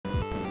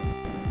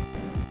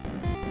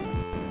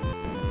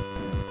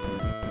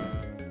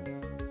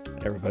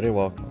Everybody,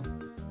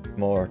 welcome.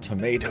 More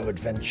tomato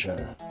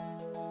adventure.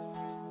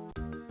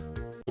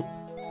 Oop,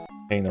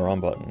 hitting the wrong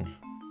button.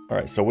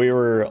 Alright, so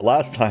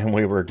last time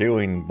we were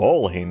doing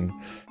bowling.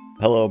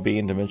 Hello,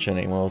 Bean Dimension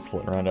Amos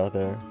floating around out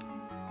there.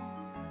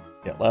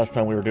 Yeah, last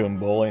time we were doing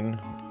bowling.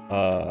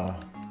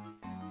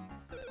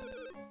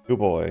 Good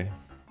boy.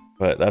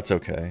 But that's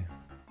okay.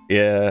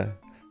 Yeah.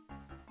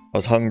 I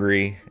was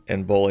hungry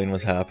and bowling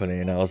was happening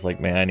and I was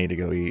like, man, I need to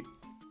go eat.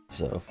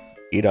 So,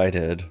 eat I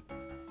did.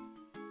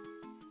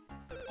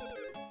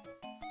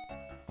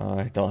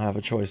 I don't have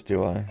a choice,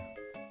 do I?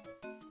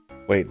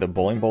 Wait, the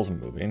bowling ball's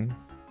moving?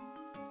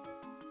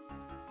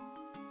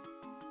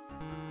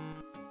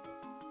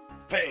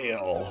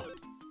 Fail!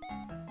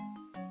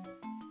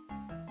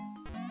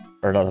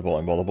 Or not the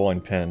bowling ball, the bowling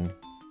pin.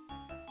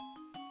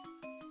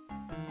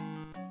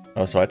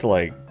 Oh, so I have to,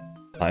 like,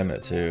 time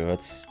it too.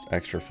 That's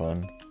extra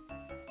fun.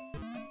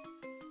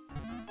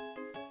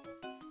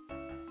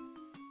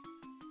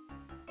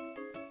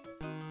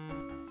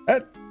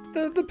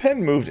 The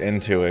pin moved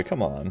into it,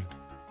 come on.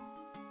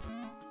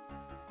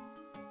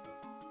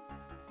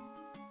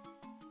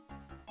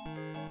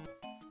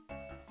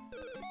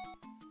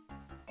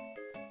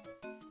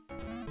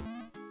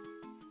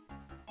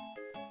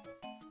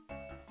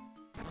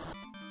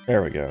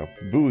 There we go.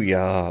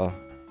 Booyah!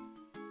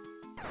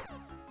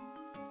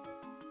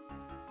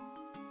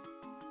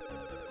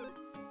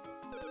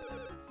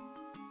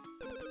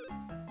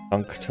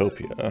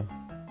 Funktopia.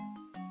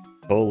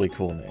 Totally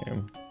cool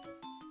name.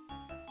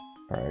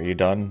 Alright, are you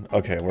done?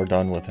 Okay, we're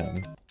done with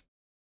him.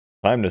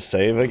 Time to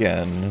save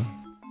again.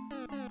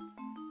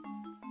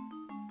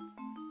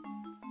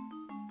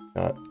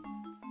 Got...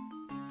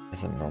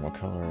 Is it a normal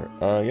color?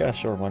 Yeah,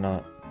 sure, why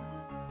not?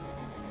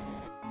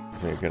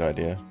 Is it a good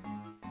idea?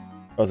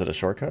 Oh, is it a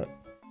shortcut?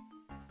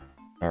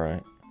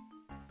 Alright.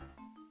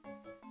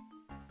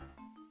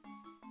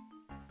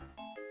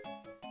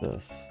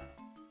 This.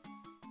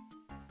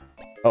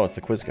 Oh, it's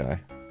the quiz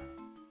guy.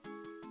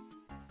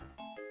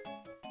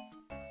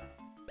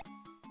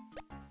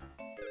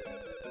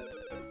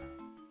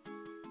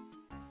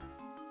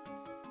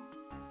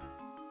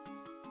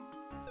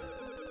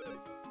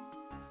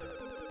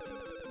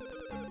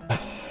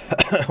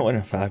 What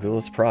a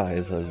fabulous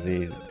prize, as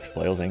he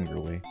flails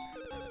angrily.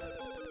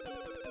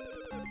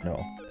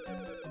 No.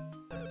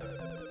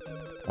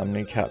 How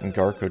many Captain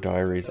Garco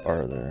diaries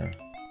are there?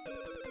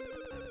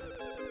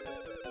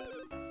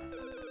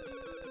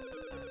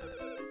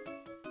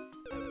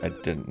 I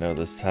didn't know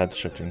this had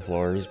shifting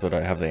floors, but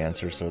I have the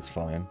answer, so it's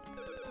fine.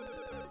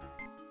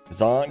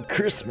 It's on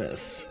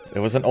Christmas! It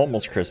wasn't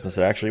almost Christmas,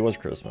 it actually was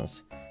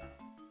Christmas.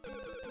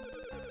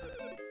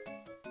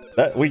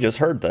 We just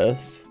heard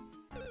this.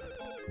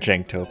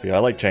 Janktopia. I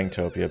like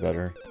Janktopia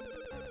better.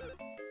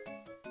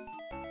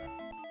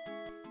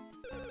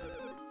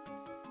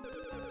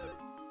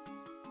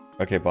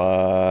 Okay,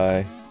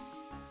 bye.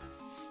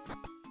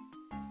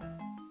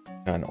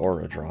 Got an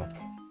aura drop.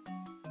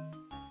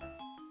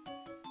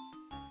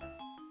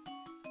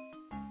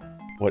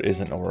 What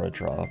is an aura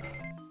drop?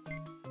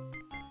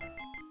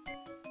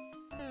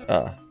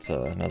 Ah, it's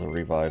another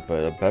revive,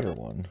 but a better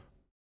one.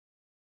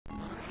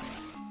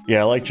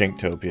 Yeah, I like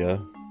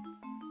Janktopia.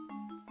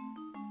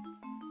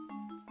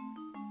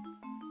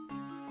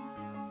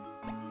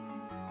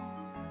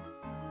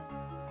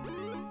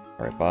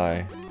 Alright,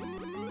 bye.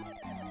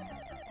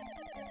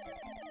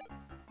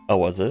 Oh,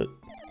 was it?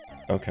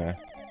 Okay.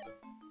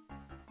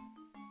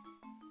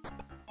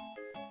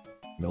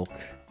 Milk.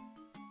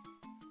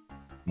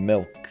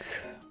 Milk.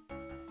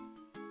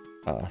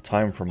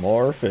 Time for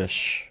more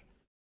fish.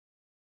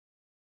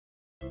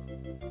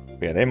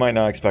 Yeah, they might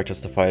not expect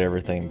us to fight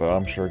everything, but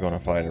I'm sure gonna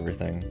fight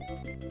everything.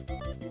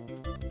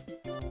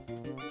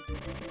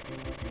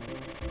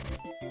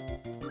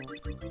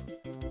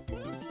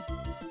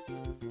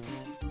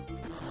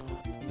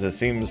 It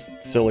seems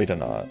silly to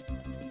not.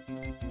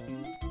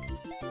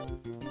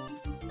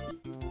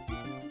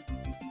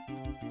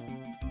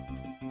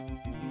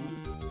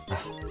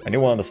 I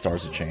knew one of the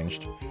stars had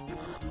changed.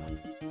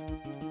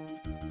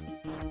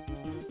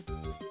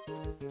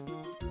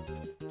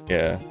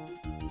 Yeah.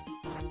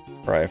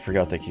 Right, I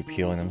forgot they keep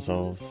healing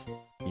themselves.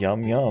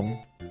 Yum yum.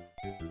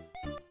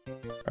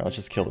 Alright, let's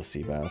just kill the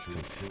sea bass,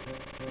 because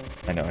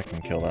I know I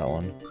can kill that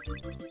one.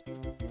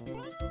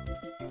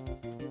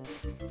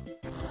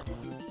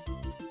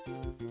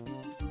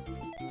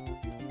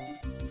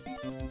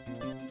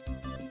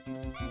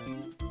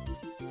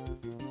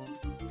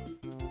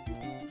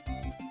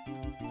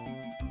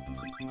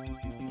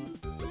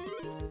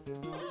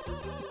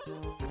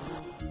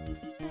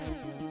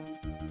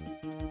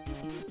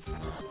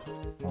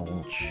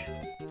 Ouch.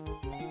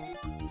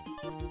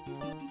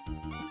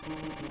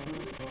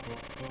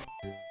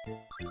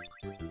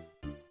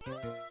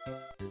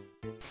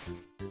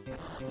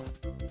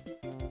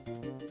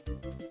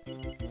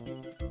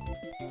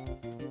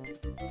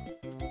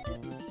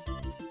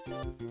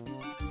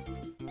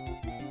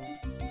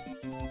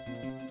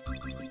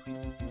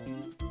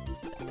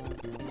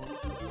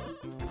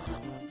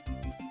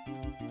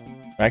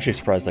 I'm actually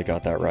surprised I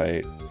got that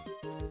right.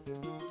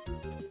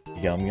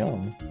 Yum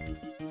yum.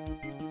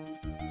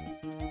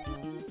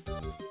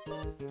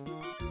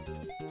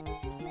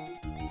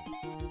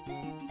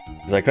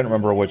 Because I couldn't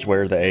remember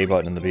where the A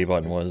button and the B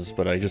button was,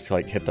 but I just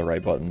like hit the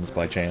right buttons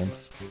by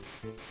chance.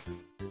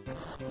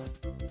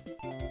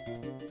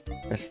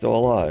 I'm still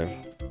alive.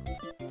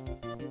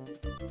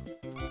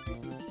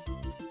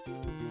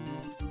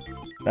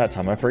 That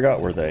time I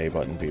forgot where the A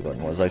button, B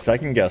button was. I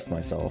second guessed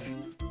myself.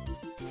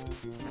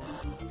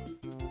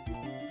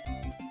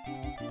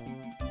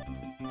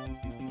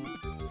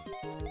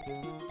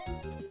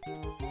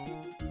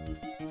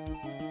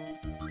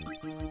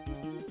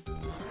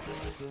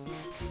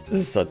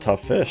 This is a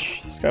tough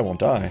fish. This guy won't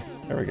die.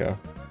 There we go.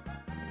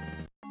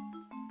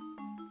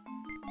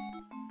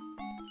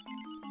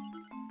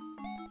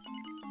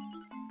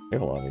 We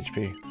have a lot of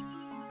HP.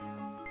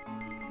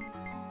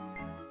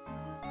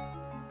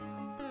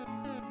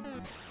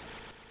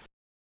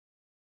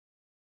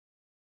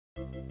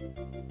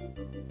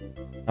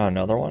 Oh,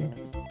 another one?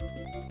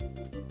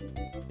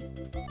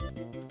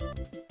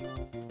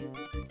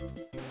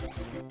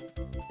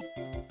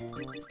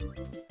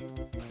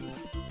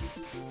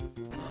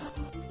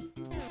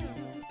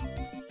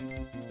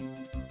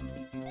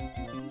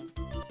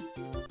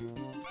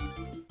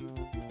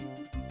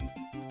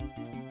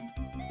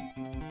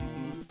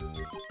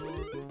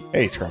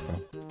 Hey, Scruffo.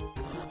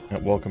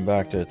 Welcome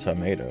back to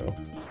Tomato.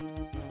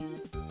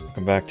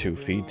 Welcome back to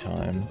feed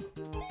time.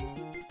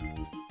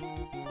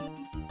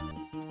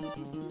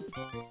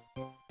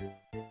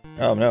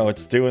 Oh no,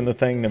 it's doing the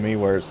thing to me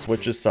where it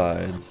switches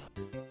sides.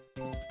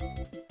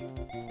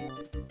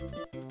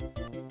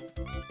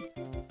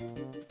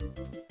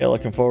 Yeah,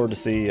 looking forward to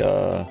seeing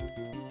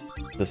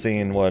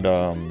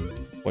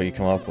what you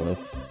come up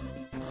with.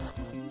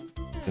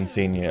 Been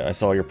seeing you. I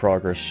saw your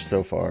progress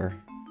so far.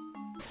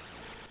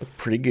 Look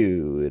pretty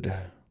good.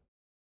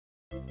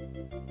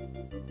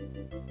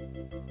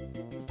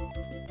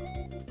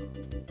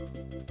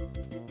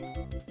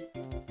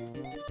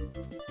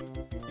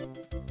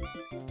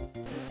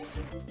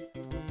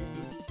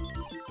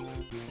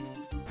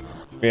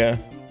 Yeah.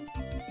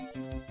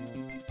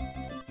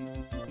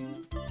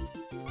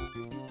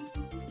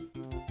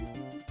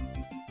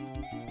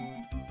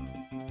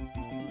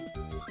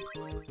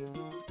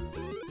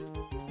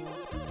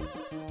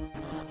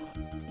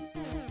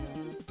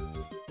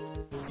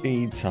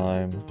 Feed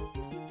time.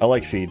 I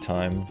like feed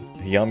time.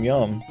 Yum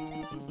yum.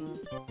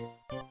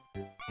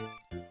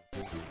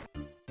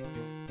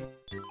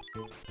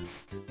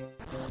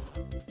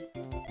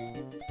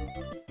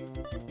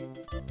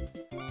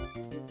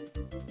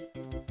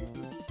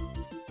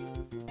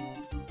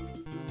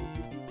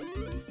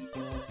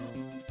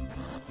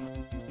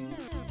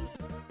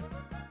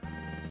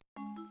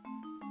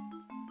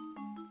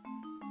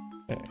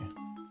 Okay.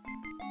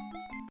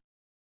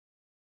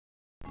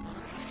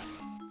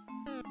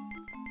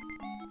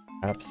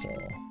 Tap cell.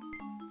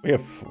 We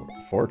have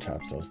four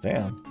tap cells,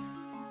 damn.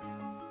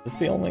 Is this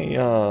the only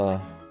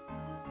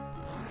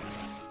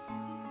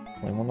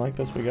one like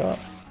this we got?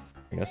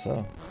 I guess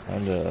so.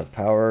 Time to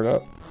power it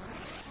up.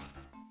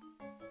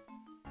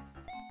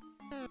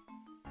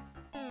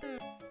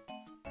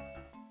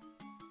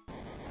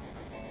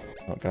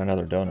 Oh, got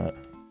another donut.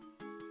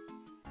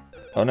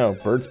 Oh no,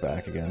 Bird's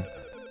back again.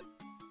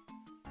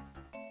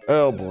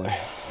 Oh boy.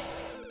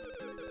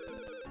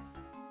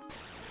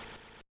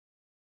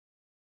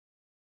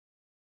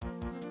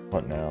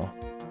 What now?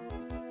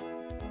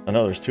 I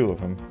know there's two of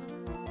them.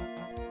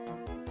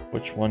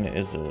 Which one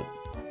is it?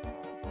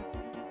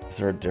 Is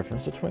there a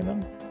difference between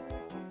them?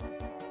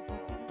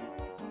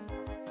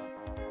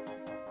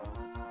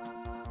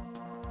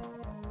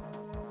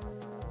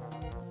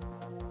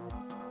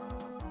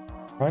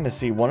 Trying to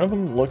see. One of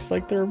them looks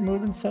like they're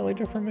moving slightly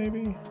different,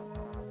 maybe?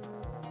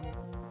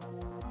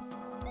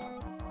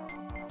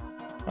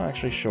 Not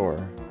actually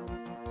sure.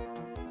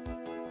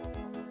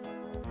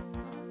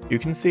 You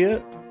can see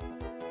it?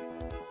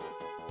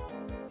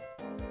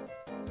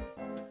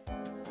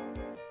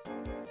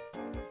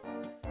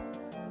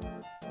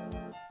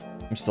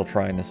 I'm still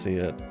trying to see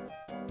it.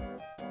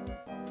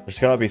 There's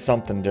gotta be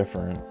something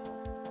different.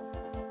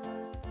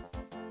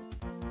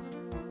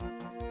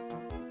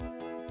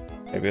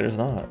 Maybe there's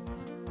not.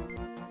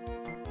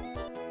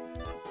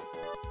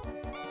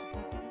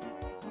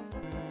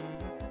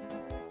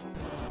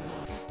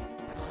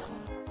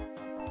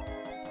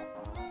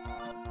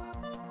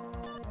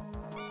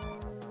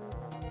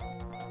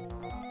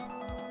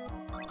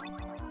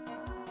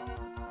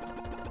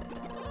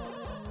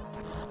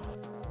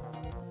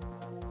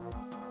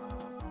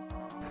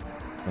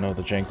 I know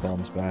the Jank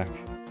Bomb's back.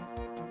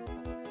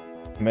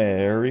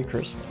 Merry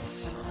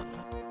Christmas.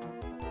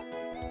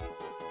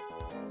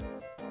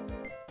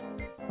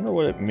 I wonder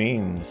what it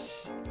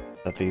means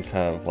that these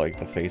have, like,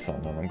 the face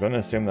on them. I'm going to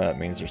assume that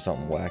means there's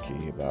something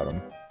wacky about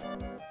them.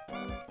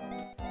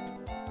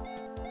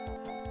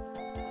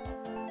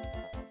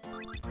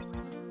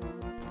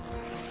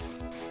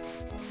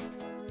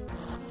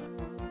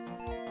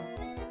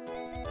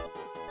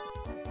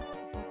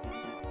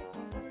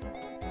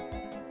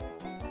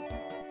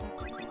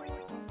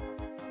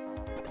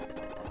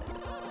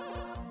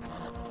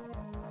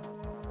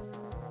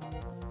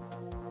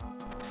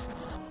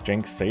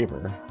 Jinx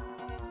Saber.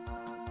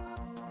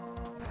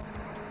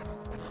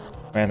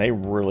 Man, they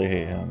really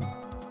hate him.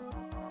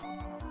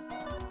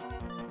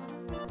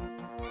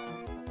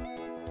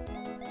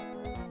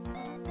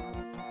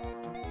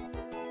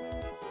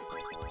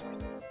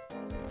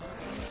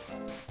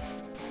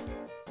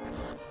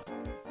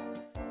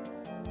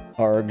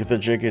 Arg, the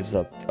jig is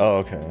up. Oh,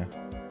 okay.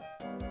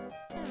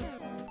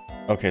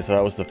 Okay, so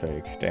that was the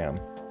fake. Damn.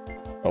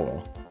 Oh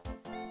well.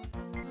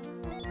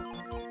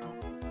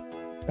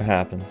 It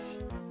happens.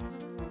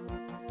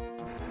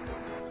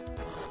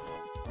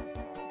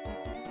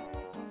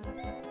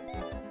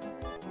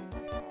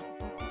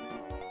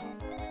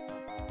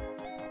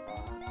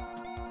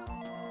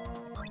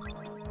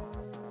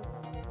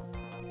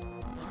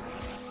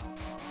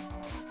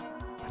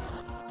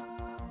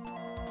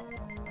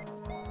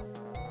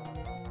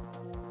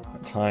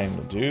 Time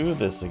to do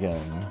this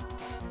again.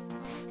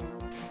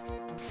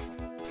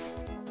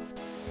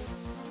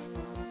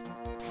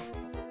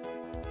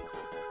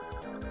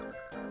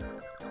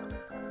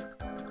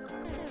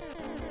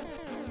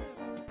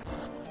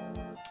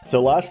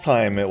 So last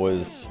time it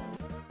was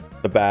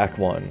the back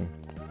one.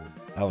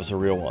 That was a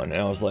real one.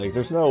 And I was like,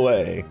 there's no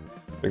way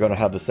they're gonna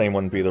have the same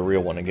one be the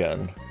real one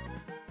again.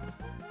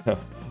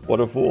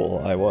 What a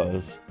fool I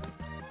was.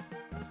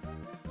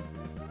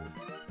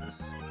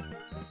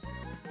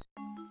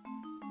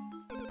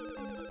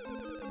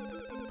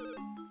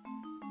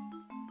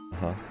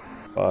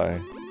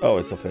 Bye. Oh,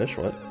 it's a fish?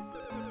 What?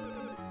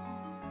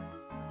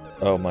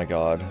 Oh my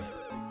god.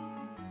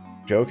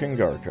 Joking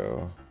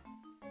Garco.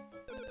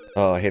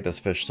 Oh, I hate this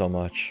fish so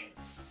much.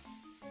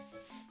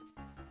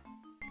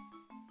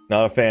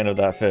 Not a fan of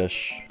that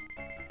fish.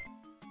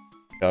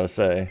 Gotta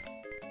say.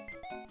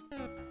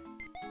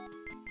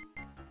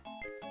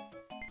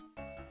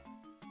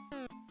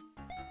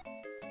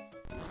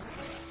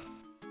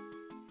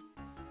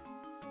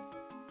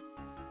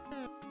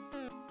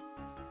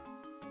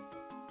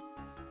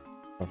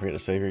 Don't forget to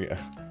save your...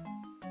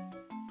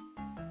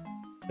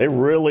 They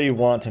really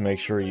want to make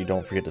sure you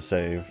don't forget to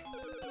save.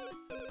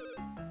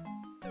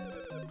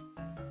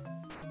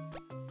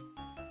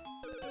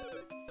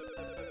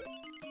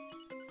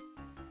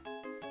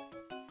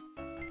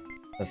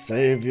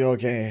 Save your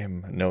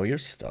game. Know your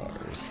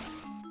stars.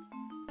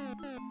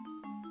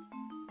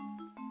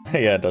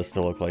 Yeah, it does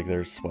still look like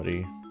they're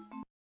sweaty.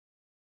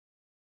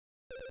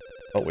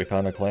 Oh, we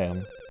found a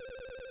clam.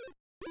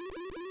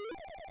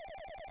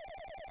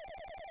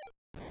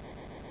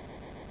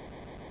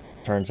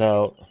 Turns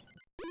out,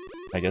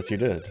 I guess you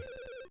did.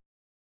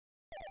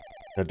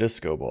 The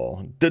disco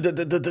ball.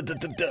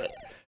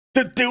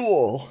 The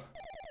duel!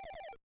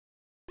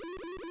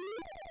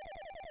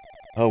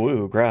 Oh,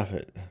 woo, graph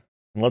it.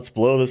 Let's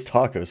blow this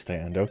taco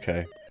stand,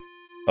 okay.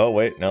 Oh,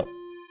 wait, no.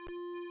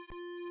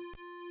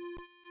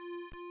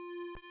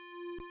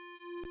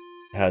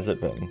 Has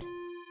it been?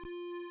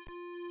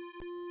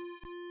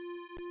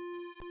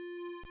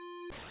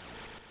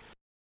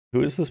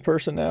 Who is this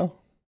person now?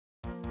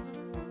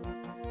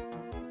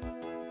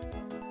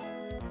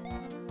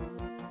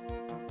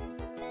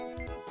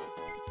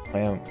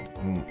 Clam...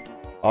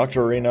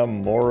 Octarina,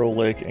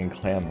 Morolic, and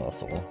Clam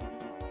Mussel.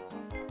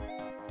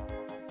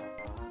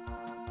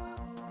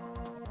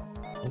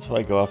 What if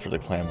I go after the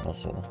Clam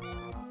Mussel?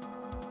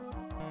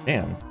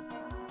 Damn.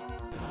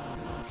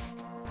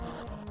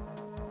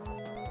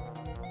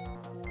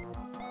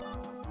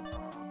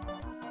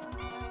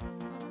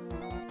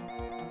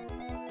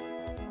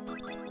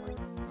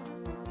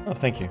 Oh,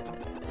 thank you.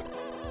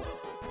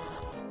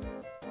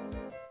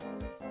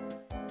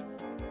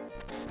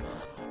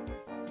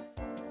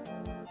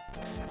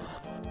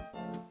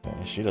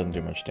 Okay, she doesn't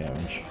do much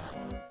damage.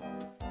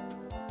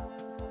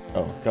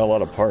 Oh, got a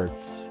lot of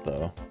parts,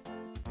 though.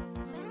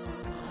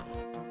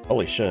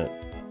 Holy shit.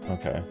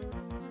 Okay.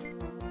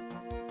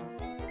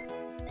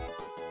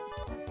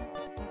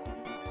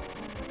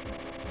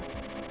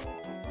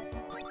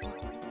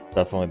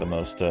 Definitely the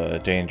most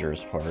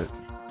dangerous part.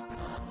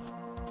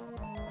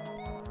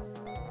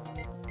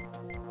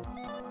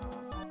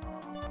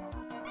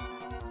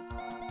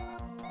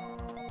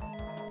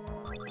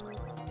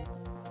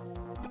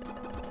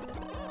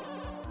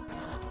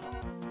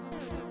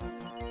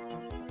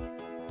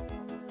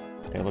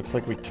 Okay, it looks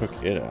like we took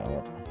it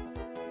out.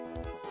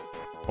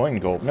 Coin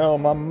gold. No,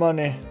 my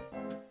money.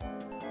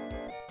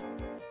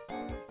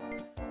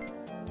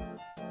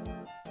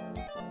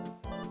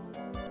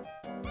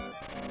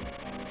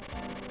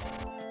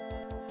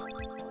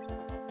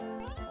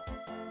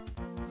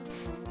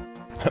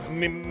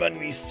 Me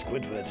money,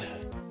 Squidward.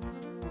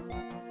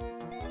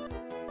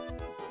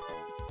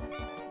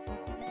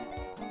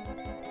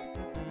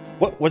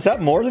 What, was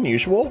that more than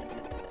usual?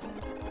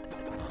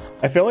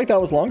 I feel like that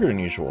was longer than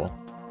usual.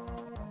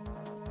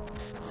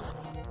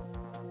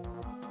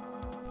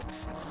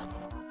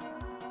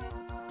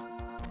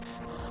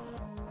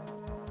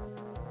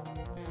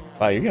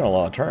 Wow, you're getting a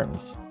lot of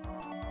turns.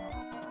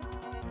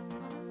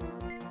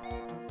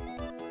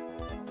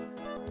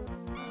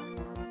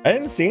 I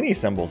didn't see any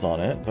symbols on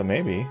it, but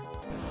maybe.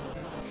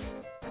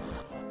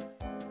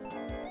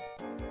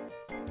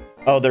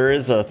 Oh, there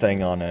is a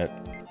thing on it.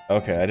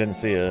 Okay, I didn't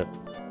see it.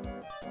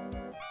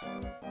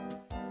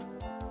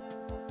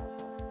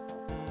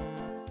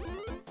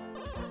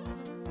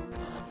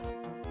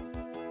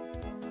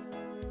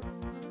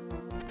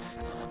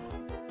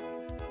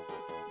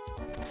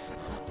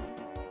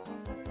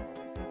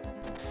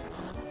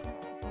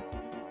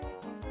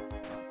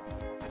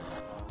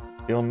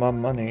 Stealing my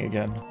money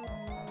again.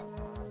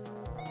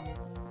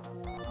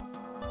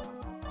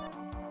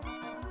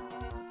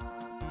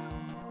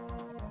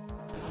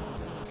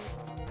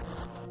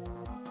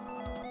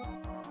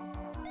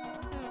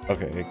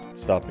 Okay,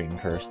 stop being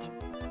cursed.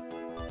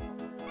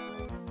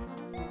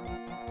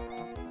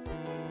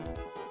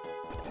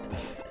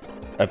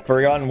 I've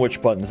forgotten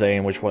which button's A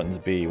and which button's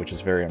B, which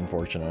is very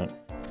unfortunate.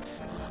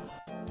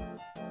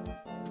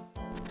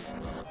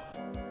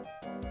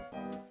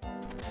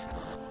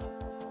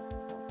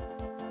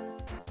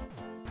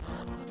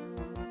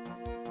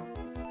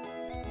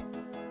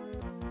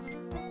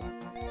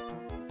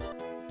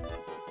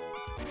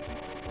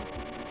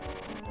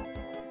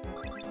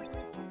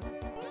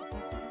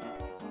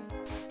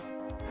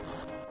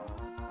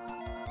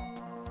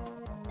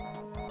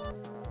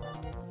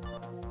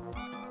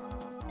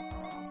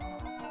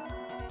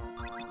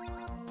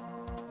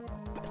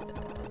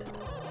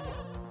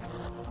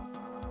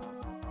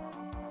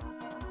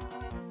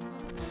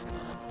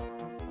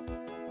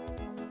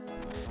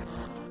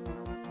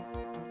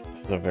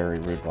 This is a very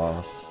rude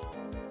boss.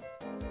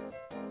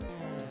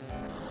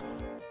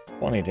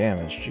 20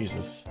 damage,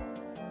 Jesus.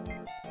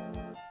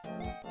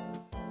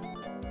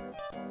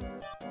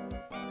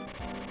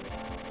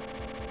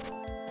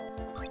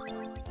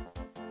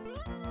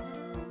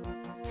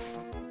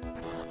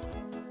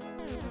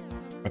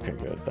 Okay,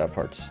 good. That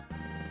part's...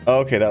 Oh,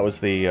 okay, that was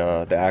the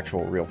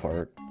actual real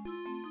part.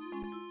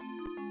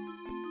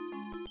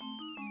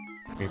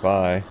 Okay,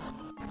 bye.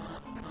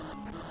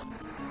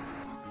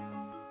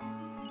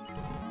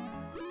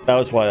 That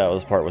was why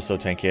that part was so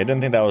tanky. I didn't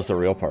think that was the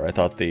real part. I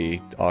thought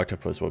the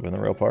octopus would have been the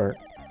real part.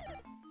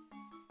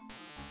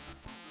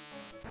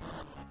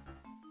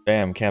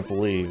 Damn, can't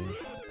believe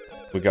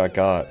we got.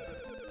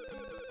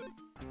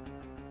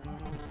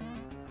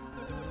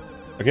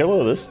 Okay,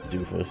 look at this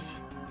doofus.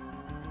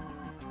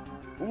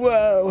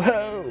 Whoa,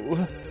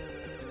 ho!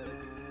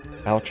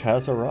 Ouch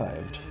has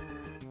arrived.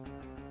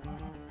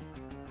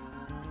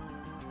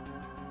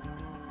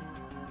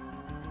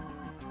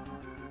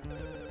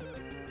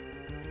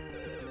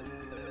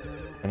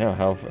 I know,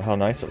 how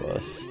nice of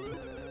us.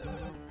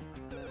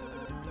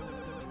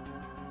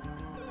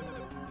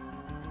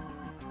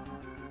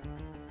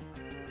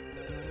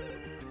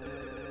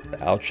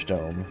 The ouch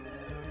dome.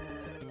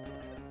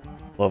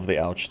 Love the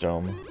ouch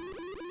dome.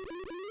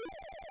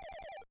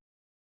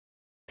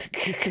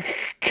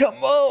 Come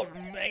on,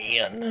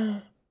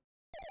 man!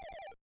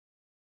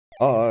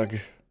 Ugh.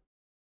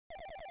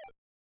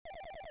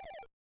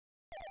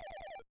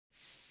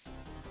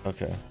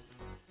 Okay.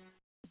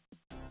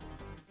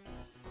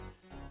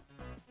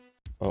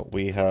 Oh,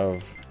 we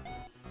have...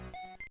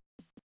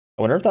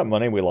 I wonder if that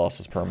money we lost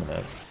is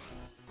permanent.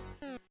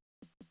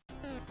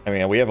 I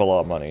mean, we have a lot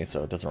of money,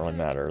 so it doesn't really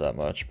matter that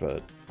much,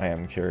 but I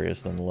am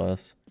curious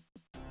nonetheless.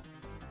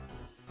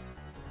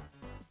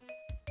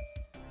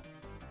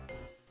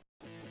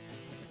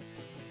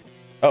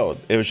 Oh,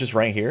 it was just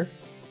right here?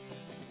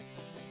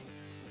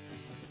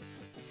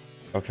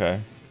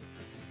 Okay.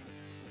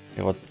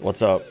 Okay,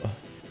 what's up?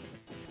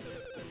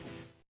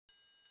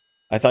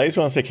 I thought he was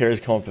going to say Carrie's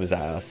come up his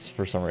ass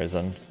for some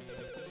reason.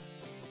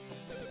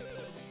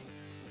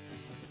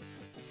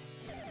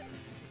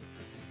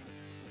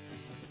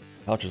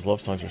 Ouch's love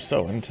songs are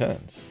so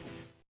intense.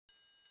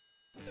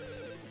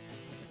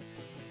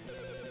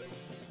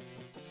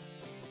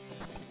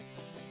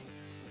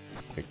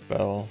 Big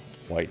Bell,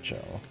 White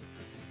Gel.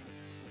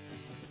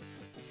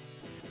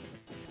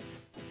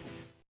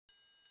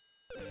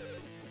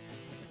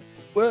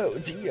 Whoa,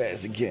 it's you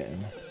guys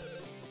again.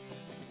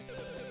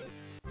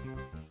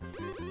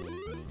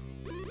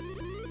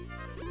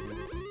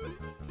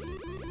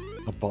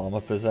 A bomb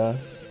up his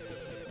ass.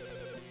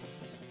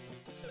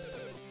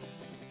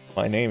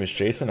 My name is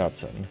Jason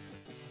Upton.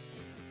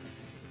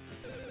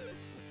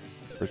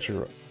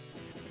 Richard.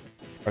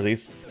 Are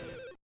these...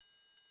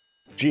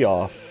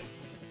 Geoff.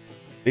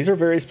 These are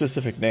very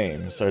specific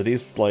names. Are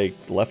these like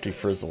Lefty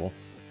Frizzle?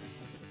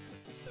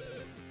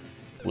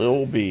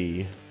 Lil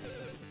B.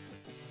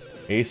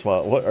 Ace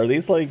Wild. What are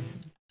these, like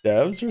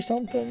devs or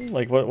something?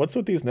 Like what's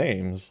with these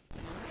names?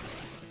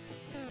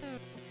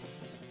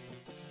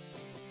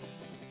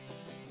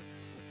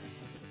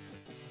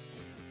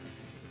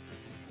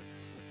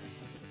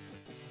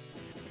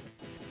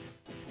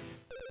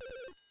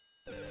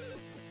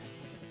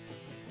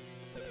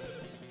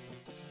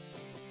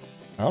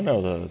 I don't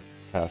know the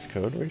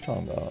passcode. What are you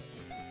talking about?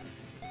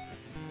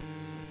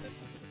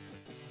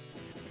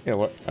 Yeah,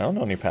 what? I don't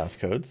know any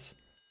passcodes.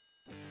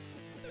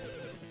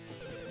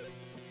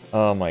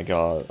 Oh my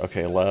god.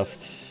 Okay,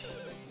 left.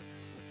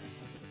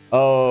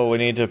 Oh, we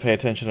need to pay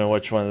attention to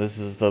which one. This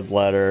is the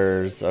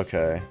letters.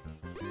 Okay.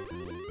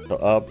 So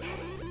up,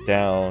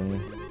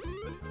 down,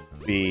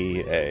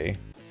 B, A.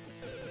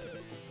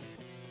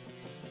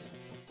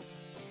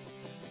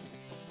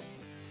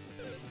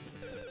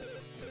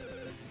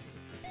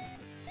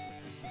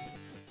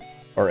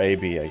 Or A,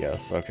 B, I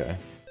guess. Okay.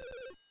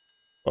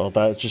 Well,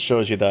 that just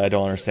shows you that I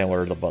don't understand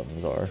where the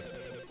buttons are.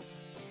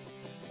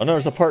 Oh no,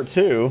 there's a part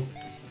 2!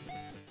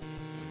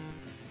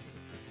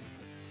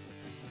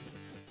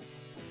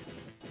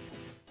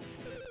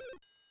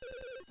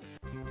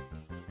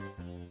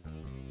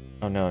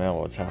 Oh no, now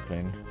what's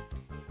happening?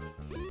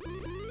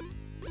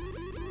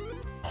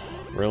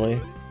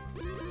 Really?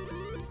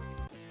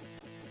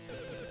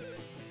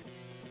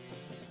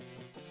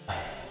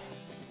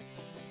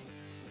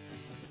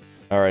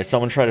 Alright,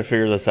 someone try to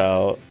figure this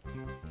out.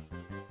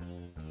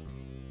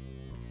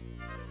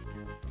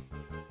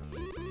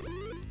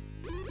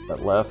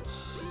 That left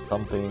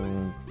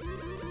something...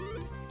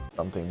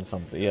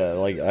 something. Yeah,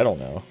 like, I don't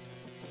know.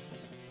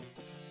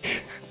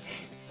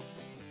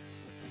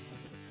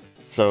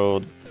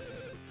 So...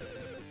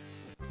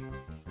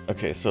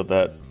 Okay, so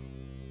that...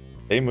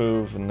 They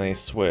move and they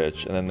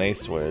switch, and then they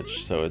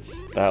switch, so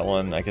it's that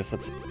one, I guess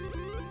that's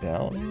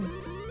down?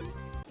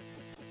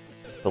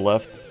 The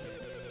left,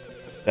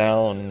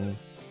 down,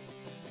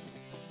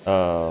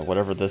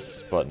 whatever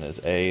this button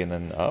is, A, and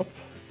then up?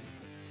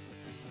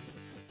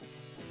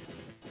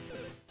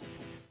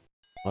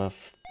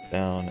 Left,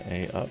 down,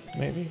 A, up,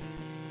 maybe?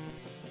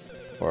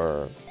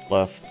 Or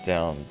left,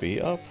 down, B,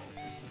 up?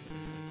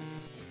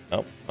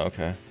 Nope,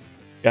 okay.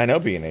 Yeah, I know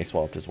B and A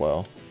swapped as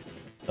well.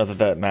 Not that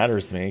that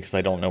matters to me, because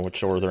I don't know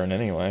which order they're in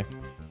anyway.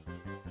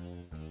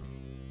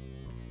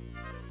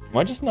 Am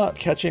I just not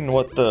catching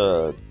what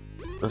the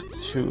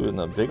two in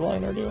the big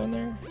line are doing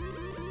there?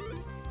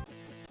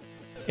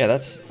 Yeah,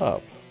 that's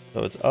up.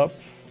 So it's up,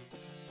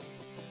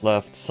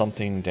 left,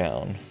 something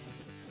down.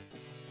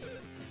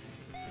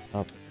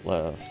 Up,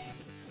 left,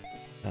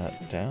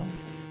 that down?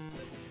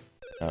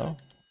 No.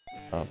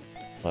 Up,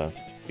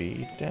 left,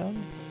 B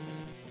down?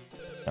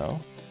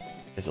 No.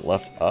 Is it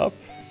left up,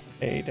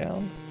 A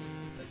down?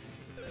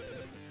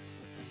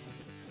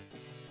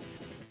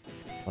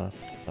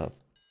 Left, up,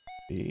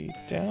 B,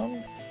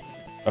 down?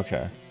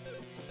 Okay.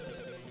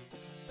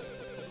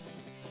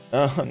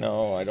 Oh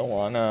no, I don't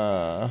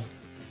wanna...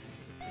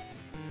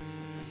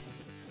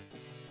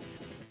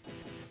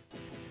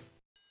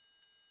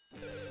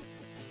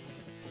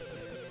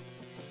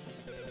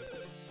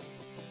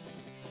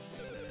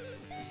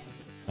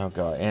 Oh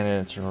god, and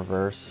it's in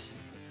reverse.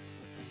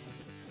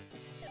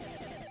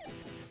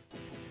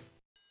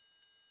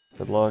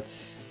 Good luck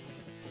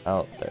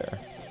out there.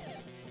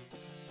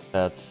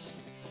 That's...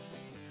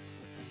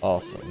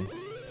 awesome.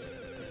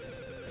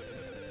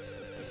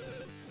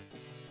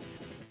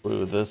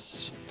 Ooh,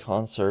 this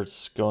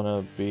concert's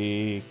gonna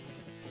be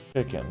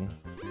kicking.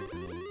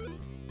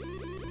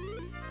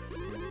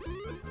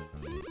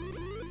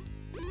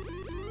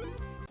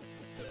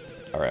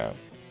 Alright.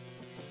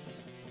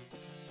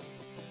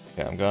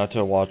 Okay, I'm gonna have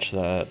to watch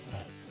that.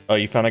 Oh,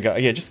 you found a guy?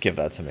 Yeah, just give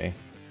that to me.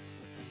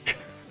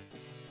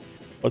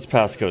 What's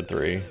passcode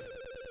 3?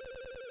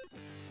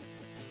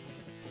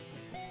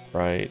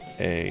 Right,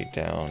 A,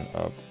 down,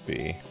 up,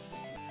 B.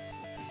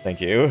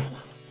 Thank you.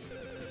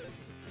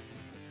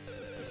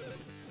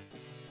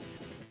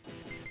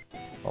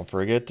 Don't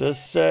forget to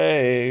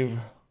save.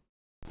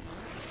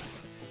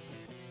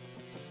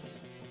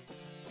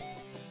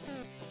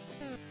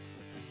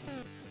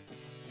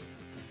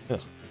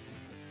 Ugh.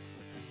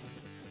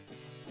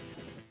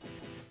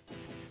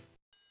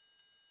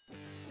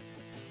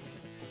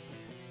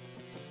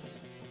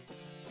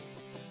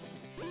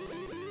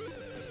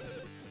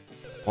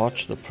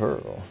 Watch the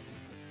pearl.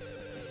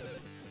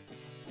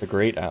 The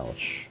great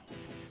ouch.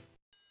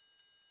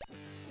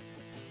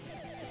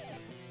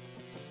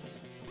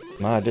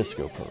 My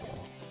disco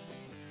pearl.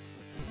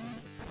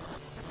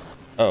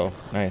 Oh,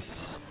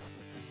 nice.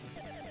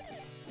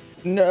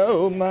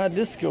 No, my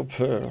disco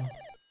pearl.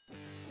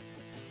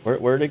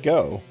 Where'd it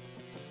go?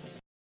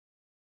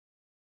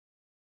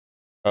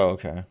 Oh,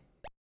 okay.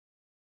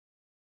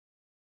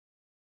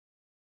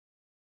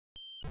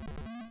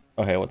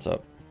 Oh, hey, what's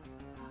up?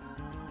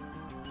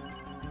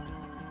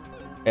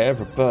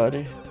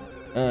 Everybody,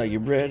 are you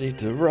ready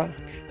to rock?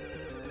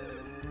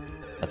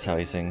 That's how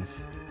he sings.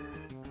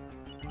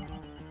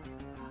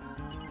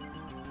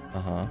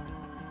 Uh-huh.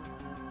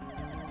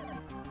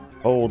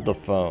 Hold the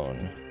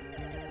phone.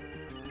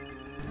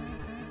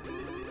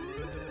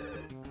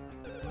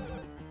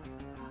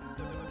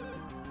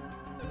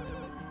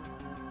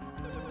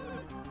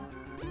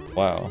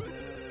 Wow.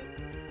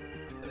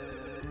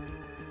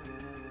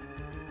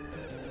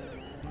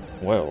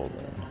 Well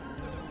then.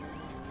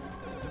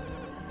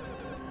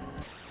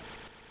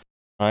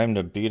 Time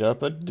to beat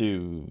up a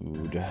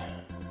dude.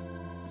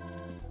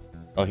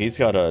 Oh, he's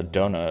got a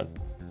donut.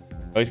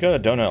 Oh, he's got a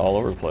donut all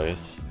over the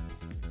place.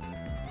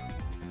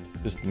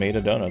 Just made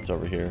of donuts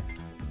over here.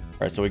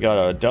 Alright, so we got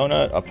a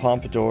donut, a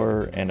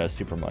pompadour, and a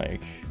super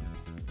mic.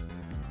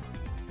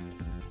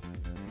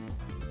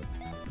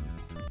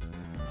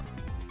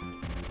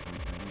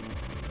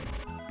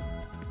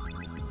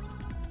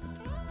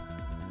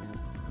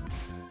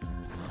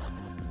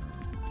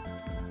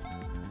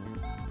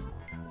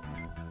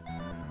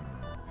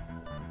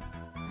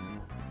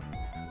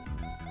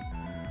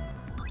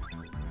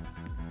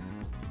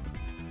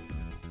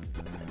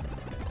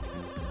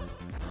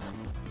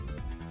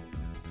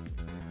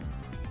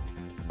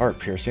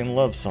 Heart-piercing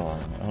love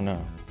song. Oh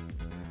no.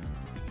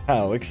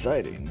 How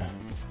exciting.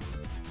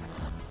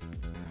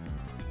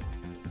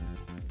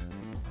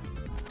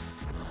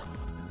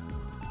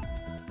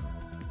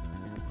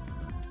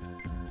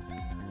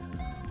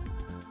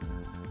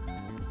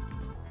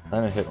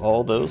 And I hit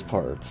all those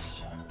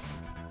parts.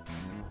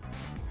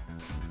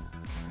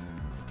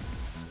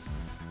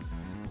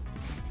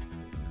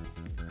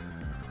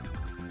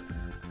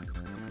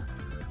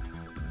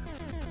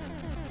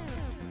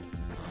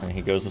 And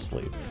he goes to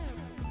sleep.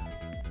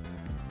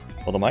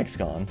 Well, the mic's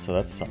gone, so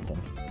that's something.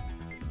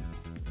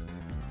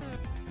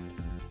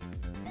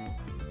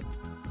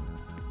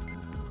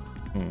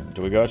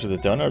 Do we go out to the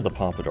donut or the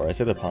pompadour? I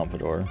say the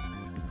pompadour.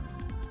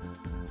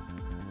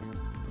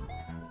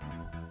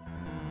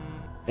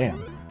 Damn.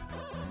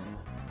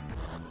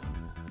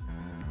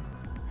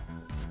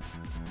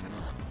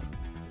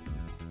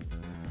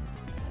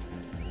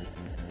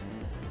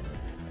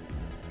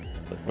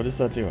 What is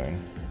that doing?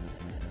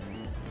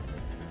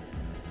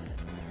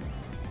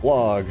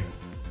 Blog.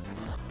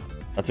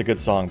 That's a good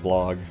song,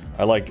 Blog.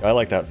 I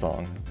like that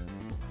song.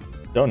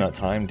 Donut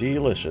time,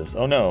 delicious.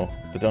 Oh no,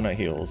 the donut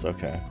heals.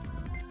 Okay.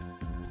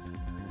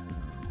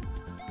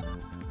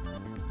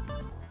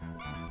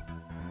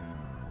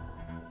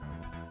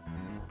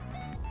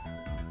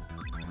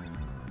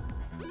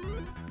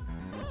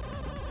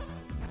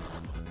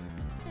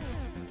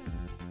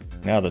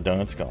 Now the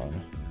donut's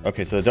gone.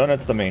 Okay, so the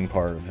donut's the main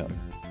part of him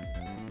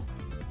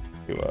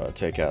to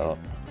take out.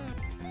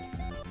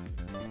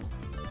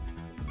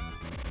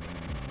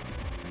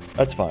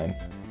 That's fine.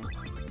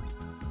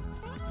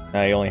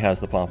 Now he only has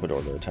the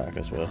pompadour to attack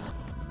us with.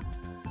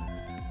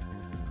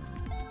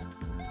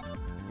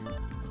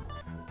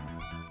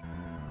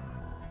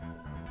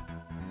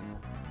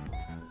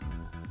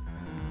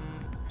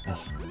 Ugh.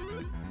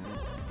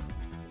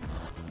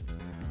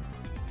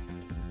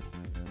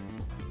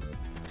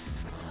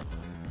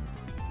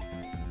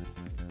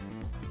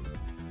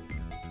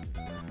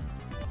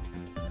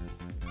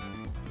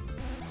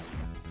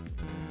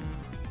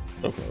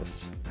 So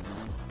close.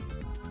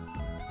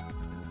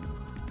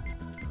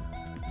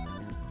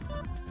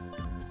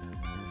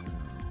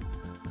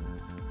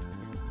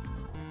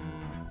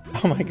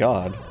 Oh my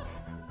god.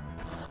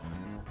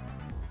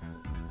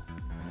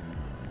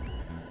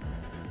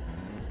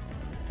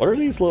 What are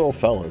these little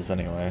fellas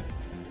anyway?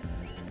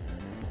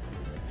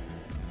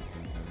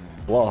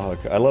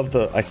 Blog.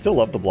 I still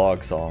love the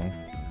Blog song.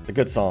 It's a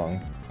good song.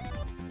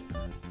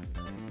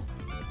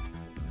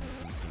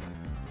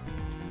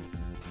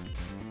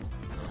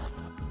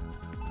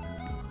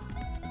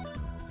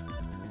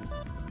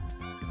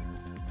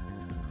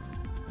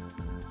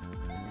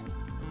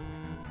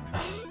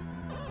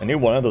 I knew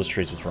one of those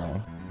trees was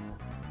wrong.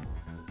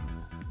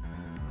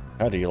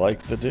 How do you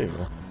like the dew?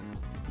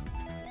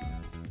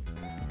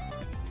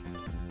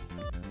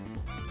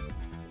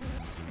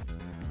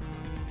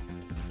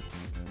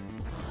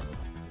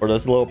 Or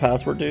those little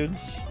password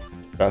dudes?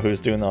 Is that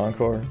who's doing the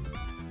encore?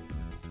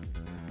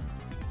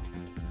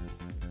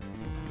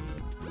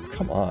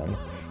 Come on.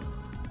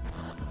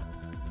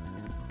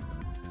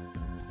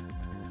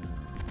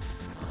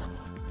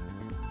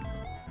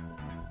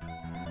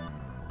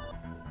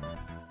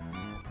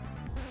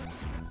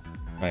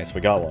 Nice,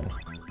 we got one.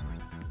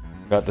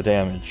 Got the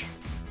damage.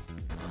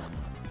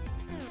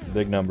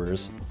 Big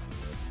numbers.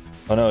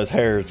 Oh no, his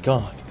hair, it's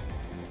gone.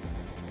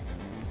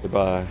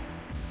 Goodbye.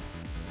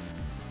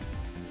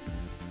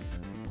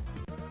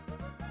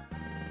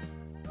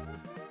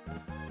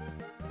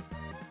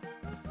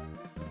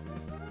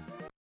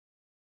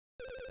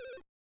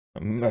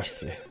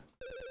 Mercy.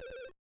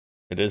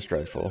 It is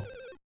dreadful.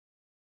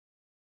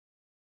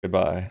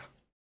 Goodbye.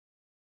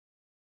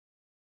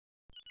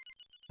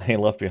 He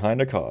left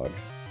behind a cog.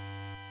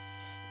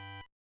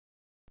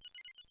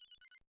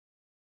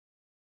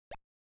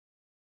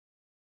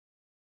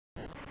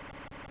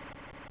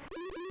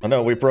 Oh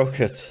no, we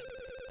broke it.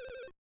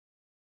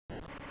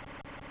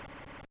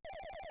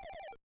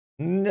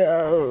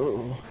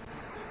 No.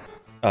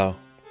 Oh,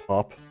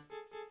 Pop.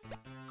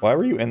 Why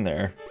were you in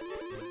there?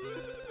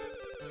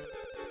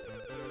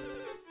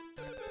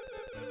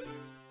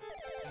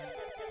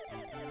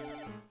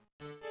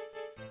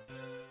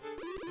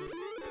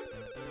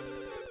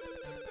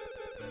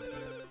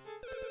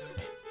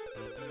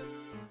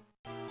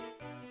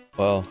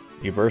 Well,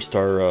 you burst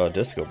our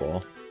disco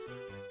ball.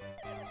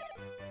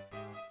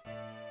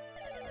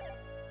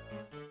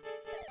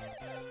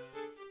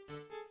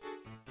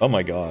 Oh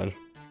my god.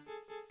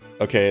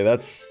 Okay,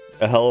 that's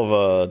a hell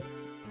of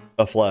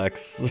a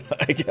flex,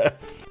 I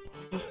guess.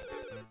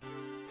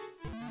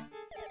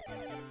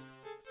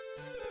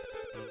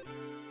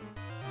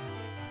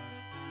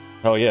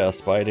 Oh yeah,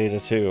 spy data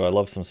too. I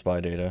love some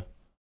spy data.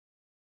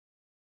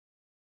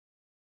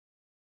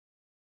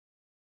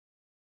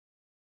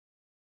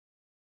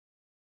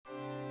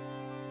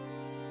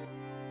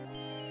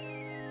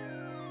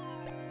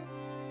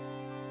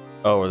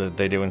 Oh, are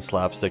they doing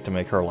slapstick to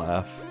make her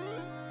laugh?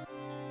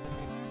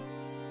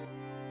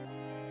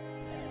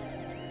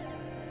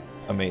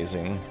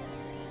 Amazing.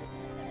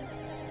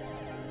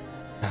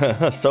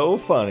 So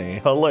funny.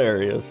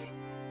 Hilarious.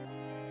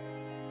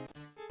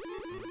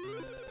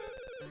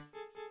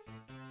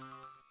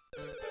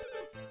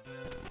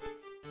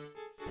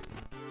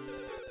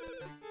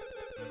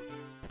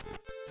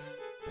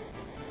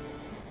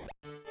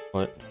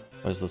 What?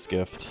 What is this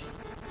gift?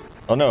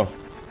 Oh no!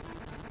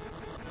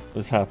 What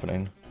is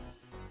happening?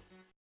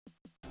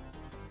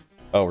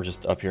 Oh, we're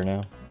just up here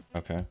now?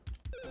 Okay.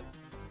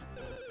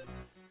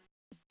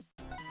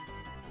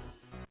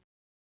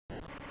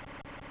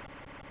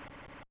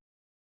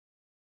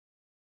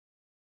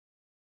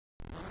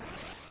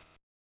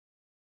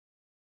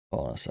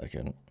 Hold on a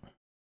second.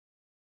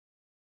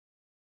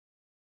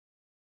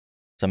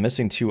 So I'm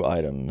missing 2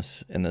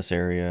 items in this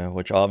area,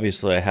 which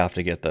obviously I have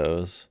to get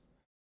those.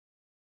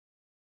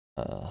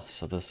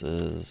 So this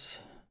is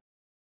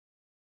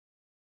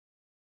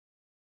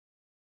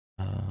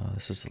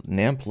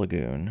Namp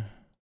Lagoon.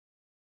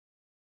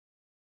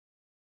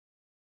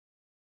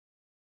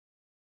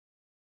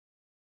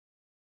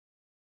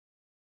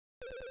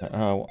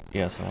 Oh,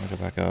 yes, I want to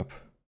go back up.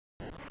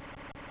 I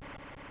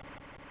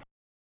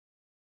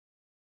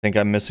think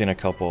I'm missing a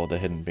couple of the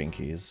hidden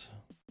binkies.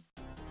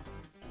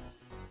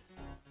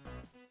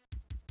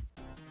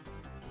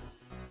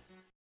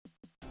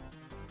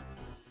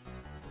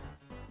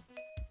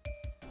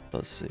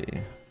 Let's see.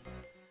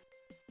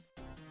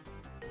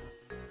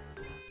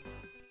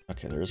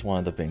 Okay, there's one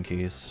of the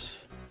binkies.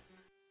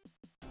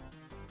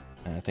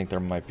 And I think there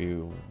might be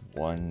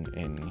one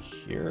in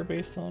here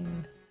based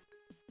on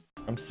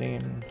what I'm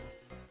seeing.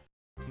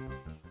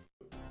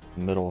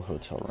 Middle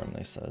hotel room,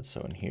 they said.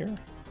 So in here?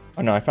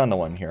 Oh no, I found the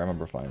one here. I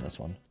remember finding this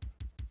one.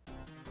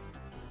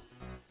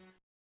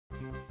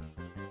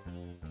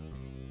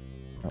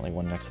 Apparently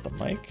one next to the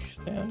mic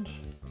stand.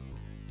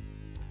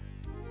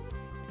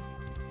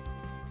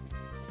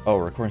 Oh,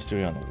 recording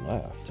studio on the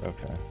left.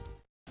 Okay.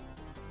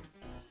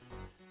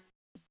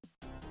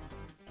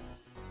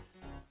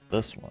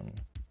 This one.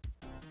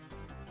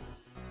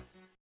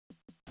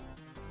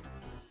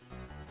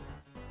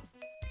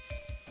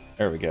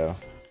 There we go.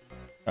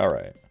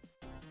 Alright.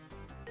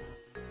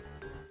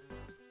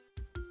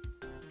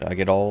 Gotta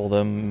get all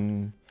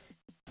them...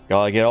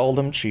 Gotta get all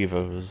them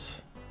Chivos.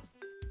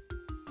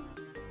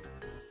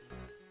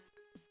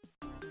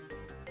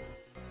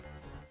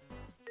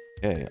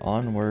 Okay,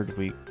 onward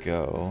we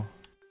go.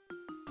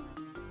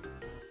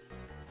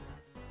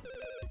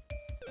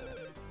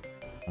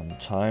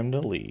 Time to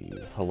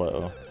leave.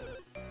 Hello.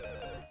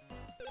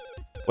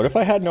 What if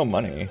I had no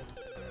money?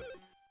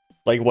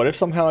 Like, what if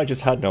somehow I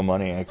just had no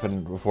money and I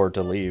couldn't afford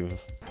to leave?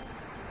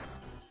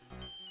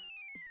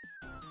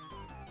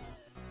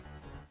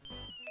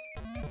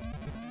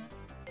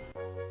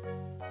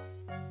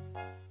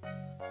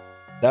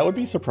 That would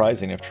be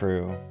surprising if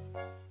true.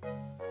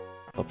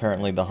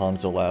 Apparently the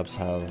Hanzo Labs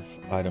have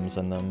items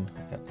in them.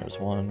 Yeah, there's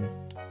one.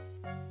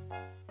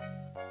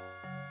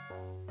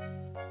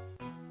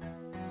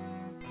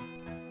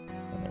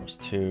 And there's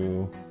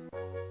 2.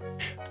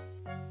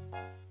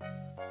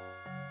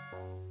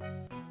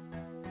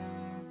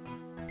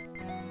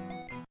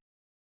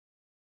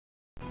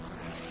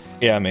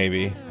 Yeah,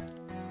 maybe.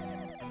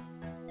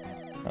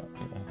 Oh, yeah.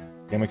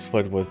 Game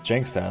exploited with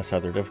Jank stats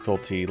had their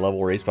difficulty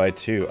level raised by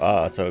 2.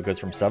 Ah, so it goes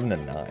from 7 to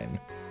 9.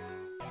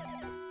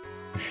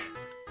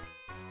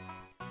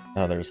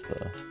 Oh, there's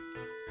the...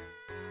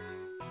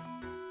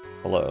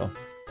 Hello.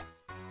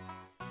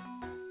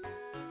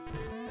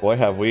 Boy,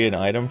 have we an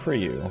item for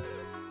you.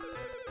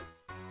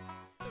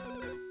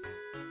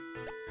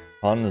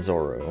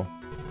 Hanzoro.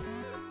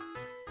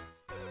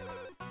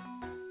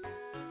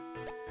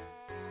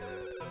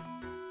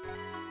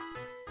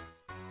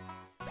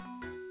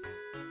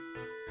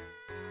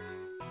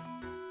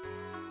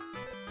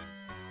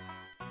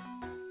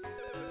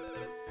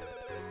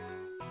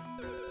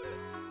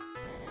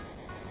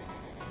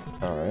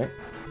 Alright.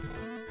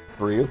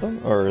 3 of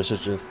them? Or is it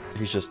just,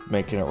 he's just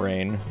making it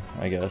rain,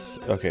 I guess.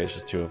 Okay, it's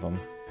just 2 of them.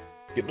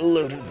 Get a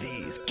load of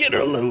these! Get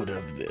a load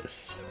of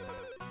this!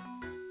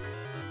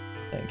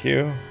 Thank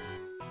you.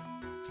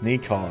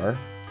 Sneak car.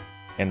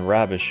 And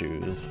rabbit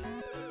shoes.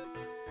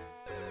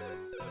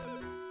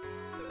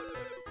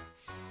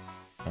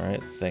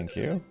 Alright, thank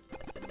you.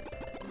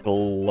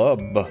 Glub.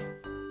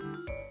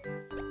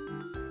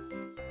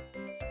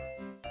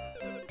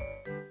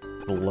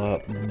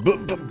 Glub.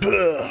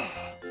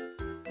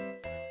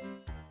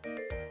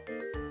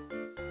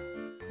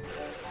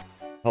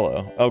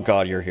 Hello. Oh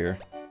god, you're here.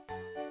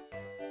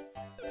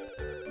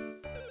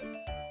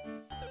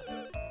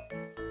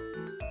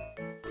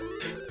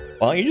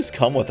 Why don't you just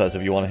come with us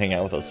if you want to hang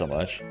out with us so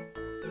much?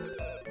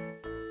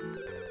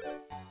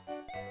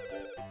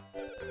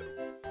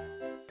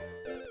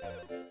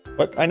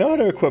 But I know how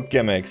to equip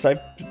gimmicks.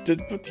 What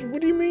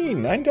do you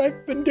mean?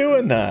 I've been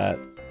doing that.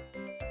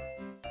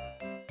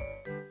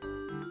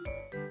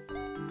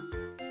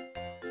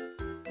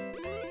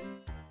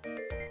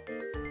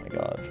 Oh my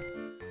god.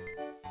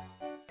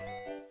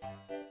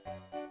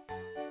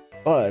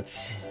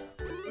 But...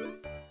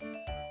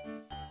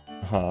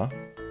 Huh?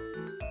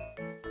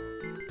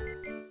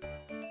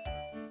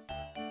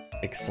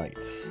 Excite.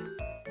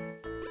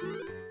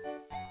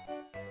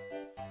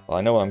 Well,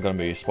 I know what I'm going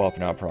to be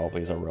swapping out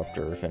probably is a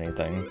Ruptor, if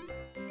anything.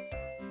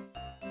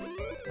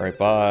 Alright,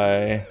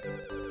 bye.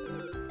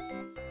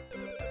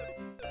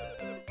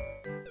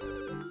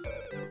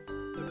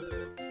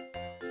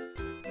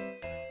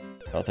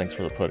 Oh, thanks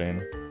for the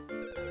pudding.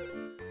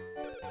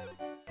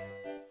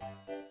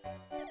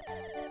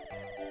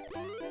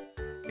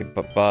 Okay,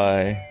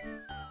 bye-bye.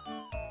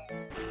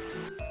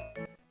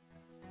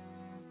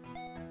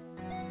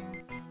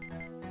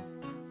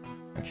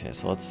 Okay,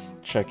 so let's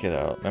check it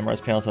out. Memorize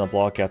panels on a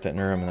block, get that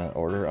room in that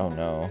order. Oh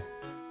no.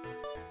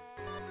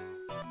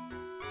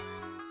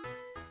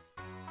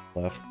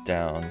 Left,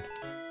 down.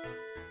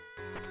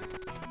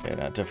 Okay,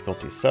 now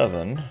difficulty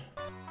 7.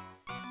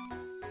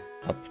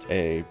 Up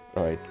A,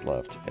 right,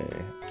 left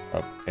A.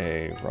 Up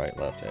A, right,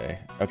 left A.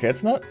 Okay,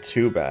 it's not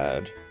too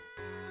bad.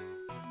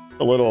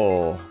 A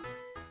little...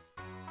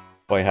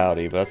 boy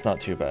howdy, but that's not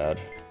too bad.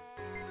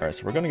 Alright,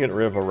 so we're gonna get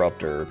rid of a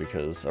Ruptor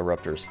because a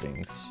Ruptor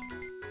stinks.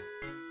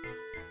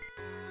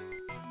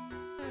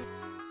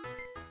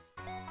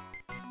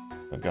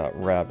 I've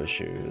got rabbit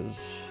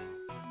shoes.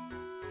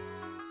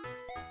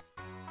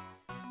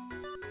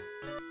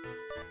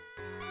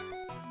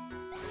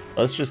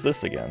 Let's just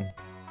this again.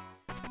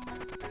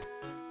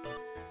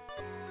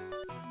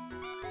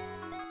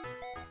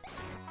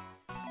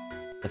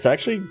 It's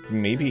actually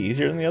maybe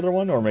easier than the other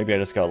one, or maybe I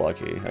just got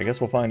lucky. I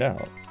guess we'll find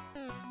out.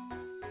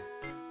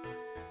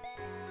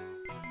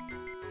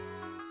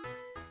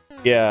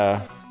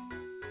 Yeah.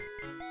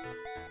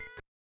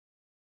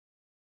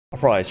 I'll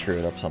probably screw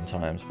it up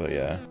sometimes, but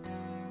yeah.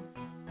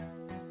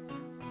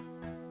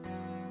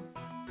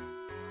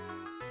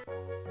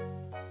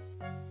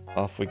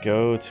 Off we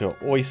go to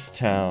Oyster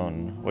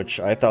Town, which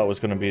I thought was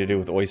going to be to do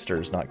with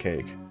oysters, not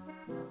cake.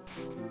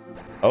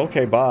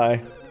 Okay,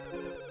 bye.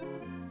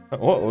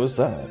 What was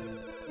that?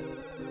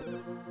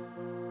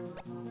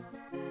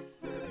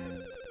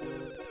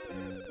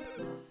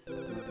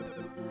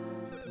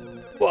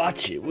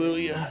 Watch it, will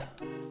ya?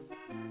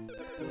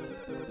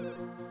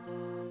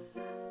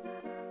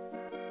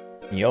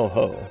 Yo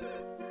ho.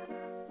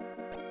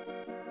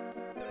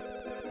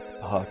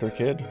 A hawker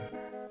kid?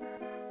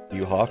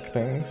 You hawk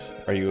things?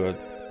 Are you a...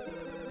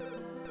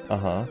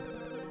 Uh-huh.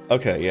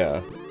 Okay, yeah.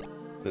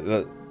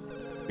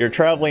 Your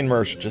traveling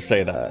merchant, just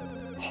say that.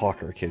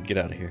 Hawker kid, get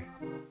out of here.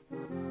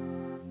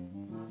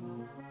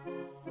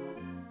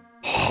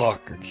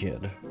 Hawker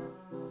kid.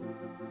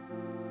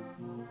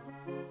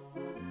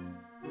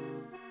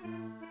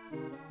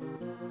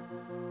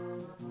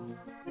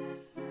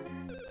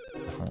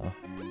 Uh-huh.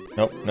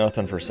 Nope,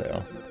 nothing for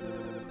sale.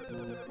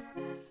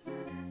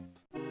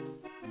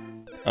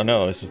 Oh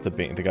no, this is the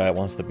guy that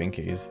wants the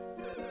binkies.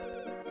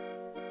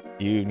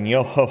 You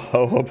yo ho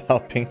ho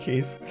about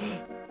binkies?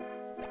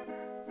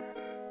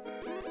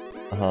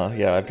 Uh-huh,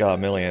 yeah, I've got a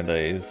million of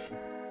these.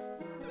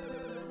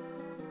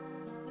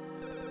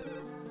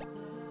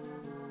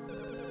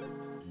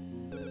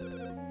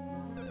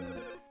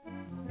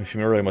 If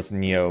you really wants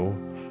Neo.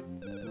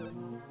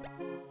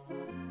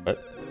 What?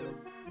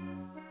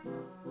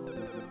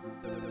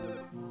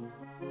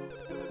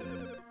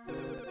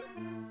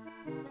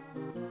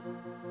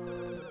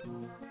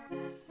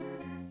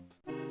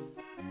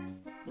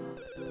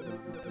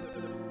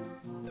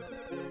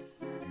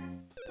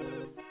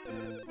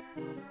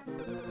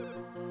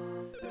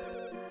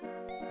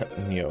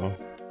 Neo.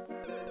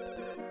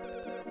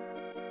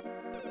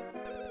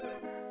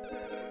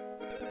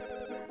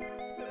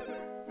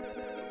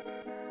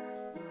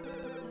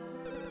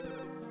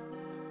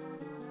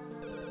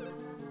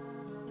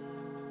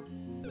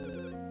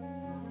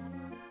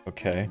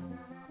 Okay.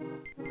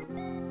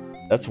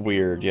 That's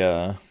weird,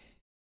 yeah.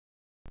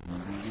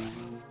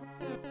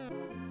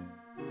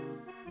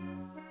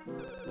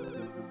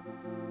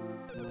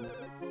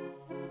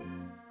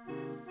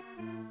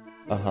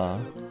 Uh-huh.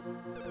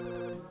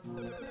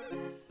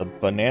 The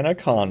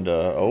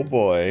Bananaconda, oh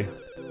boy.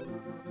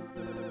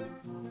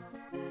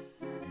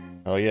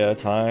 Oh yeah,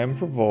 time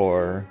for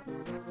vor.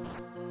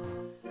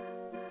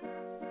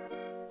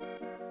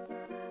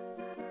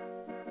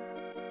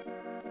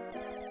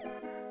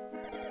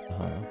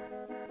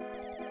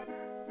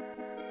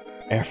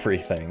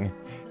 Everything.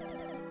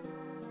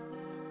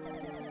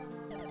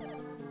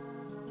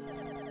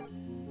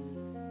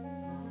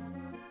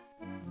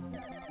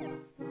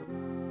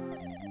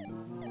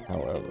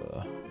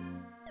 However.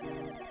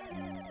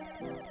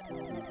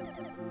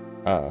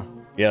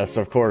 Yes,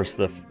 of course,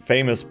 the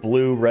famous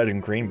blue, red,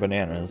 and green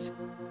bananas.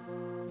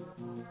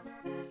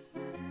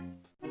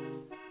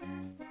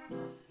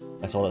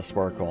 I saw that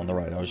sparkle on the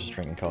right, I was just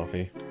drinking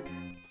coffee.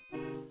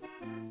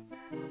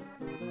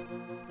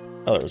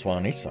 Oh, there's one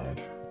on each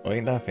side. Oh,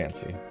 ain't that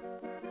fancy.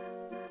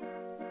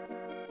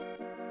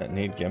 That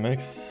need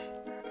gimmicks?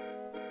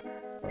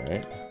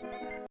 Alright.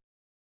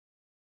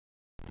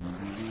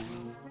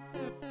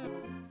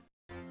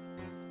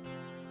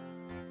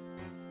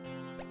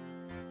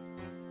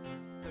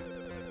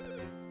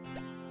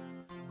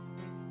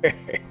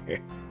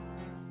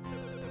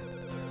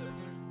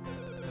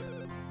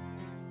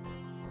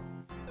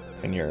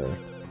 In your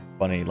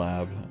bunny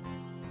lab.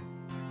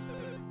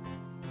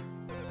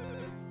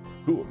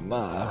 Who am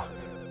I?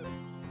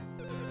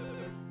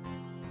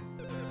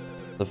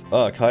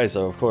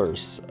 Kaizo, of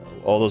course.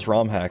 All those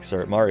ROM hacks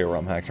are Mario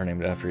ROM hacks are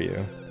named after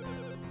you.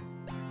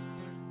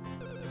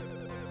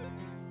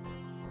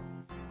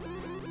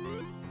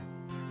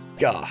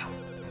 Gah.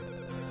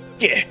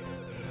 Yeah.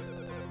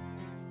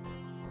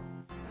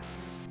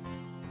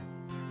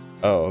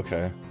 Oh,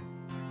 okay.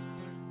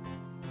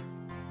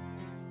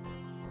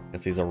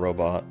 Guess he's a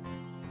robot.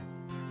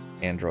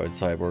 Android,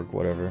 cyborg,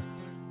 whatever.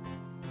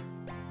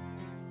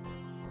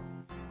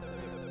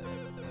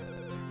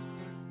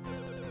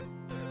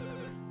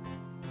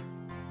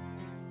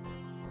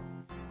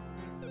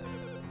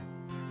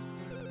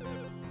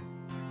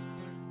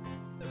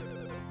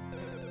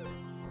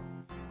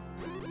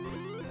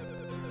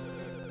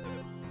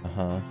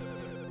 Uh-huh.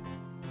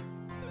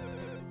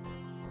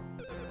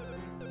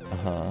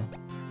 Uh-huh.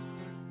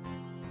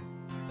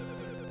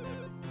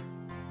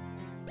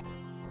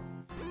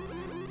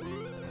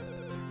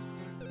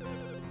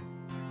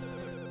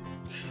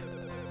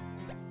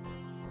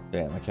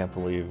 Damn, I can't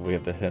believe we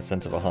have the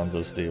sense of a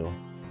Hanzo Steel.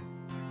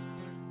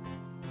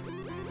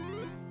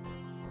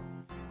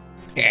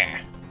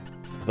 Yeah.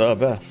 The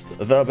best.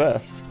 The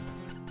best.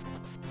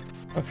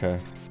 Okay.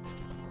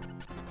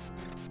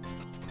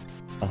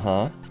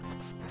 Uh-huh.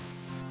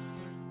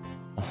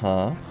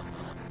 Uh-huh.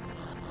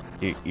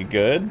 You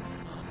good?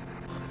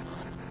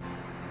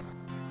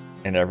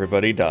 And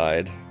everybody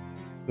died.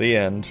 The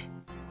end.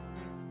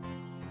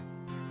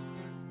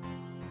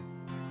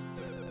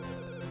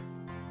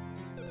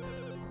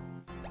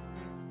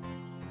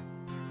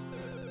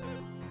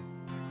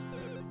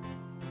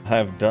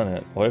 I've done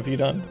it. What have you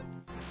done?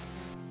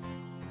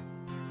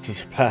 To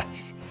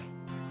surpass.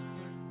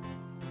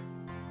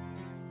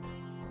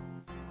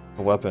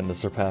 A weapon to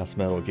surpass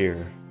Metal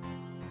Gear.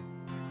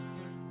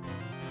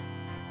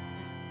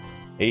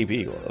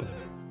 AB glove.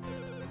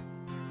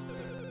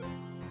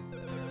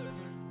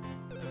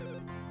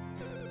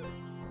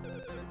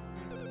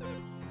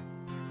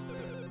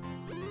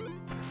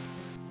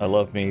 I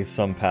love me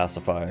some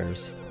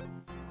pacifiers.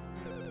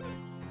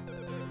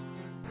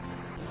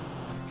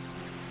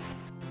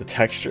 The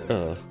texture,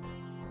 ugh.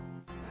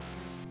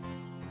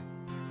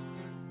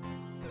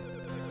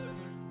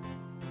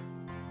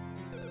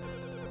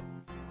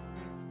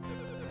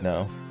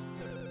 No.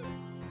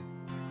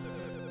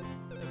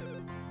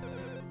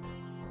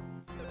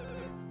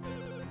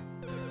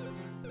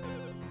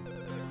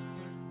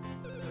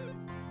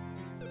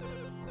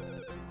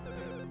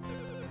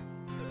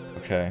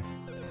 Okay.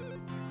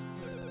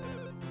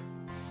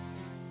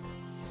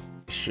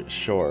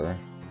 Sure.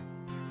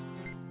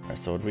 Alright,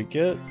 so what did we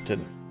get? Did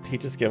he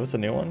just give us a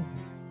new one?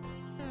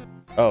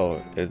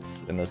 Oh,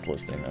 it's in this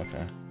listing,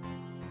 okay.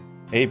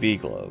 AB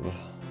glove.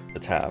 The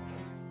tap.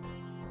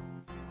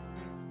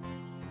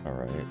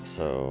 Alright,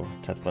 so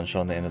tap the punch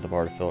on the end of the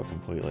bar to fill it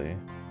completely.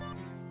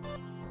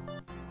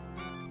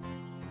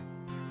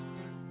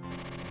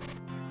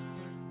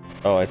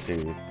 Oh, I see.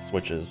 It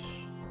switches.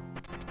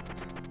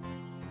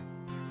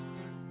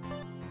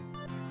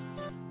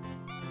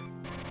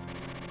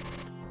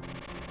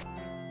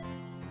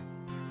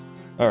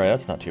 Alright,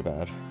 that's not too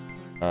bad.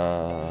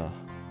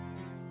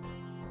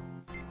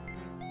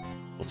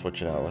 We'll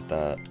switch it out with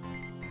that.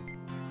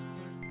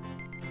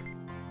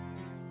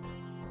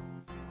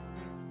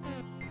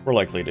 We're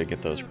likely to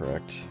get those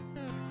correct.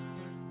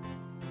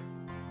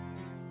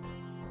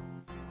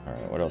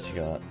 Alright, what else you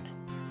got?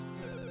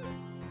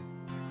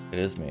 It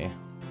is me.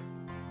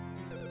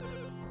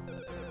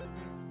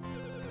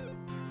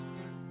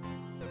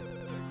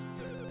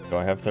 Do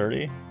I have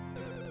 30?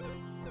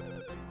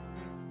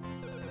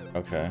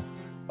 Okay.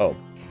 Oh,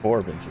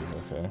 4 benches,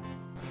 okay.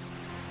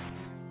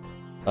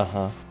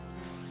 Uh-huh.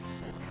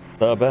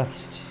 The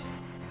best.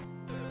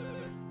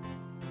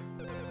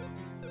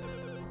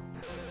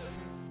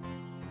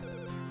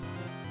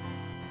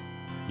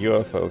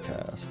 UFO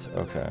cast,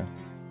 okay.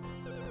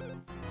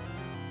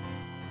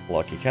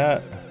 Lucky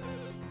cat.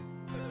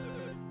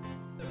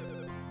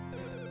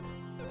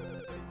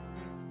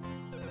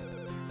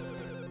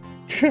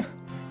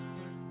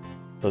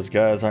 Those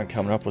guys aren't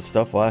coming up with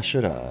stuff, why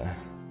should I?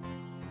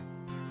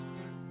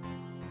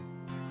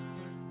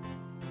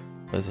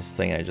 What is this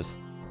thing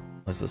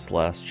what is this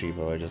last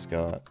Chivo I just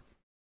got?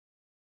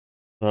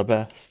 The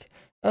best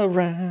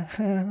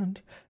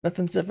around,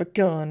 nothing's ever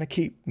gonna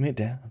keep me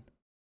down.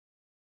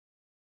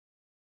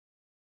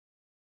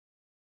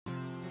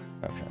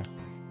 Okay.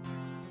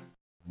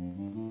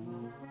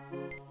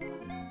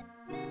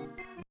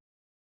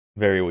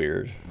 Very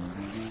weird.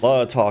 A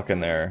lot of talk in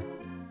there.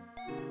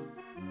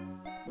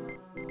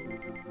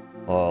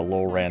 A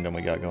little random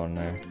we got going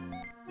there.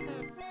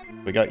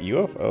 We got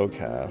UFO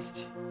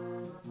cast.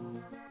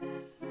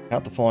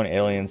 Count the following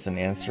aliens and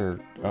answer...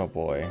 Oh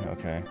boy,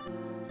 okay.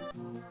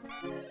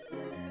 Is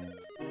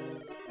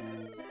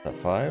that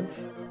 5?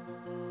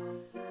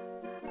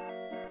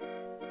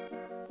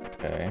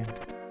 Okay.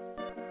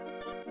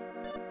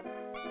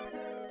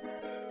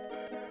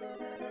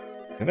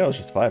 I think that was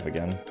just 5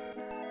 again.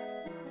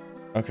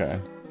 Okay.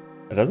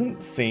 It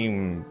doesn't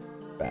seem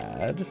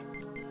bad.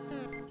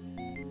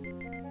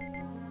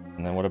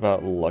 And then what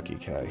about Lucky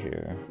Cat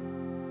here?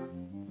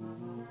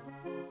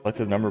 Select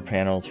the number of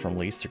panels from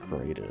least to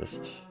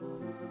greatest.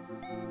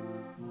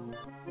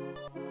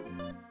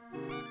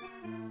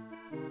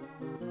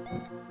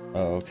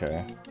 Oh,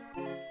 okay.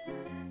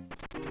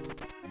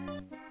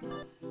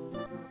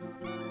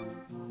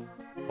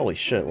 Holy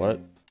shit, what?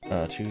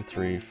 2,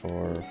 3,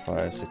 4,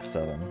 5, 6,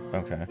 7.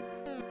 Okay.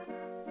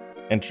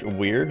 And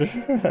weird?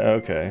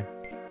 Okay.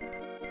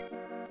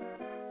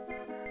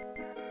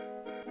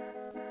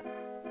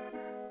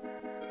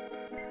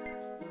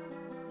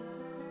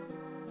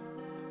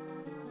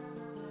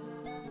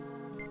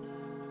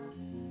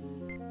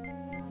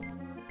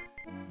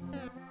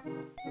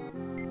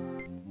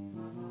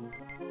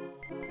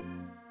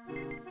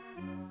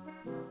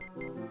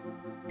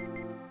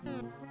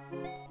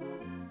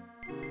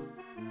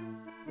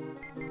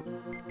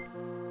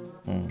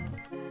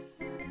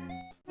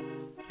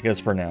 I guess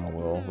for now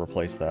we'll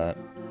replace that.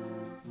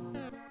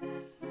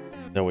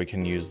 Though we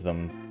can use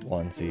them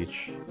once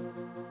each.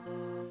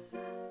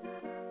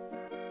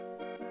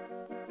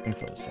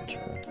 Info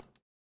center.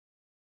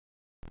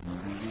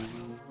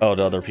 Oh,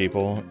 to other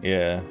people?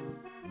 Yeah.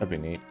 That'd be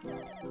neat.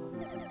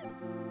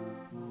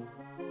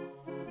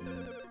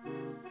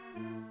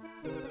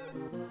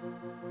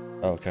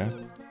 Okay.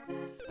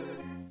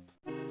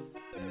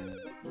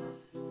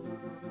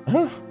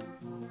 Huh?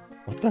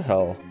 What the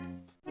hell?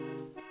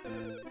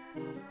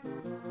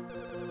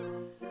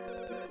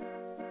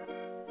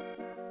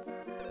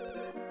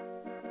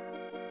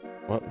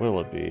 What will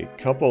it be?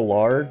 Cup of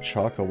lard,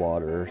 chocolate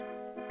water.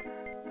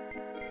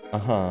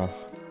 Uh-huh.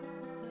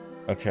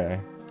 Okay.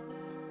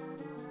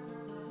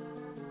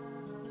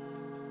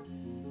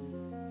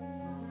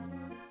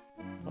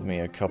 Let me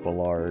a cup of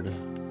lard.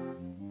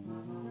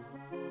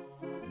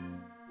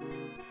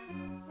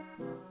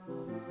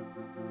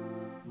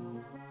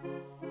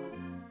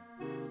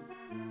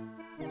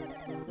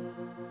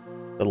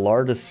 The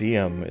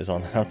Lardaceum is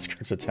on the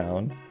outskirts of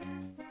town.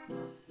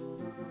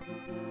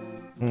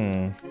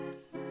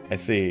 I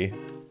see.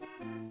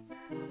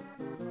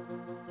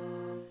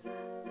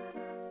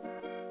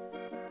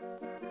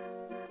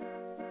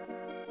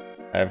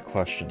 I have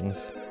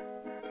questions.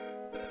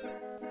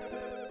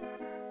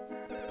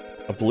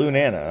 A blue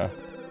Nana.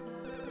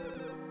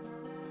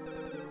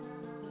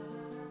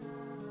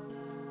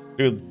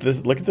 Dude,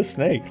 this, look at the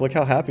snake. Look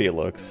how happy it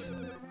looks.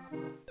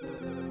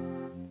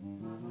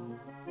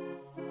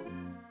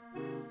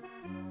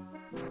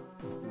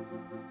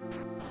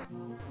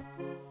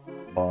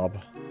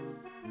 Bob.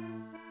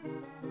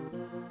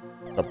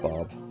 What's up,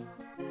 Bob?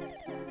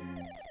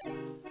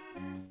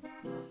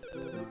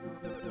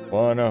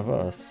 One of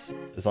us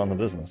is on the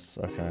business.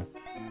 Okay.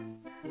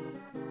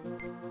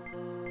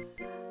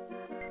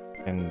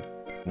 Can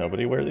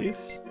nobody wear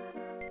these?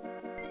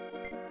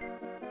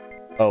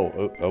 Oh,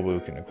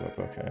 Owu can equip,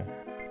 okay.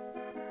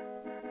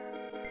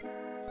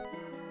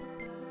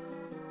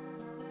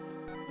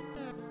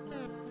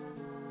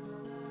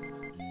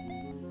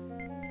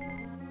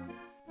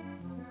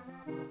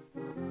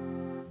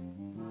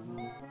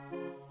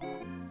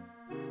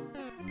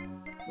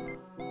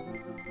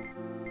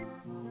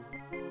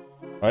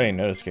 I didn't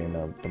notice getting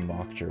the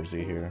mock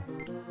jersey here.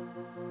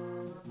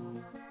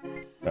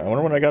 I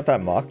wonder when I got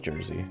that mock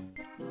jersey.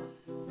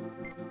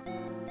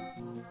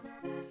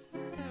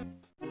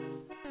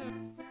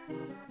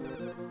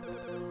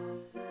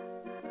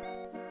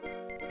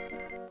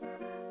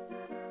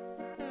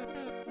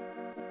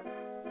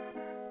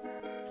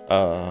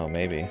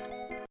 Maybe.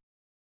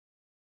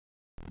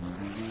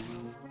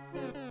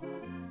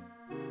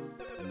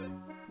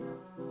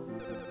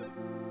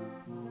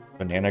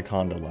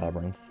 Bananaconda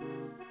Labyrinth.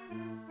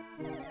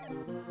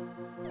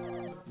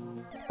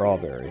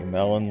 Strawberry,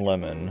 melon,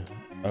 lemon.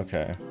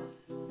 Okay.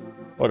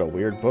 What a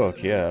weird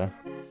book, yeah.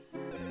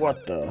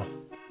 What the?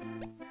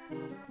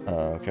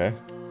 Okay.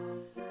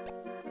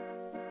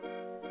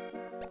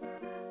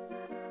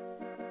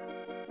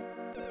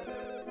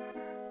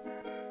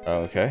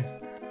 Okay.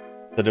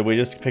 So did we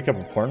just pick up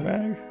a porn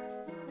mag?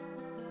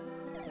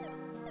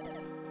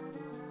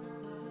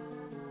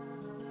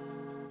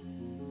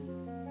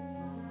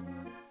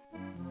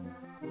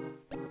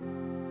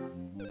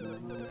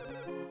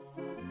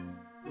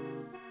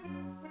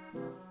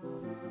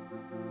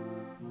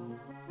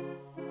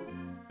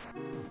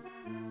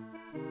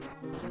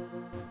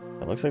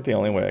 It looks like the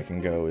only way I can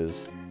go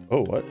is...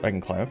 Oh, what? I can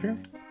climb up here?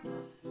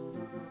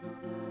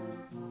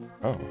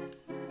 Oh.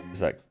 Is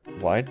that...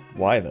 Why?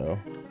 Why, though?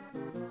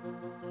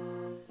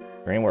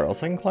 Is there anywhere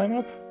else I can climb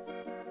up?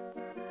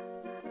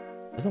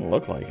 Doesn't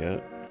look like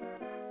it.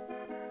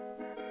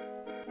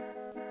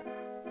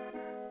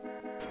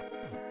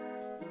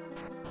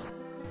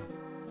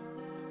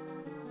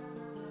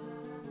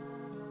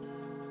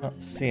 Not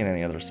seeing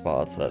any other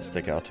spots that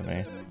stick out to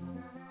me.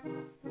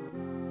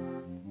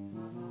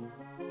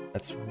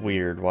 That's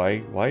weird. Why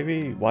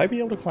be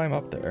able to climb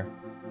up there?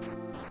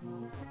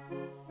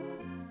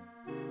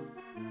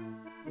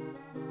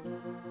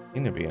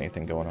 Seem to be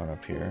anything going on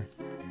up here.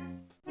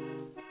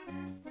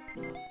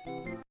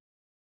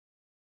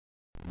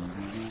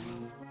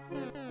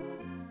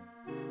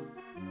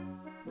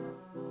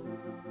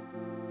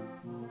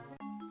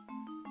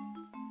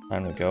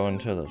 Time to go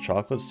into the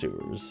chocolate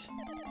sewers.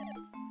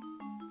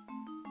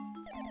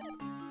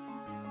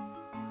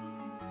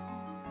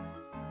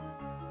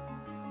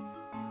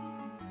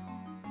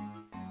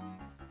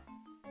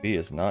 B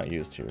is not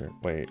used here.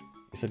 Wait,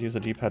 you said use the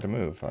D-pad to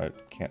move. I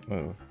can't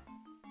move.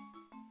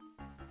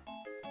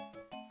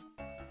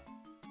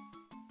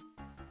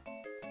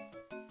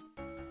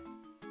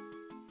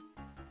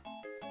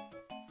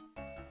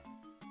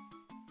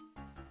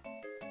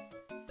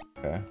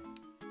 Okay.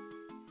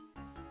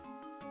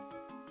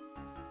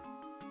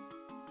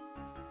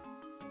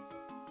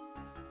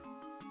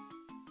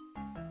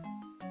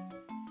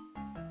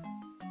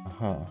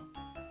 Uh-huh.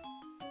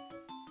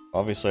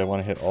 Obviously I want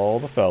to hit all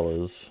the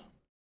fellas.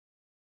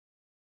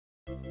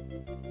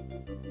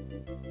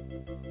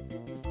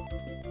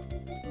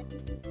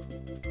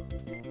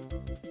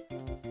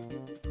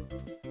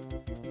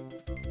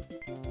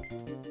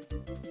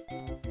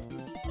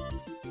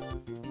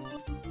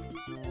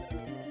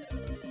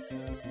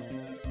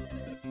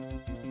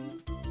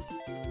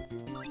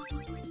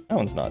 That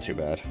one's not too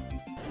bad.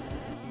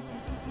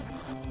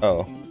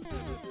 Oh.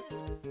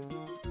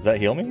 Does that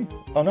heal me?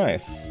 Oh,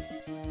 nice.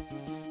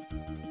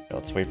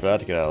 Let's wait for that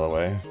to get out of the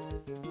way.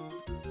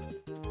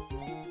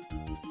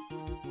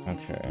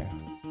 Okay.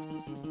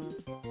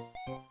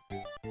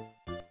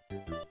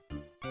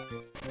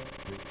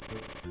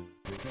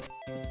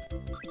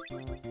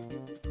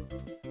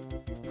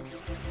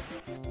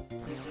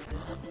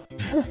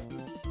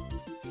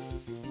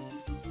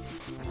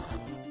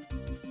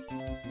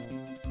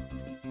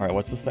 Alright,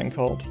 what's this thing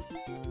called?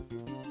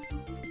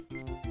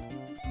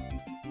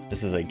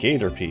 This is a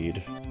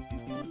gatorpede.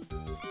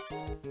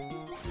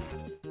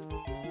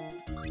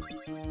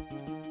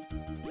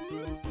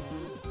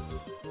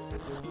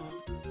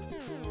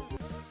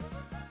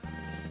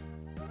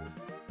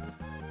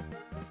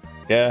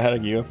 Yeah, I had a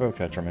UFO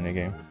catcher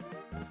minigame.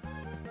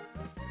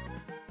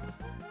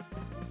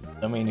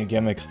 So many new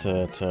gimmicks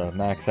to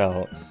max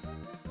out.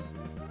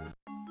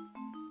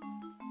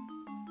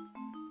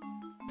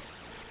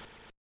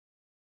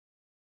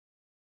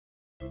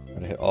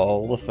 Gotta hit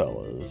all the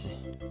fellas.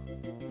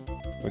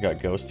 We got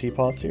ghost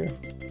teapots here.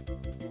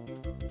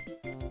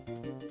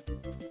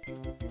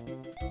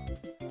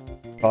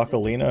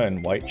 Chocolina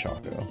and white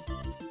choco.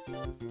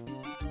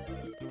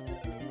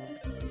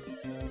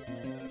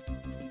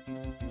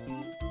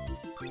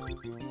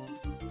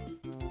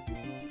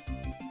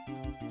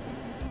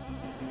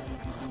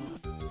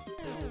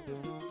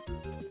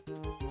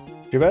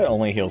 Too bad it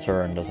only heals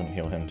her and doesn't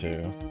heal him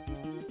too.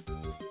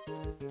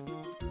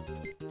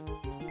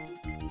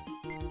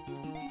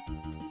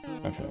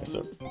 Okay,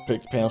 so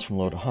pick panels from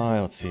low to high.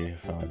 Let's see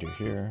if I do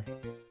here.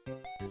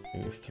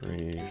 2,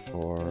 3,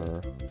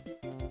 4.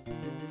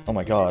 Oh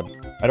my god.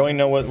 I don't even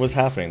know what was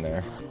happening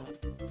there.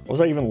 What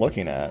was I even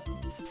looking at?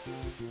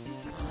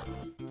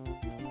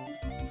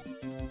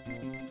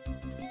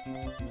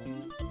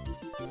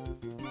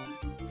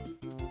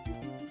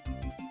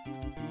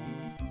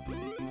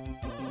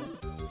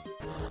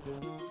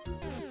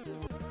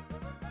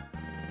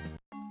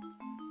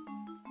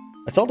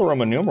 I saw the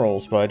Roman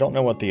numerals, but I don't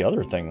know what the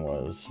other thing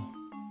was.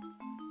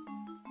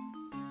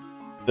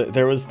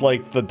 There was,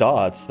 like, the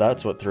dots.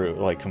 That's what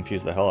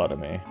confused the hell out of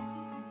me.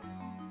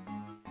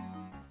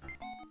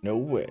 No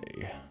way.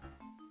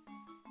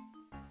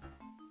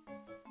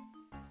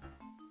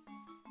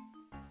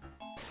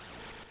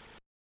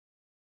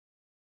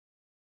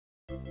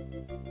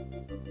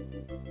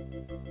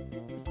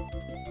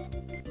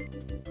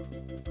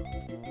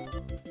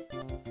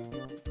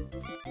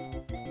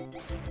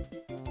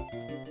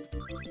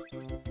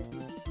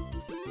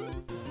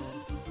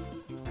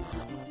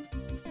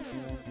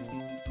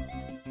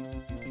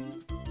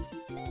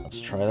 Let's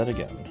try that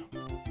again.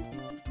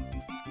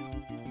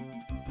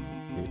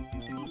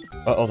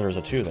 Oh, there was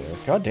a 2 there.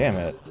 God damn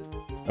it.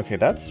 Okay,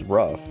 that's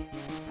rough.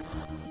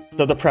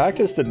 So the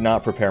practice did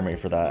not prepare me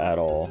for that at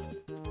all.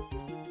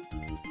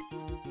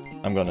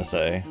 I'm gonna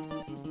say.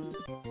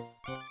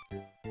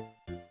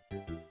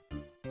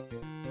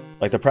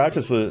 Like, the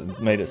practice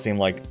made it seem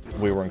like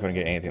we weren't gonna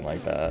get anything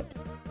like that.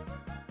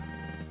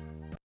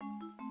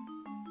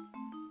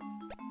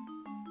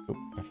 Oop,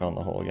 I fell in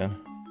the hole again.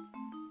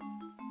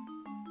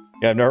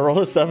 Yeah, I've never rolled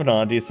a 7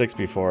 on a D6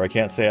 before. I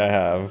can't say I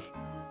have.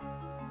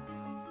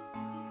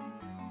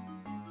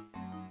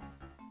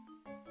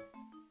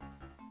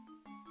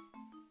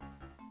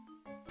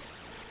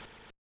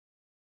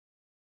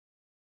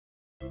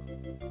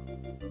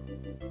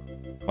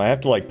 I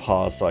have to, like,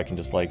 pause so I can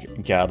just,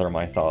 like, gather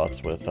my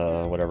thoughts with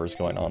whatever's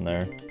going on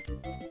there.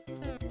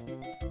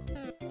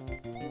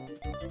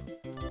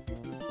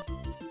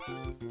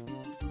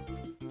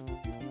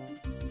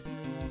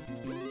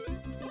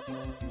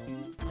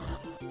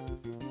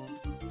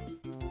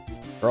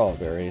 They're all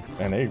buried,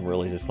 and they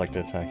really just like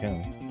to attack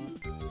him.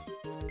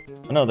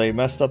 Oh no, they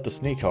messed up the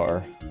sneak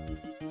car.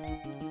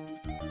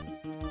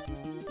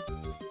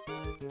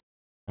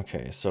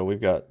 Okay, so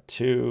we've got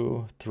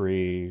 2,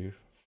 3,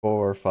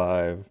 4,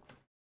 5,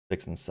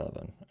 6, and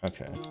 7.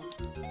 Okay.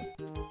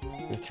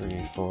 2,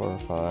 3, 4,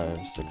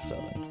 5, 6,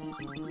 7.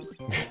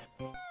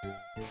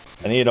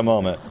 I need a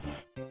moment.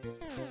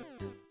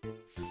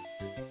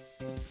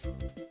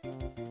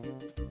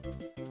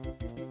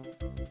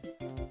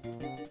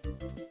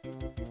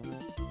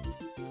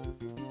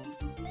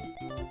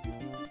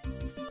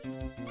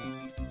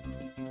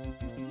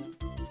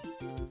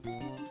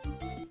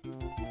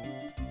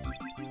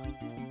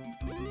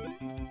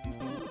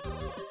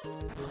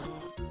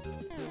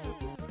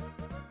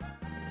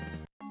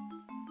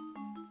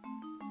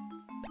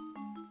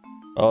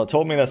 It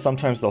told me that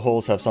sometimes the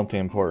holes have something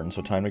important,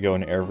 so time to go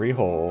in every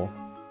hole.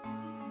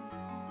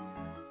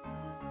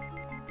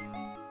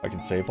 I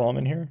can save while I'm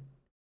in here?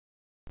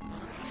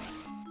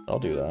 I'll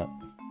do that.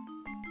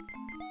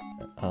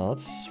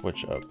 Let's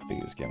switch up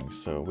these gimmicks,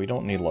 so we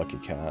don't need Lucky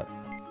Cat.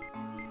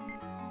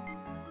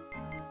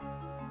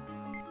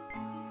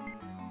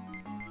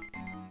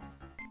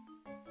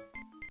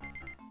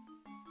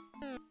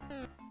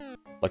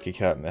 Lucky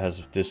Cat has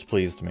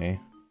displeased me.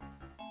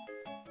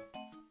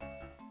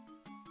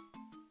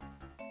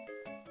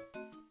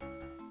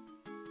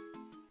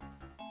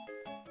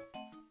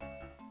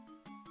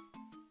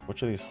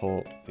 Which of these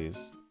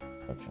these...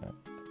 Okay.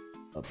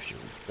 Up here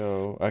we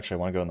go. Actually, I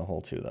want to go in the hole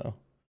too, though.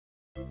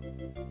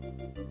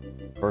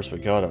 First, we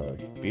gotta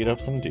beat up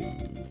some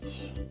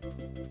dudes.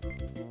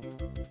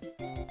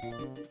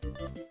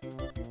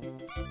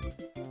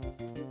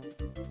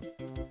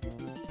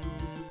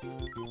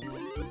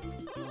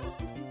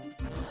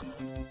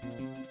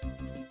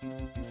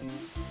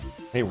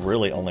 They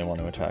really only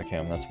want to attack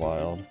him. That's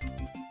wild.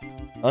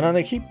 Oh no,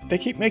 they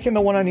keep making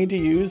the one I need to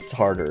use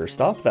harder.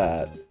 Stop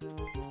that.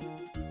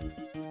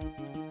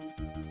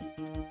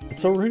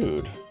 It's so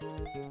rude.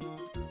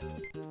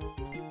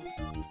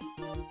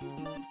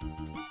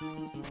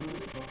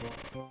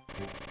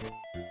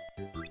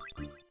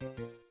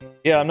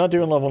 Yeah, I'm not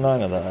doing level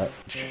 9 of that.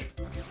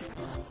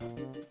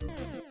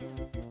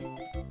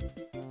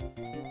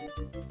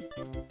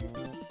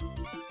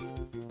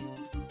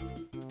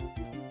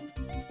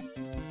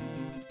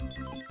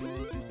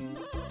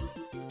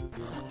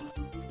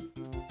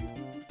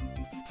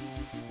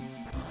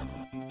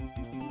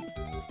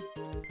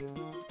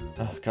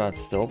 Oh god,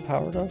 still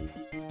powered up?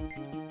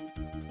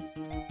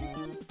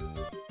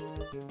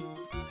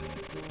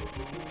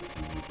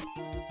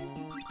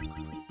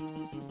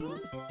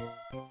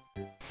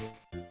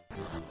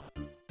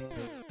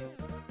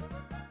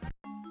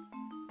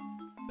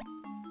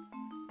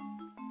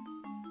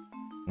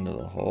 Into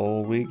the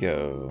hole we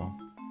go.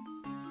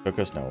 Took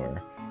us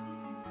nowhere.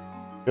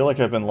 I feel like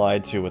I've been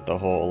lied to with the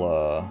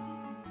whole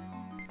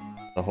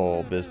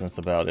business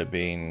about it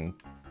being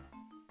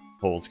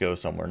holes go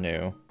somewhere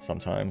new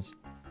sometimes.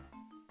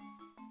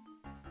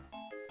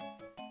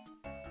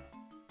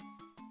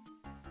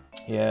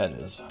 Yeah, it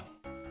is.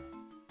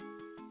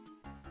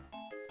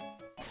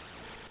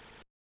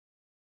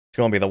 It's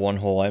gonna be the one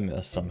hole I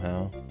miss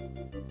somehow.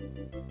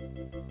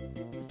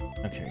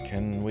 Okay,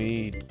 can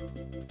we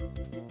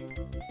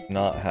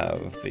not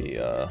have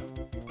the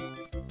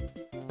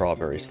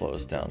strawberry slow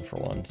us down for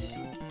once?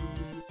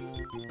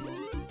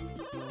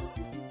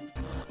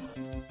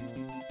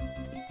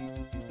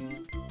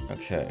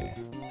 Okay.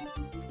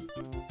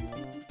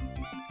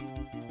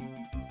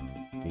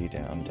 B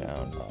down,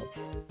 down, up.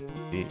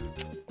 B.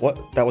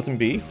 What? That wasn't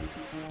B?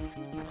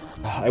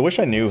 I wish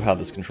I knew how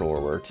this controller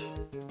worked.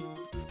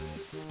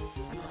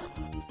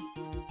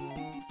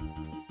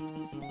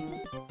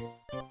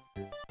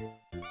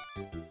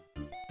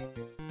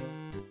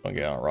 I'm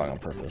getting it wrong on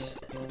purpose.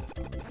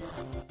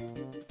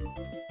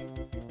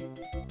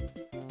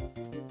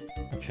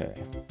 Okay.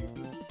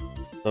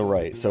 So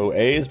right, so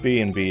A is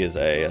B and B is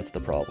A, that's the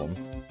problem.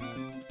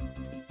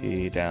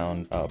 B,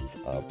 down, up,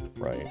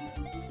 right.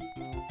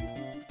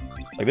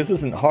 Like, this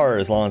isn't hard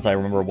as long as I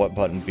remember what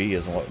button B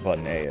is and what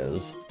button A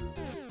is.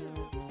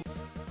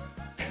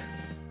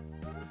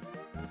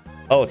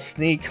 Oh, it's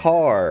sneak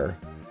car!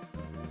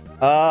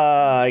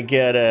 Ah, I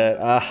get it.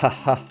 Ah ha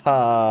ha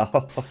ha.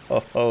 Ho, ho,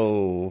 ho,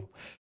 ho.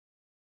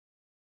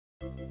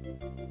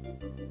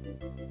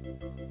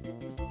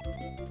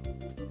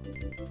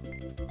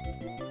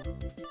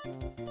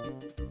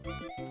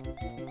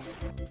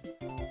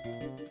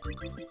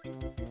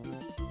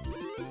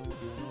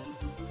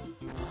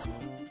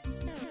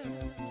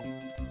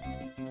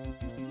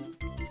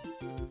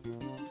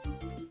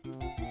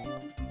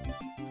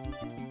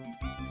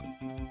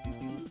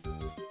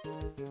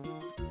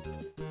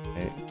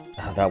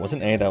 That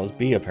wasn't A, that was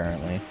B,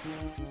 apparently.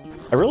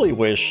 I really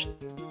wish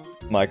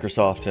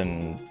Microsoft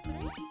and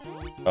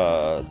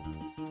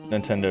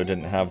Nintendo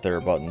didn't have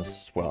their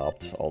buttons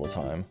swapped all the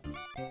time.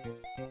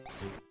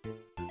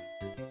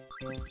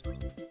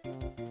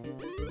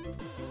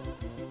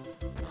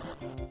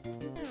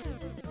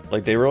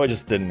 Like, they really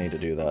just didn't need to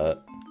do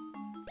that.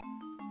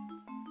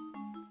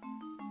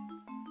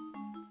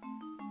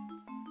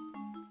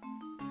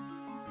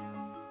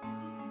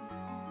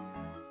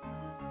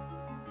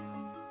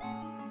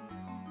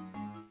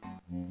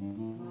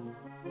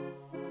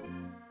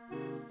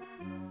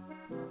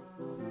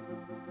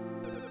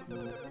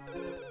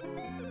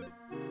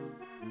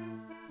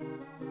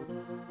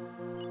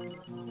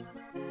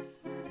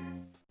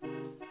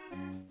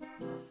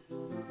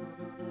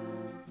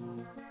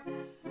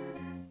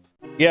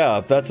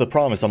 Yeah, that's the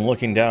problem, is I'm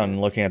looking down and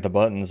looking at the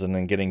buttons and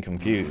then getting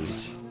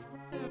confused.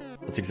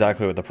 That's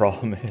exactly what the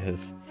problem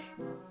is.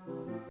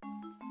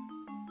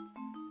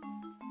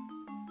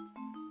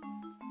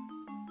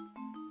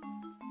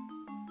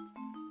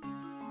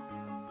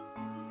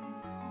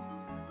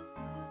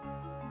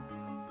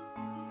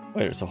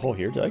 Wait, there's a hole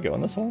here? Did I go in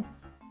this hole?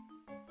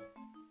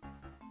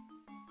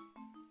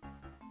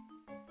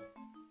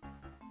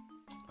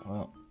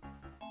 Well,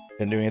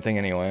 didn't do anything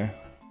anyway.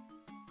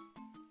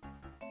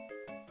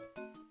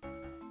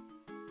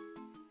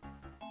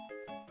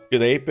 Do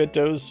the 8-bit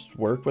does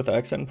work with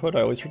X input?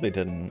 I always heard they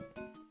didn't.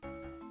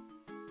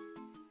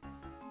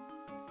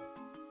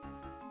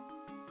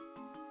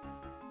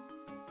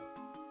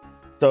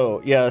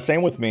 So, yeah,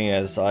 same with me,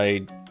 as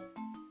I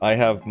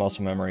have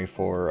muscle memory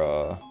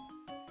for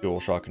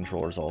DualShock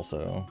controllers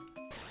also.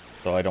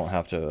 So I don't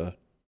have to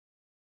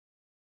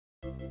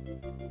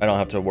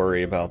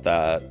worry about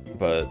that,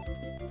 but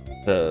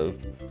the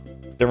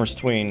difference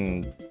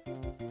between,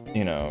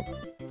 you know,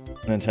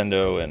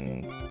 Nintendo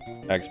and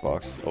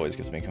Xbox always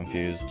gets me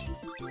confused.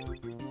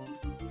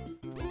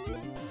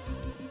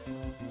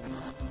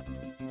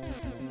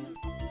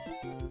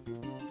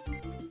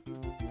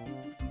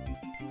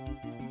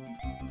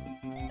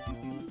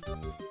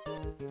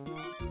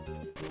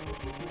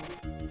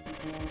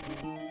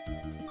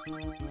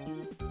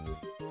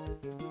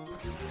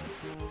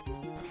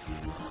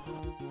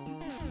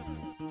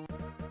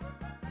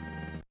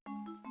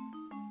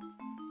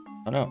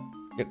 Oh no,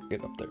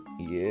 get up there.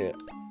 Yeah.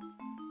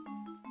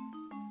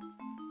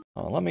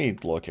 Let me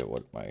look at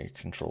what my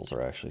controls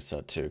are actually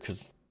set to,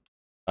 because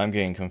I'm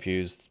getting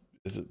confused.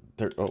 Is it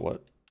there? Oh,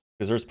 what?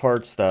 Because there's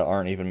parts that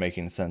aren't even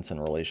making sense in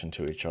relation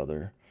to each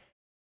other.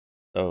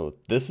 So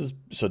this is,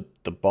 so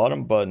the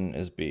bottom button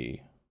is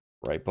B,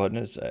 right button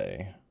is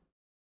A.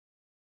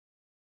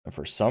 And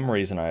for some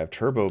reason I have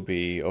Turbo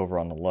B over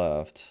on the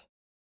left,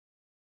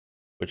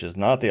 which is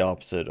not the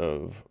opposite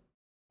of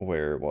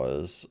where it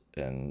was,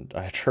 and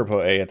I have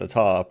Turbo A at the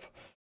top,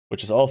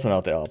 which is also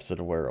not the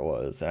opposite of where it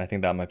was, and I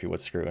think that might be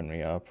what's screwing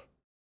me up.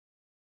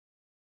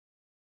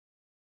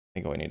 I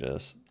think we need to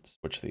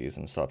switch these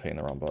and stop hitting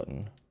the wrong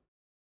button.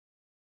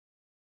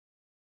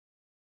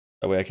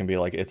 That way I can be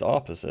like, it's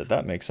opposite.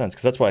 That makes sense,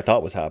 because that's what I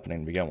thought was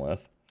happening to begin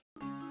with.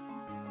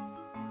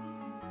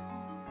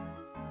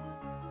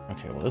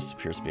 Okay, well this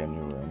appears to be a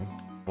new room,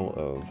 full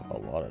of a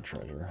lot of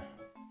treasure.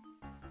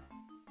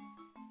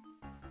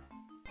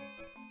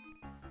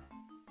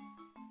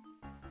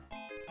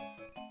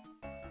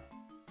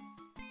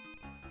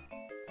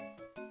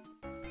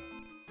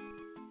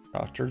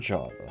 Dr.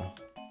 Java.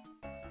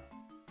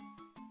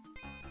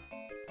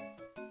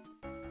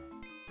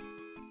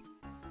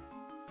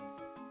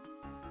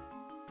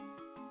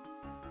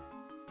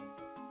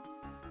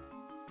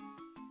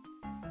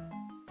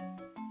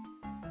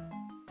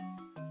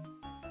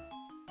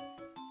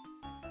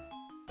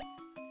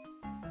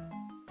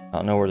 I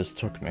don't know where this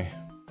took me.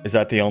 Is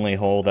that the only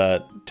hole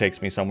that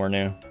takes me somewhere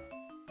new?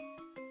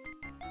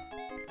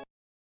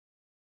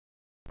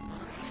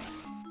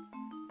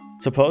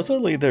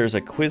 Supposedly there's a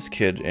quiz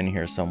kid in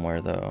here somewhere,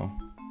 though.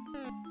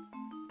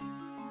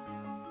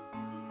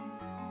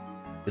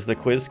 Is the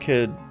quiz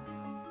kid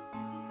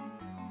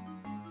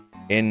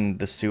in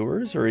the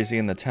sewers, or is he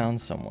in the town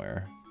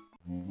somewhere?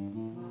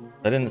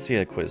 I didn't see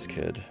a quiz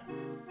kid.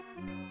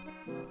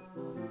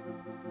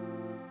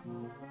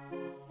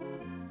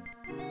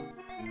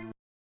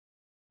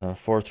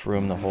 Fourth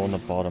room, the hole in the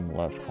bottom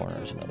left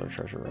corner is another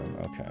treasure room.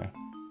 Okay.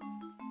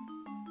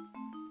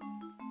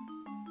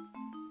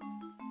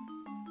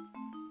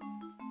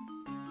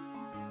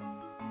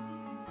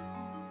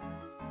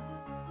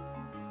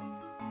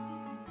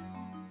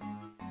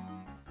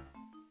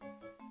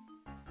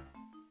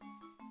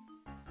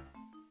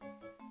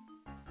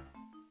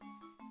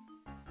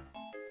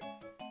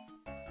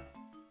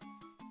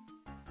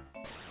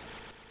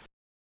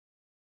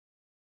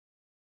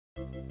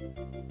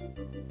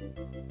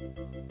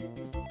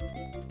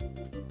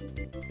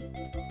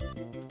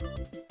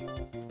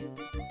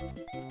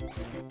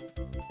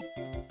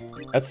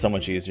 That's so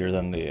much easier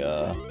than the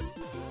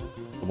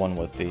one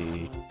with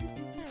the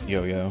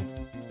yo-yo.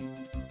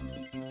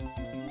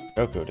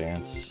 Coco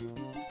dance.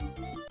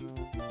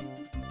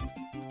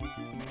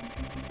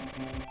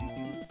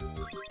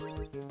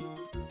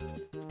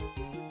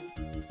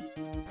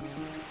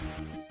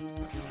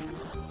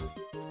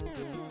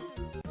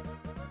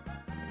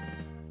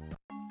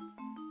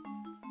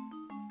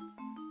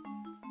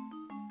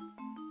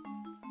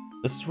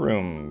 This is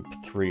room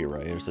 3,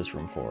 right? Or is this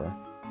room 4?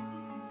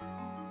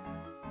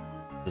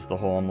 Is this the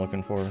hole I'm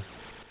looking for?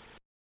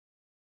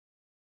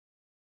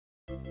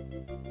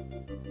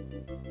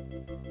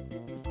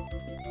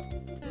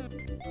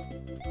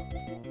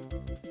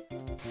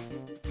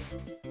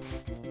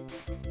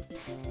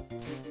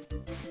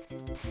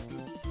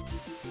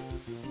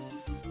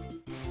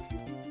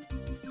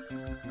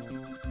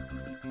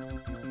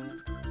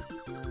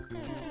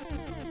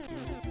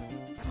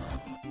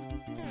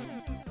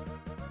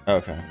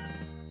 Okay.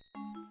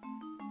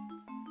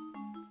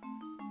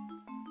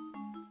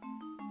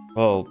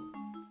 Well,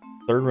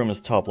 Third room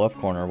is top left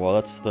corner. Well,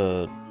 that's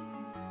the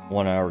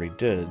one I already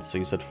did. So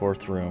you said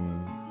fourth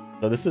room.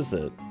 Oh, this is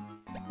it.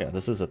 Yeah,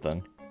 this is it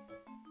then.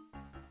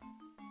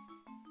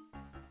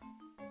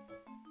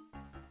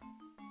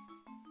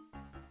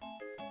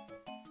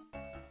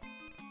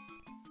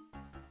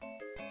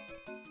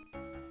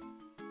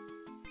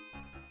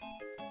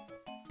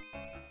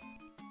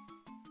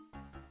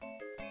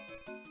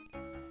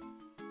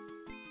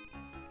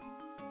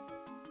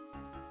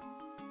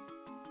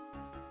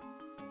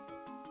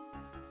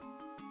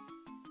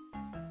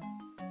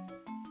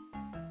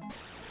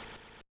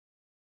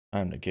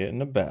 Time to get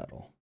into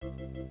battle.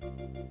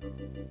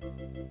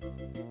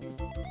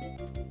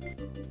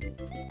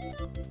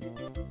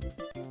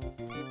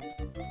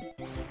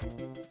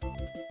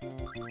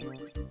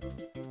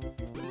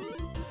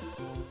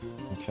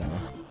 Okay.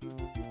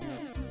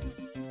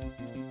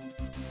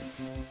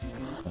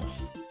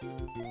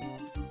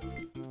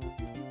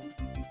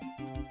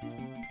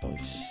 Really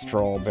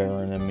straw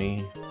baron in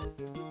me.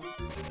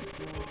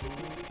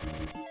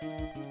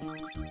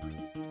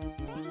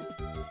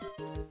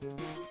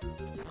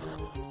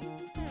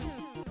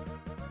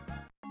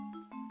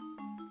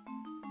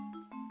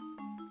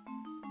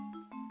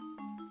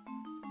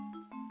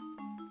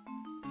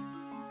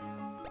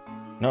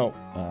 No,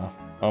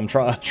 I'm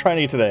trying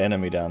to get to the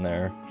enemy down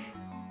there.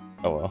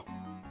 Oh well.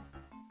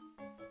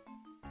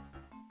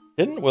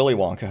 Didn't Willy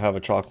Wonka have a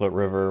chocolate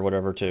river or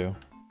whatever too?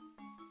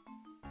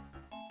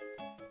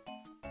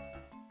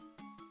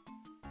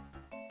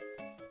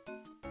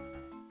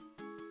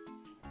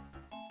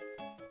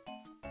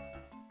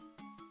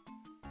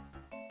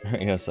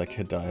 Yes, I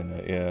could die in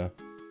it, yeah.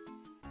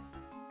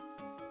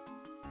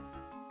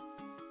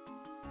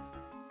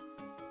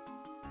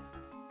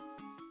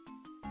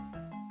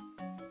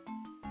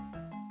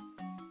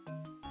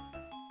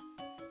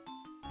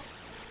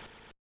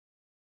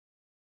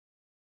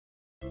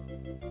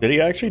 Did he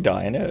actually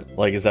die in it?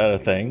 Like, is that a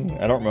thing?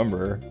 I don't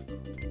remember.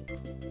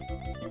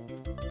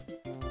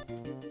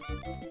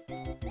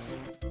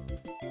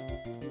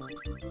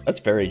 That's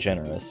very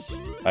generous.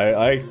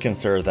 I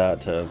consider that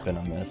to have been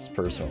a miss,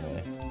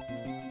 personally.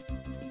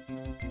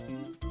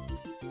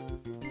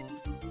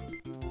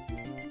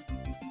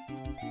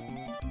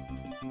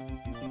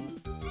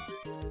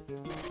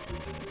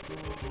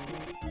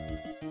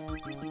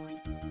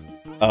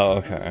 Oh,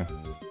 okay.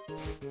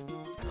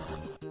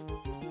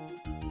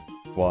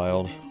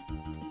 Wild.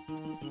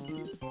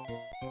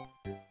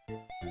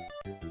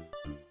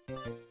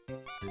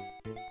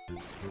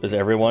 Does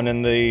everyone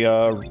in the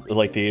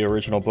like the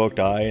original book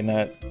die in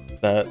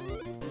that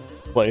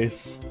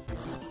place?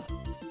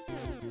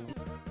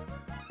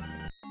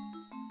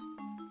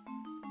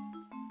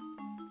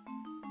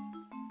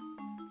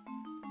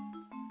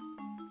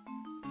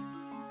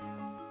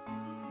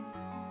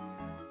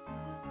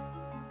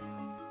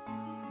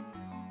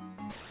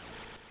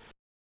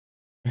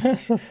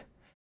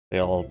 They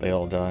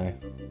all die.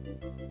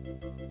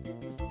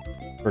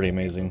 Pretty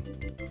amazing.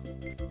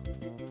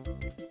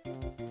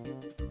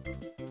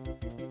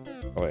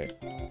 Oh wait,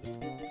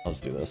 I'll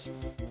just do this.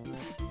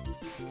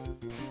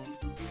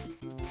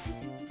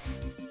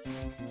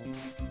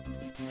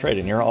 Trade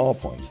in your all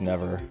points,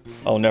 never.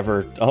 I'll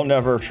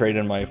never trade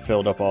in my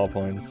filled up all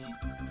points.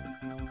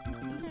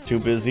 Too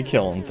busy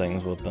killing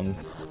things with them.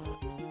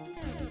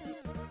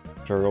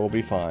 Sure, it'll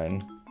be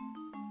fine.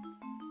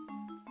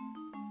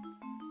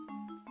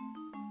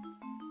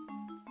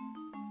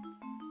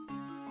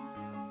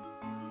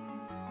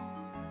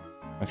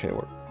 Okay,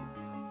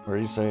 where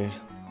do you say?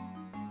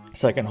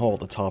 Second hole at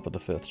the top of the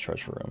 5th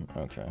treasure room.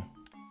 Okay.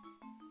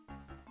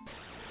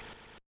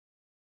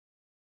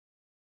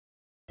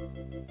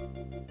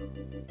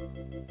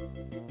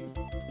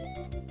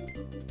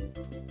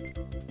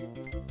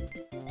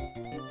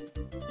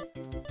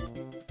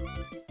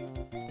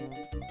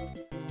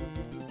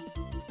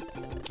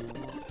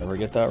 Never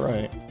get that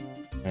right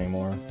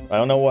anymore. I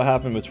don't know what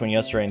happened between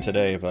yesterday and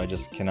today, but I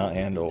just cannot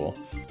handle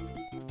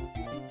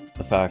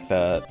the fact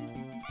that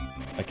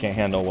I can't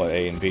handle what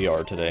A and B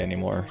are today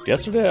anymore.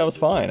 Yesterday I was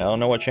fine. I don't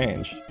know what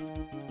changed.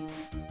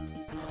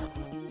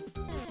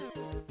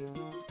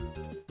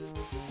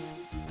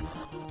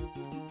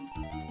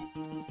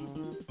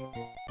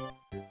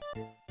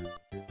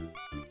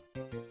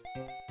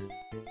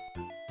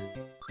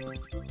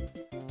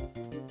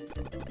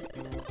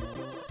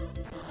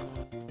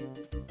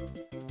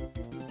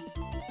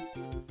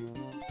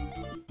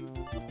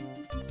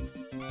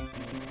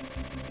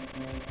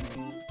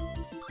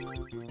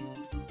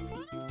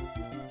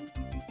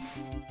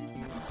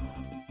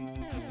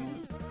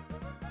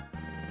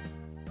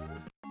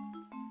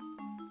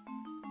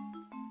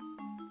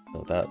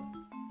 So that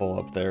pull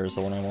up there is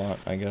the one I want,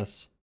 I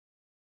guess.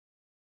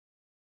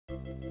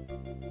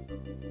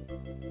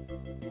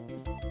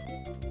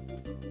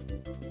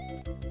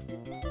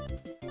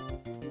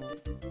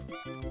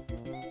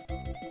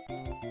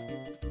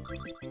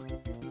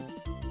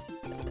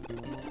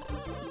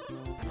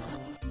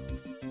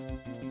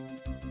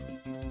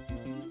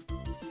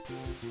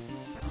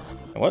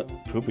 What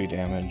poopy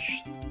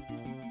damage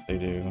they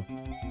do.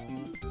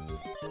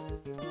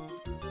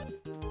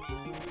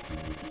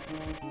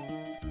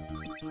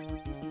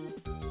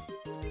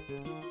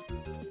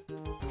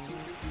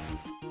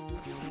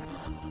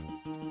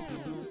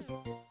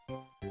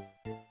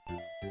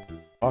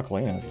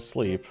 Lina's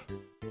asleep.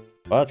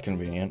 Well, that's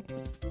convenient.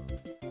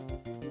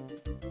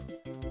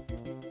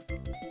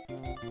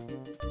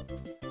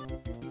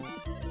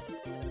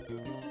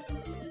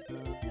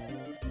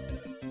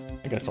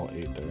 I guess I'll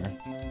 8 there.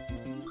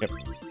 Yep.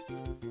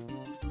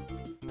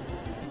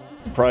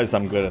 Surprised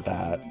I'm good at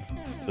that,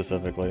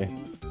 specifically.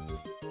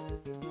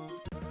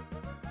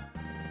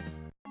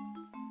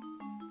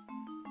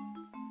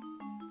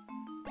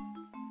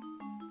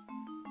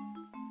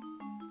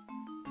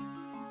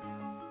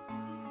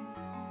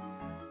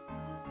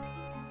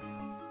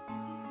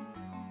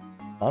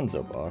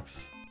 Hanzo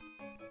box.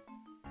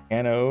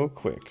 Cano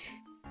quick.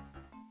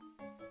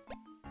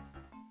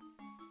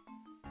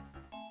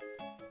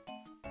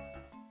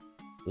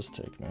 Just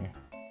take me.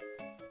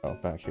 Oh,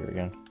 back here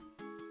again.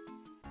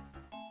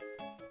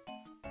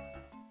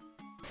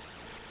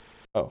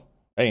 Oh,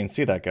 I didn't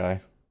see that guy.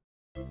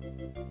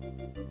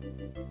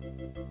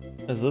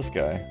 Who's this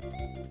guy?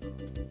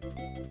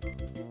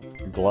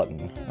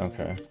 Glutton.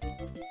 Okay.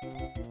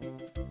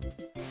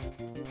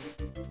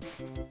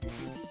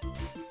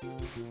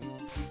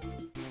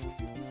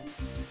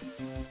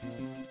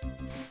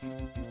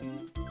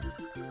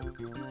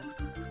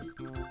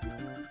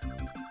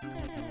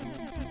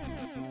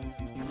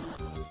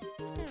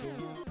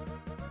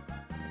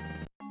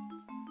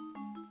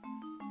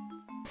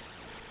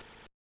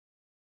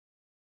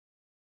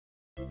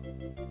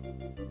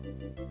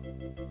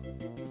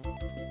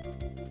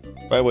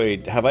 By the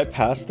way, have I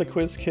passed the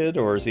quiz kid,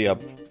 or is he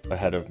up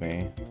ahead of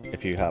me,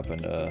 if you happen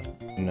to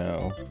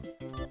know?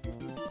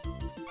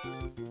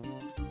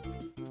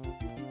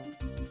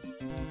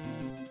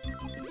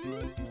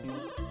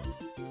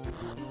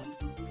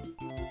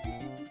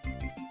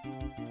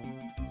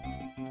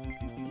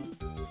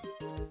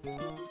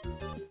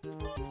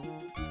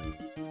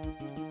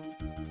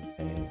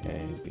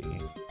 A-A-B.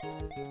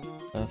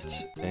 Left,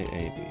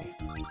 A-A-B.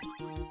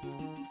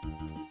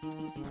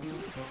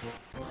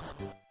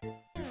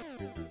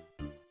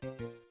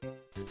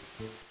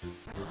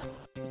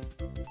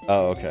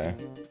 Oh, okay.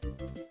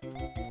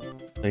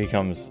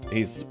 So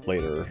he's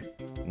later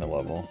in the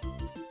level.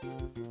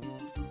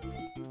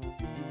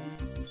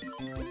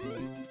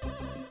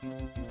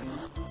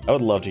 I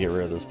would love to get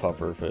rid of this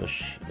puffer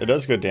fish. It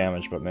does good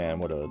damage, but man,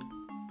 what a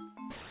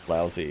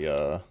lousy,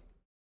 what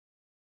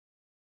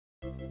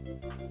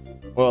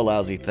a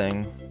lousy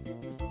thing.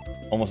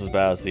 Almost as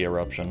bad as the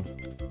eruption.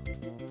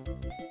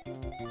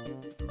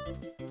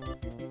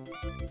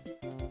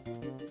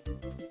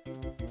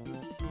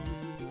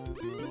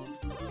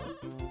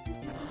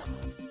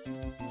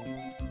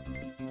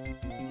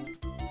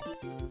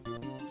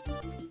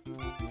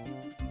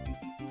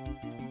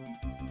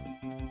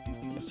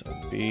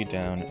 B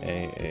down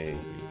A.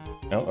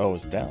 No, oh,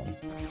 it's down.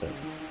 There.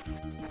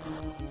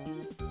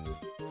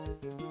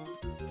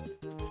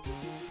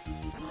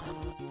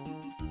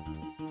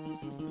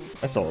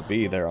 I saw a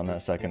B there on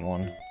that second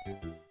one.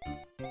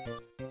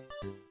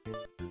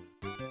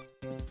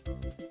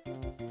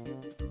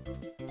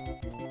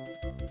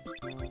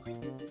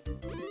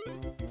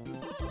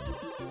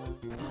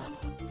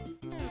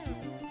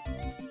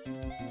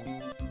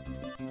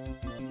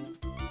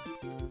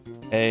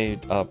 A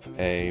up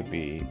A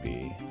B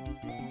B.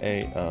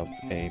 A up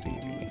A B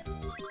B.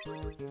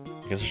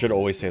 I guess I should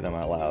always say them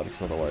out loud,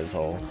 because otherwise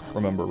I'll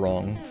remember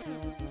wrong.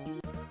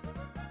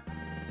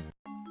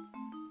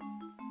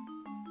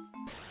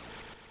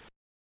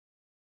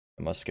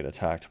 I must get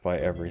attacked by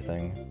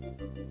everything.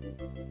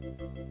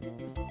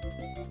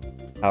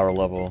 Power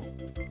level.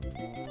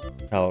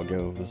 How it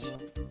goes.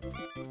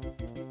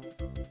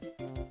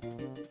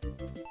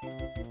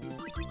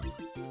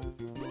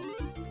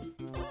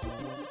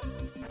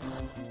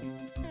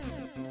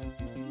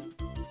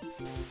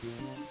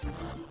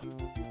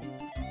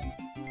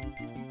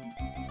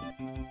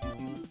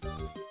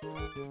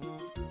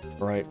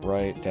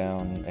 Right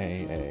down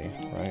AA.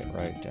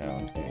 Right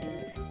down AA.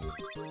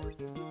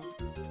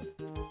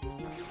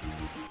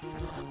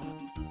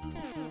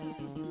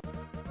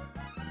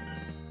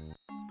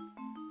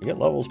 We get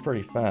levels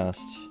pretty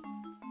fast.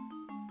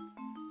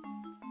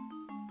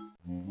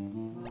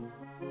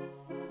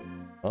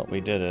 Well,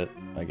 we did it,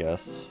 I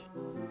guess.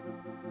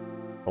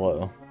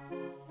 Hello.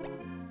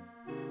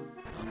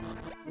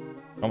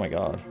 Oh my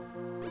god.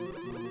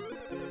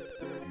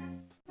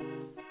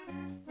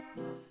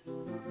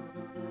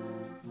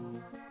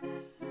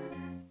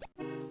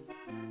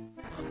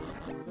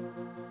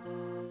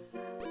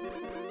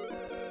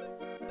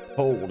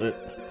 Hold it.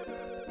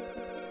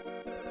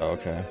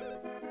 Okay.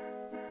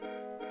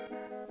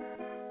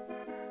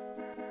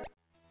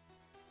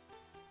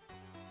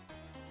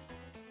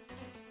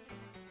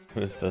 Who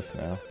is this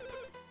now?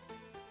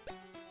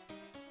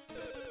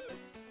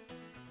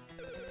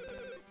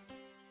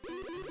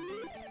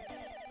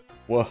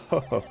 Whoa.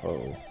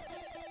 Oh.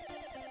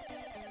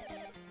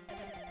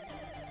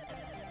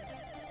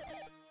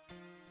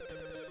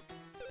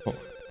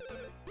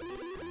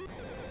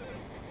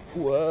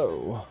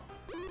 Whoa.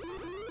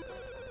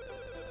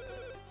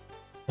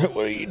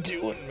 What are you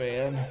doing,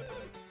 man?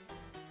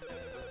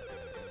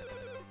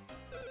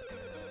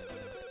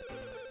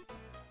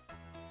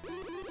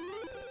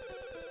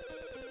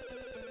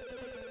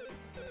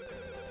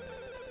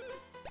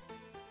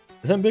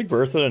 Isn't Big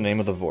Bertha the name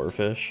of the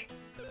vorfish?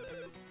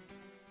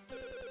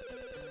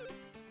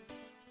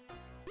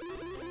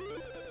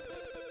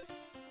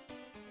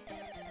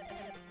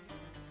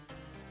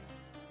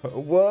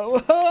 Whoa!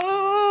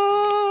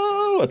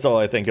 Whoa! That's all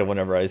I think of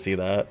whenever I see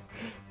that.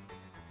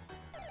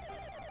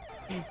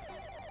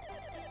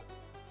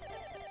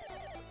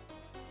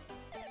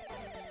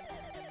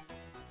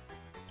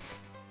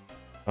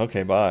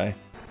 Okay, bye.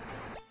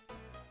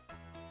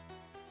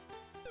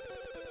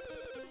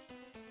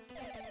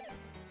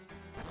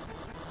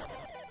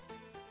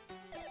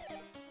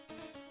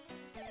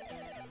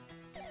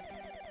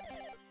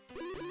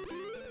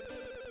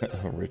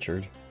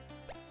 Richard.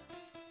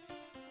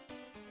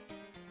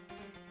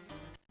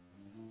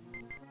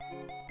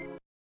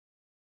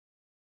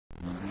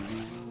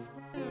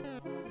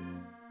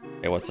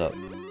 Hey, what's up?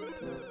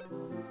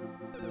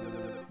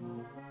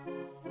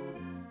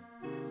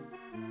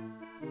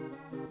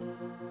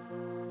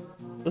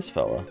 This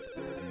fella.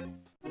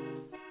 Can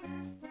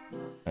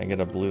I get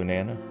a blue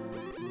nana?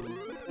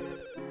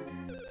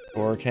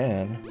 Or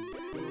can.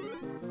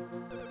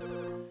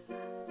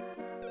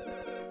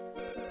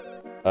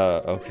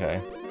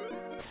 Okay.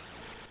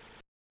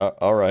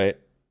 Alright.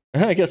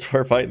 I guess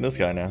we're fighting this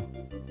guy now.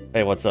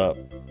 Hey, what's up?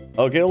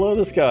 Oh, get a load of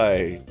this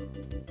guy!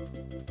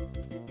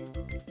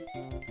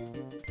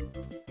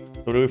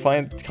 So do we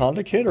find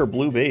Conda Kid or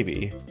Blue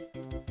Baby?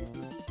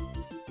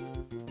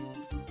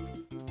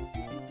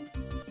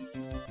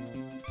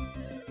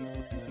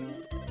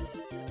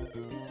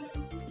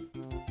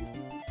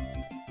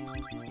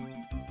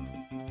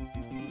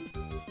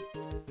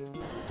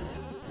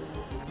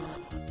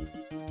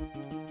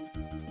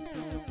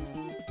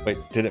 Wait,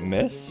 did it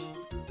miss?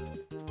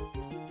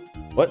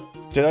 What?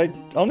 Did I?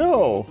 Oh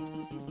no!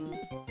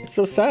 It's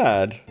so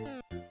sad.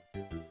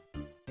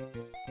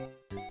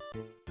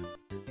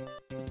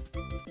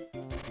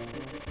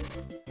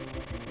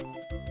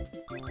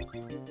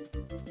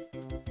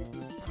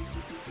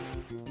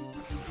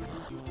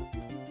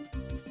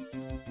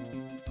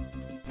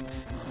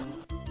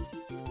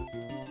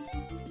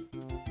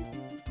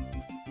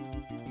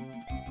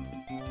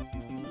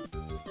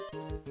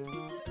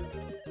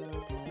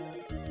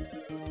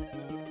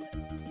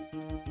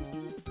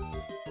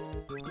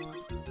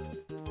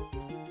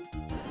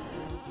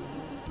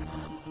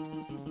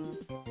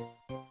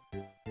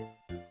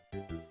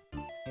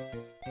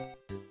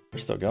 We're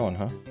still going,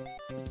 huh?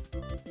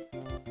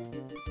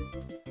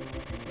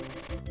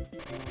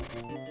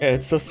 Yeah,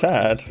 it's so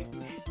sad.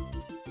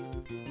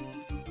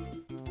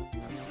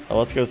 Well,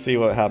 let's go see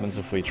what happens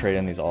if we trade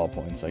in these all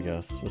points, I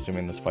guess,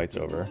 assuming this fight's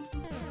over.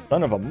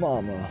 Son of a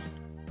mama.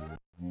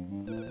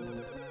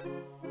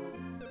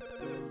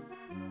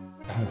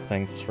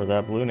 Thanks for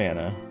that blue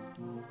nana.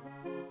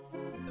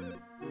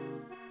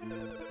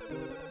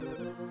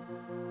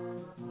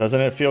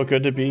 Doesn't it feel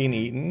good to being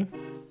eaten?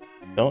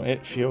 Don't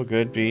it feel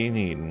good being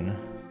eaten?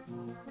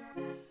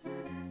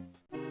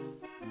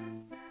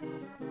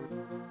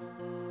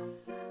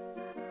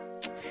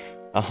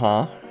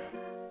 Uh-huh.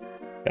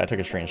 Yeah, I took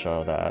a screenshot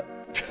of that.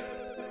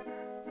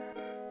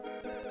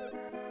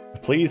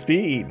 Please be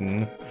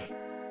eaten.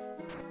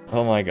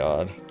 Oh my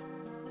god.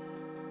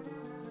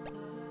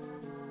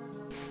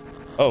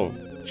 Oh,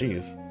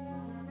 jeez.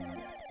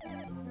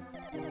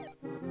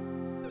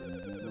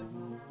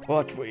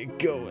 Watch where you're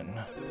going.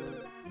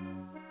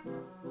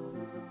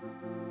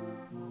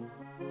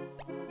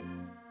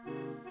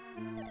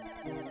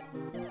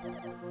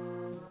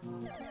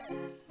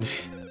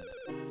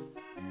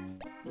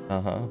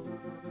 Uh-huh.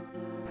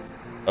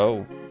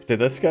 Oh, did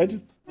this guy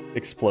just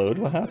explode?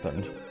 What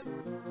happened?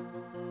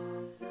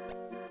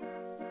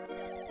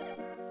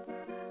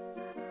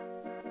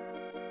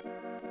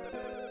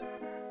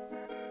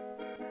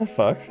 The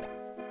fuck?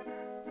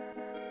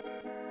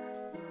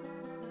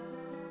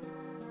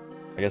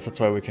 I guess that's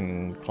why we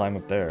can climb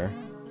up there.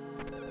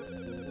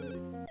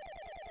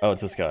 Oh,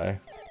 it's this guy.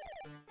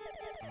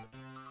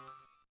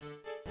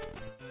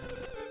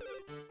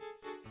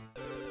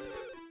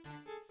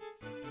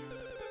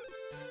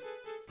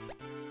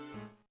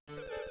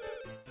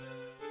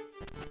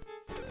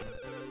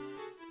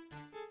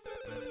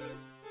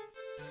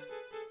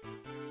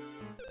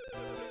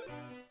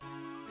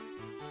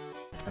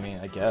 I mean,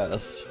 I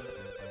guess.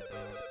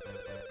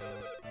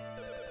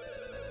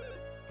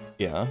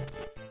 Yeah.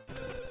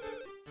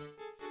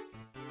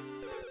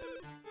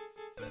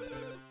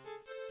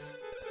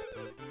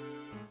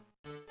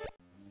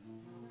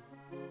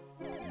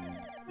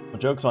 Well,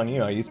 joke's on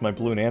you, I used my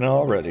blue nana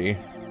already.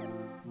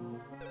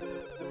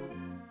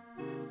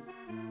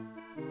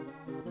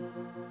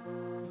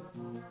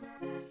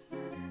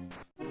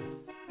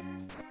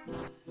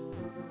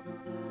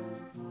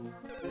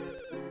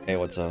 Hey,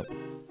 what's up?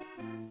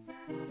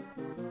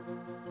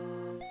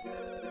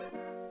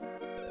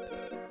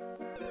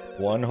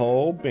 One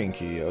whole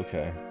binky,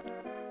 okay.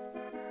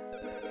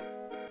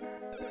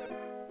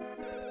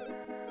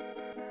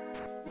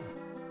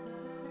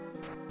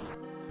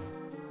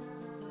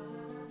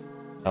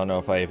 I don't know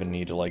if I even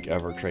need to, like,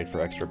 ever trade for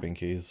extra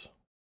binkies.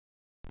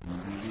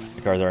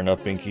 Like, are there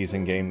enough binkies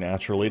in game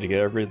naturally to get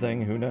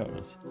everything? Who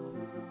knows?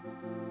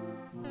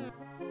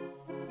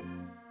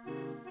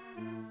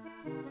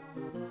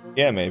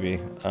 Yeah, maybe.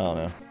 I don't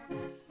know.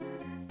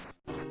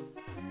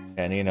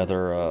 Yeah, I need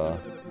another,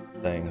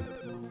 thing.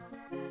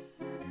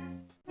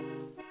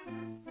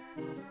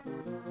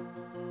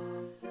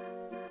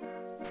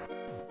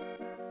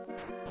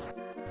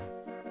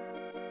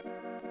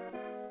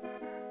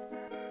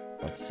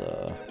 Let's,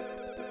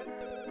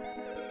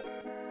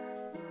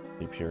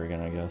 sleep here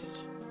again, I guess.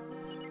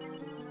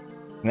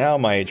 Now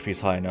my HP's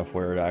high enough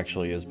where it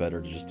actually is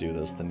better to just do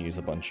this than use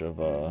a bunch of,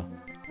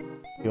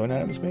 healing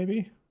items,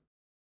 maybe?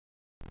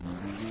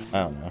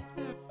 I don't know.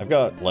 I've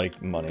got,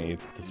 like, money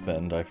to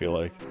spend, I feel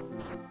like.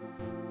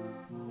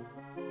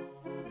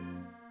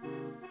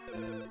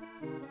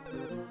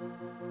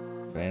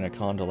 Banana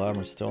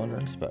candelabra still under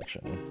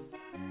inspection.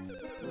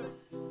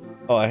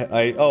 Oh,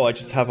 I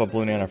just have a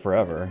blue nana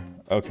forever.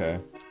 Okay.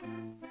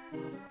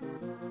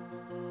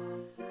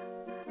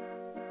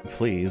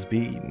 Please be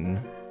eaten.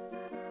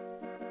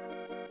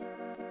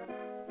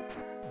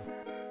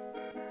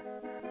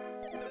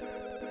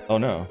 Oh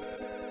no.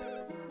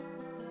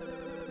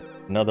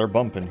 Another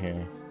bump in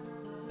here.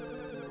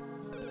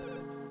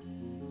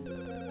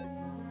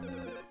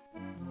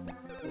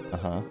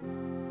 Uh-huh.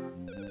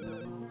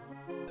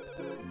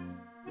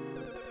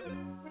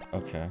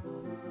 Okay.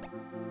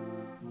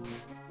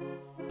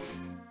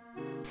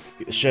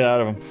 Get the shit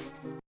out of him.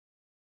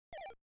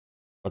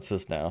 What's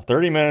this now?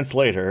 30 minutes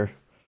later.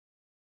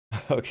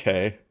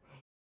 Okay.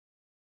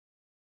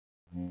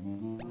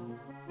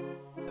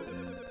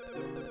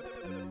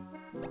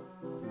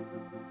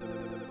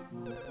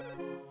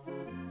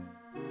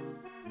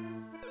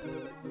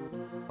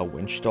 A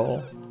winch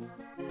doll?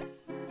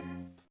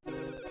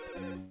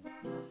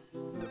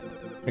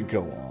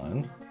 Go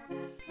on.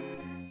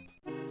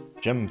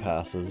 Gem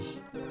passes.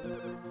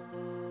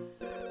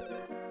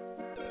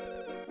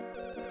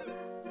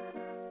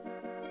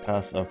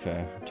 Pass,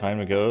 okay. Time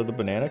to go to the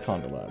banana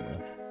conda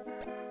labyrinth.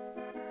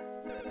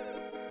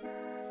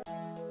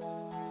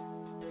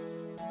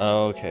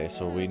 Okay,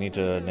 so we need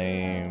to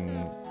name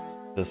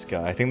this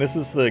guy. I think this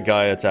is the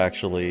guy that's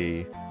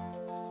actually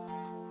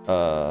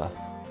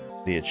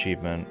the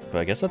achievement, but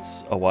I guess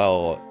that's a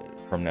while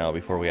from now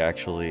before we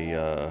actually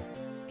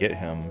get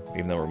him,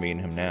 even though we're meeting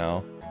him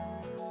now.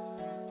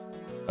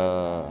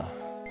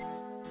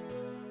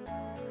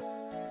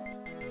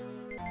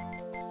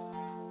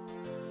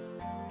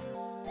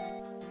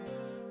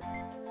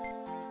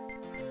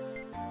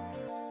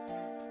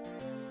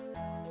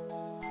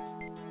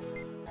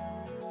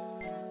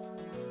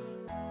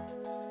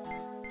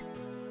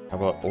 How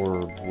about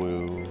Orb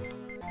Woo?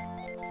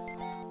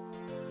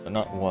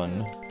 Not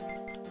one.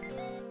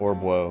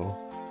 Orb Woe.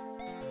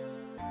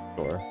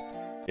 Sure.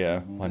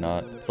 Yeah, why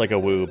not? It's like a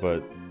woo,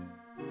 but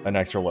an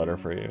extra letter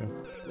for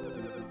you.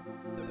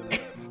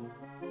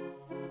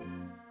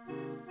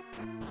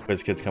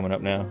 Quiz Kid's coming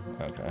up now?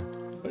 Okay.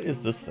 What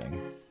is this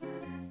thing?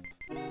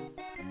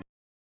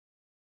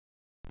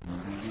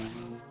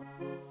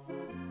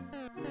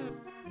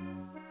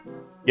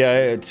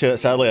 Yeah,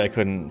 sadly I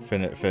couldn't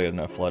fit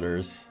enough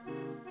letters.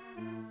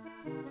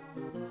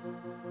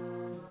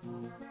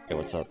 Hey,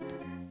 what's up?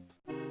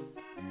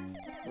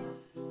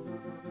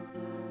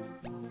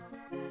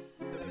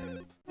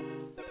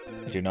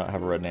 I do not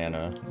have a red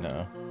nana,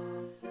 no.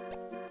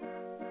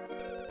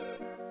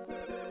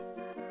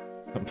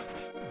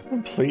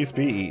 Please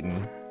be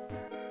eaten.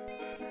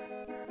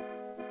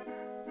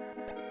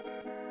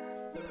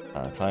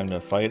 Time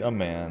to fight a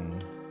man.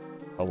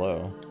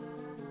 Hello.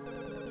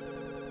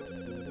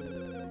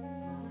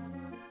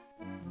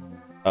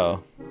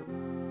 Oh.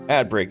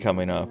 Ad break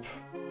coming up.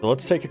 So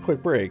let's take a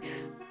quick break.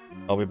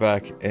 I'll be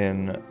back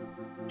in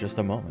just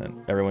a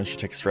moment. Everyone should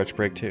take a stretch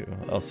break too.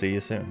 I'll see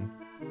you soon.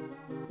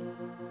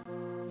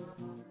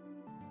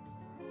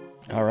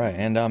 Alright,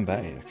 and I'm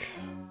back.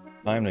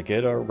 Time to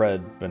get a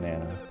red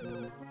banana.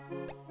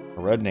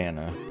 A red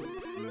nana.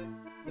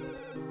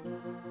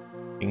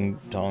 Ding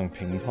dong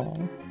ping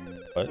pong?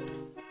 What?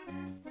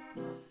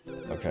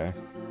 Okay.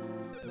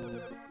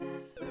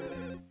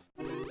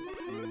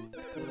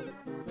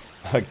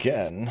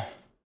 Again.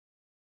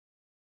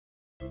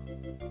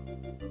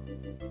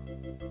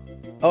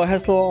 Oh, it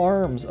has little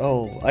arms.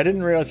 Oh, I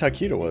didn't realize how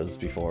cute it was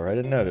before. I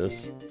didn't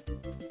notice.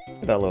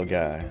 Look at that little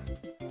guy.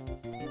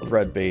 The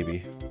red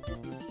baby.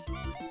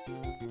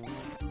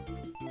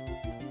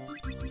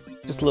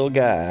 Just a little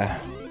guy.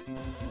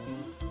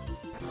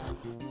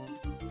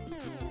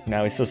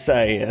 Now he's so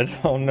sad.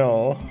 Oh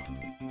no.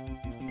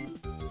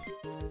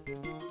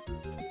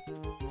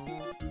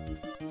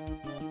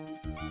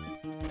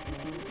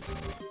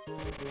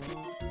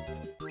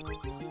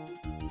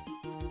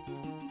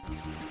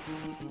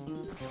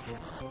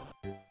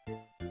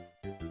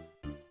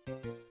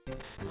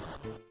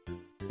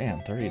 Damn,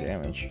 30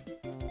 damage.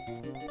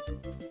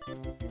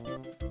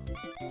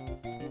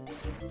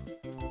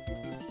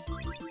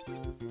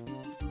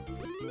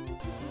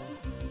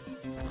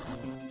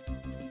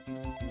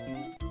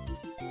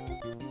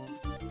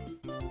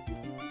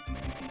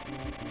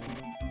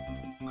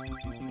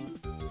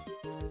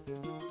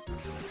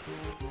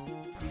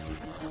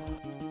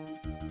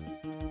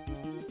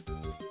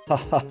 Ha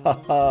ha ha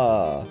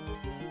ha!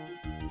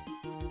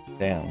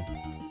 Damn.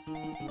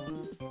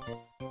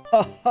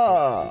 Ha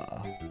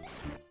ha!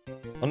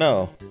 Oh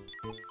no.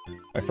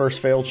 My first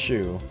failed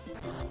shoe.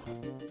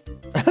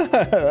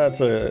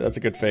 That's a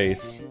good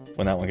face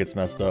when that one gets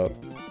messed up.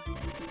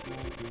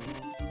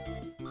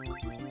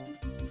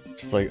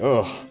 Just like,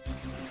 ugh.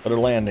 Better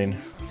landing.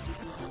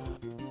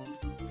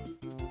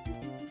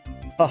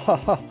 Ha ha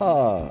ha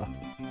ha!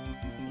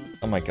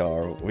 Oh my god,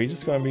 are we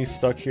just gonna be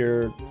stuck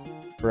here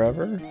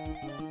forever?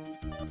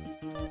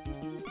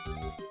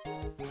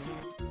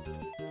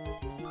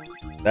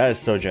 That is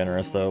so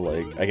generous though,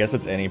 like, I guess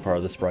it's any part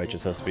of the sprite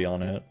just has to be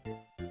on it.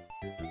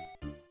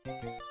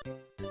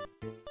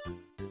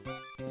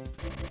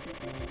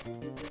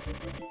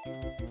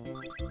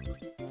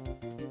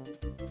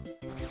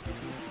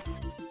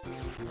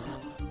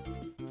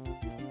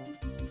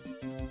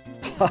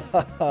 Ha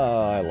ha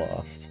ha, I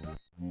lost.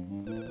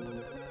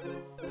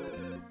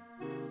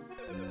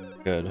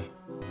 Good.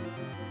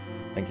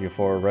 Thank you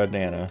for Red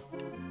Nana.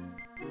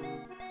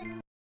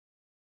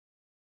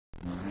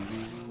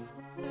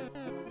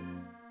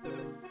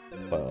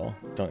 Well,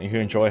 don't you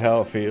enjoy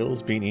how it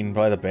feels being eaten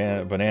by the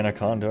banana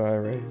condo I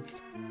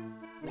raised?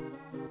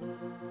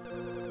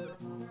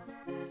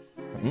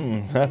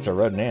 That's a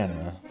Red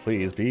Nana.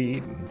 Please be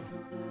eaten.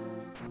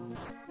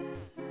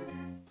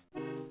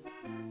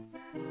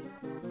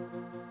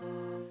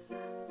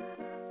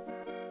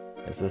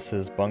 Is this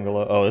his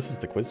bungalow? Oh, this is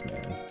the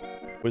Quizman.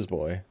 Quiz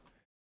boy.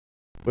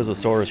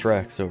 Quizosaurus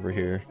Rex over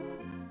here.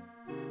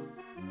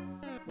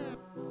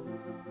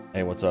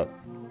 Hey, what's up?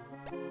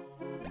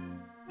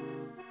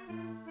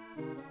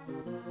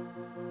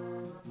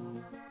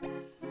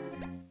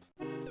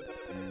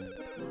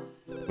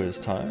 Quiz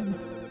time?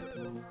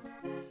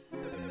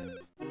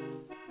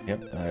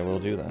 Yep, I will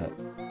do that.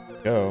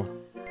 Go.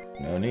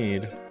 No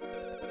need.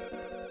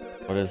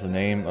 What is the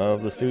name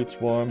of the suits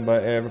worn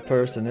by every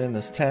person in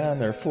this town?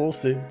 They're full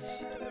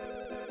suits.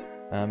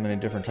 How many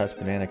different types of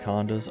banana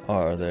condas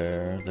are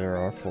there? There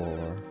are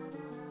 4.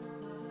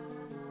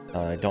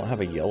 I don't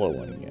have a yellow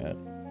one yet.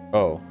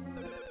 Oh.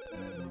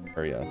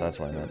 Or yeah, that's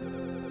what I meant.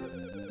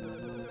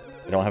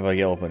 I don't have a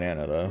yellow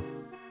banana though.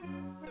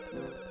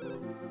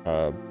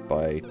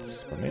 Bite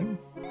swimming?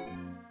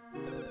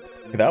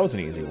 Okay, that was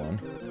an easy one.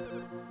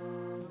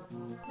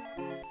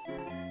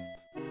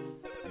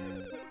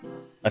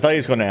 I thought he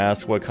was going to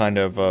ask what kind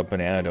of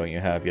banana don't you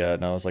have yet,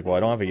 and I was like, well, I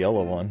don't have a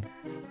yellow one.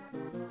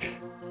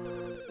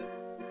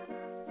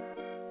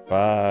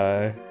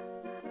 Bye.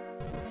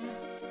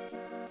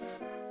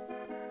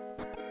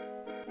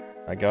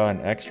 I got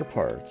an extra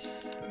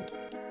parts.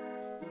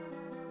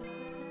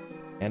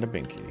 And a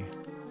binky.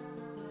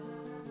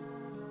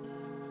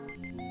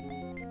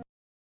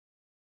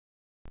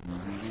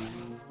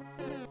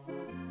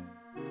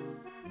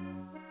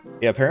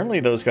 Yeah, apparently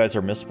those guys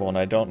are missable, and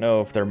I don't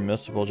know if they're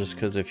missable just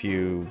because if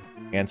you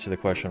answer the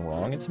question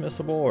wrong, it's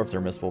missable, or if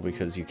they're missable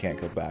because you can't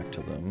go back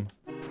to them.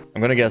 I'm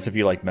gonna guess if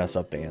you, like, mess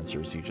up the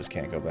answers, you just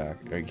can't go back,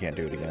 or you can't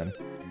do it again.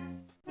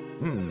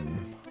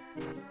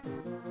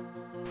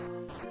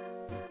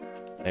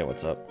 Hey,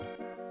 what's up?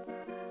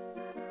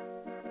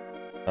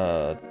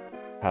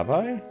 Have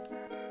I?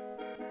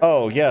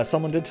 Oh, yeah,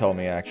 someone did tell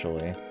me,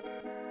 actually.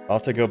 I'll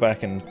have to go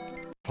back and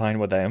find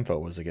what that info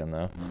was again,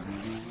 though.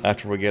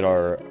 After we get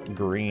our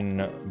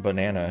green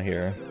banana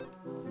here.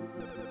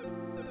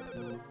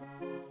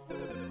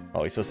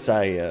 Oh, he's so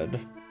sad.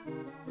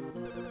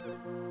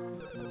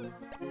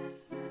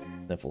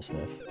 Sniffle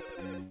sniff.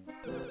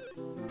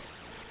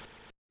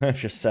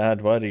 If you're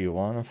sad, why do you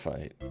want to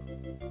fight?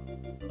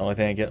 Only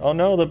thing I get— oh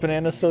no, the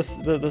banana's so—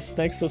 the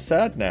snake's so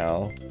sad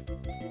now.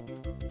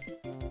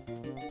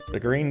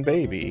 The green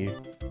baby.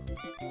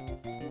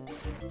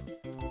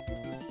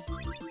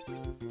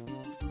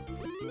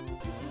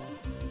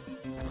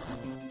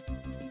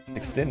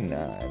 Didn't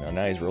no,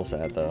 now he's real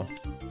sad though.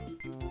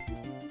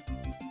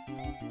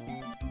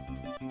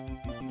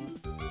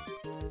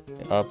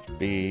 Up,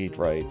 B,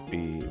 right,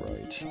 B,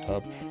 right.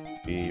 Up,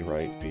 B,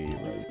 right, B,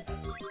 right.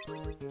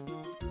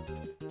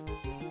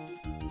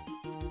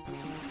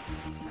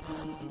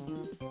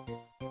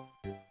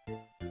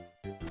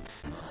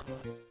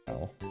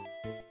 Ow.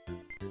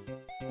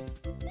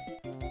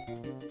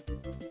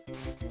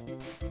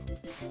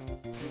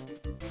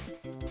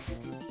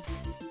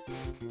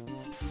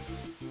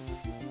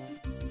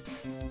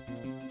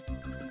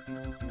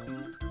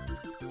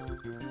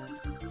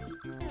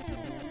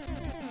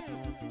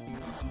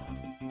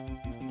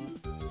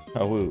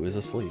 Oh, Woo is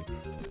asleep.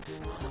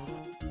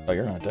 Oh,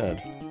 you're not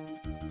dead.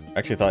 I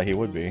actually thought he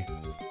would be.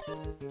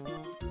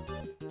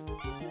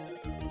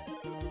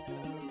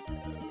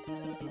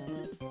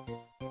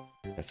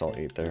 I saw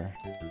 8 there.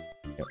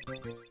 Yep.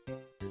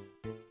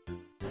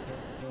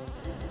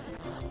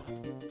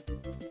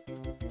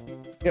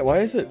 Yeah, why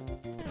is it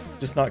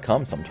just not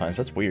come sometimes?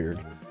 That's weird.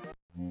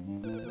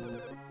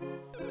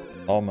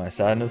 All my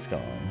sadness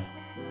gone.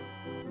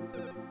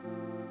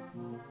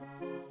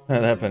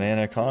 That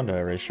banana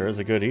condo sure is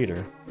a good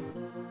eater.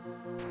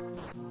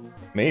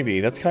 Maybe.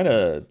 That's kind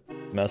of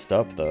messed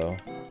up, though.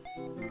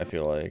 I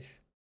feel like.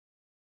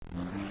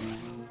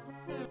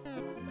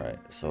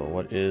 Alright, so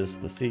what is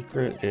the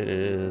secret? It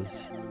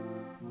is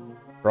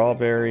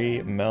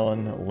strawberry,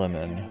 melon,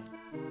 lemon.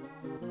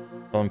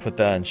 Someone put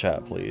that in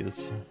chat,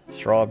 please.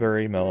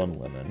 Strawberry, melon,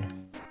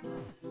 lemon.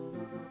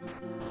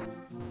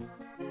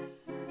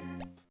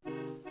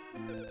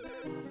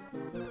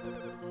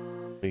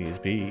 Please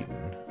be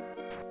eaten.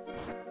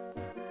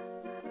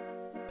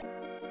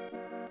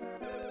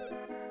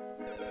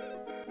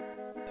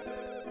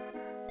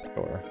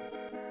 Sure.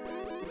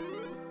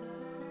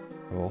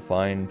 We'll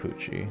find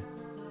Poochie.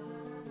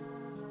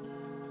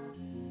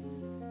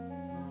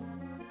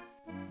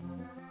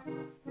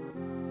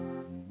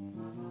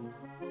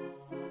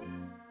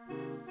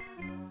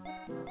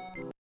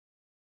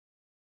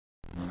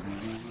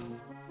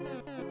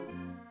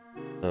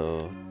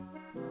 So,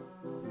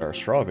 there are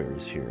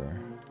strawberries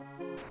here.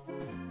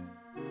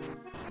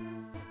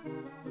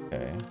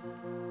 Okay.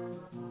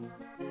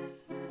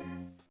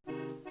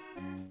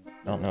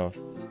 I don't know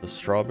if the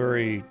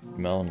strawberry,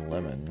 melon,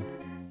 lemon,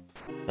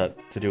 is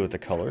that to do with the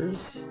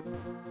colors?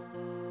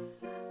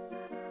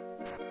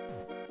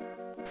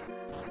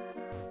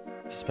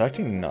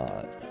 Suspecting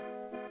not.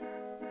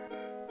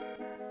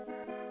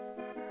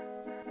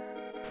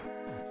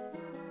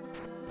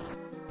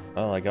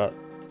 Well, I got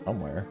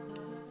somewhere.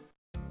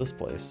 This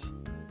place.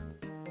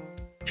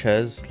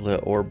 Ches Le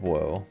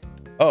Orbois.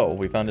 Oh,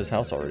 we found his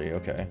house already.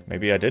 Okay.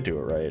 Maybe I did do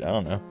it right. I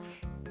don't know.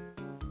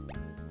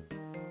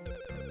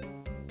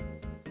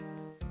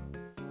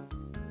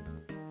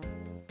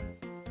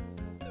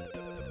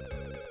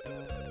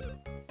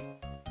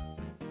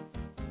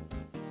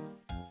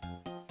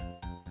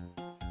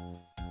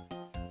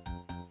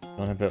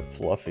 Not a bit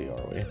fluffy,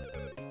 are we?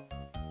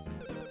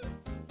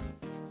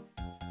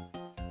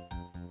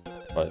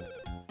 What?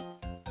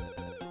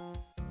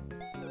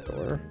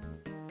 Door?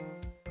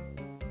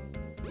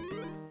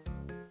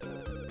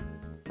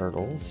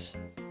 Hurdles.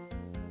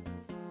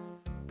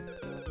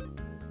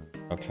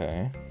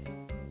 Okay.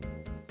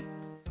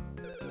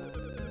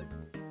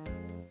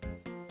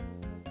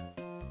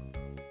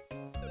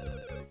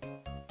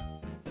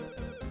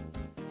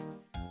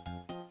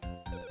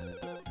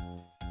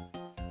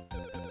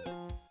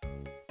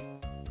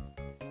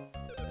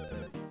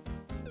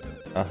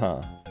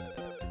 Uh-huh.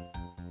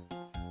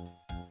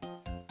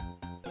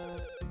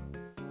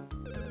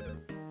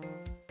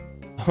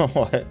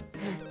 What?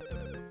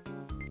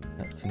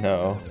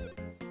 No.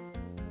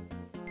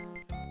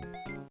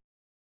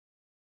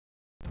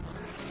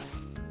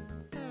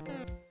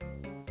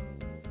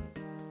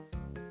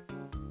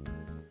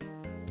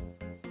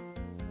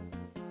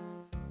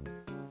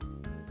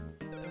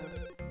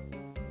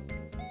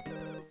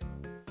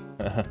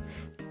 I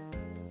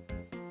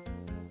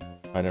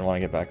didn't want to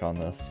get back on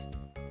this.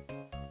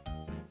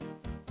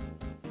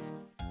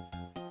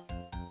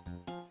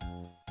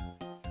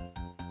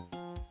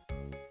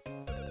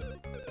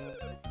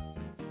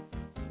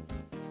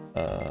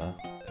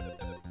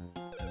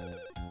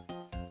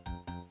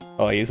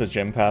 Oh, I use a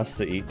gym pass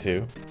to eat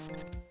too.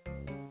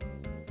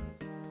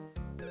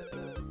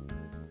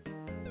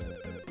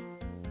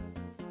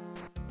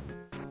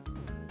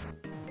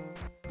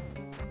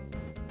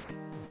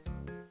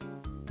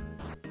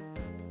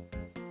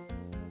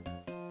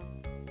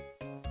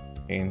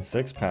 Gain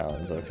 6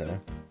 pounds, okay.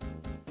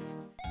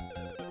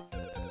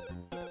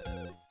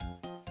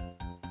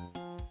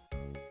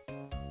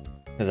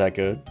 Is that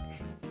good?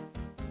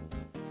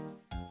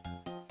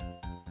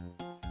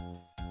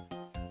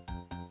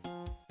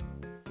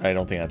 I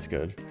don't think that's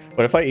good.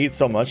 But if I eat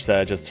so much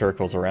that it just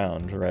circles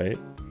around, right?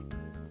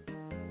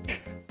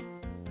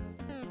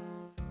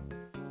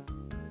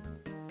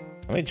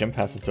 How many gym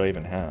passes do I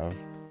even have?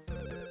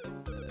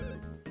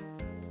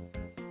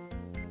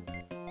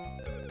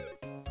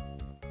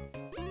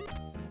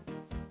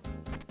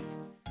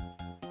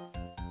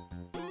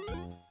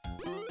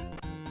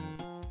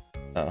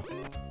 Oh.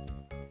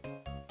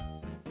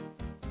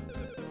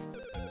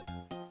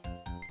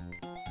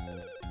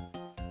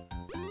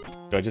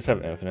 Do I just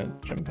have infinite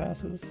gym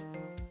passes?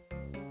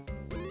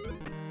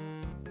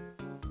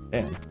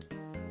 Damn.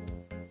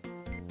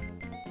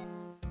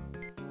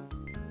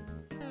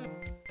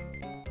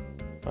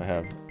 I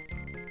have...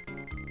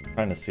 I'm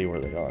trying to see where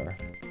they are.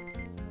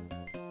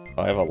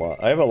 Oh, I have a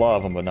lot. I have a lot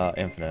of them, but not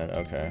infinite.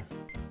 Okay.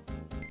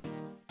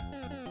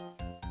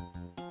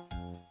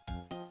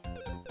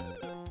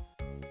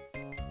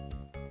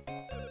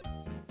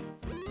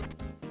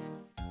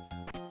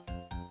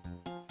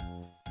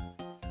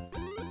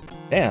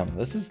 Damn,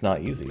 this is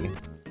not easy.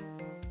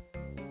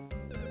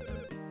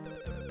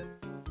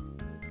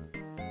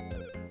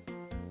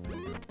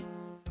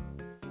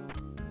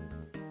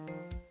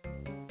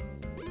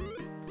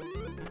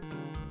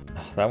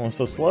 That one's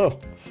so slow.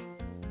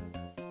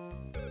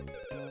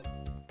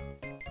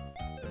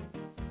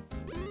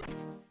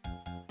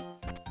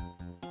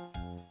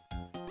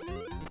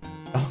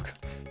 Oh,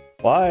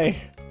 why?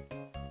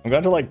 I'm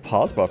going to like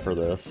pause buffer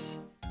this.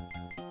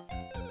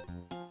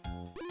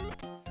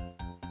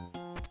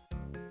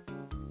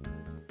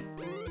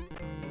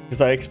 Because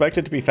I expect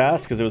it to be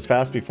fast because it was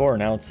fast before,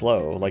 now it's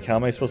slow. Like, how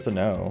am I supposed to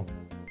know?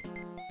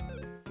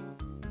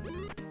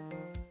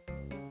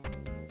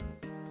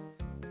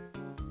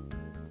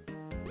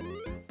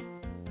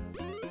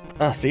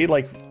 See,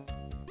 like,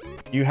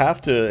 you have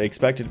to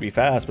expect it to be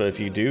fast, but if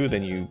you do,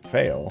 then you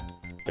fail.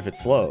 If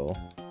it's slow.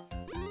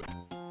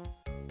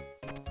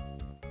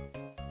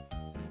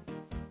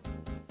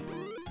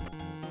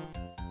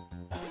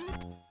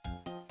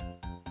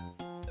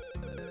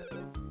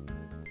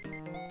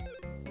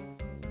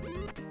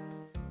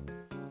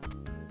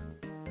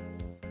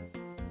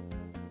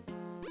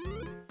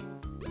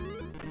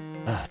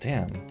 Ah,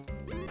 damn.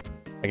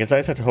 I guess I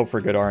just have to hope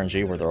for good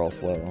RNG where they're all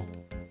slow.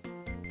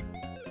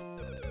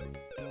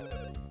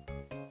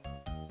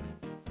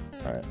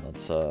 Alright,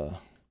 let's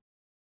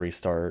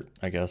restart,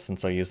 I guess,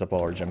 since I used up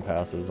all our gym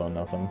passes on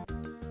nothing.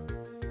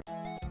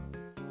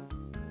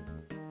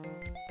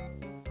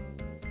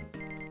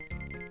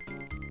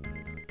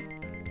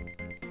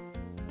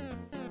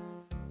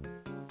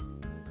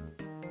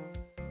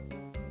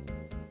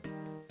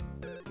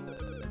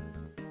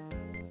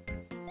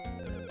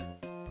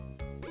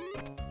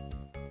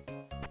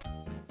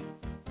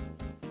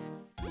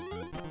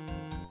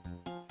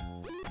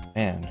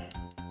 Man.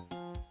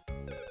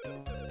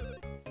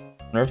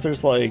 I wonder if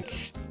there's like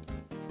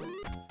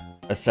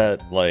a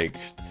set like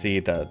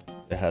seed that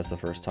it has the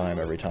first time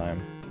every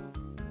time.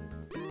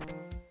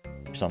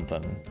 Or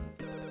something.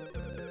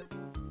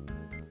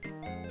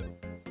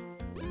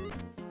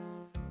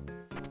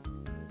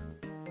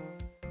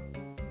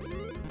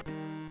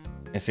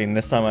 And see,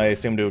 this time I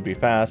assumed it would be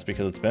fast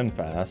because it's been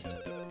fast.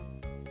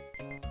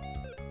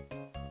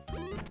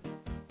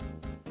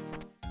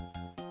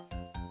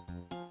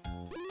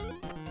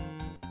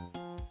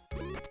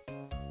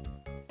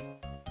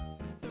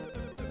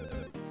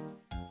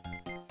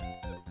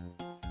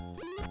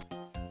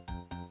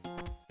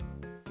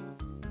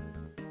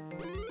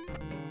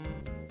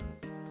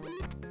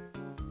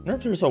 I wonder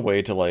if there's a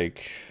way to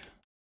like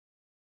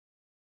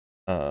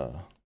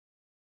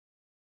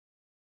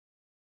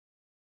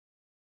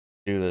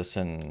do this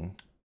in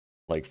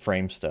like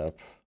frame step.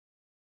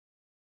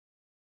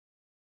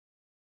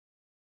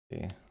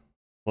 Okay.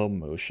 Slow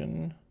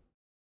motion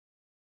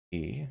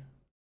E.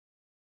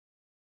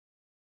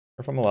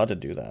 Or if I'm allowed to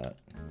do that.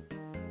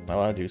 Am I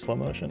allowed to do slow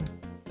motion?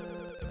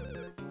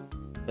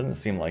 Doesn't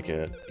seem like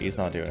it. E's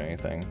not doing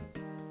anything.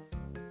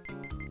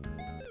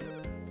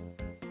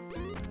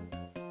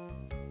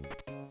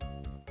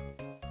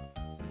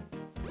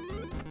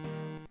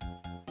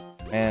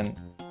 And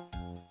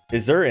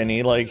is there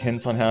any like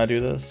hints on how to do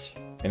this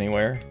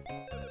anywhere?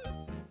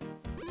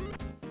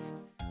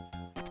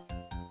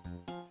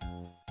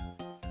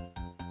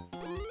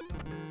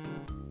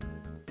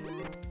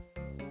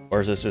 Or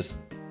is this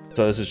just,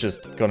 so this is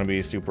just gonna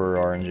be super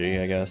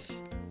RNG, I guess?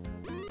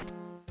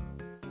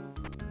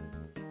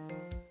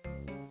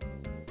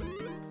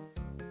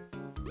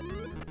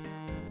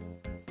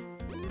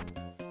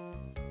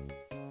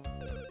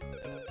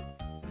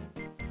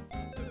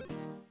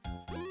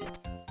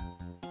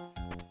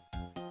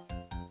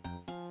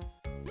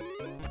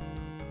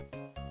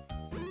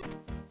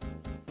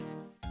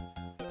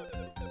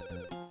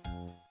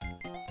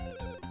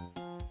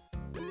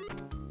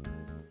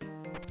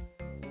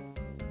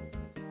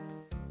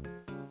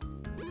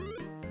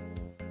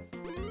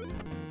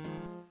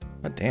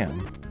 Oh,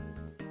 damn.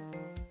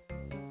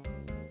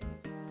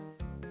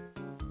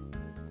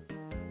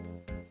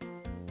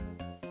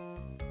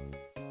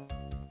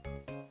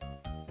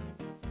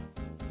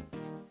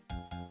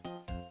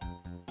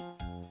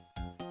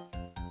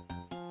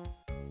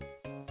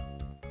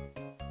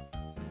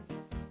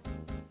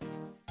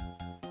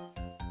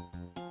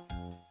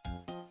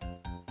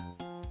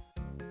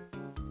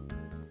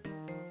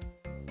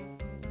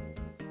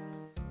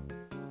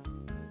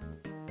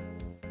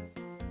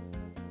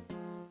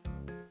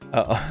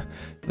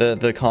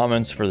 The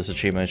comments for this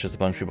achievement is just a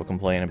bunch of people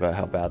complaining about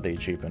how bad the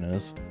achievement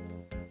is.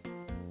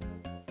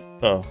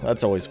 Oh,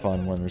 that's always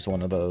fun when there's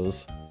one of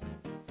those.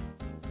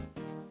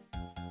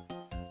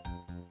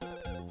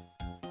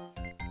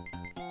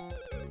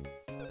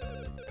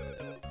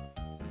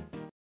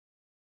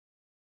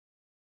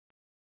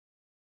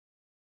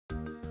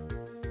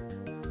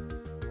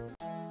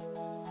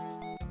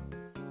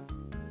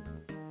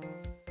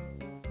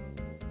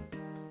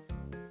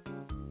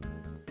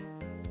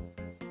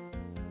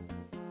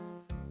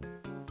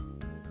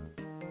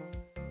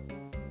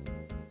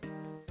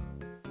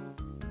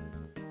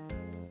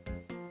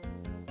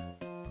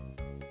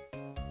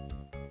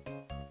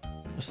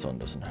 This one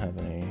doesn't have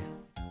any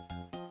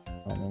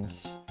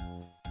comments.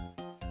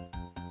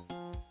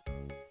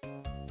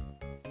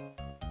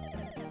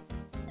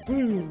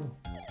 Woo!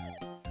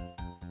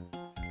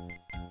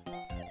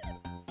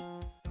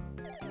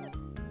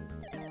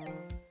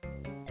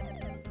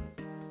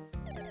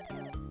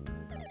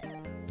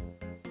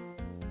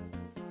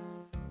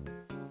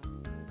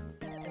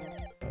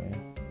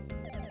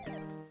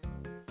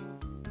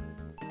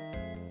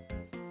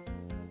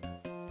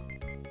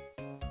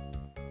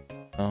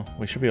 Oh,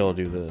 we should be able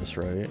to do this,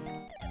 right?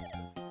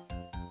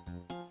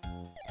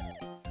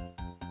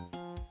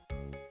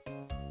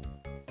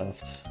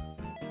 Left.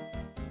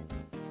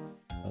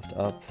 Left,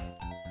 up.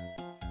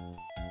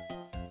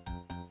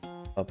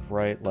 Up,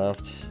 right,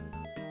 left.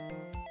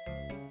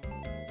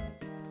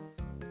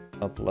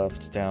 Up,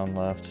 left, down,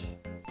 left.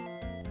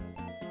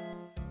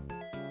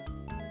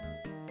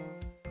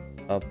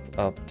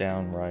 Up,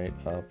 down, right,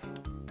 up.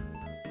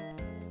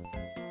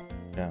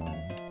 Down,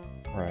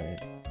 right.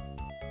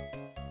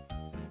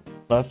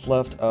 Left,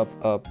 left, up,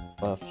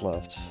 left,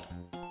 left.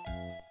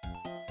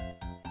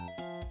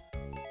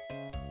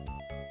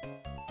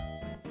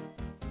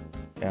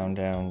 Down,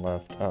 down,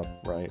 left, up,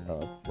 right,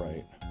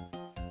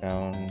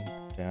 down,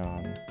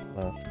 down,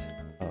 left,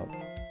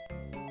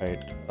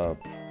 up,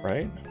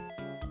 right?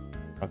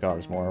 Oh god,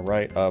 there's more.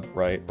 Right, up,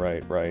 right,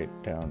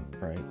 down,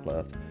 right,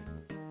 left.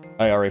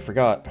 I already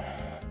forgot.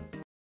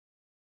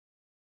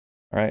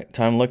 Alright,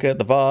 time to look at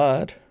the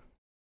VOD.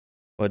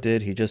 What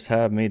did he just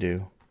have me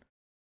do?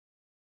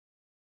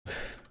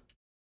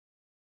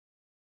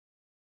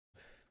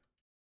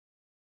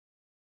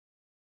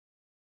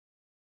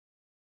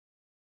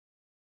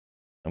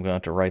 I'm gonna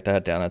have to write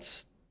that down.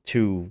 That's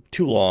too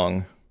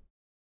long.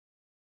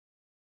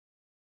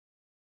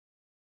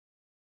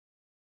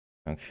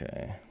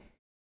 Okay.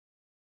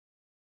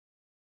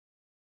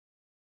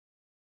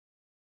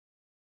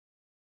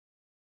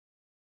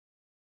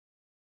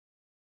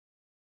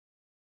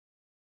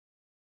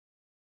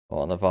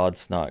 Well, the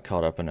VOD's not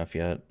caught up enough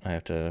yet. I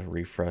have to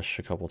refresh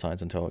a couple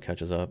times until it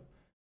catches up.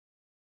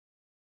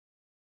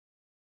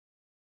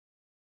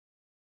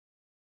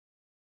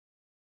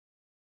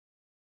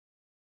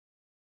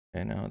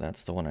 Okay, no,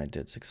 that's the one I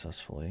did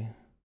successfully.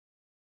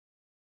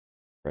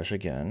 Fresh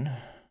again.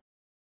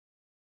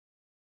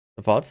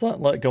 The VOD's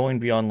not going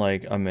beyond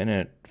like a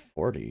minute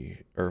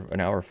 40 or an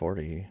hour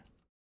 40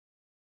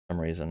 for some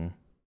reason.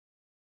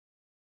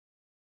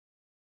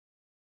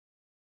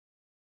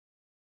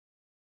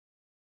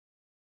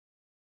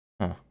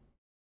 Huh.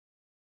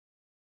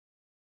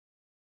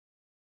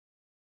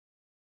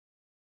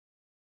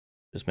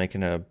 Just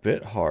making it a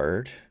bit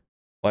hard.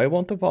 Why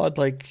won't the VOD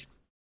like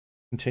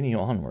continue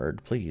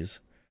onward, please?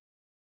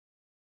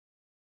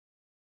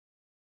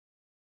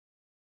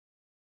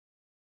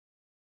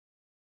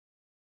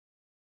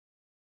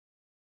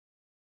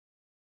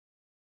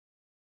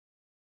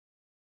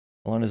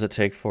 How long does it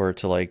take for it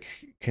to like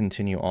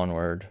continue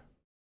onward?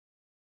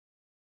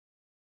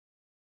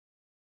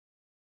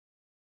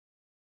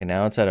 And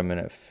now it's at a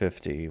minute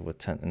 50 with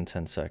 10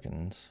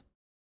 seconds.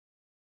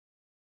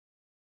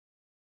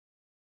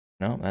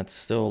 No, that's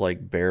still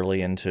like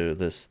barely into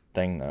this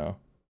thing though.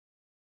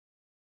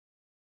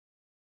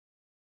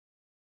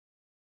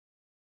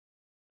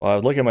 Well, I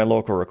would look at my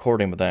local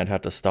recording, but then I'd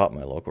have to stop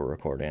my local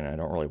recording. I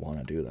don't really want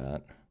to do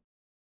that.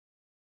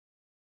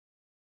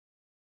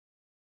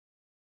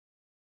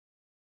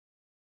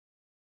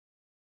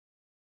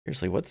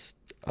 Seriously, what's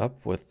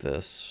up with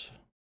this?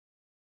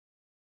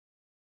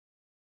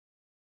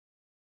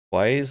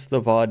 Why is the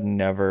VOD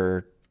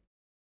never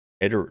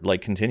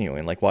like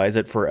continuing? Like, why is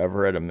it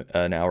forever at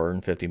an hour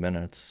and 50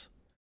 minutes?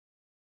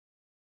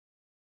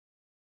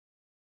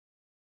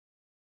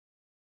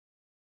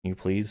 Can you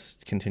please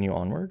continue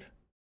onward?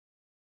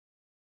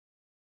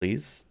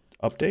 Please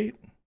update?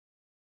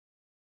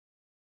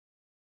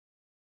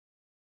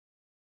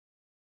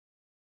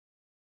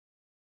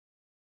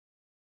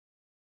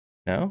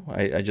 No?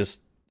 I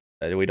just...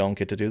 we don't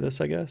get to do this,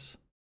 I guess?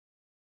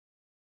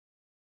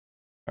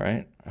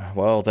 Alright.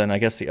 Well, then I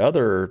guess the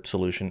other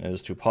solution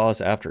is to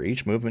pause after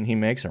each movement he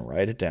makes and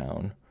write it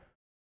down.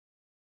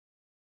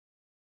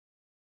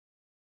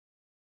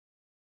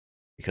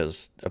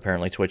 Because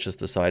apparently Twitch has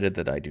decided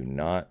that I do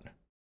not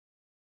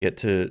get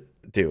to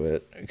do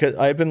it. Because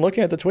I've been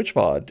looking at the Twitch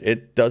VOD.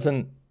 It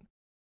doesn't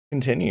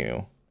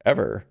continue,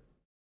 ever.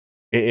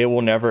 It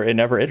never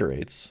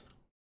iterates.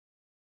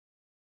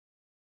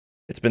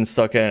 It's been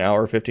stuck at an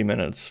hour 50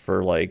 minutes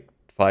for like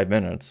 5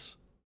 minutes.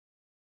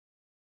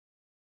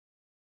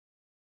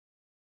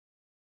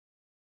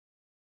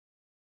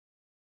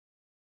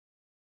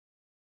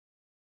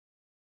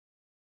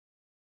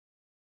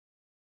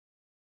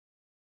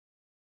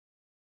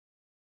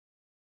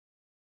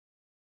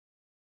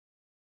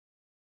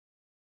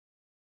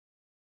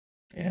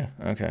 Yeah,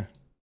 okay.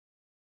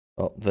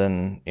 Well,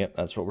 then, yep,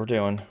 that's what we're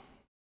doing.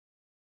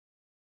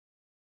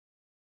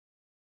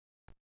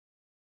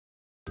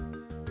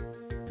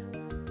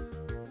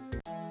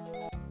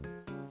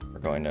 We're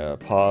going to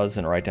pause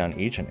and write down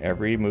each and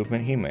every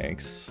movement he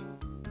makes.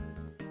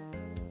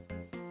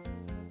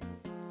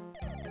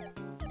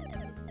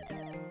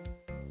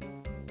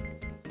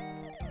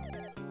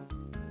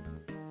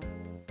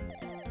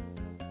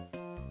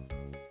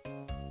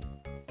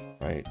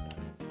 Right.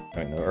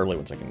 I mean, the early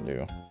ones I can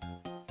do.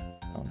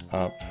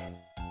 Up.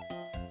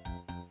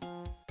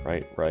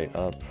 Right,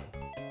 up.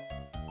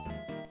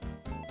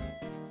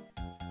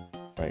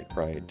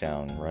 Right,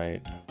 down,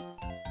 right.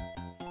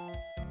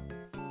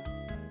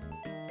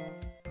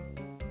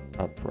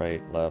 Up,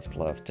 right,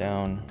 left,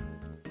 down.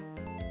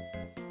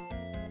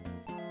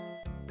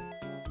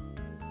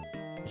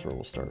 That's where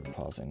we'll start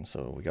pausing.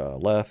 So we got a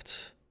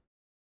left.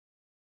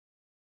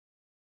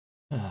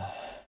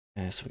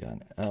 Okay, so we got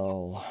an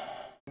L.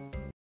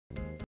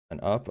 An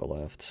up, a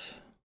left.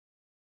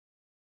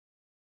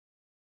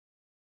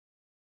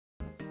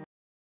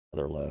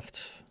 Other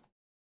left.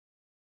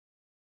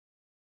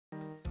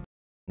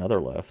 Another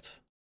left.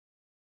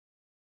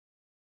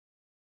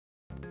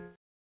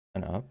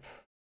 And up.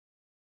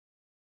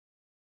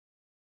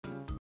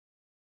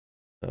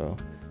 So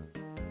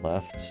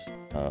left,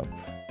 up,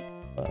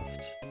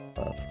 left,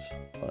 left,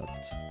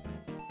 left.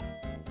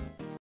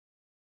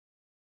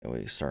 And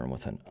we start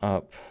with an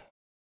up,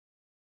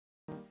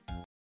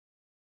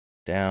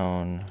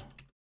 down,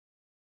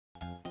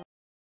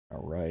 a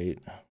right,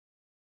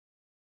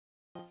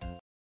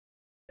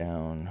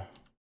 down,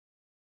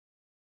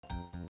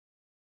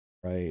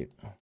 right,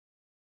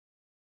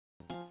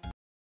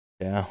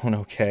 down.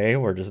 Okay,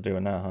 we're just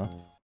doing that, huh?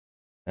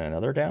 And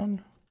another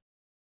down.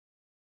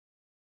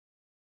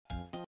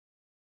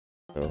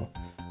 So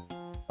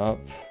up,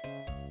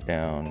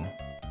 down,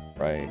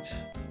 right,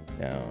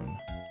 down,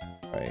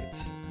 right.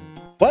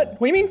 What? What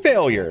do you mean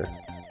failure?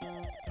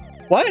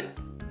 What?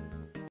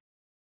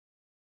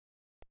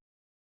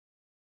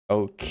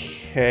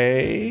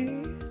 Okay.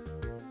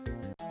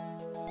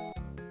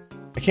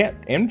 I can't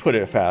input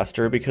it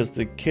faster because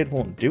the kid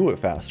won't do it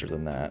faster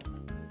than that.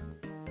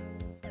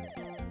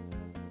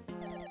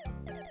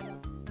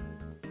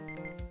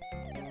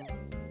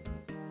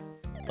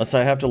 Unless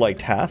I have to like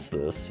task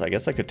this. I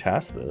guess I could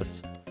task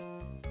this.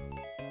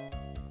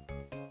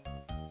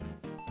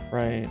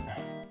 Right.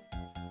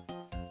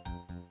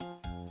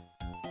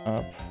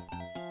 Up.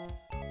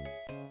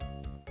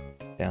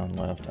 Down,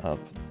 left, up,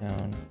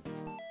 down.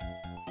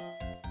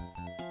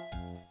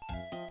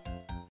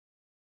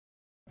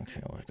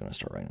 Okay, we're gonna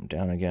start writing them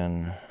down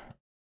again.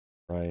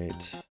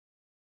 Right.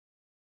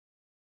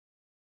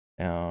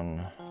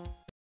 Down.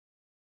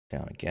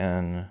 Down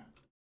again.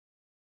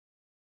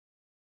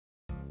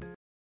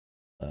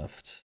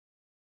 Left.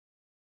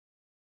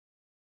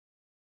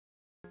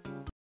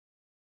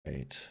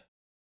 Right.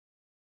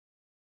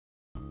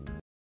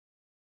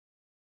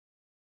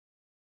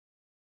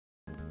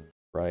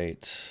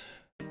 Right.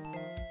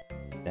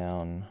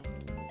 Down.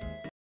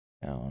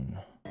 Down.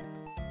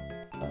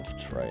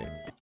 Left, right.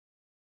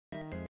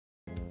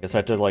 Guess I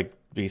have to like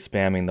be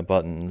spamming the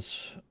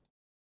buttons.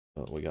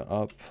 So we got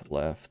up,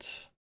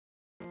 left,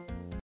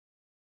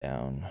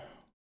 down,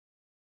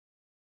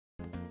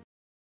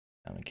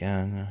 down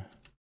again,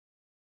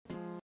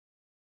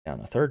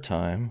 down a third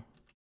time,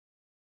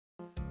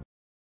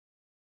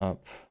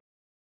 up,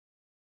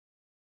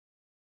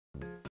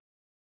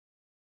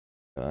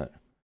 got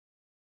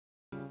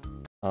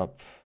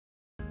up,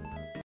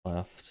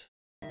 left,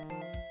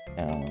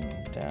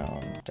 down,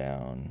 down,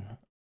 down,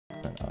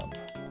 and up.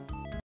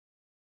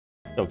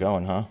 Still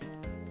going, huh?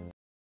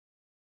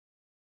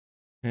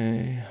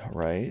 Okay,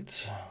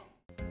 right.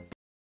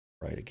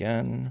 Right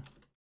again.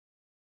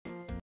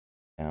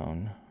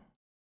 Down.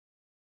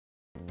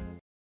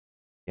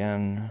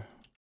 Again.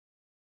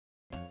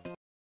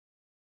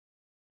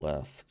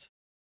 Left.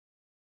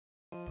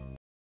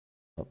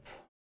 Up.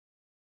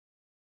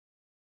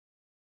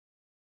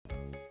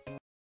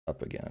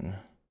 Up again.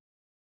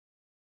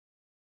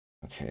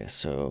 Okay,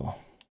 so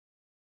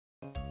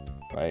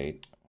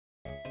right.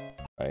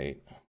 Right.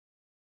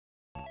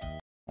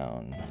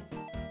 Down.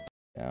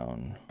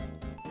 Down.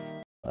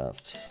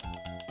 Left.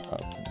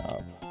 Up and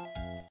up.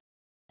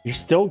 You're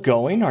still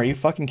going? Are you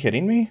fucking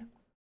kidding me?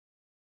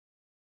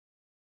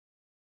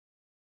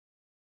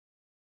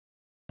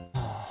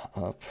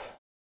 Up.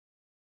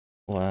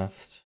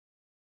 Left.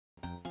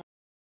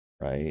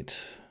 Right.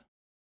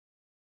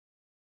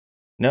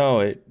 No,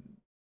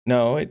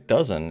 it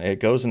doesn't. It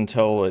goes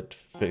until it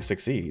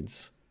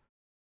succeeds.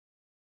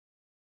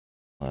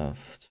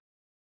 Left.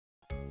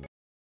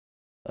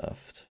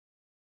 Left.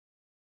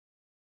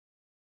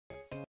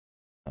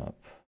 Up.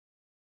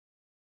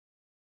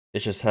 It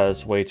just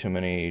has way too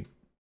many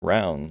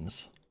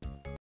rounds.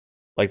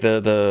 Like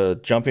the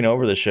jumping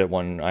over the shit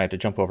one, I had to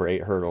jump over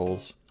 8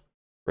 hurdles,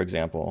 for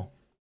example.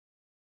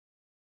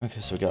 Okay,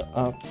 so we got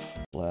up,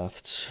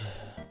 left,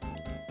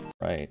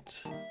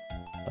 right,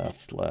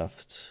 left,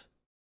 left,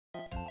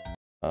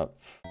 up,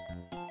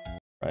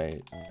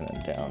 right, and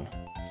then down.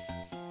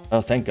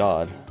 Oh, thank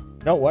God.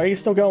 No, why are you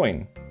still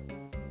going?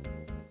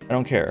 I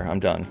don't care. I'm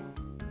done.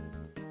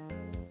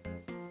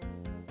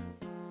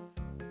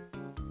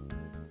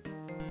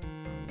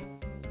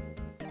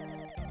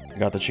 I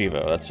got the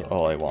Chivo. That's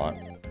all I want.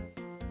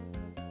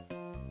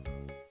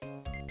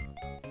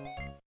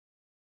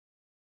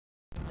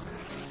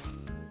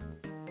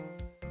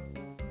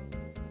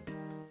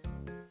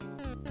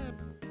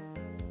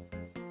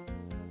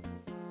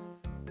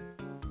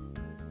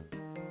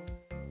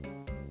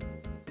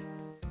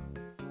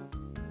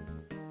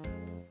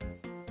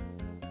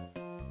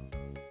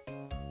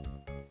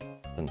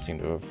 Doesn't seem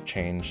to have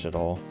changed at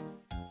all.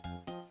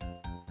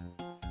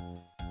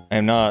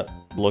 I'm not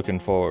looking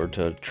forward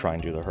to try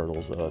and do the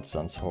hurdles though, it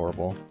sounds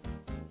horrible.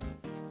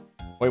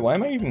 Wait, why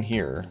am I even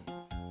here?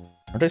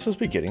 Aren't I supposed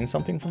to be getting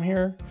something from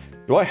here?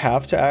 Do I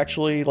have to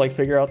actually like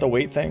figure out the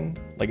weight thing?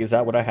 Like, is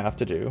that what I have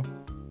to do?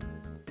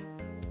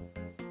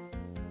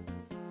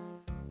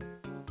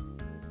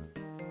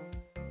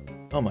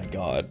 Oh my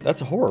God,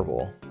 that's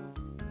horrible.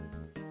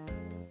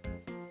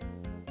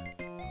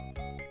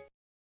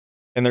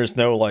 And there's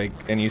no, like,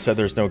 and you said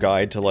there's no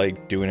guide to,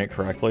 like, doing it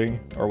correctly,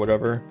 or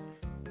whatever?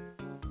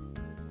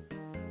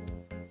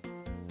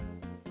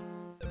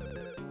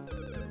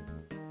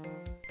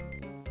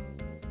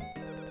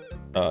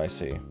 Oh, I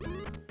see.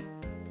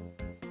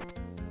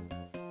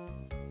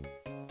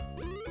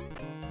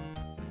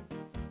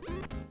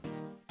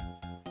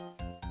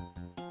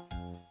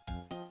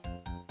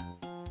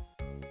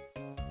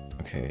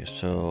 Okay,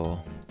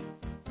 so...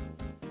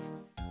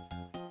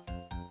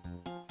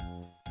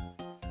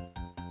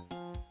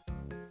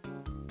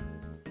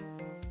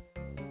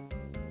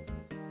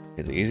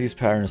 Okay, the easiest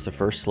pattern is the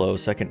first slow,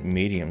 second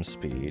medium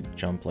speed,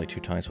 jump like 2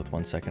 times with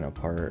 1 second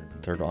apart,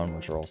 third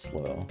onwards are all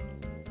slow.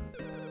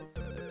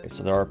 Okay,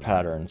 so there are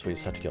patterns, we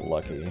just have to get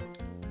lucky.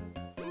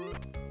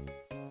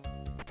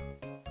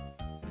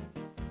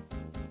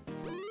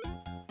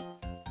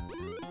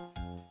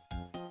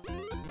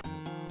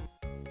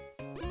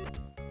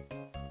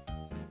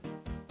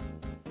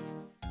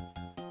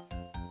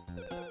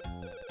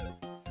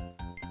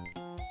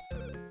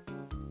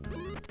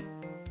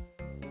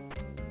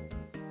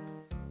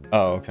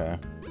 Oh, okay.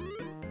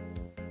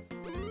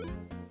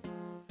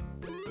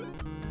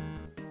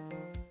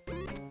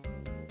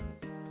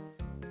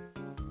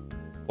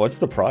 What's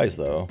the prize,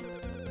 though?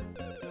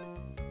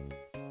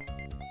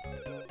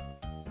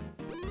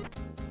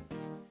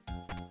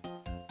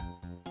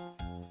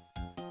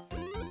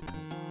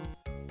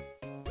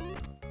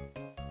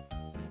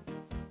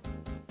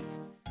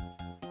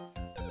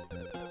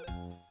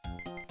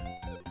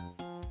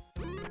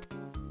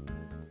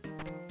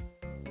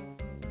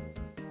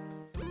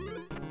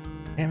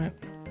 Damn it.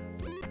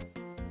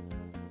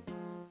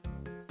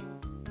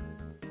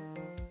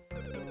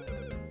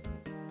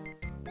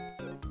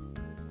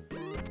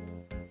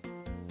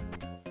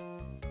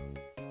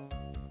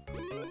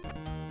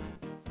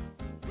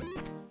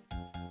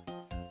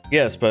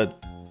 Yes,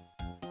 but...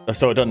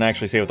 So it doesn't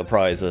actually say what the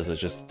prize is, it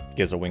just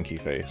gives a winky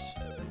face.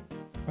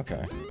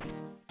 Okay.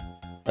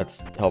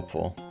 That's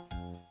helpful.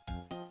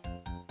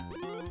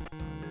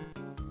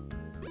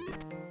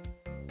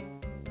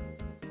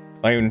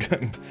 I mean,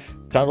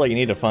 sounds like you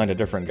need to find a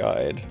different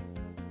guide.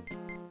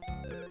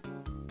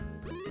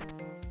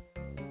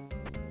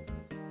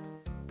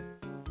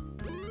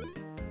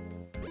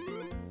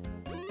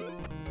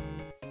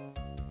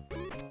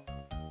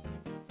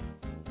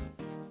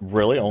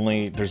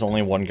 Really? There's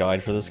only one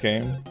guide for this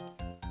game?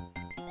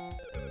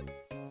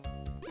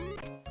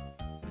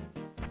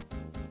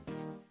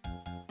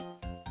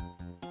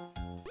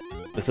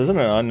 This isn't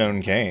an unknown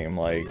game,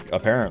 like,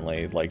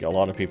 apparently, like, a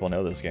lot of people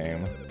know this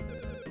game.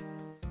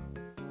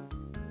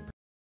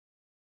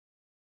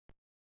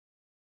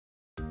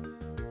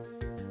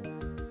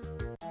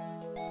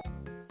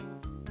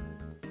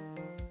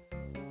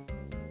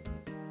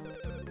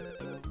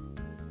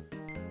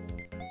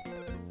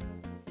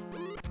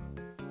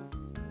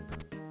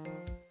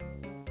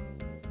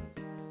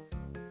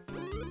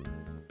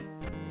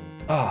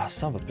 Ah,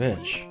 son of a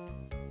bitch.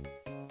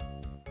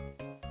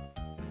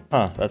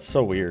 Huh, that's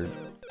so weird.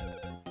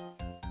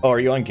 Oh, are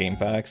you on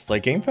GameFAQs?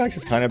 Like, GameFAQs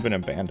has kind of been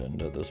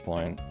abandoned at this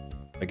point.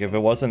 Like, if it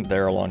wasn't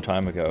there a long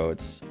time ago,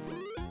 it's...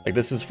 Like,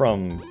 this is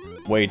from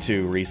way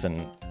too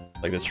recent.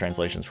 Like, this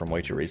translation's from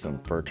way too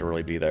recent for it to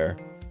really be there.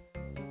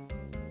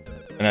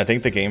 And I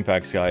think the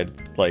GameFAQs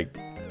guide, like,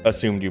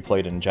 assumed you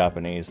played in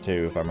Japanese,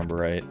 too, if I remember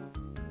right.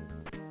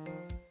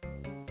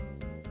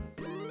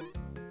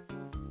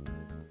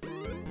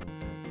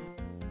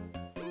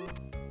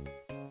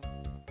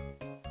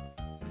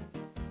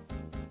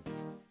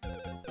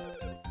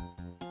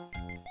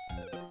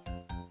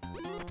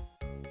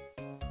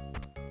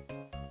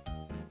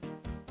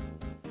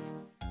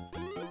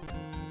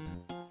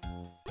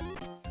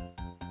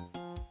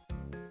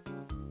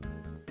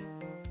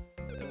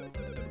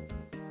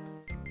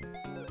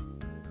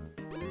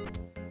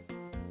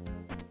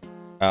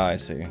 Ah, I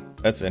see.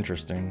 That's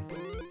interesting.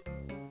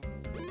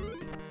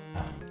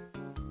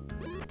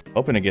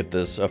 Hoping to get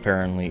this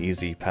apparently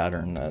easy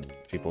pattern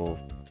that people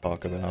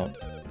talk about.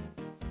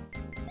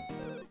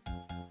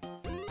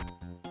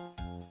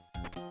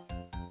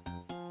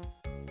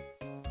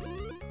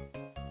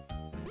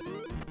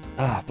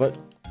 Ah, but,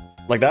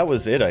 like, that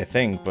was it, I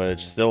think, but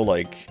it's still,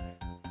 like,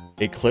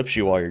 it clips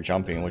you while you're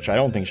jumping, which I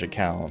don't think should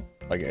count.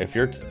 Like, if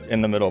you're in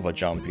the middle of a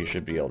jump, you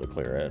should be able to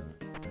clear it.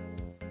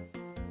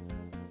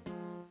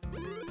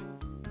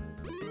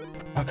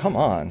 Oh, come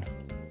on.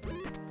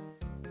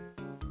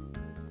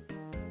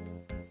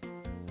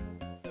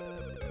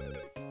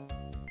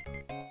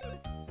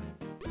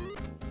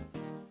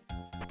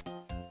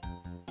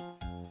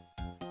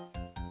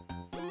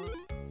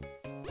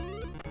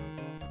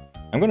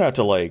 I'm gonna have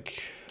to,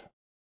 like...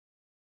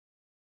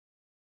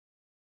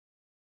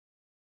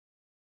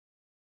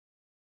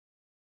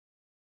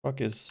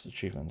 Fuck is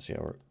achievements? Yeah,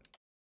 we're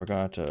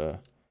gonna have to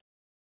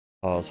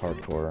pause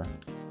hardcore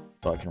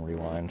so I can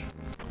rewind.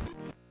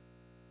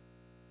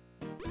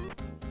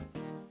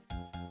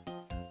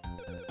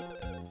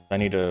 I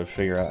need to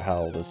figure out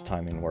how this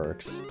timing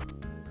works.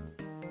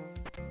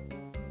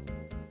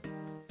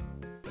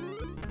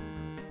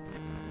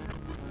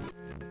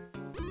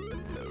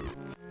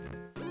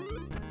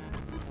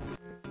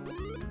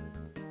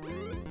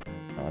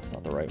 that's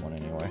not the right one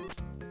anyway.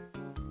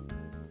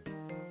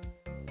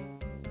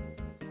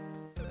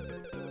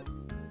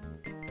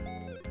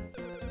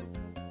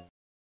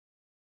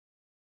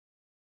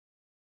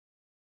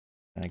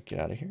 Can I get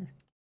out of here?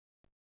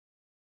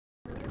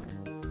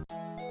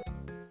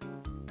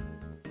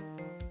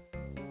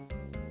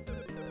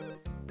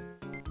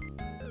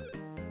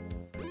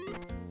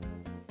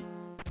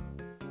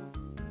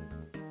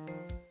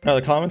 No,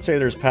 the comments say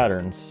there's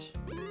patterns.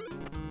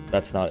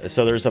 That's not...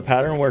 So there's a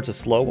pattern where it's a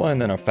slow one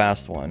and then a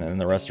fast one, and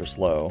the rest are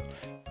slow.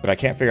 But I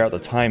can't figure out the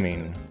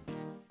timing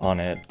on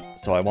it,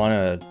 so I want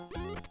to,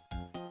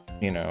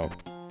 you know,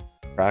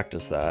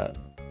 practice that.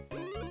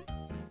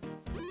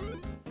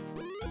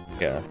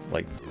 Yeah,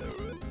 like...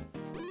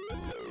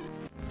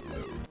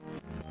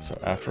 So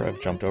after I've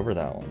jumped over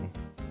that one...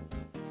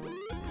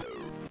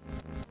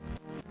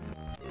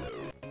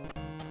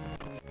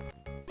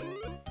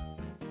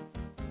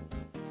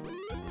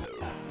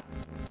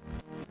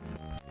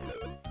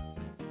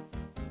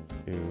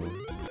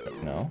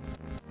 No.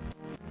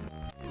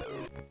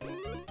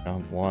 No,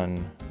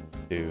 1,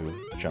 2,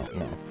 jump,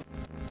 no.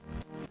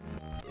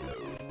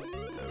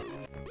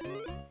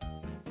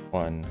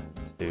 1,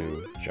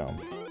 2,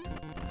 jump.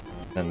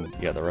 And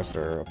yeah, the rest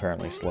are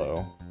apparently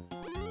slow.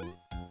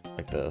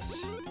 Like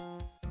this.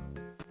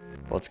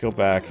 Let's go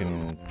back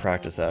and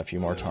practice that a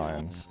few more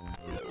times.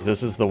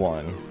 This is the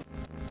one.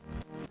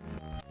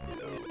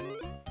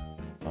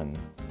 1,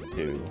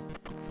 2.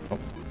 Oh.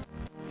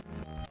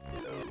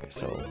 Okay,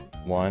 so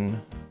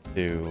 1,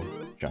 2,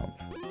 jump.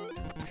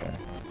 Okay.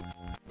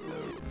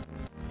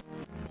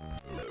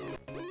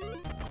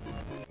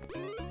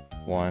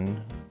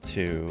 1,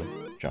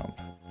 2, jump.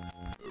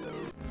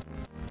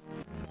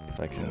 If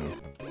I can...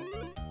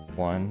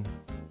 1,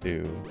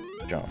 2,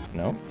 jump.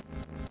 No.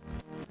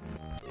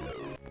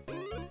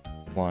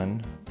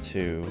 1,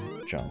 2,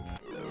 jump.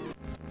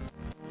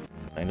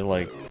 Kinda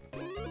like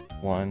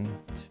 1,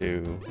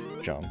 2,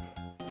 jump.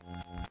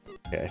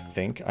 Okay, I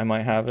think I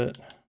might have it.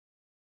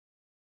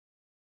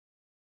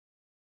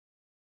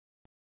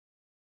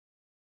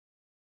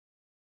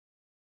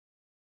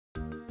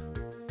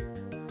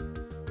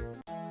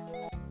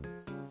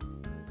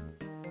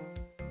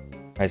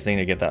 I just need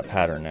to get that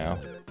pattern now.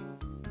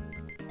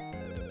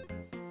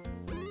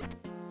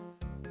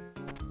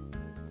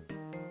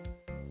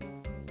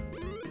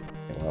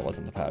 Okay, well, that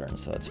wasn't the pattern,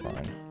 so that's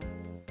fine.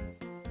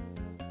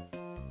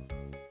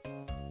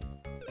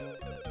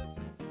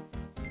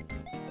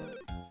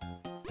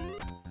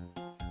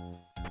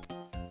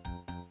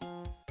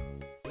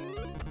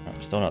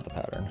 I'm still not the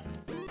pattern.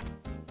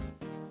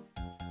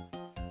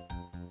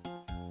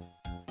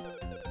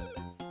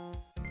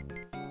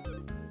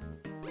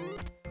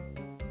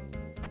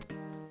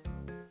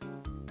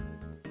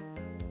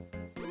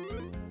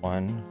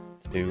 One,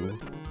 2,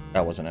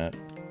 that wasn't it.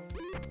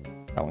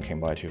 That one came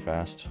by too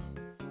fast.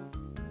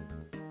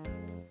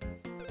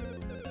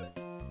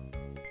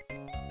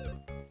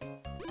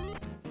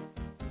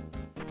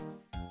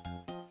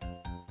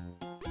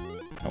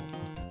 Nope.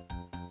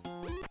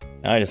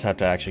 Now I just have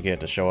to actually get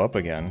it to show up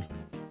again.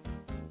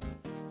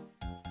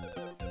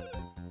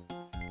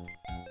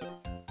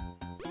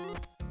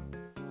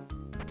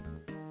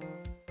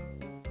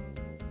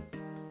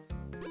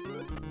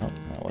 Nope,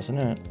 that wasn't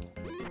it.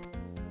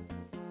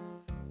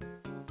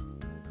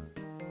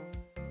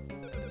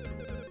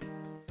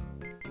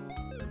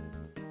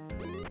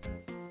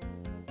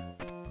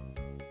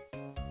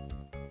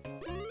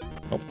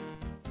 Nope.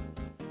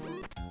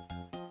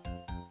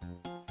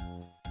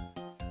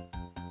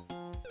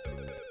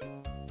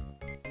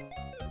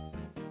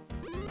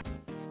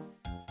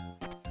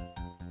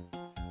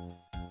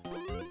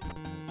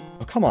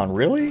 Oh, come on,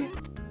 really?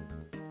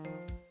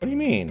 What do you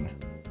mean?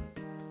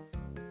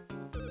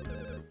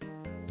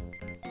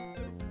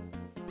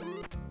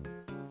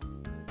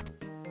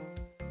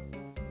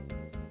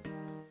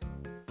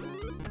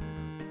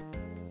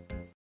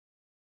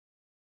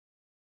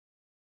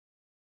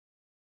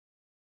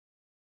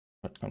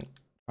 I'm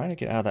trying to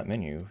get out of that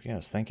menu.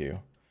 Yes, thank you.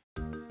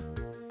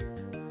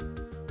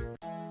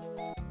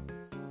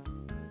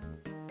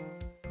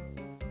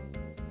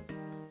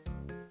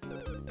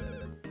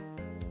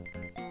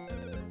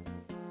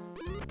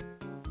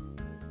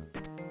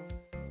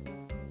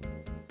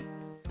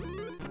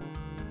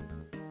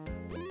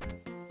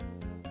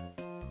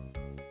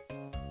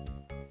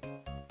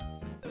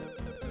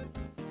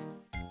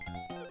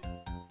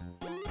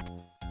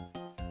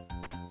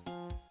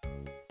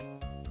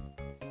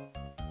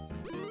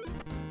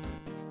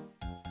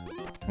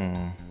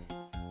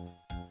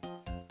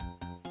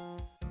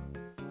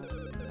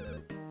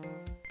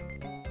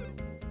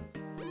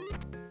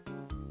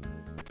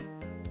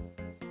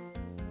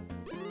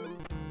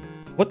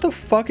 What the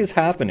fuck is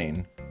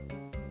happening?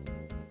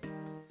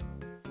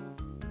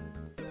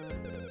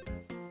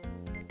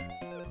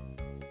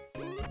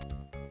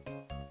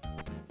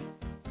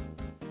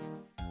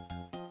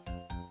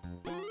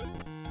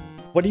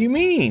 What do you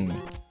mean?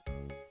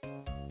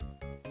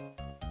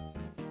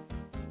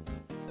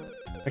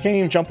 I can't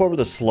even jump over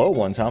the slow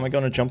ones. How am I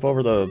going to jump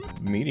over the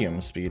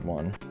medium speed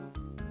one?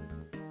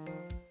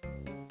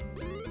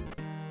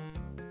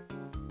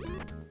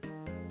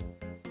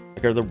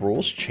 Like, are the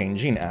rules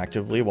changing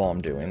actively while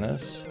I'm doing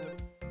this?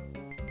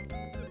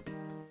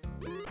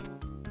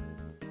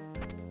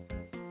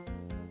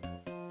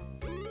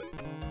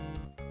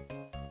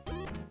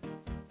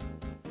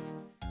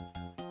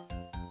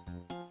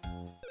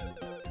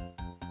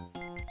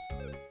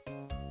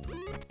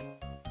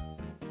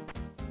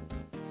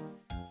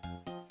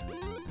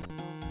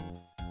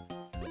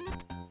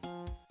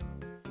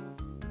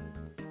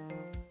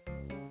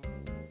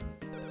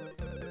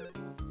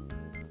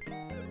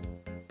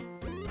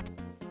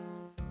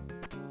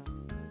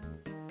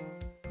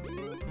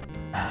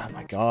 Oh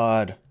my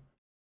god.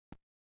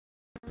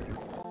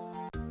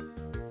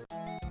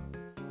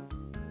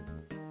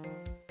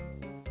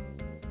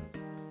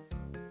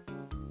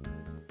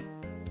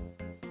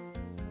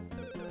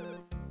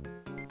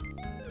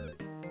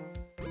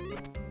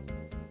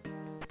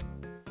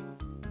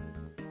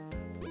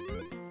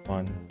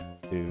 One,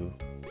 two,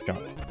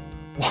 jump.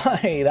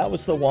 Why? That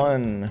was the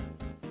one.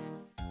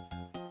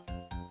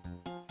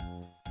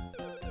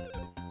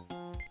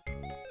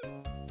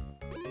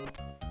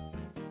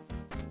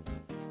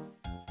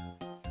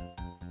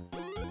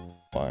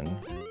 One,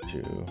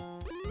 two,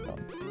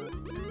 jump.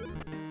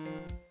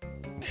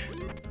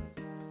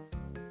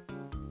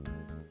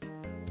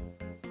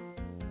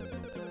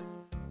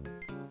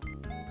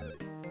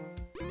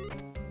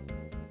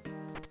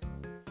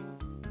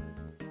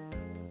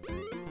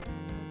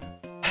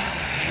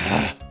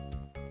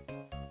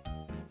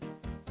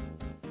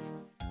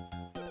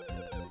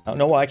 I don't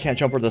know why I can't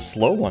jump over the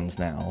slow ones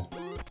now.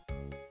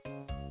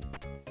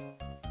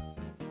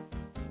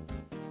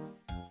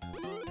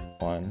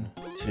 One,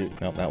 two.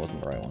 Nope, that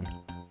wasn't the right one.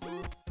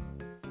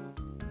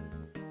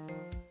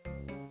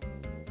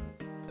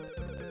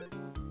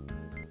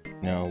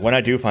 No, when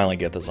I do finally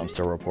get this, I'm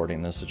still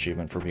reporting this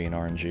achievement for being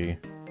RNG.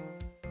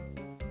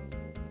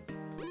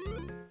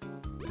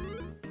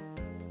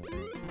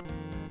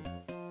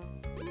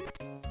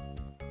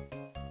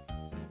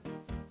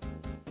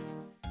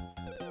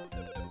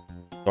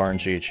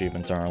 RNG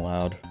achievements aren't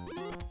allowed.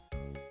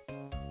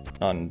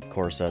 Not in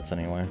core sets,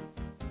 anyway.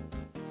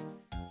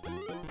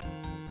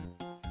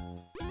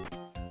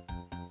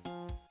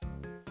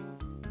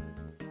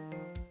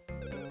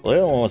 Well, the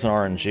other one wasn't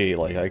RNG,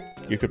 like,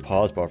 you could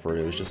pause buffer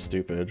it was just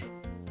stupid.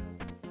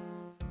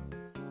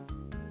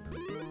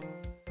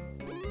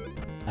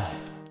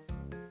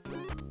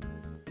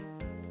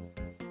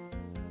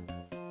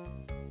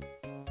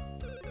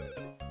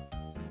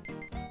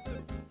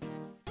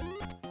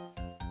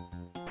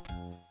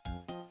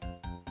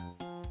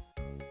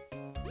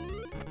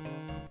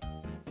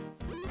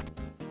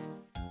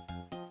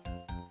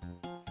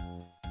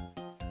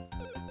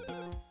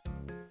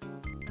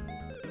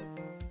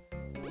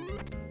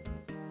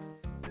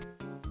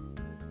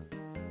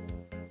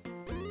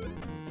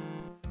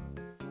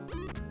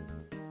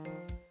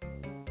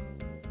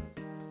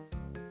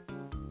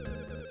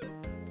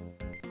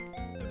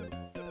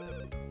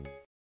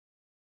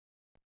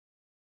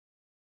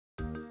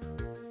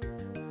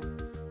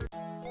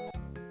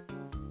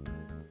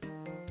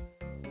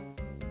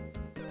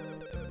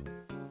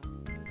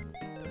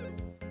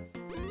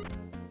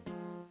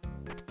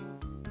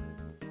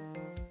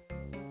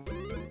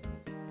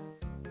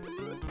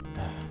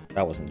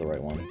 That wasn't the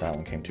right one. That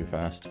one came too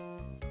fast.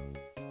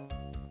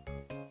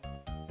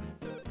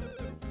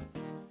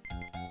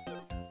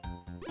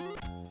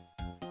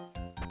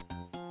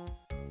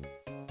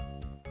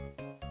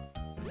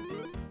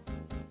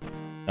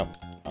 Nope,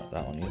 not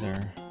that one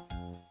either.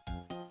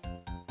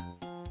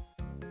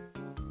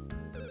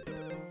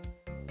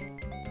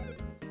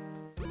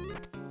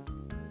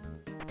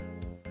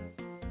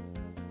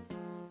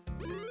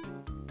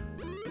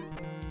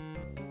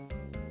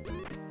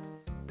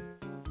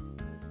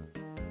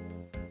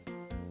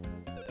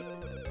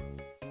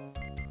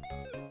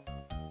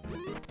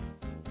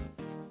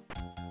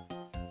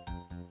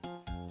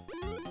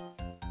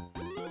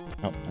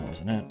 Nope, that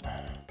wasn't it.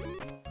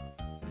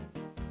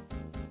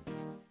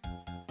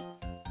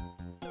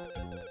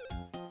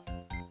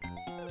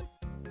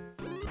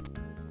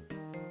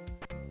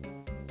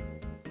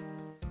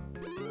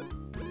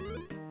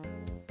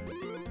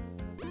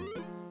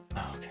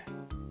 Okay.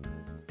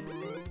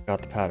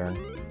 Got the pattern.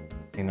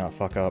 Do not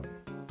fuck up.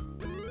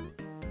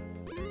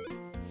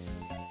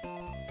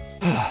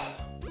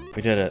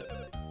 We did it.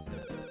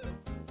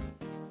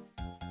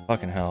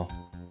 Fucking hell.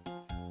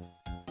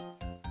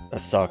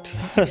 That sucked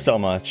so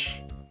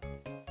much.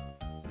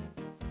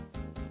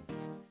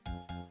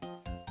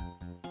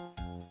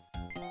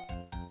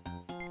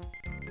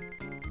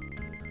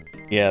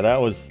 Yeah,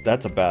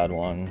 that's a bad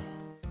one.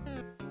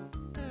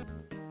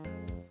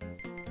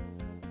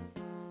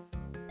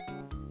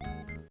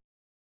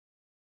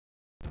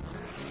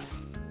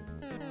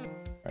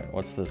 Alright,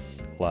 what's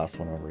this last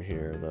one over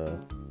here? The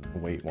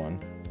weight one.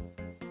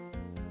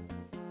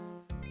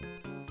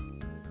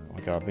 Oh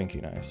my god,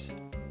 Binky nice.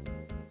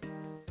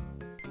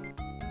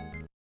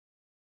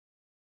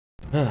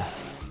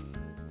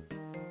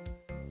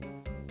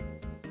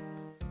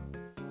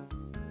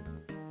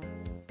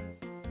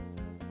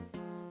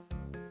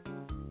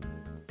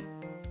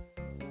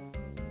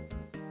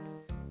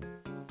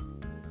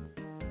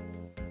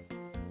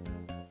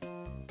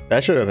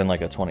 That should have been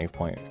like a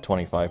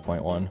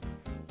 25.1.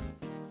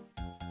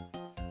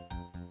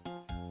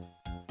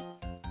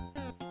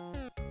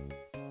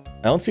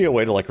 I don't see a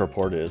way to like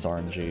report it as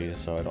RNG,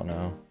 so I don't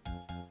know.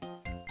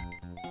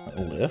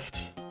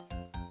 Lift?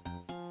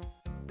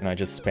 Can I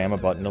just spam a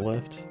button to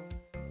lift?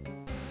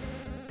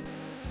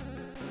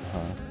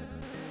 Uh-huh.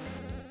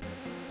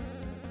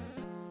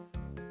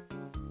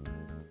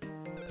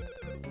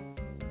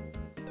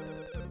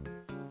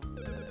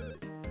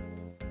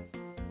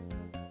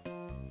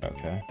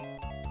 Okay.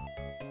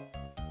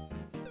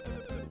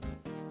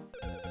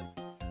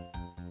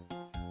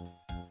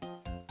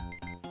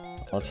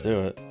 Let's do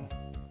it.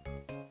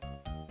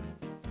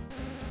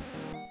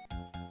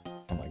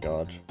 Oh my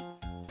god.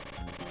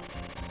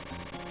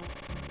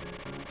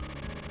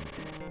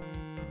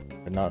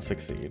 Did not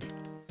succeed.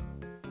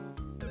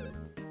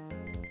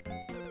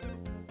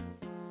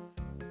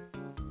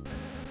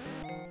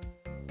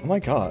 Oh my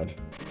god.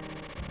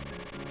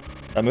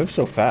 That moves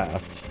so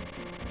fast.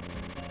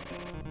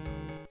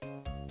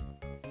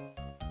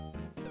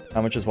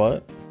 How much is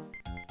what?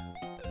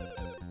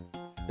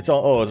 It's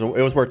all, oh,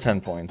 it was worth 10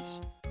 points.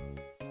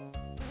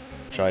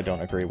 Which I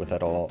don't agree with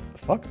at all.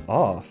 Fuck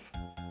off.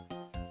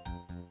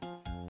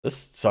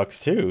 This sucks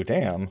too,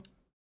 damn.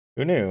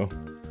 Who knew?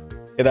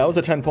 Yeah, that was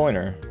a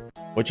 10-pointer.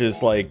 Which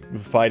is like,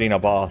 fighting a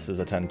boss is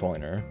a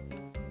 10-pointer.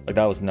 Like,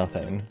 that was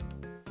nothing.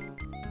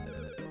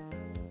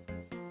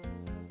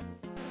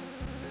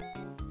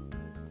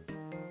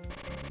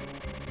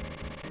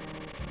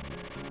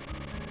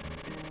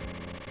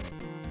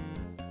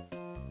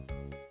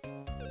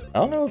 I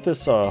don't know if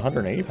this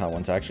 180-pound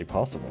one's actually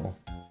possible.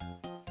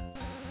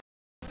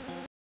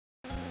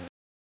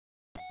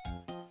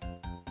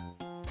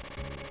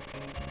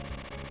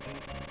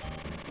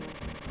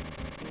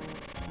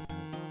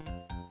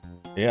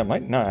 Yeah, it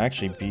might not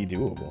actually be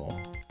doable.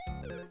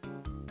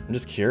 I'm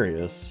just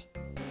curious.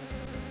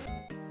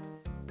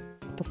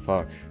 What the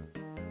fuck?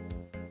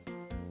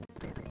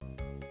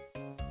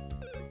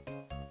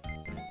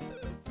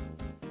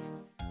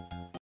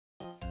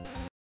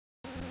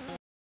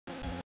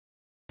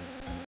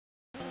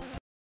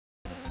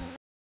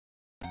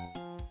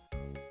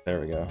 There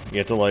we go. You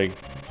have to, like,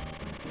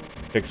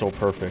 pixel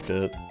perfect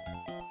it.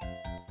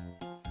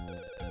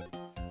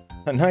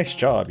 A nice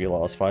job, you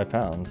lost 5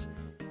 pounds.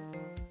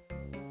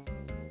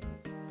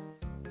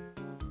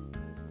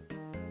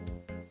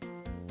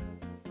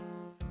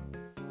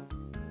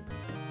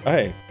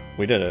 Hey,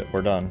 we did it.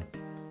 We're done.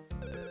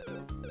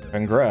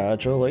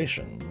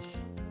 Congratulations.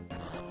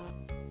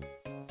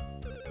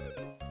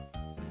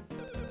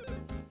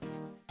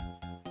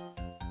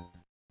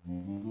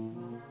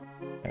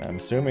 And I'm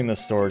assuming the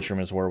storage room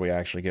is where we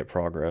actually get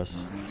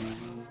progress.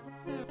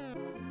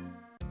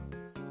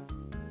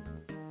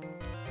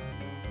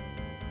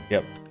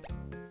 Yep.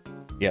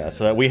 Yeah,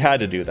 so that we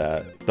had to do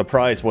that. The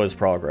prize was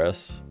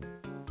progress.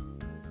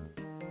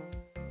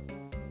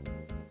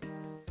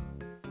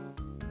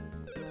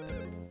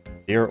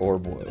 Deer or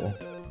boil.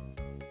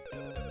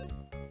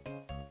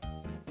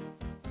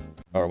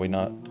 Are we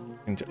not?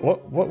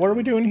 What are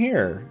we doing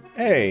here?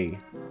 Hey!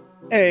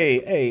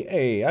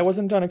 Hey! I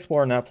wasn't done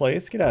exploring that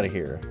place. Get out of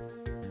here.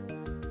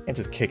 Can't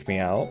just kick me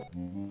out.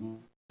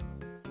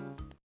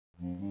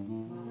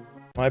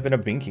 Might have been a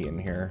binky in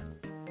here.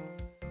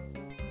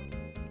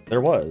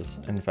 There was,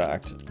 in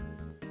fact.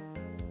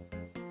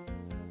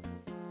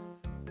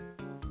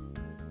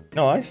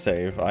 No, I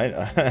save.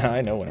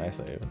 I know when I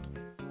save.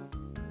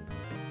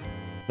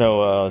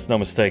 No, there's no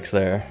mistakes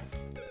there.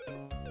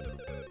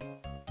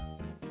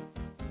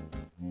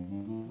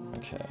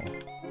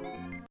 Okay.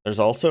 There's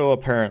also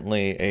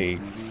apparently a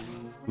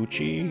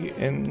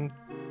Poochie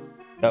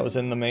that was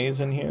in the maze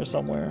in here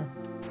somewhere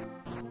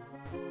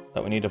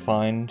that we need to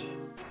find.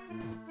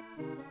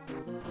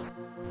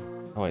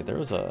 Oh wait, there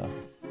was a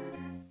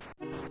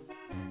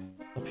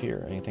up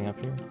here. Anything up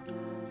here?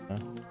 No.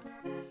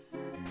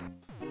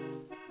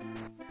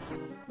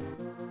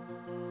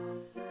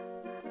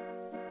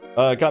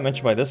 It got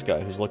mentioned by this guy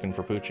who's looking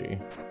for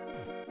Poochie.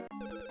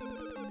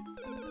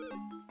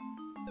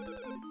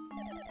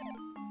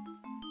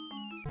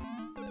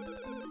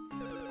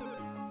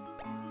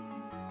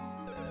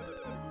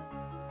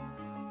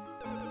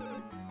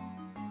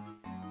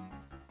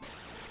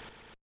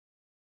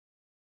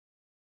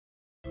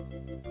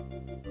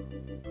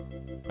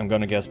 I'm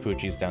gonna guess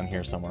Poochie's down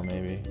here somewhere,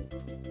 maybe.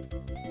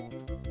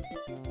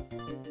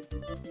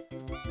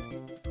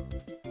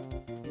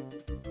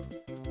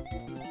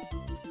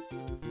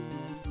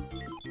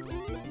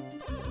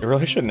 There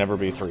really should never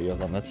be 3 of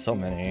them, that's so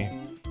many.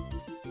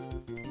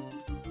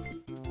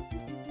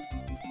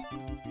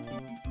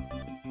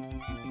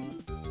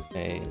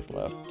 A,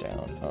 left,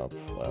 down, up,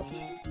 left.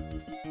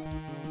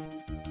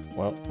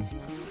 Well.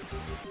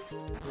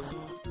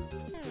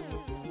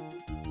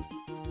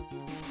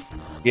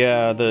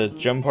 Yeah, the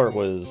gem part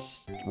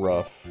was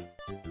rough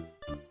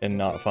and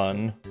not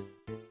fun.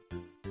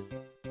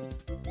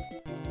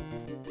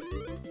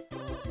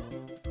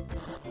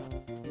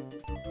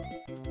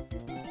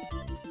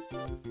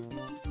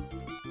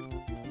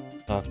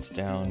 Left,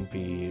 down,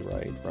 B,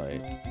 right,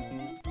 right.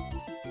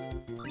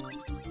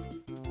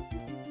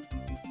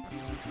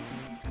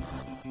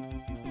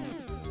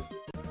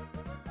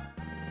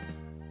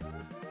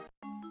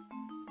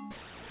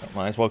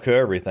 Might as well kill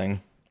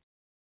everything.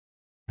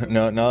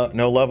 No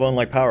leveling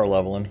like power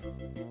leveling.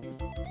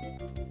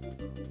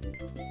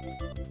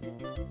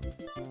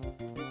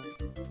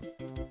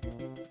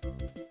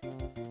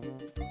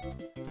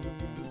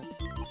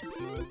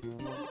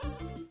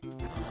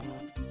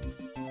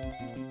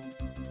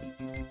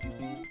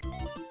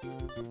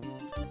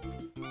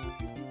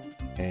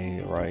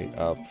 A, right,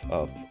 up,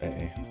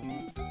 A.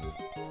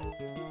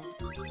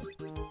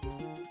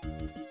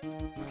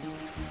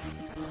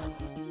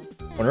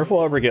 Wonder if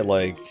we'll ever get,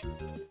 like,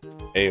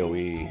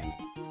 AoE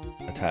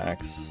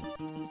attacks.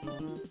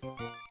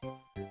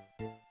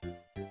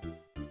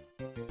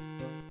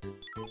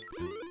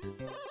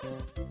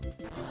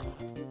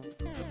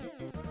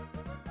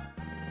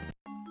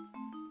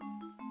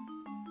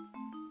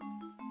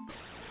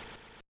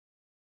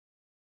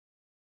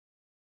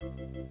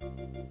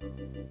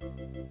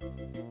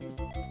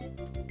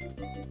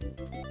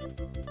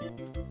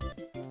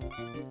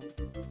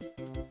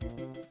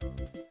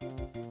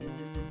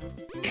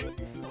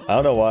 I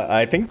don't know why.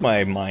 I think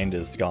my mind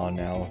is gone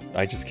now.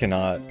 I just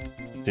cannot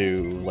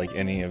do, like,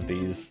 any of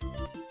these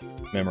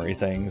memory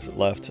things.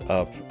 Left,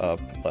 up,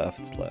 left,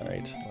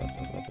 right.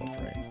 Left,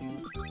 right.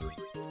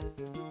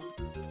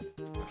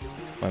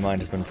 My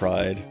mind has been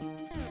fried.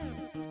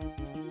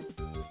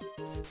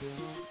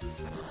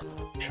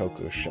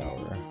 Choco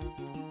shower.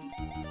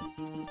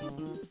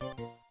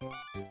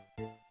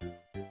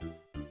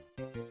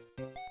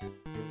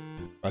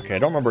 Okay, I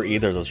don't remember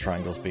either of those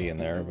triangles being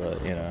there,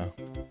 but, you know.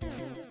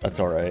 That's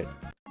alright.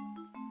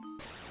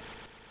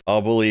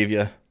 I'll believe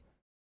you.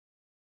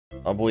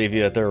 I'll believe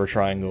you that there were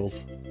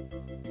triangles.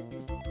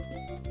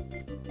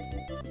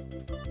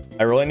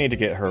 I really need to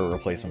get her a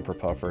replacement for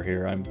Puffer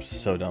here. I'm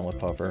so done with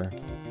Puffer. I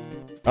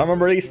don't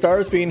remember these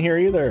stars being here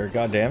either.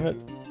 God damn it.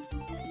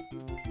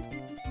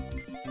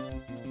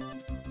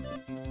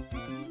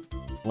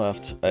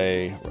 Left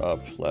A,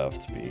 up,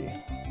 left B.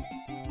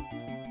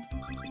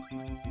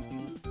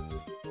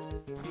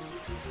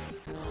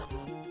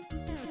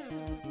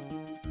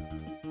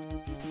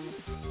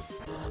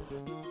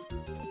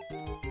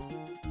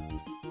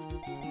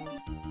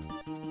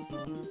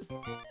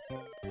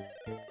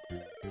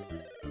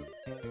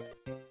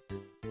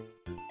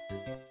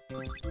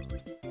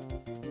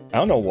 I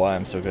don't know why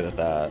I'm so good at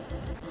that.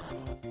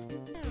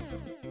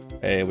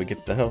 Hey, we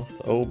get the health.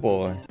 Oh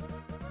boy.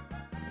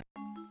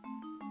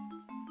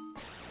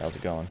 How's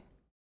it going?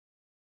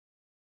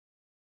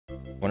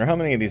 Wonder how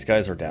many of these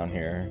guys are down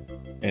here.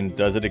 And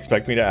does it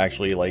expect me to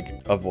actually, like,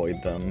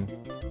 avoid them?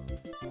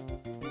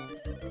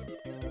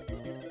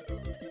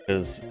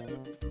 Because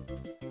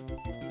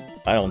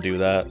I don't do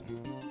that.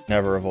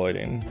 Never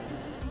avoiding.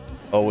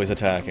 Always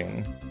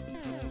attacking.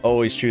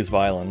 Always choose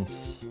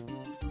violence.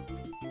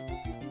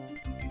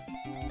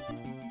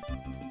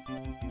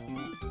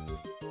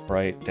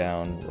 Right,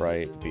 down,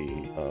 right,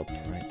 B, up,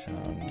 right,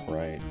 down,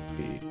 right,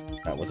 B.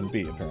 That wasn't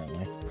B,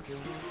 apparently.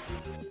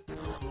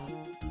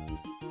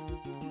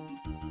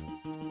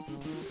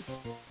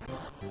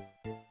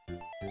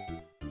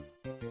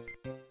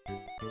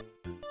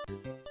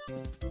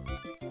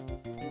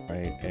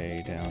 Right,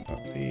 A, down, up,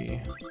 B.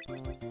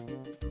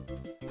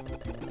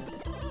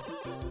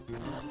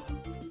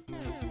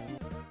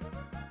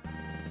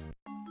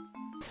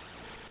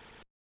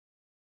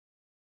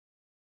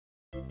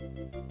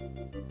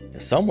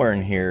 Somewhere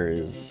in here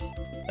is...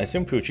 I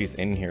assume Poochie's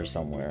in here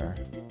somewhere.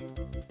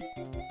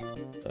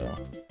 So...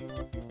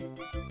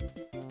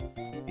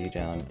 B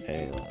down,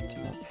 A left,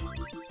 up.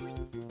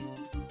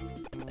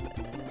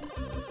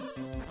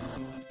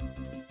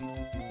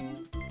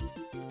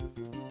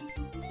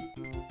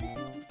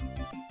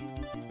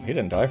 He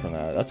didn't die from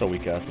that. That's a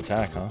weak-ass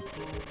attack, huh?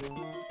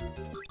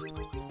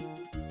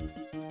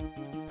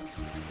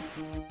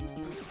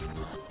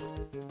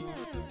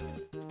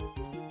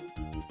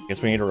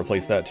 Guess we need to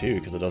replace that too,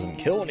 because it doesn't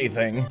kill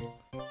anything.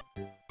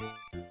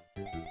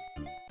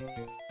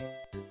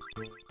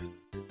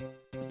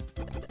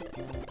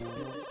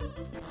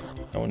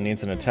 No one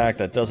needs an attack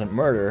that doesn't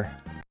murder.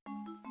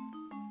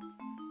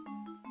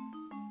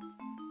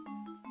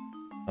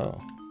 Oh.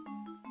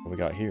 What do we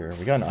got here?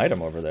 We got an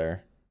item over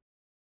there.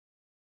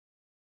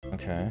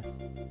 Okay.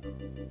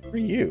 Who are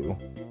you?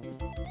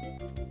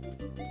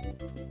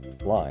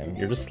 Slime.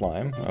 You're just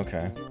slime?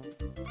 Okay.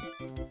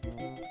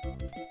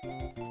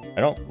 I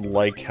don't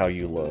like how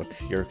you look.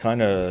 You're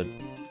kind of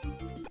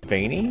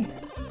veiny?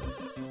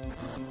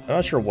 I'm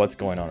not sure what's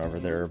going on over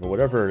there, but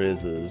whatever it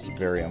is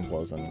very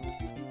unpleasant.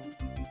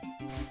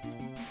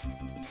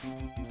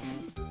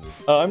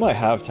 I might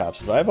have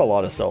taps. I have a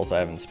lot of cells I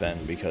haven't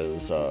spent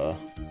because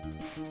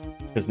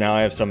now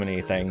I have so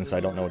many things I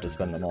don't know what to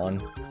spend them on.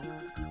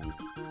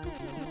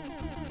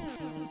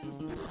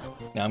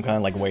 Now I'm kind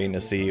of like waiting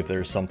to see if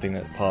there's something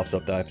that pops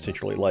up that I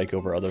particularly like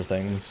over other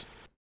things.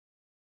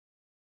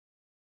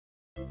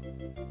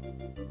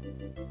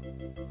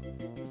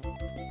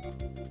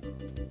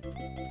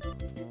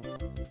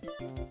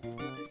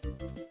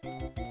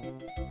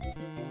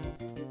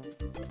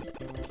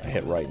 I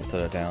hit right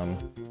instead of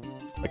down,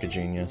 like a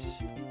genius.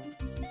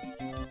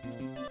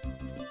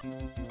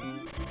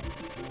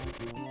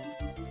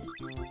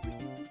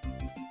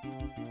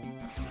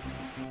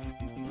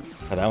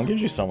 That one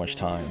gives you so much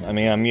time. I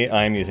mean,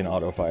 I'm using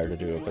auto fire to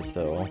do it, but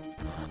still,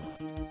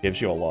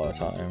 gives you a lot of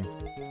time.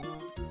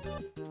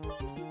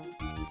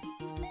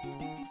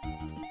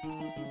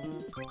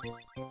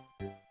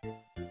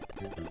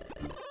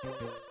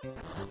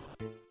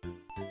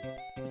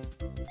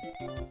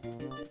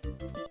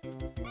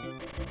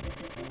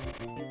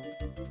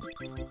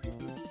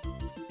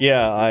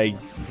 Yeah, I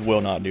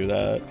will not do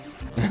that.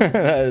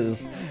 That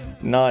is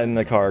not in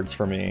the cards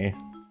for me.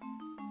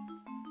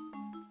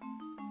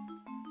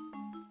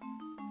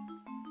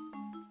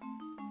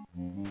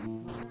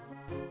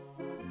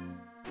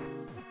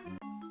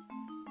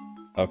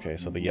 Okay,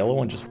 so the yellow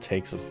one just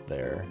takes us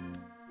there.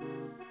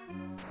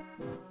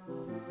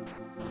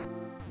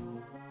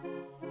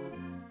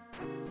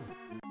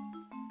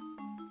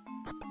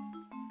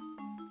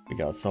 We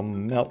got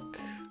some milk.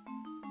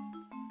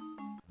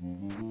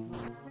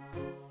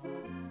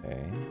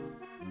 Okay.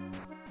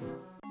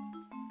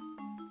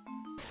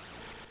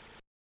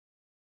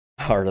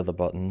 Heart of the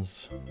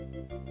buttons.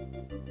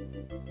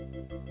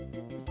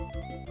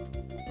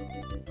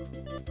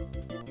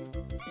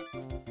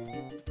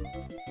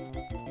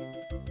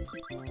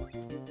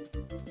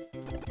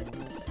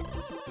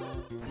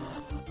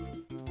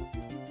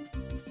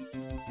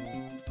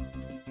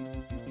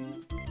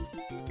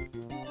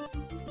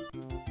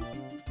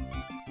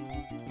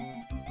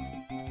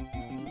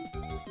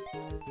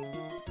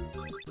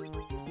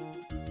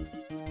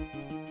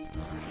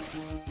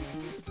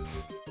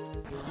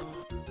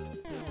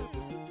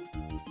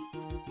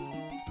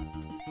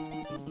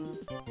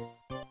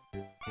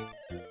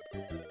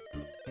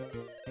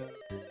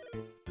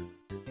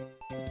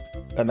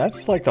 And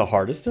that's like the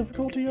hardest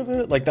difficulty of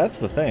it? Like that's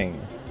the thing.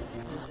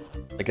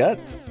 Like that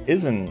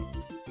isn't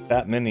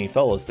that many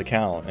fellas to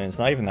count, and it's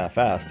not even that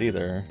fast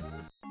either.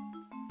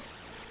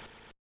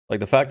 Like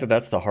the fact that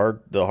that's the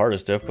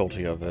hardest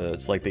difficulty of it,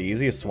 it's like the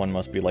easiest one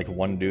must be like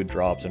one dude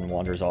drops and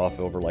wanders off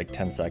over like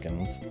 10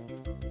 seconds.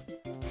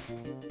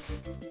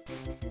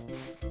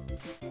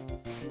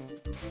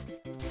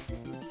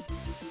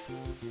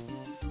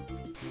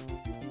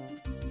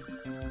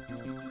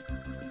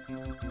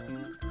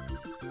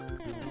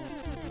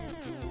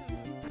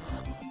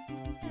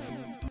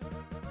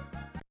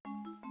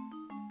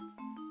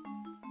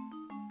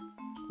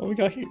 What we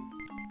got here?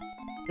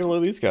 Here, look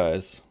at these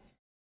guys.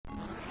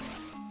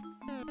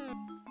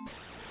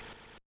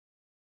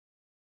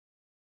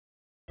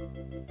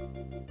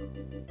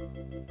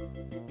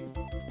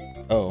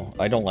 Oh,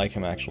 I don't like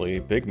him actually.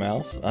 Big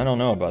Mouse? I don't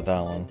know about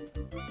that one.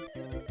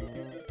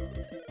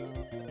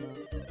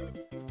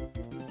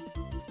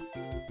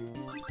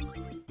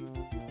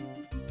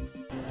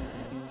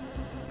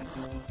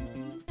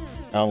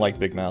 I don't like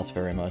Big Mouse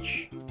very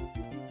much.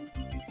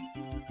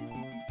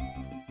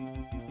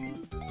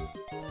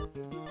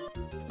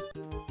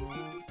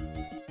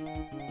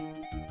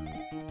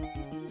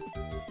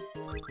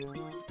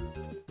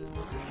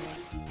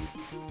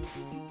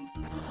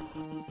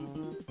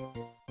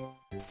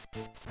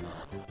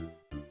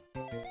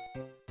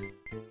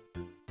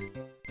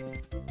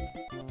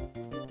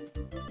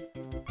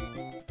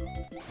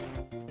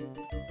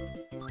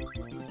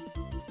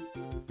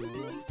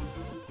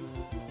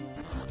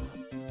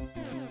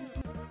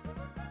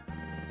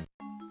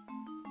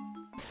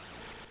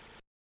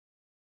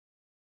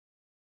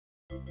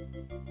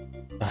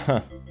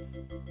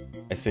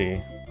 I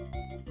see.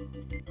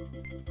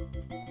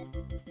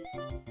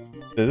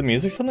 Did the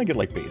music suddenly get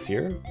like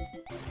bassier?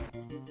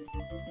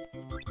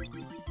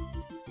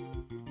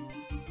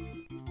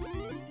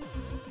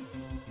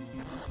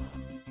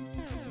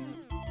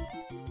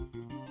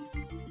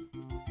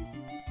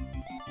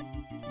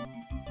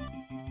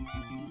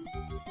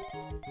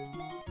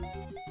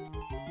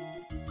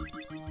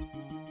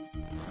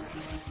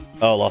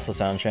 Oh, lost the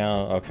sound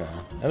channel? Okay.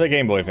 And the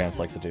Game Boy Advance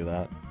likes to do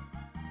that.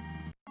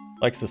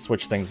 Likes to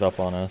switch things up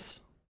on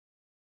us.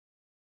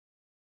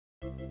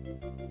 We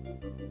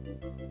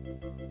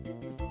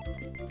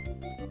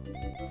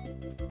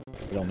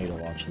don't need to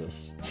watch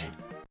this.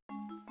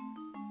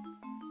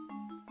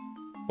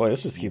 Boy,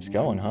 this just keeps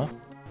going, huh?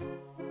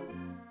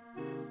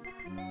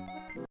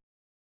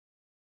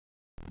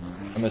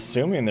 I'm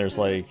assuming there's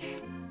like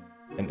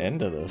an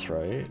end to this,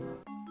 right?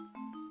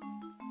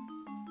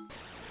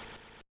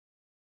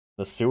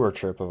 The sewer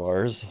trip of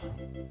ours.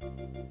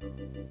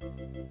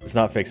 It's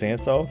not fixing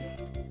itself?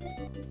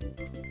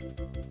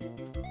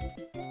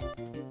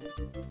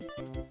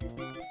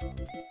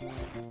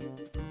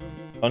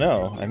 Oh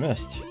no, I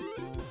missed.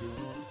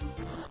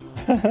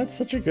 That's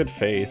such a good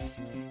face.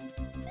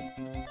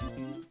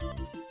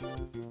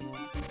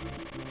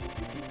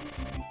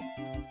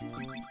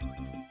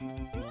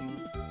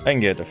 I can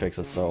get it to fix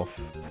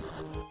itself.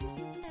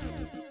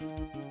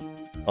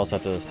 I also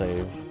have to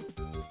save.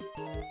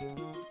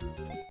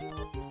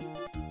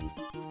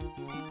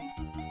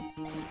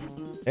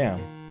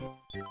 Damn.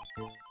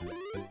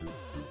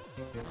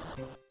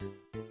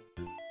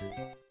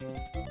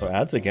 So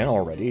ads again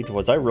already?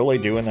 Was I really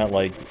doing that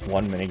like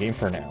one minigame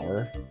for an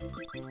hour?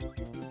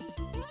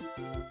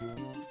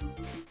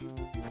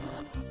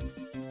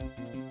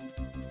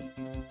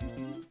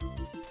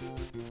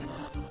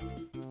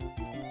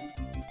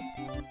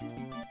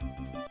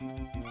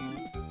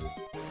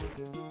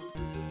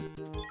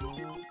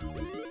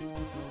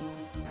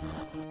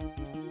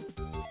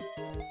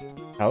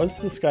 How is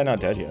this guy not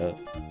dead yet?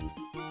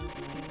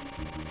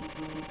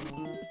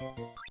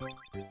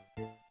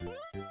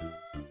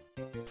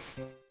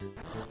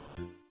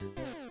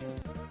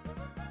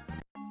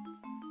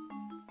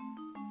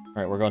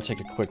 Alright, we're going to take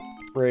a quick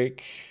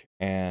break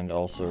and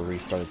also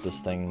restart this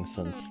thing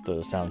since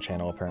the sound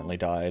channel apparently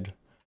died.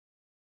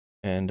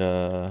 And,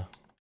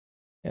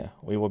 yeah,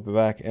 we will be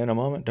back in a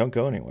moment. Don't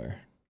go anywhere.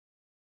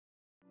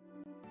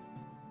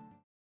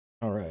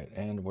 Alright,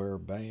 and we're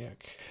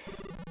back.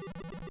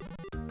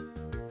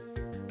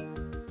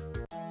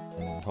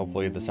 And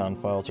hopefully the sound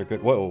files are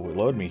good. Whoa,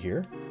 load me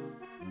here?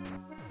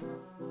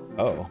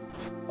 Oh.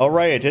 Oh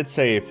right, it did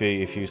say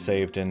if you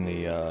saved in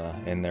the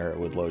in there it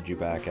would load you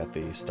back at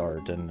the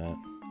start, didn't it?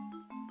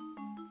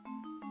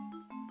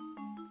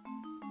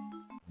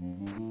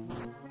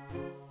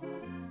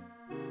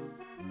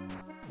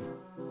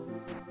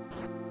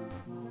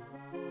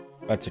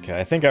 That's okay.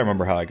 I think I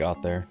remember how I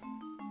got there.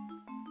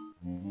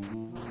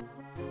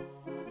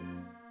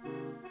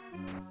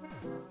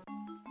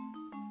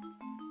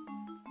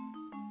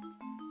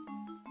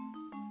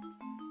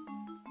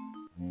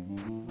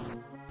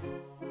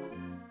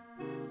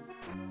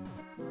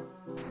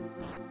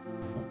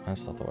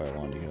 That's not the way I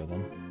wanted to go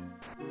then.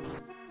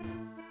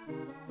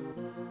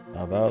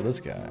 How about this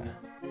guy?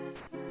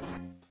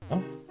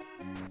 Oh.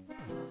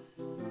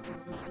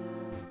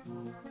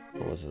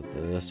 What was it?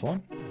 This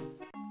one?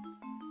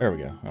 There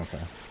we go.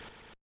 Okay.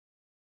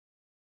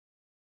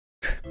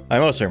 I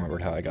mostly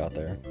remembered how I got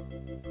there.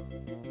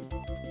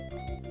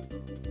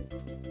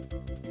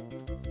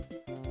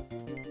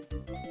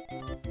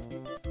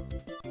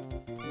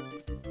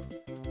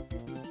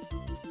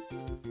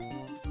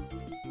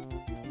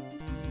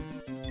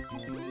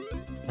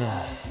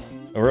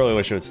 I really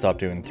wish it would stop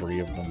doing 3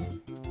 of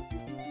them.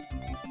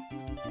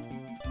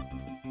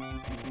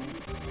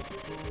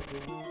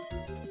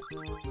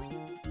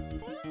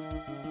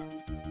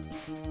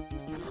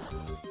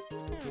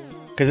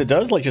 Because it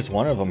does like just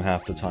one of them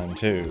half the time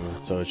too,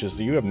 so it's just,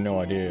 you have no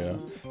idea.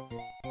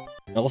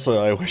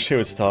 Also, I wish it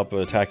would stop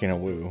attacking a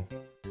woo.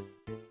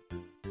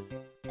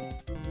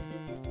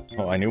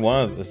 Oh, I knew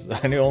one of this.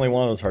 I knew only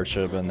one of those hearts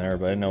should have been there,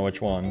 but I didn't know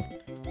which one.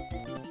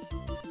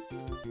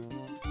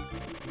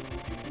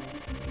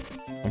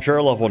 I'm sure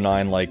level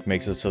 9 like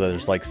makes it so that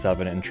there's like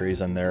 7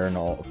 entries in there and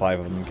all 5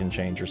 of them can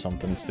change or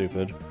something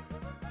stupid.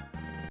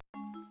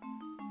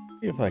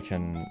 See if I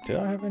can... Did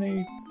I have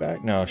any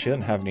back? No, she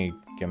didn't have any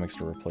gimmicks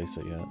to replace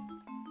it yet.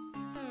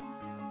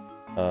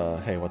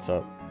 Hey, what's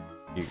up?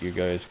 You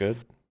guys good?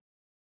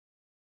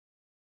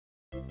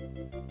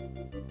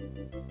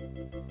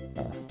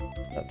 Ah,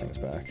 that thing's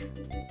back.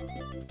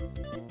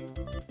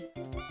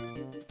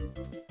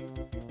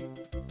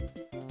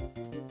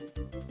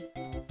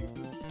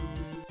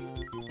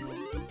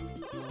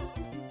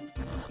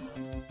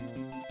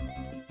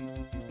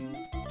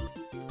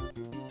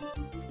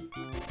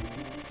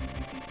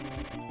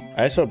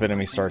 I just hope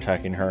enemies start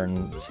attacking her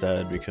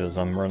instead because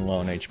I'm running low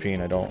on HP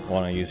and I don't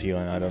want to use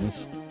healing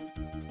items.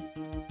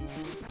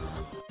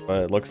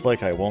 But it looks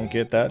like I won't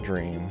get that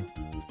dream.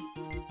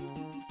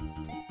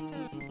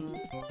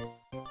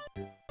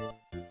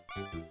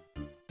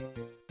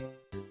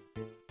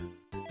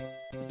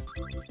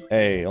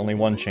 Hey, only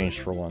one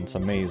changed for once.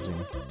 Amazing.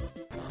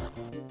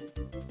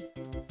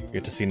 You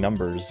get to see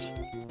numbers.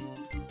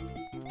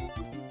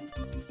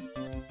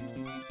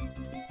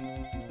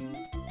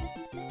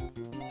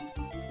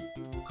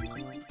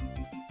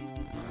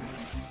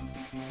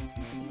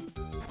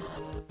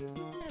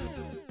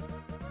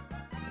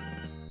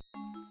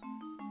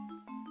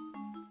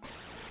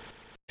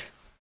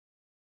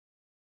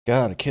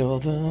 Gotta kill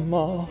them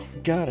all,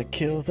 gotta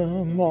kill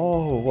them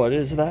all. What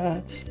is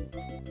that?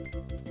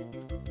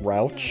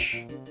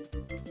 Rouch?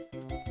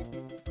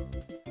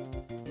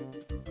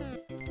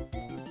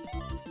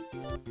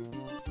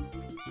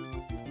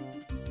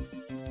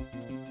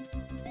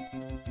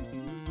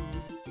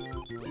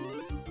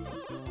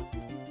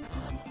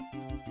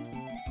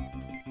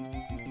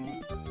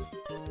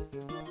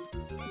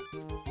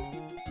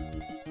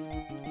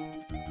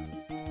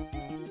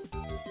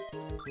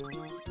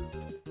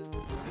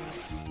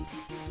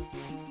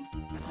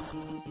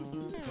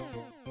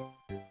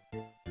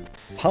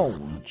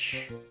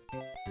 Punch.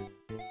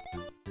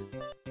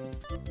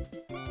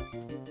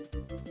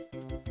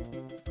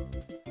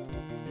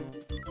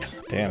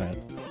 God damn it.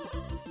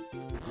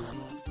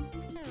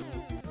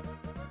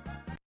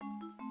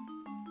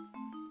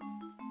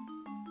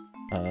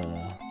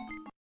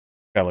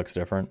 Guy looks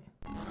different.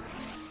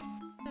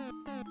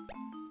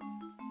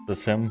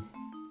 This him?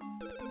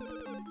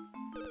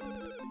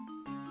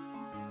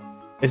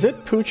 Is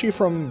it Poochie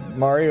from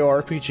Mario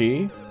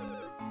RPG?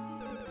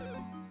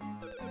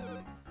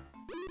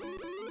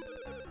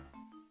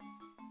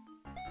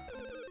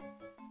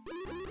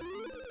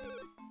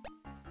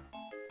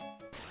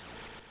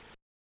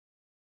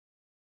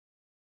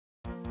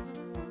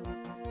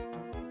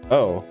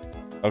 Oh,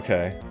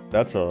 okay.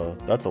 That's a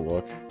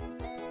look.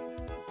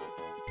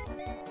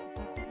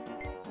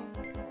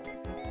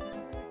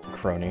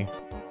 Crony.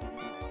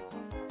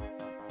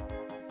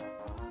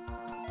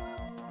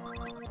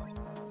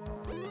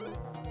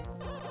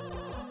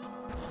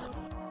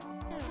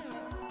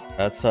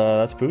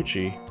 That's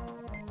Poochie.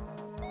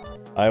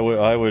 I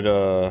would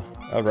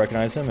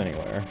recognize him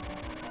anywhere.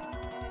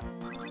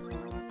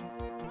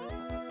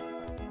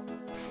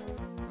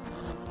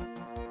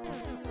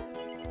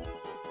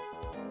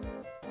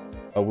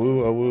 A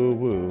woo, a woo,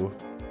 woo.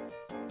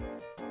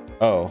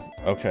 Oh,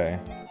 okay.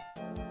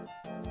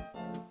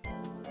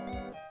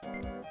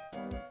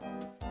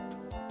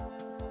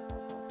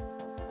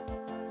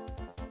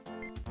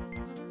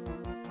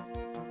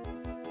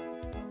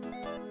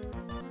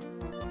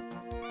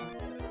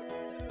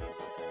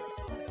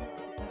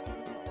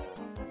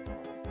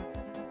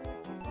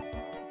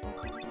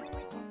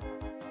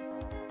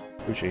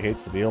 Poochie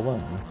hates to be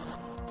alone.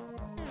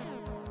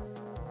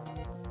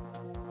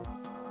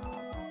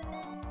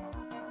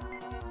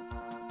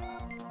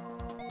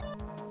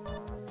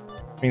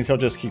 Means he'll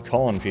just keep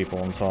calling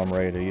people until I'm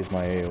ready to use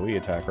my AoE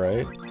attack,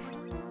 right?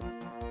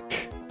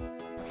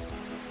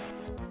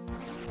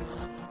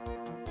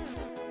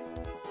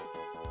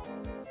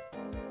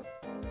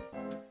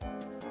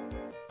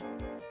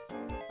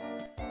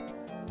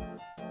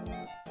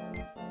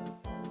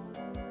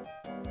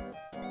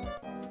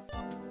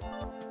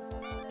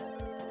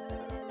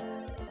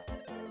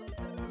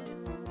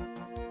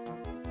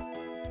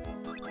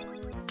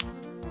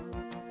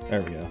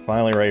 There we go.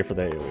 Finally ready for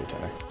the AoE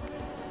attack.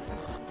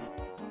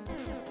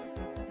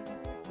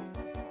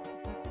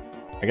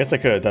 I guess I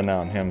could have done that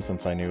on him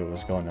since I knew it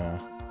was going to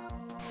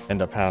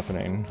end up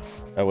happening.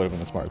 That would have been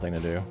the smart thing to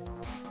do.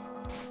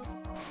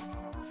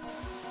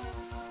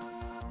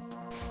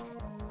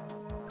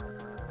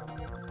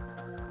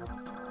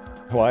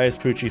 Why is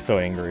Poochie so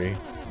angry?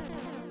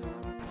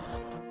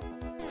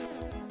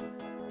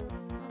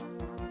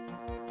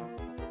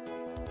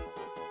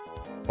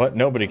 What?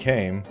 Nobody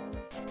came.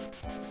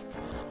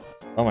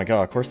 Oh my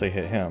god, of course they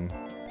hit him.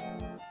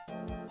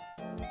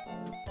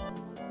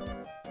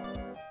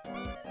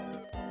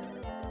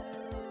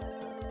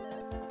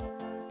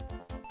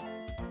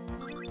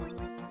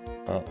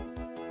 Oh.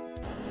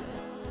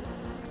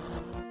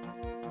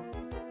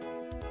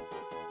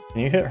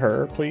 Can you hit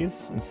her,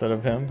 please, instead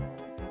of him?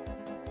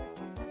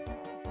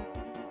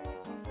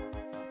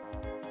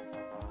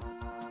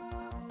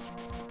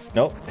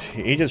 Nope,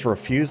 he just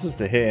refuses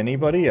to hit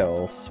anybody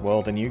else.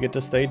 Well, then you get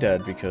to stay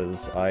dead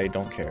because I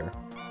don't care.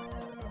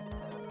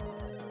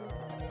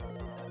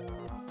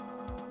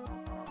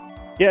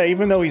 Yeah,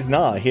 even though he's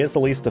not, he has the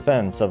least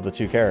defense of the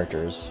two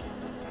characters.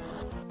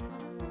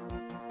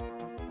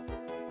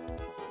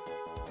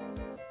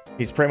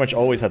 He's pretty much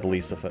always had the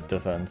least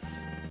defense.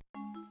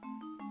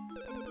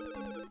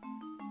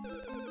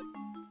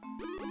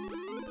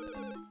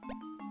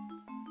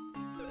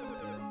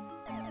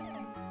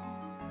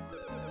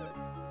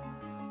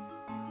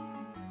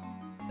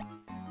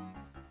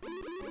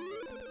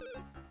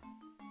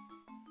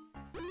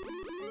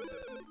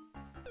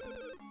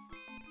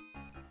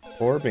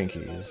 Four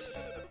binkies.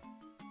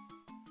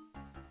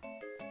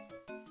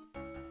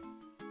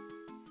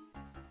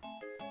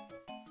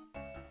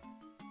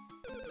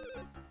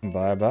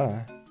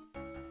 Bye-bye.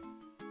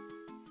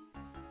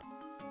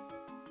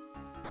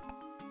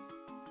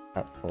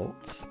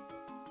 Apfolt.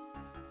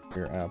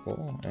 Your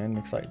apple and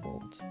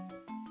Excitebolt.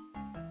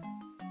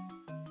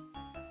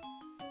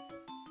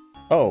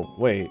 Oh,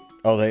 wait.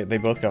 Oh, they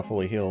both got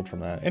fully healed from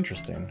that.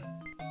 Interesting.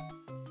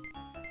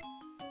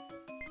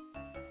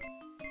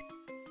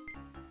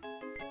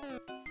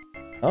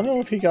 I don't know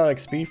if he got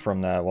XP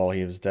from that while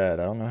he was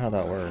dead. I don't know how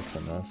that works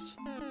in this.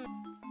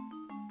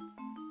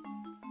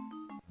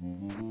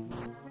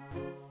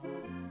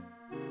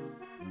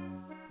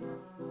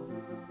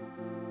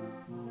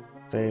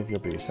 Save, you'll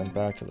be sent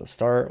back to the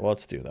start.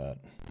 Let's do that.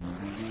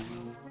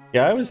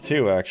 Yeah, I was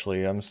too,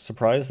 actually. I'm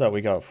surprised that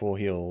we got full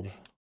healed.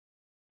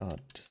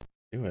 God, just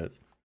do it.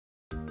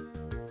 Come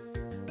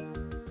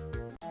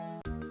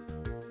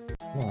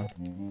on.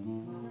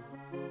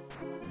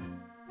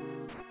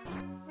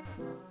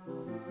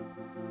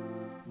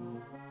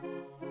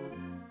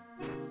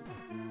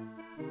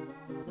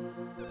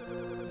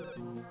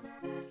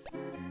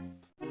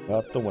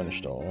 Got the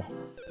Winstall.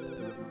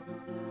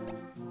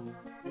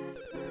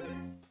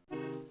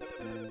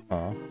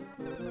 Huh?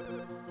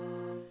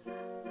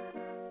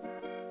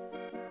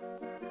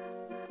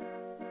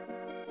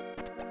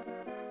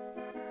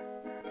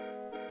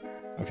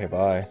 Okay,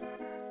 bye.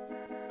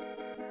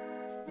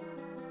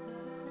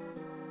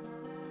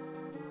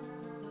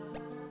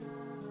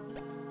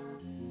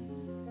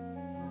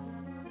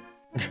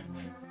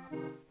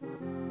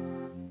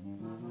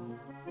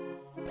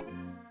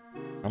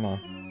 Come on.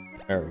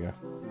 There we go.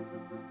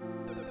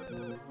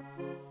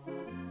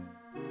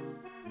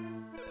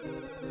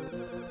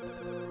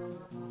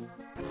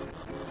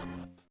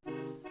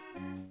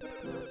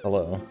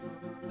 Hello.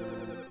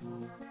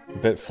 A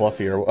bit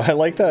fluffier. I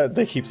like that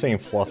they keep saying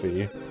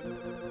fluffy.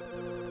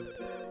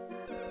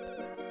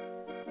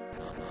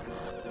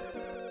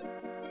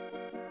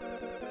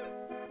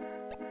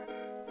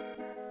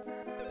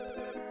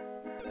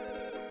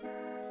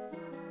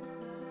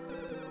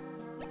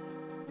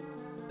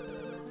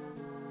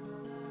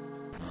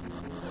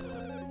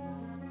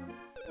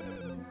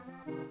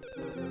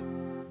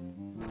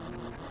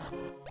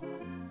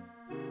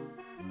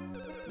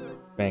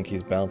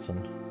 Mankey's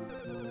bouncing.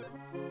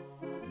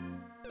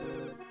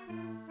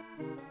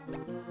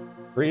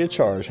 Free of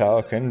charge,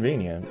 how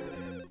convenient.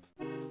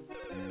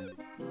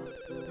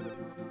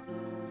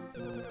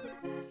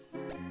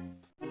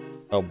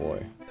 Oh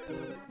boy.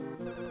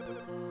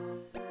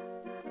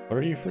 What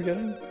are you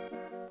forgetting?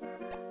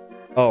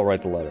 Oh,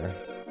 write the letter.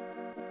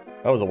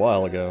 That was a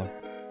while ago.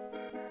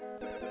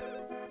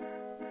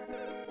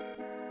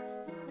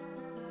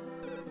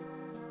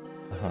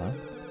 Uh-huh.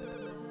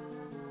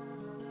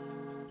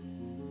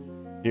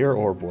 Dear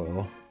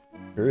Orboil,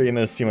 your reading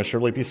this, you must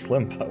surely be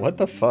slim. What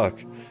the fuck?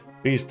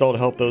 Please don't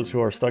help those who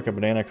are stuck in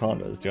banana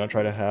condos. Do not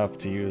try to have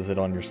to use it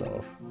on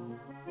yourself.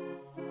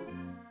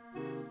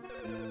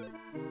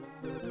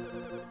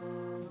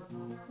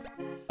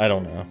 I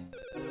don't know.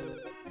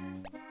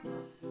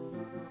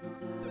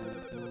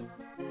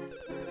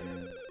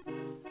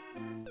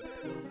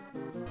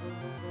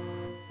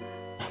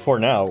 For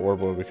now,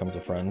 Orbo becomes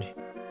a friend.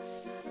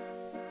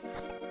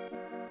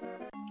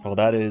 Well,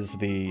 that is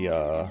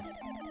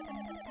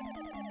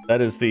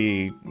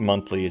the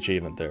monthly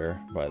achievement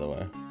there, by the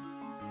way.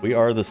 We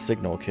are the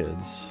Signal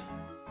Kids.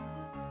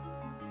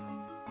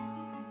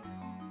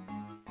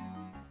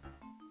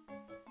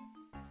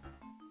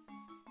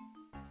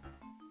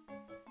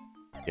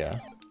 Yeah.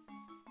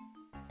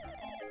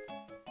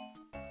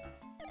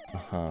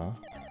 Uh-huh.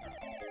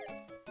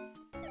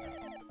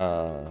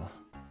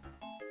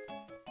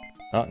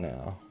 Not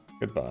now.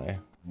 Goodbye.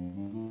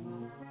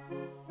 Do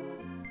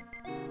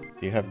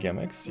you have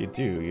gimmicks? You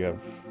do. You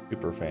have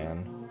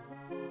Superfan.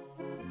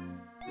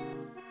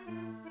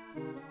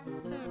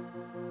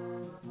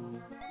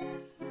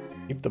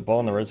 Keep the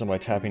ball in the rhythm by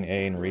tapping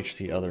A and reach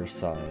the other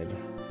side.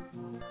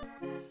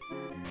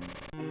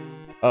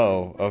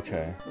 Oh,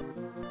 okay.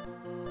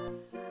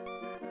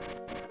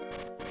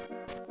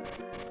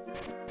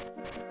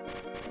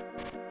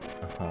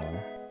 Uh-huh.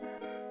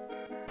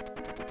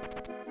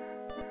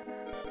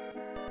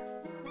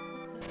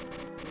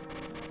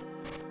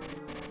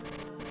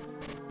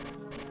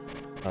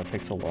 That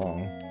takes so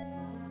long.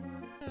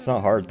 It's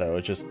not hard though,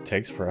 it just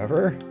takes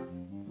forever.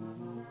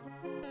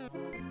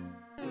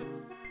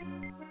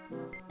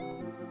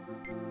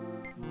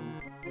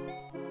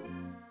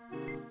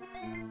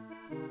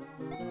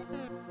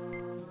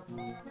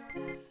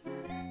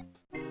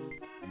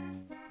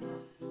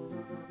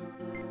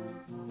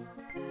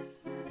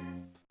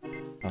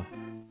 Huh.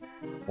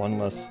 One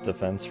less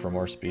defense for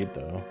more speed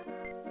though.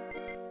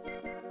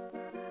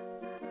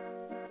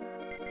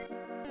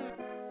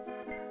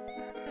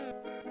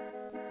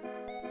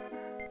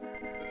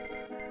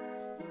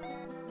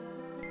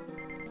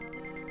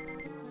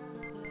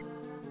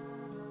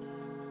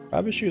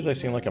 Rabbit shoes I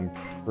seem like I'm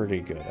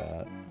pretty good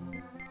at.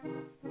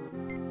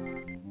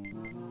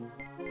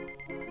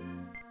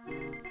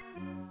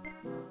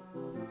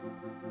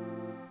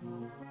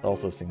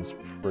 Also seems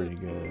pretty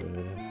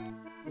good.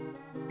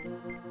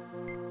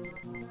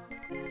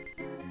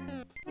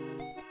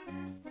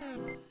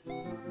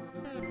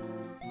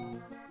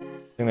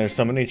 And there's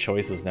so many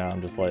choices now,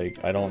 I'm just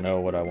like, I don't know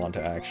what I want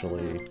to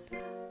actually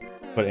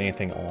put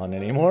anything on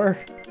anymore.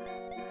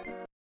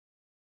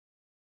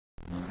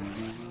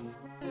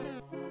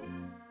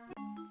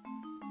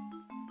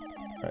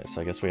 Alright,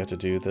 so I guess we have to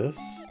do this.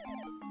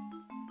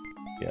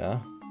 Yeah.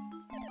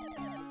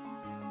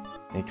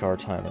 Make our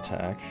time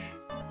attack.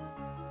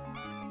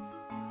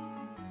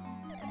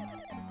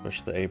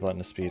 Push the A button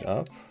to speed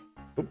up.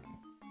 Oop.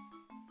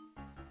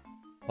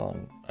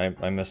 Hold on,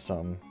 I missed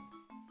some.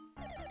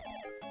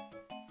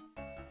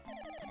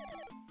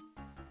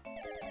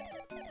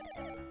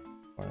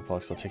 Alright,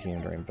 clock still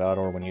ticking during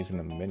battle or when using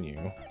the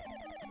menu.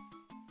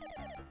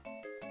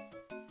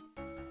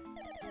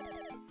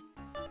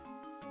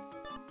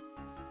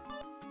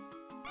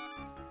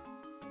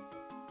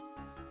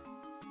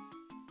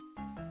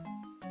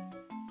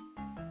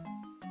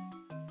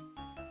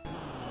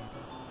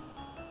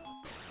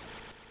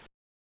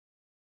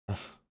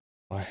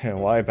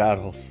 Why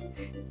battles?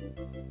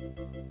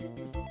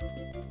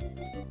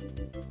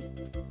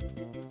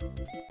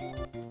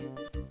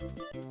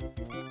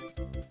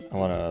 I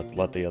want to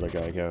let the other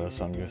guy go,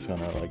 so I'm just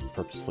gonna like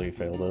purposely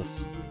fail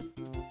this.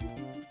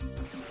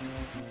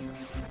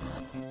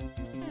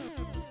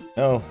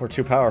 No, we're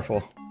too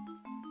powerful.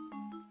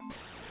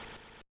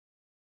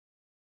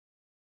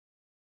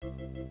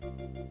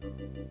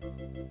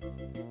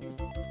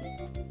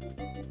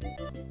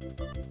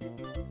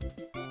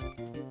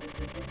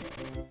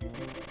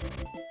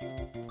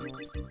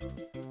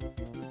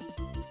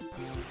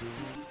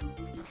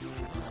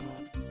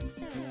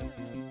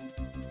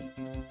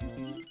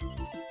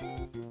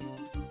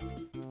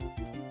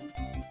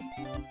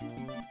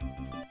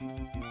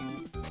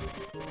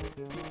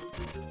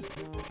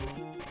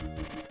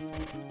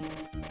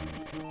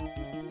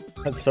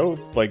 That's so,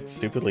 like,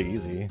 stupidly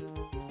easy.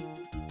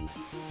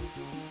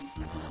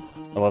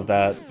 I love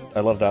that.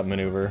 I love that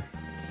maneuver.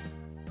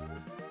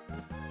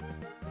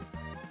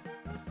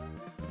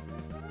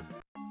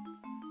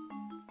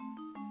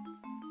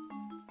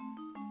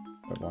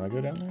 Do I want to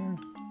go down there?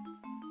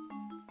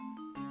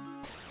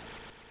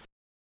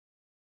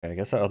 Okay, I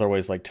guess that other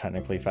way's like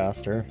technically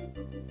faster.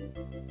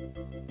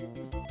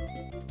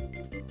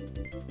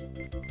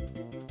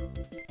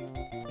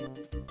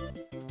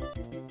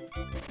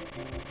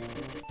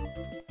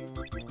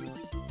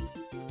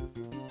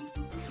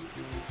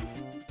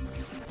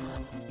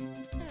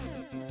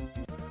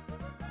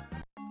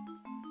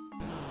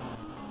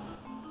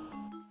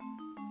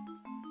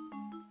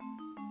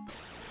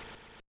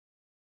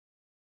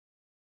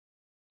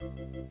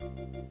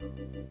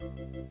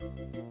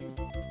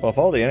 Well, if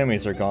all the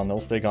enemies are gone, they'll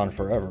stay gone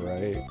forever,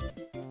 right?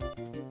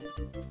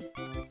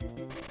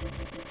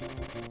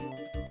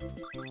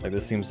 Like,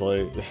 this seems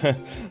like...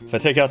 if I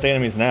take out the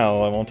enemies now,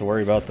 I won't have to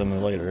worry about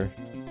them later.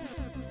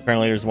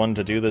 Apparently there's one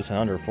to do this in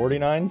under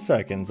 49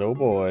 seconds, oh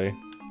boy.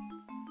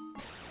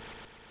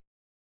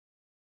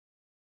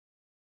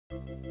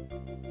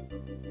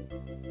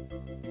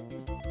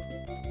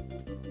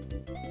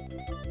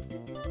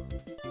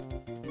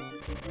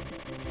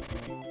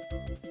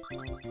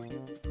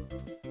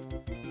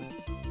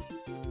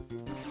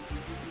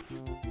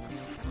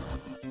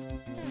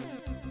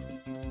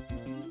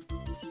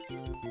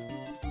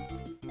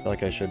 I feel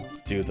like I should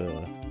do the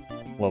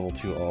level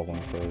 2 all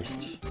one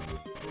first.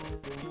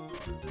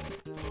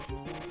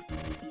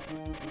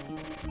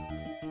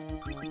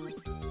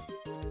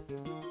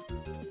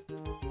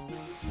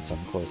 So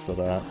I'm close to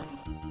that.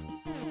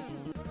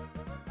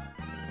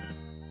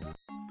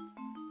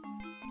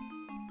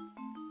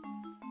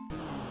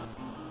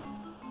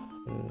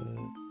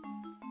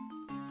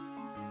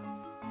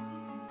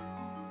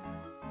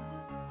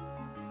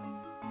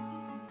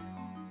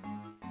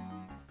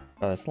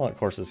 This lot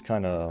course is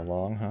kind of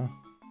long,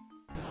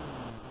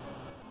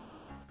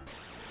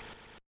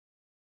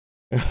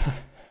 huh?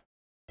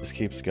 Just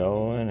keeps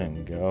going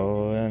and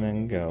going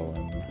and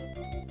going.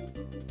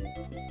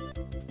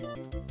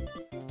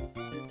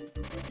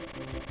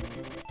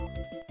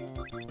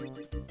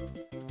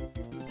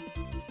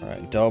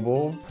 Alright,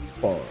 double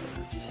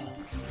bars.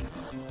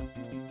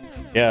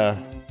 Yeah.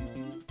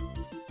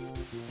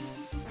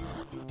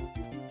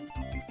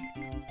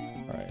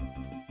 Alright,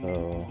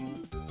 so...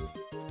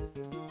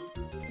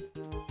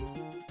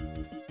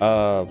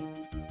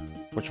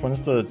 which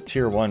one's the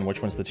tier 1?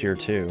 Which one's the tier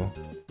 2?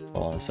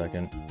 Hold on a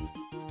second.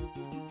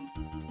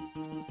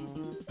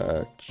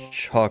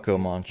 Choco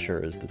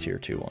Monster is the tier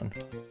 2 one.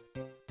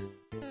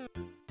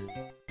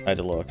 I had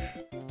to look.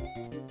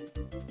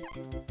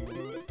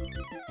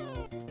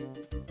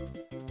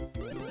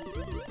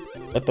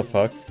 What the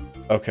fuck?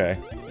 Okay.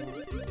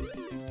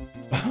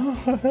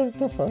 What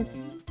the fuck?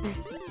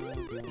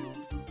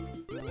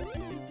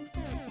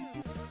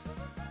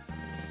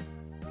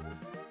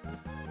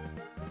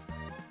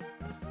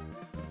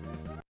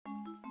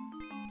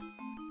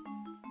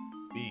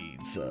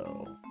 Bead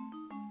cell.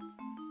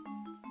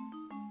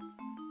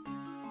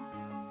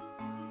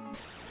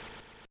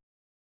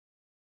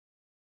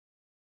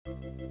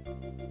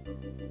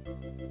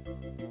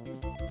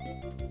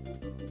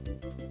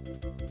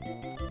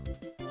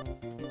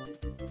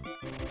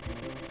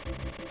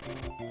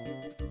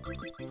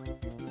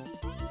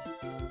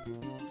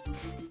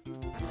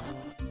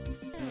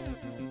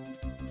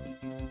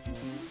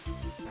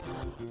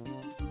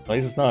 At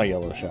least it's not a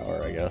yellow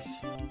shower, I guess.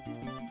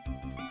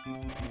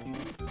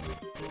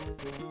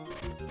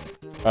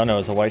 Oh no,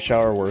 is a white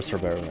shower worse or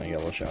better than a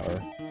yellow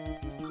shower?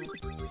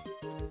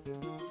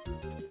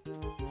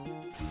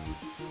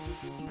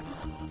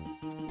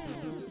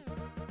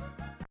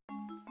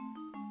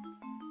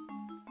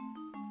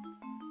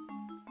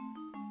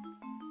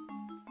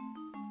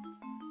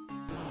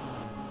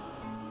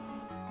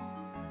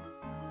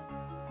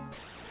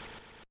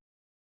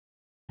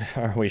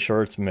 Are we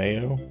sure it's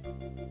mayo?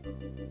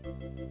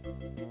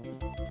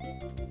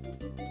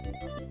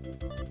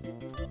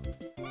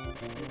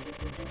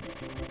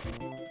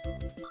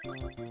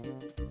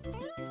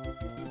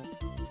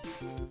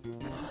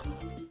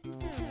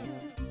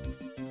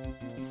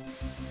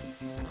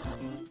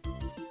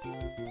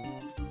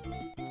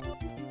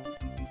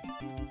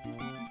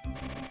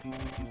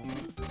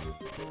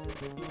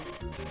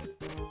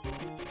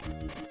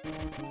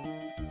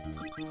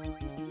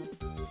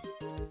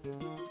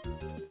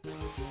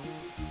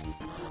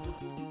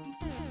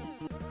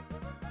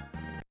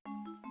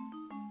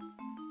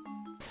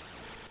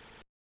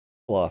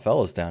 A lot of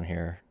fellas down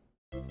here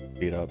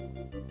beat up.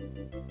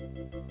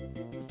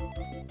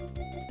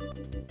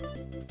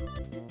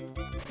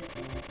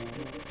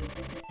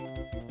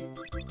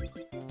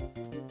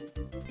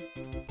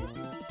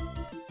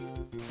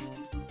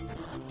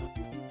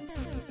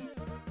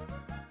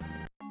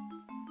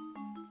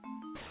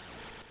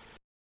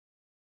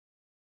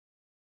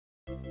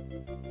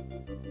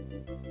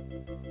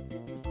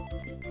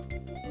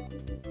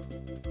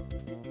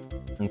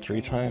 And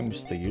 3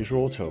 times the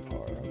usual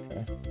Topar,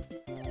 okay.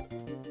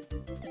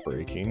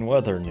 Breaking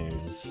weather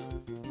news.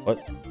 What?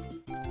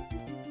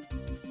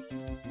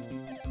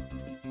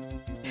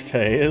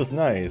 Today is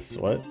nice.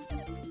 What?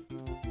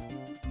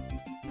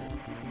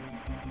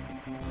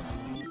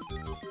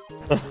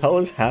 What the hell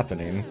is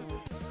happening?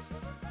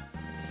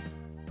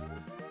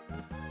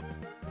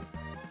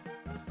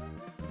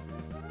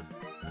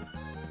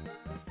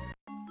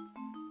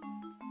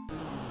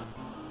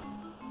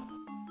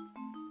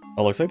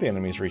 Oh, looks like the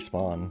enemies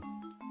respawn.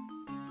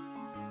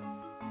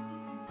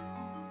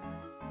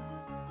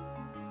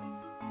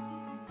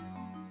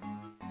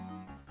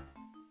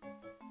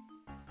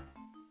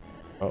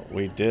 Oh,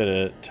 we did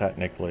it,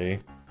 technically.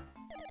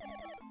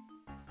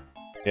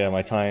 Yeah,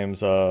 my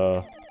times,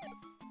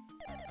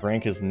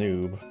 rank is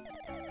noob.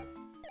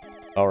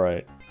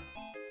 Alright.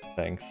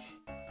 Thanks.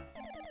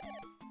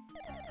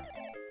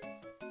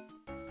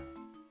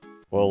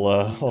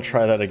 We'll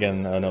try that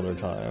again another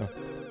time.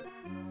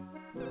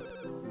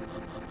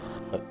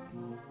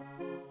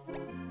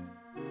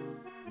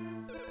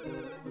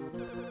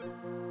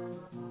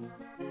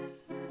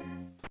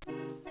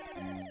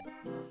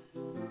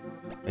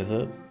 Is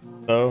it,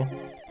 though?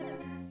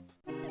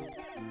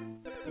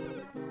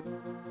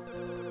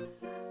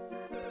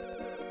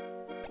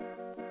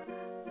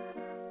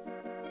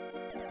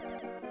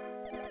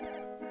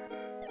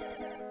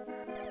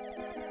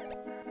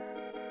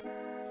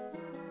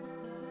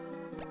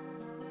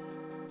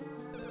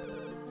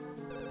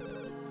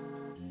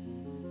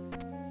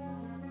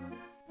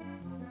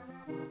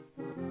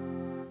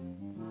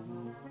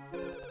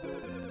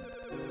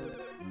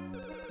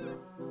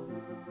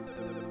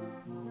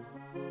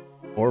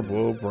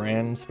 Orbo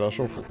brand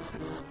special force.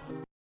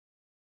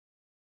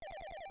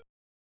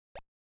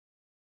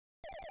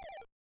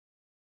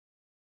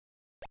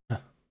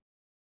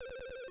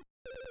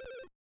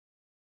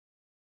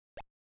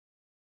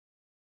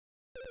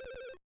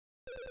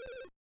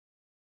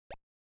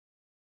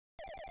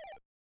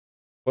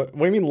 What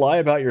do you mean lie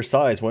about your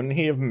size? Wouldn't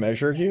he have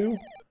measured you?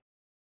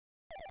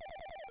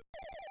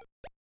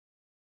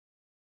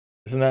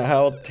 Isn't that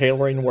how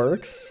tailoring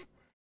works?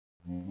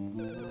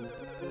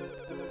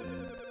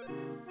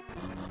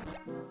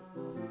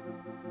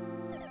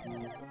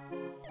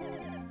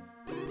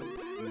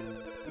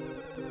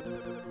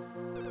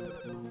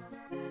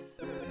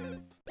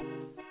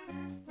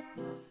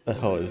 The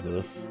hell is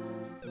this?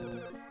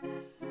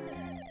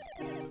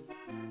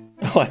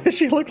 Why does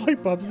she look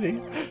like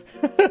Bubsy?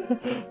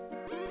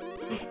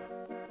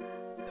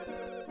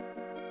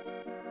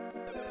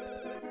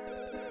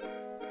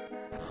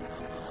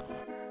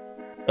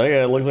 Oh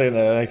yeah, it looks like an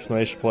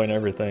exclamation point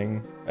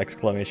everything.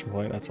 Exclamation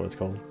point, that's what it's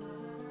called.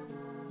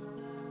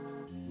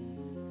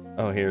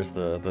 Oh, here's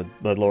the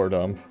lore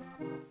dump.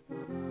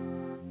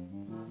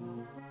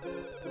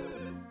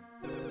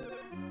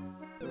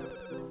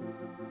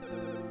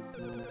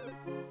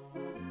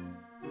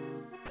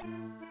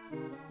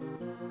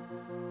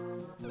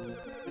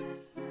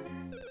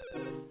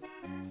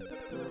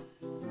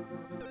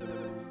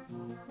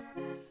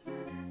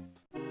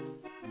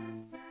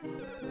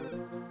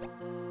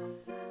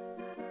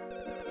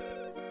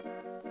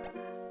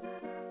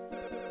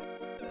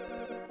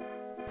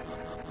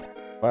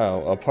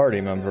 Wow, a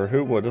party member,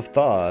 who would have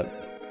thought?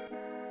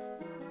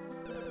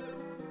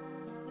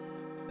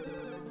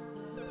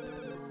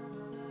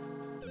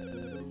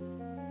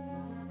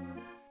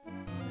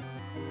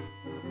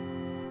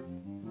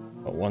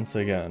 But once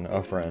again,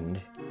 a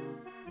friend.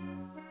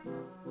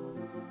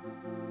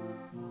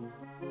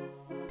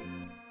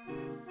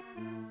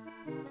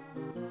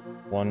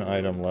 One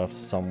item left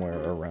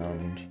somewhere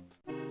around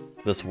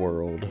this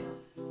world.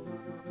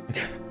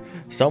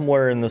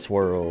 Somewhere in this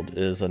world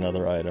is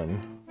another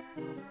item.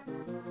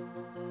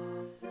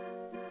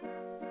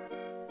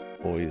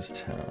 Boys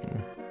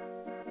Town.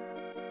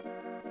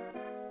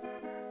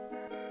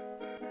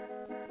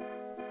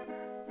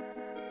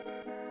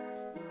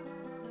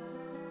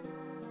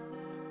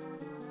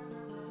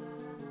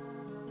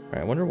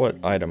 Alright, I wonder what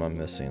item I'm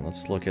missing.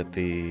 Let's look at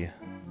the... see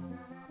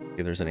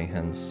if there's any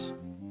hints.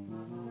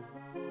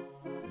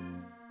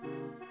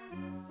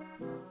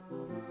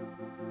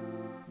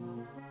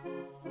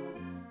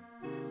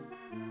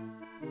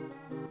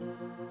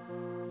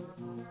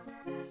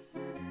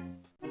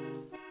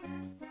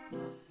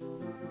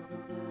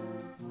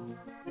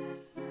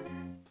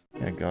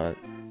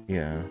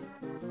 Yeah.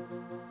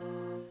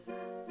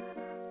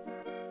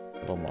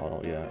 Little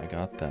model, yeah, I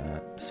got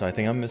that. So I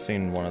think I'm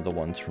missing one of the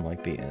ones from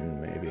like the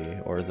end maybe,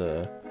 or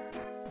the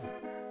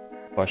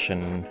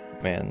Question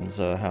Man's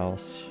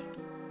house.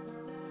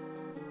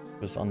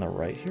 It was on the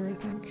right here, I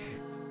think?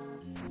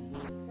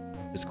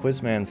 Because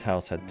Quizman's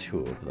house had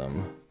two of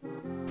them.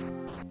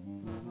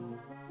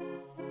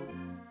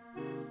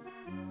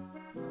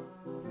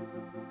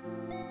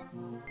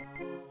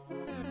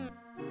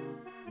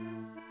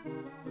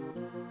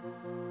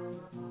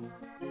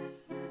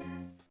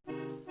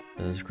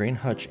 There's green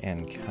hutch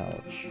and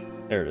couch.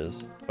 There it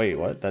is. Wait,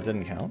 what? That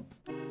didn't count?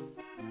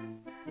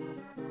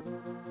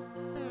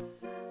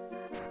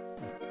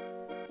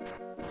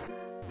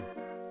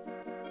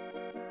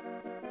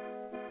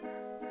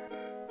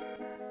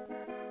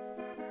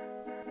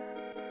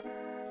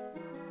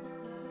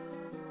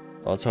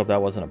 Well, let's hope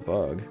that wasn't a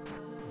bug.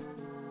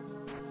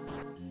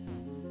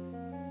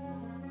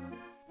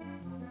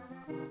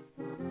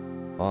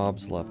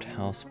 Bob's left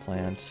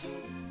houseplant.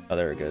 Oh,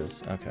 there it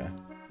goes. Okay.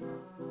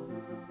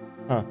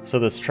 Huh. So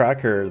this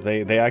tracker,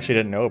 they actually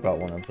didn't know about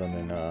one of them,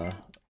 and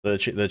the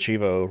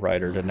Chivo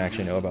rider didn't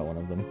actually know about one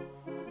of them.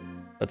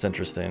 That's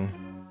interesting.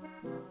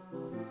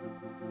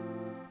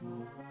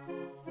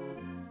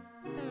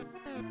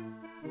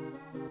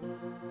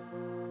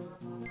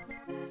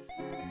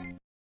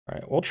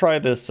 we'll try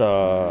this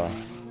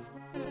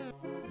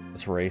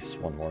this race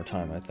one more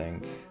time, I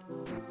think.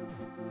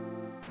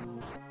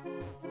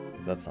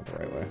 That's not the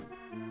right way.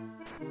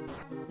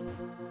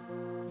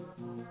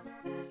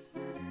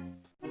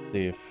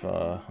 See if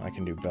I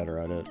can do better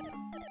at it.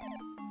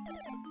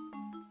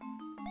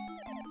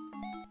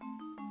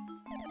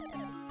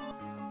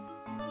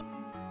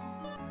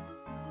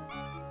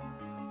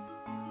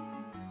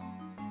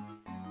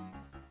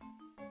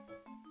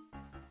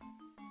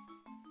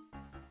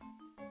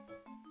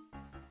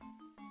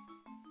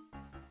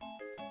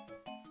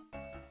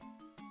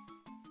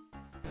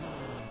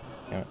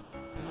 Yeah.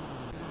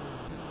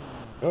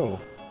 Go.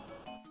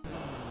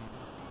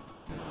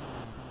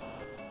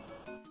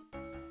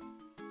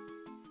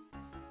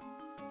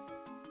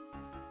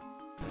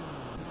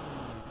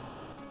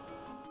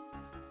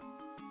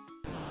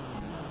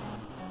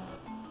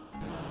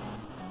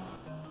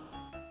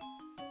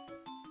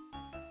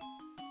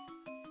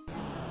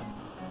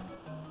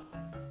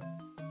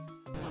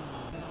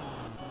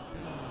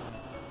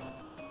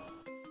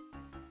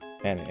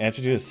 And I have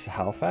to do this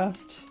how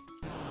fast?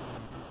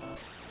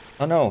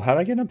 Oh no, how'd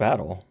I get in a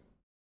battle?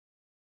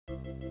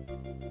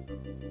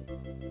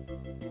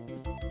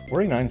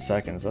 49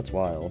 seconds, that's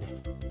wild.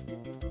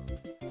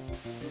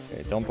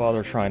 Okay, don't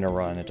bother trying to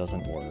run, it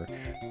doesn't work.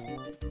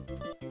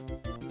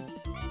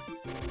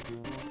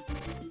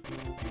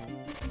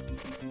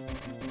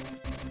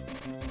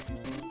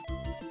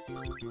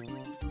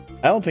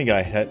 I don't think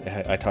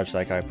I touched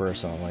that guy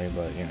personally,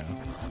 but you know.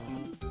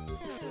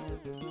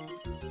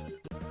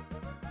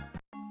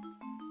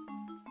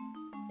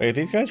 Wait, if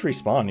these guys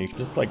respawn, you can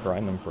just like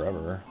grind them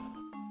forever.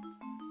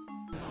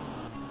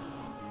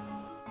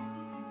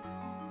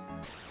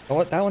 Oh,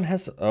 what? That one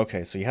has...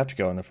 Okay, so you have to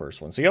go in the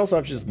first one. So you also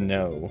have to just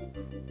know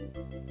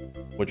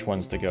which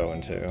ones to go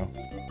into.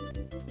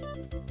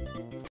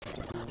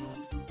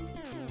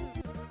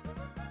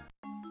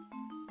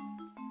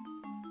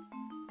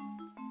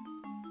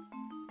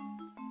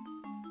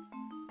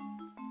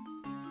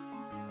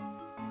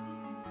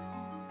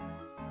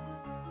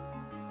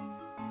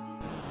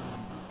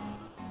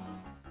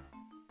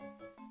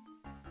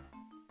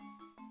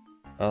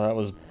 Oh, that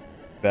was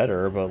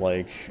better, but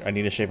like, I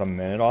need to shave a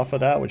minute off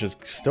of that, which is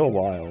still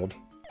wild.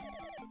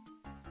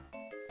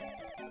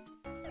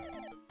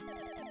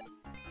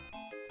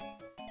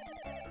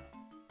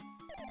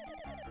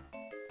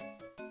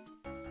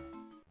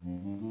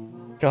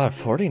 God,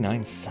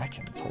 49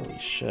 seconds, holy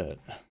shit.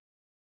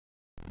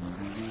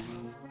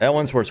 That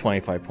one's worth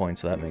 25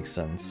 points, so that makes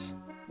sense.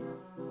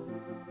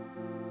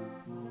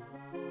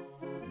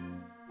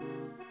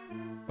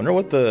 Wonder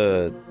what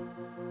the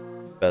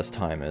best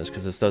time is,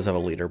 because this does have a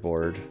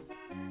leaderboard.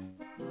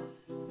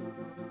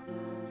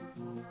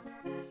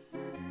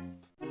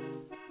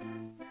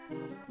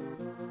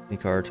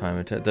 Car time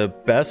attack. The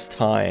best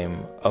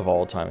time of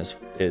all time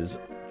is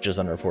just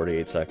under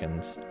 48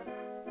 seconds.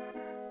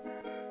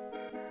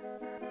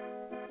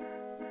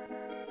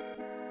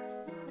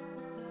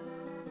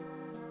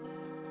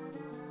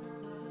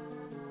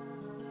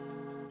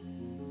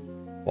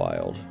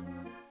 Wild.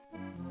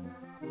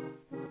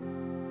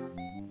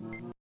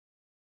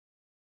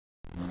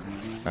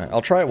 Alright,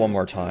 I'll try it one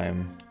more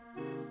time.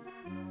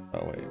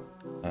 Oh wait.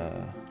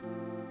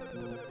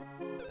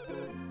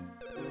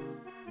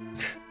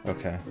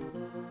 Okay.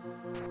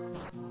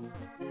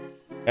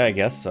 Yeah, I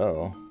guess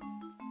so.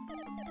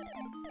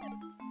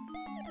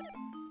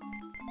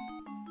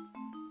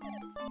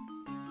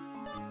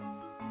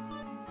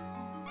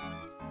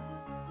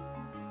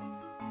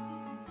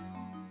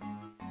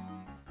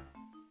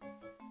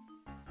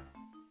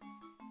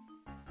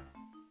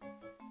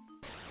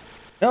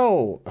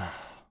 No!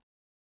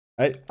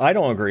 I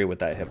don't agree with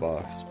that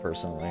hitbox,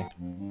 personally.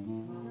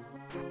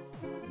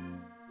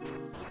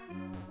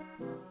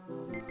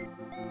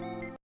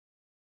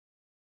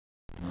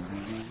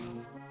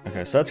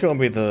 Okay, so that's gonna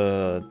be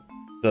the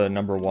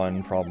number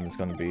one problem is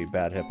gonna be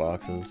bad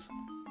hitboxes.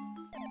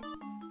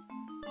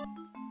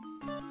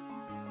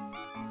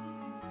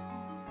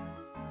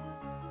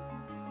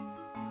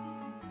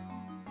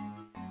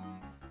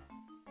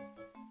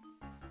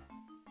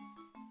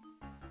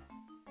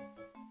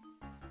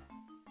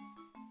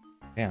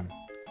 Damn.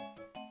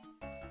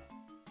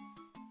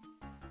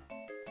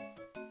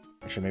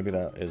 Actually, maybe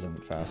that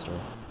isn't faster.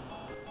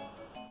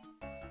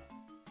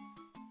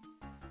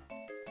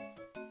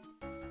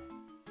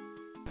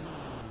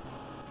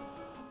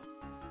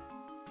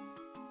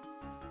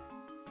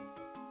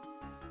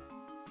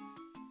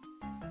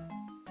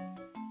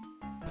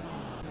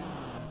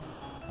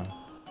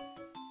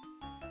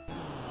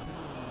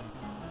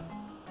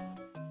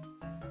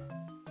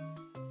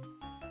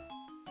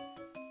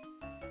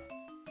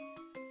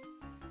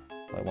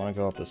 I want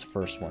to go up this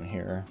first one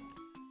here.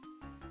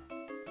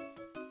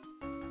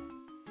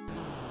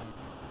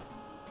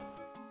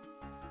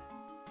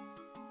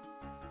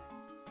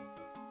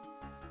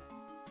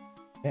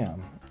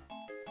 Damn.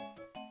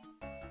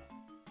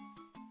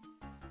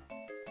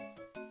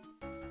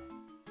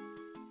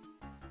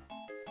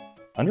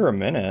 Under a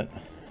minute.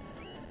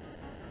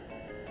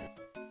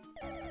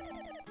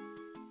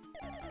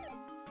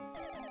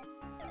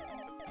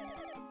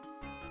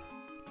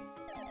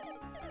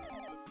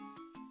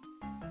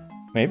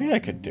 Maybe I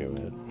could do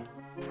it.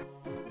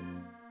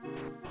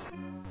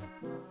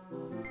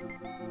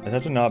 I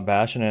have to not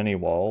bash into any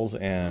walls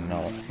and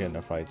not get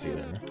into fights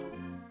either.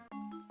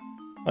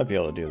 Might be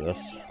able to do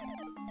this.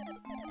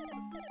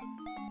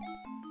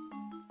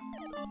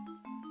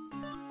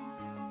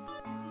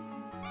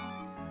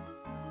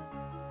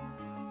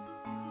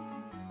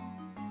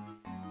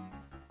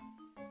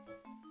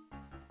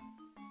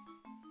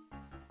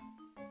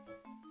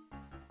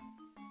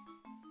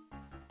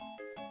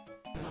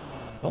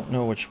 Don't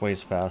know which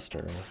way's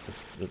faster.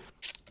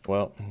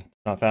 Well, it's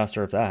not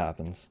faster if that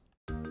happens.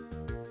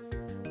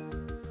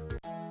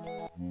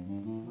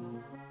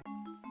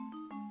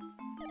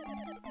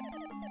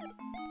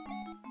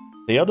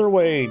 The other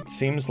way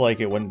seems like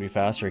it wouldn't be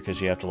faster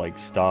because you have to like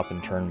stop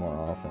and turn more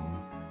often.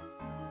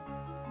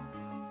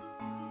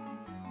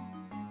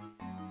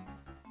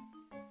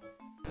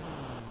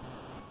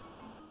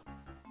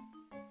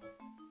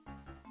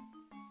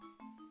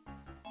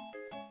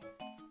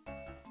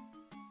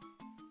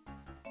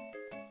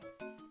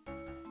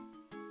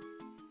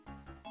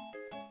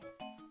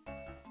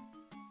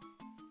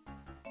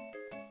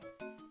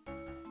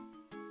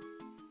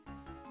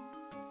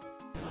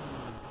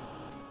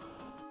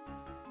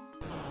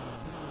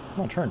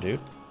 Come on, turn, dude.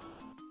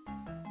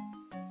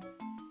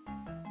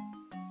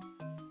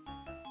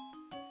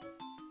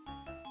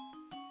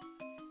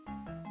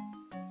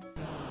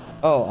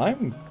 Oh,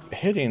 I'm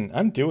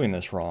doing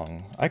this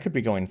wrong. I could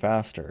be going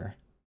faster.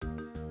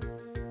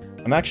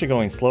 I'm actually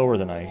going slower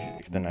than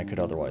I could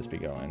otherwise be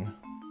going.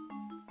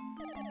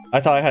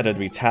 I thought I had to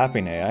be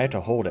tapping A. I had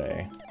to hold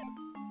A.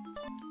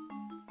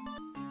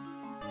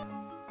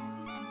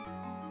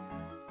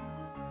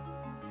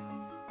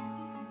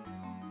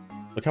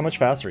 Look how much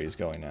faster he's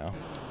going now.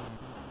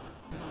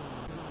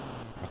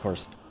 Of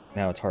course,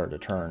 now it's hard to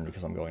turn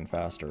because I'm going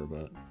faster,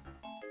 but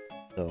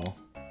still.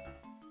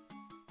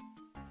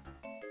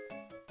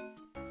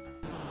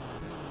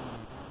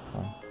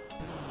 Huh.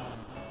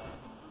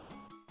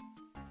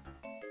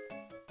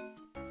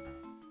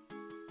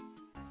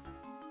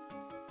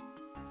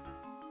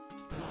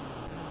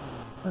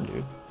 Turn,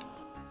 dude.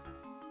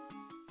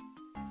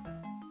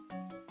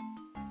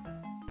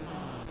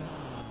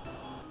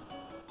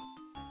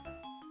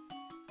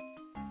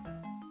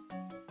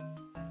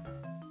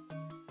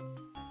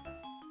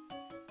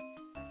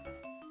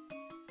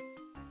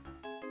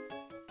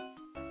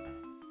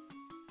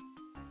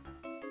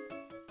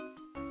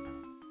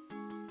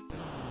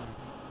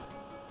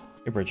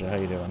 Hey Bridget, how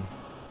you doing?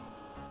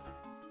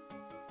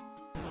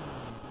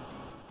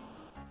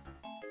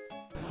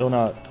 Still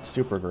not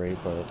super great,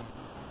 but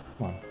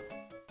come on.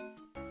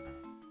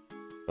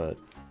 But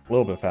a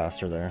little bit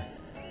faster there.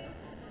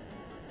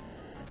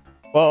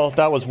 Well,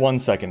 that was 1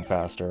 second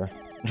faster.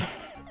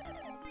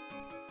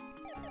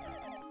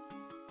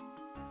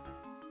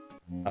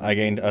 I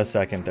gained a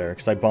second there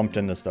because I bumped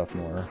into stuff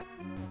more.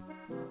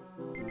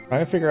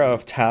 Trying to figure out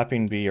if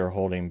tapping B or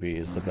holding B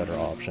is the better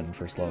option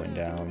for slowing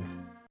down.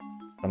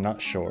 I'm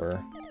not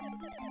sure.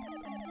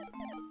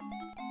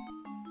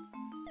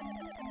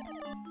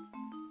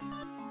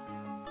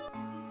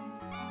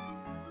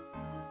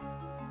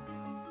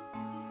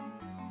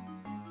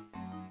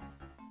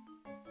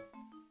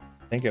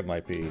 I think it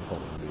might be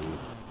holding B,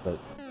 but...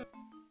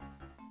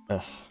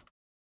 Ugh.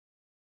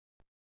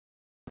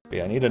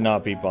 Yeah, I need to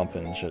not be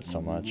bumping shit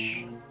so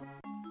much.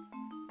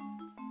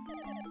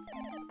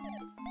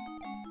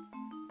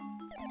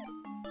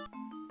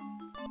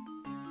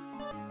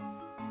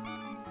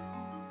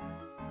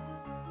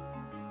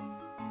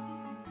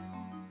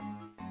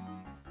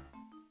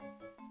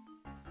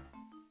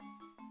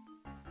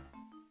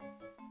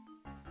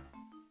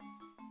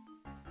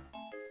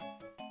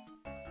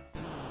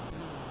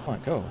 Come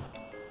on, go.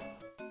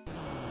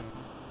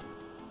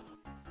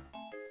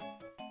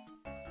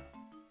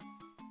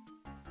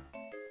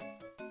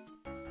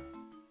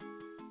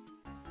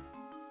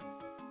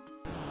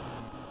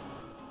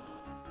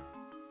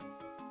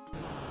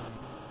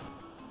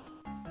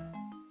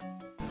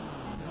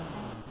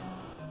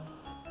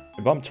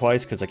 I bumped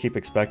twice because I keep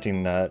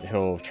expecting that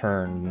he'll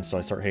turn, and so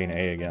I start hitting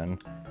A again.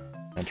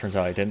 And it turns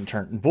out I didn't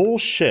turn.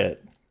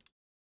 Bullshit!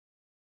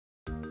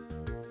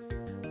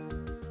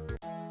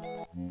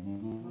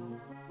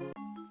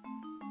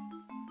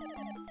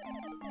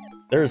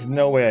 There's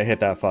no way I hit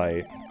that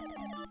fight.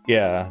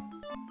 Yeah.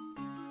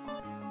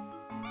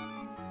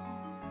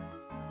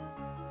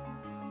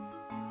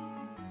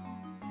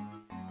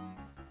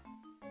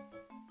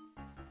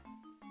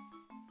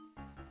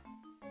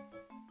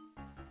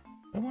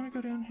 I want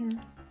to go down here.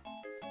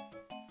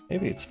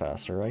 Maybe it's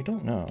faster, I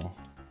don't know.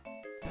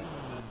 I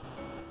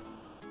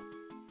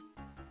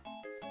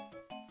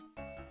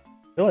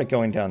feel like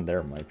going down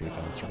there might be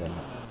faster, but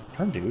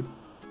turn, dude.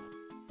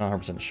 Not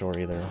 100% sure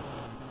either.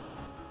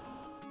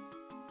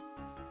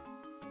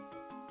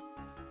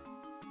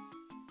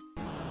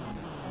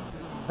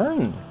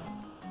 Turn!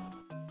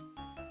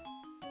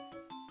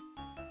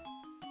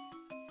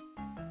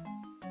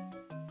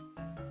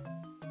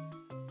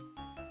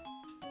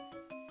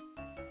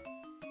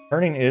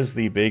 Turning is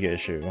the big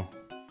issue.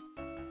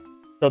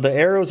 So the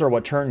arrows are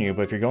what turn you,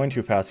 but if you're going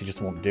too fast, he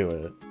just won't do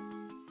it.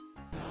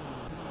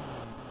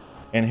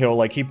 And he'll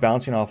like keep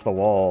bouncing off the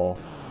wall.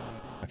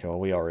 Okay, well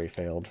we already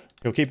failed.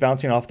 He'll keep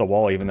bouncing off the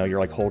wall even though you're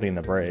like holding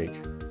the brake.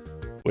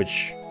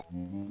 Which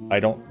I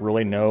don't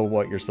really know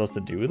what you're supposed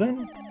to do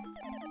then.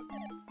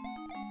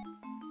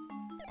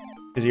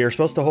 Because you're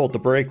supposed to hold the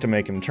brake to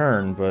make him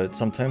turn, but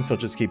sometimes he'll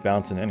just keep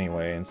bouncing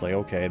anyway, and it's like,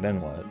 okay, then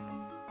what?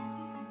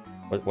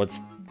 What's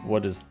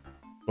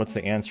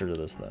the answer to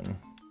this then?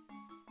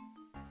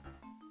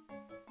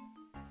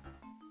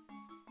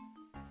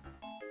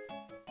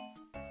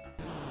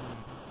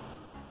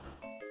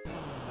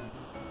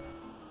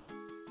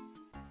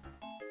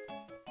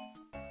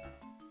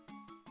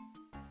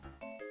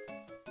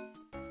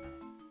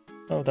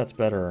 I don't know if that's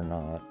better or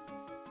not.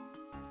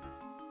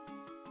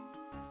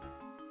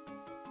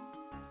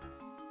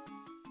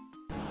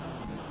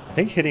 I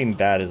think hitting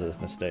that is a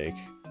mistake.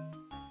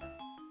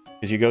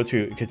 Because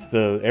because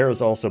the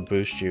arrows also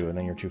boost you and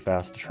then you're too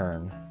fast to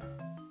turn.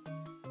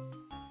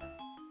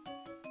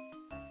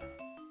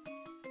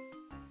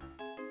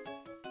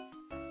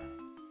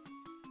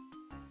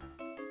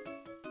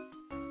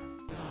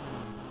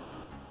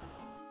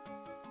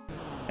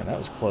 And that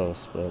was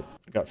close, but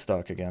I got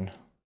stuck again.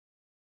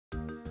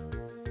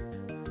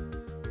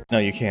 No,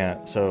 you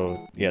can't.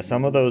 So yeah,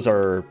 some of those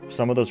are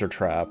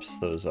traps,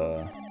 those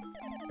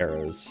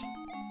arrows.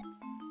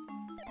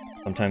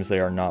 Sometimes they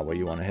are not what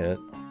you want to hit.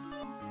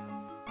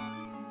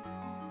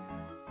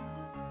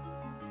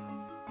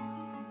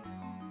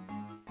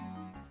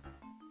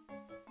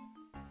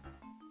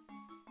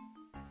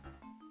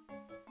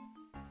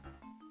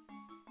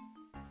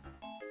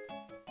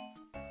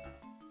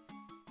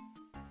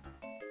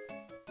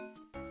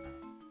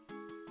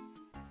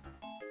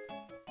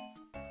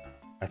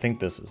 I think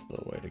this is the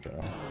way to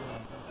go.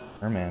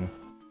 Oh man.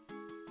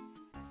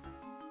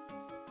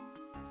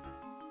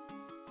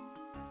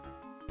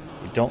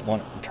 You don't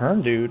want to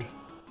turn, dude.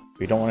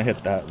 We don't want to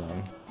hit that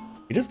one.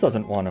 He just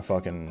doesn't want to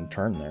fucking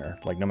turn there,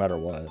 like no matter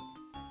what.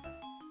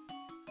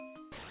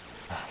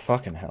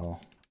 Fucking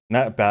hell. And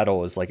that battle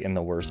was like in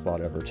the worst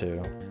spot ever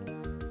too.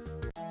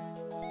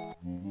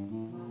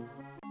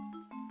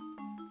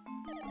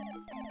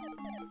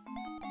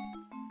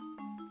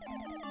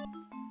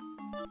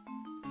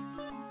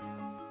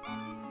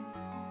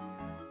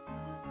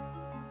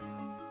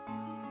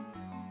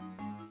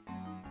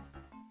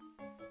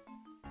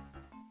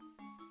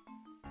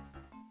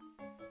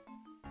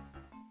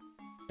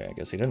 Okay, I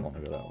guess he didn't want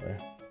to go that way.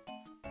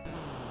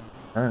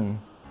 Turn.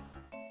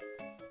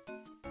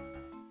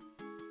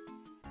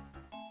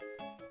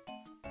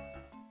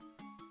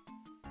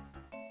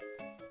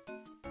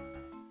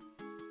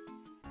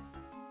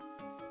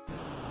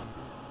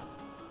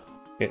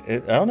 I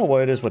don't know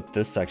what it is with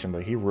this section,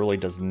 but he really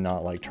does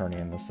not like turning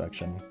in this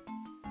section.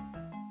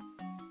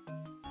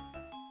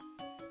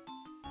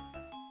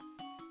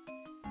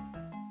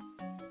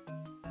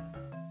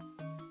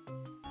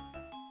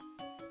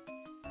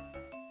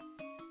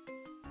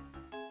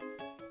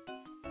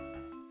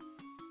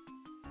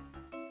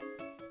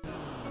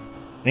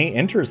 And he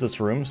enters this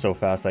room so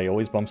fast that he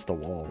always bumps the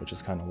wall, which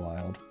is kind of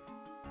wild.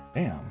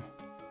 Damn.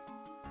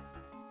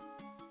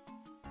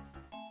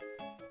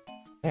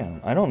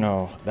 Damn, I don't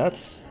know.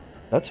 That's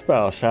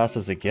about as fast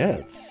as it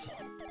gets.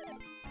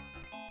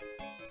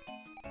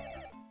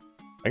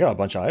 I got a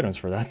bunch of items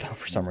for that though,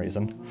 for some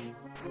reason.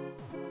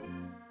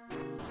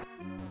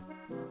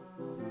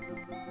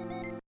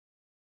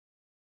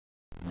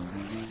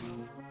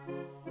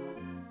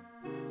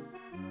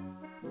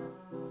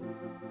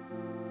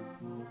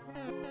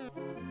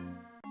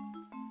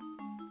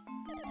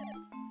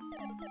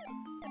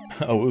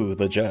 Oh, ooh,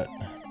 the jet.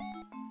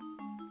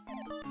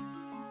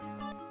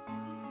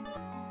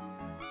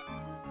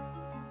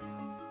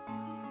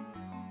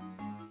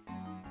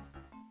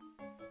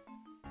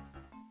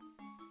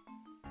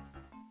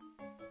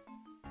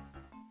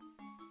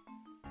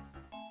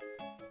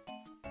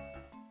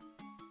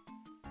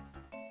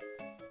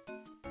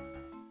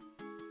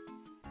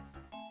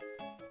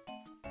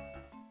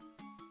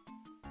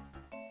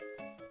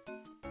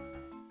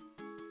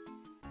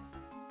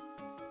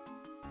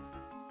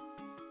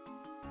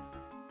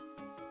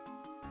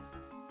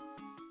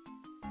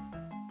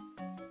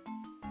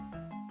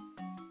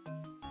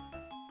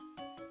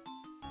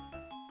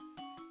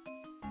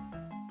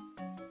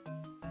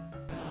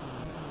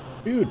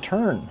 Dude,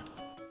 turn.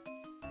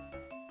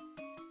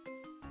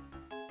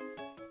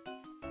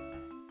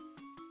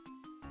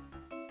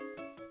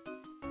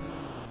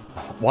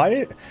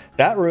 Why?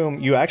 That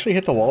room, you actually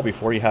hit the wall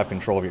before you have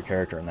control of your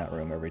character in that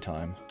room every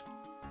time.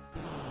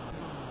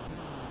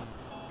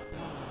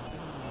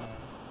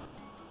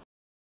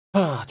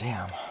 Oh,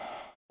 damn.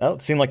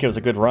 That seemed like it was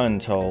a good run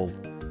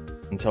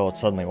until it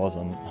suddenly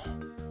wasn't.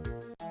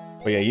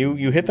 But yeah,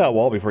 you hit that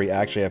wall before you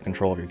actually have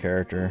control of your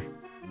character.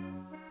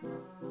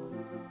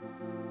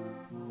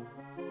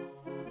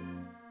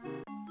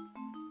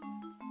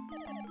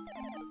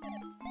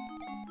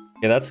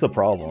 Yeah, that's the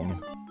problem.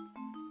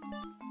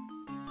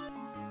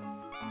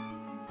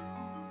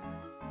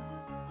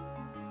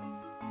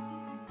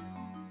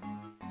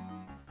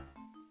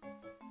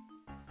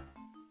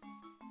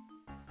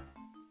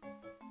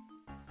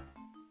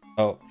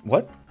 Oh,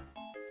 what?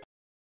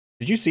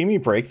 Did you see me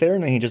break there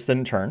and then he just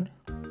didn't turn?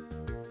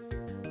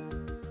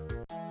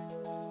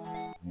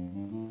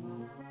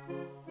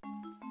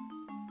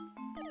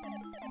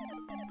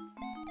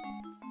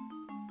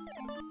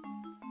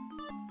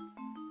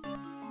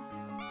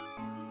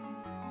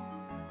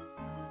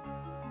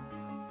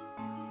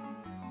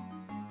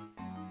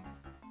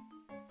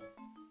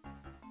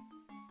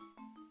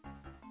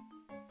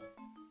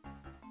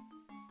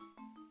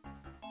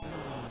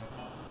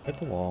 Hit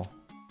the wall.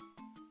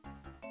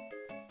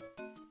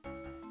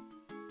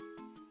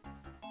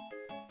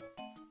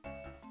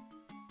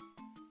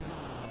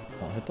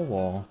 I'll hit the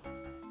wall.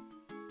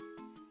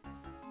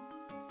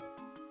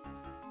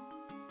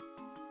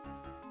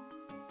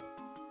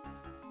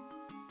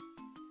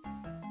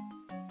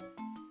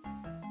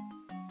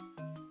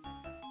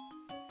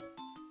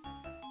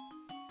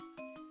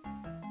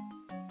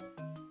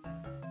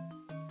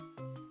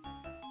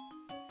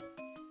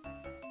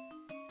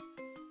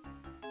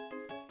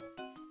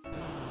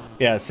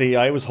 Yeah, see,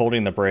 I was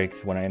holding the brake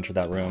when I entered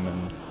that room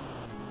and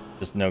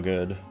just no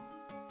good.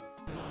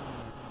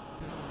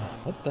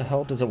 What the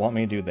hell does it want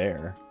me to do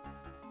there?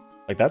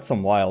 Like, that's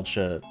some wild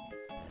shit.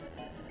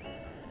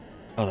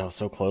 Oh, that was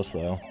so close,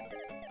 though.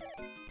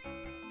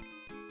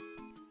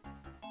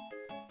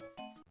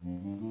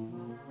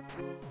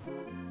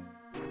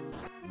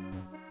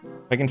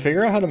 I can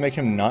figure out how to make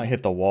him not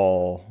hit the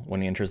wall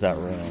when he enters that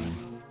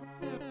room.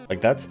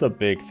 Like, that's the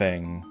big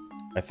thing,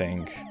 I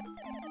think.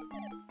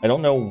 I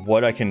don't know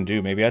what I can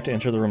do. Maybe I have to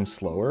enter the room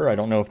slower? I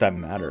don't know if that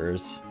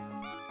matters.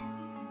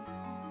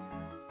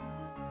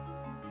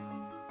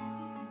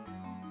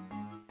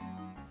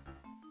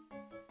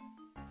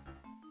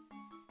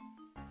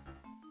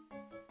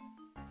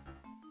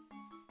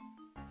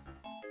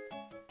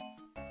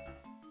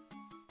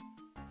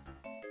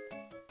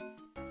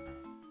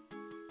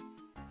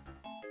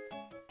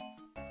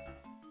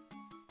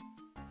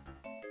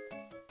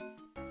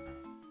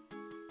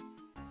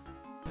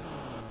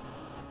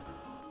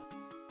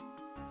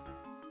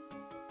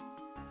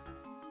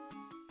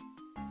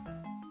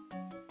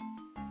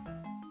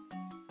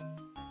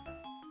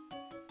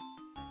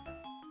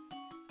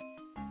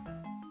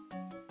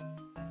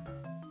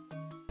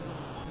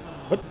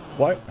 What?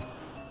 Why?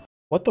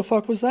 What the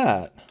fuck was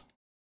that?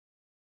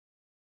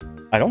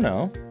 I don't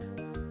know.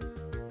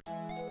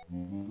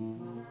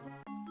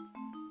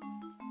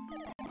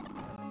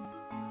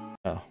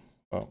 Oh,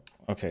 well,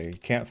 okay. You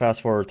can't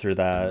fast forward through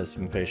that as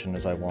impatient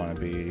as I want to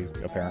be,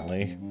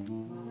 apparently.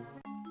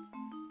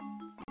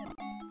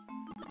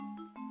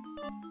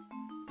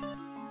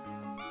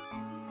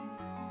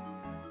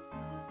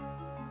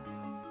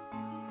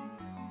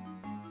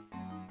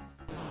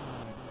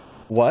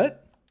 What?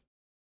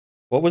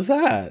 What was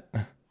that?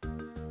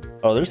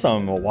 Oh, there's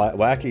some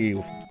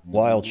wacky,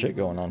 wild shit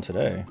going on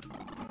today.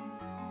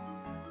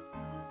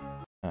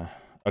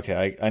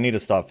 Okay, I need to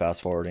stop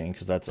fast forwarding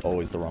because that's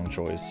always the wrong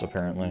choice,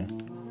 apparently.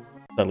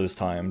 I lose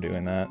time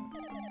doing that.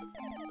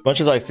 As much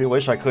as I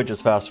wish I could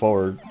just fast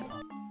forward,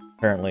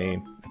 apparently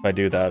if I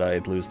do that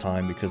I'd lose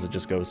time because it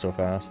just goes so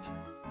fast.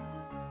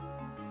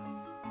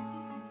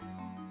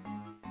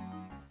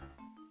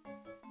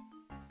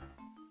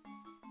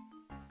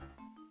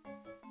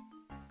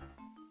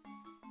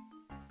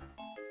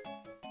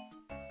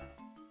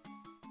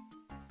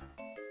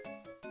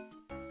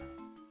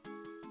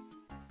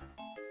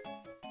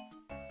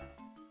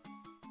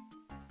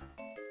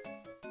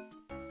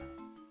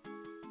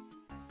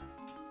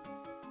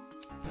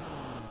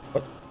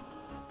 What?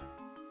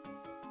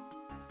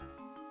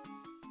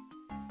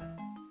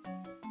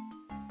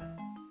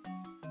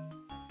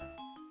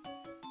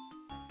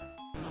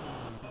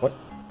 What?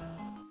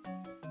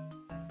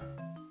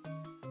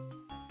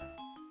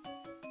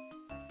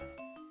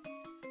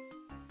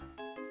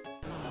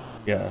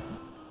 Yeah.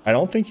 I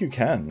don't think you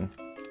can.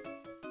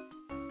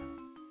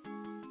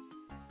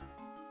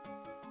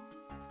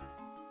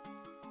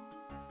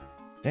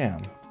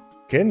 Damn.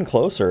 Getting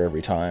closer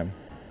every time.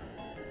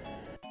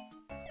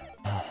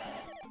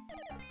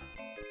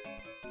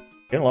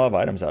 Getting a lot of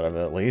items out of it,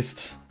 at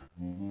least.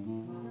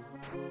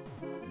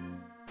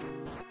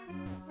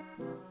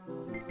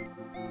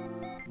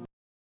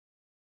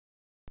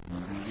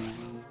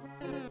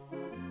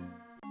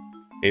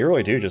 You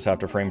really do just have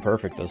to frame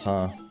perfect this,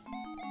 huh?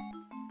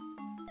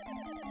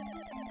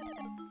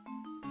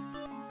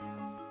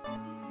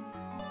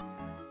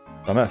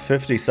 I'm at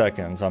 50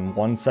 seconds. I'm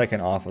 1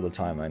 second off of the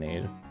time I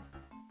need.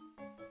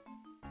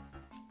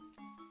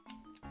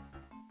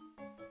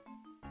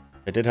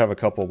 I did have a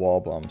couple wall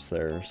bumps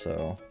there,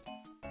 so...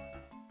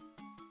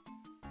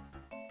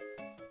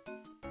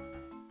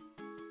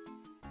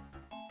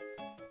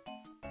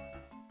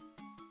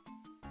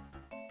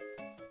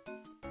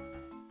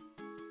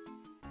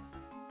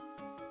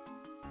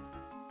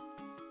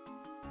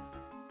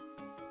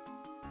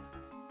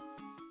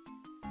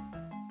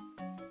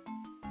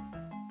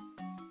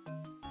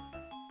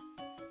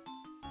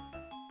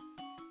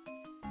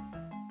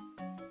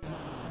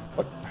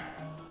 What?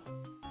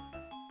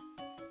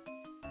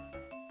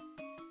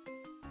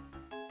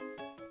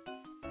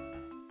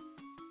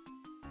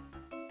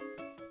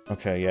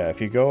 Okay, yeah, if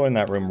you go in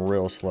that room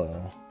real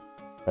slow.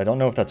 I don't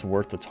know if that's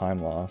worth the time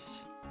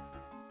loss.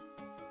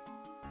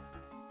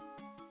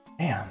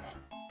 Damn.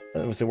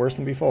 Was it worse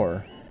than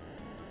before?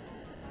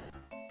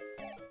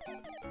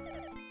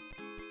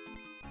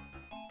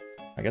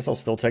 I guess I'll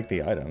still take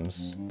the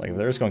items. Like, if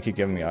they're just gonna keep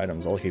giving me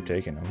items, I'll keep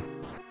taking them.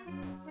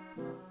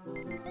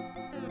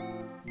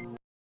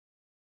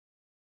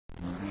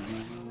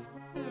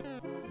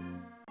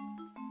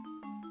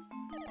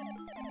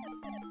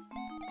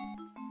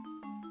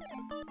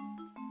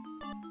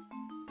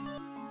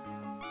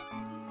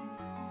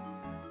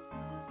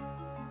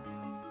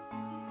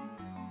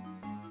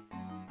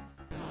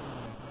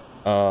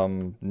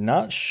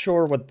 Not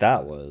sure what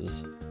that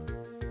was.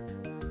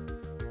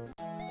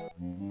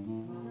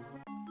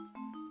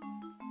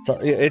 So,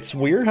 it's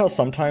weird how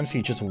sometimes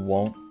he just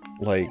won't,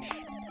 like,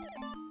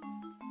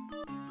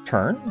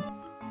 turn?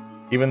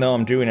 Even though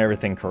I'm doing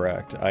everything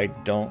correct. I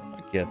don't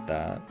get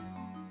that.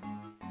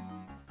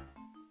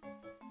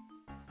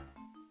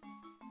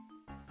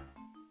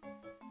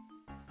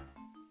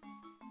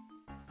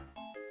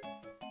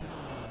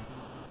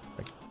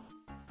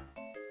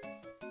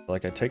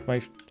 Like I take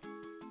my...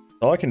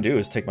 All I can do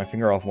is take my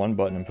finger off one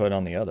button and put it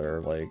on the other,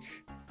 like...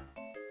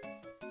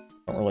 I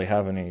don't really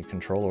have any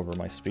control over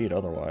my speed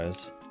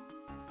otherwise.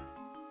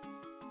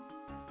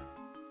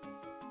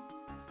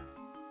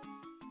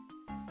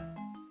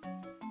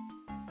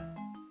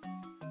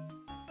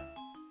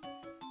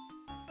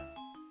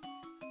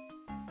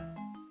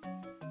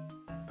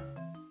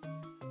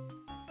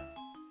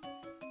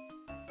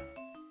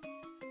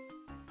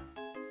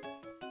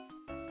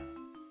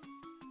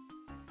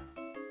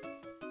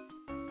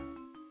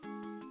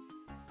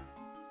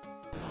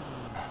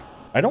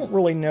 I don't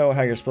really know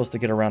how you're supposed to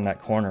get around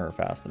that corner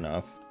fast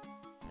enough.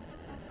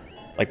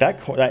 Like,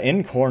 that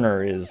end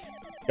corner is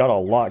got a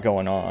lot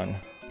going on.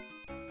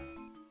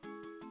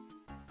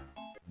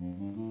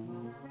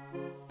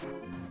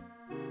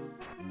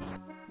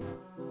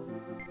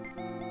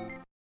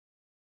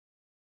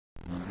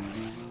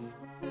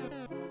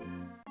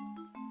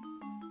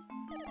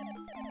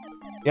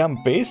 Yeah,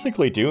 I'm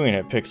basically doing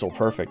it pixel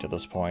perfect at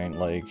this point.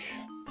 Like,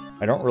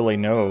 I don't really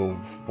know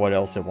what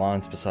else it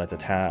wants besides a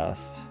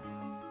task.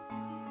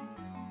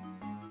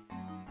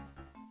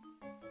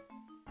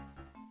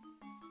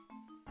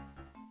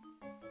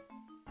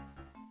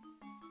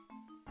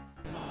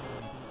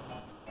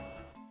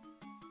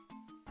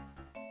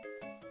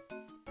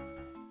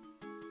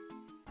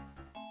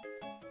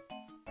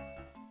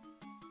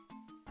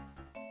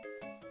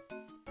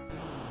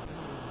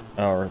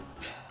 Or...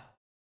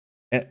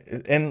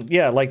 And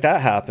yeah, like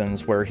that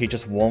happens where he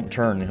just won't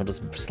turn. He'll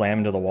just slam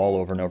into the wall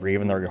over and over,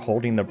 even though you're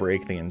holding the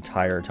brake the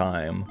entire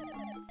time.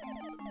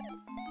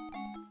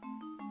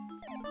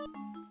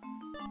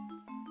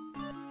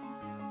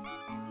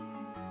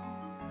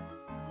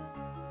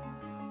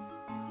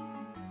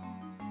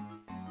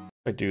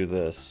 If I do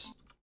this...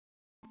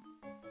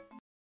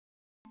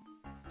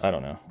 I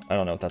don't know. I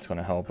don't know if that's going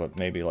to help, but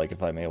maybe like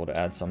if I'm able to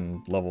add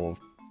some level of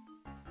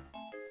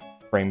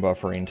frame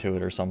buffering to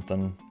it or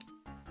something.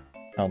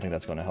 I don't think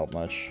that's going to help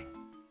much.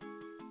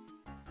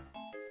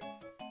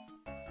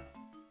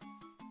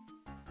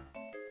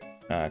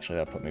 Actually,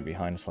 that put me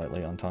behind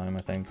slightly on time,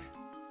 I think.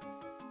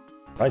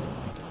 Surprisingly.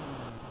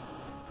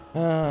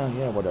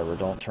 Yeah, whatever.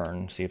 Don't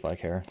turn. See if I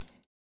care.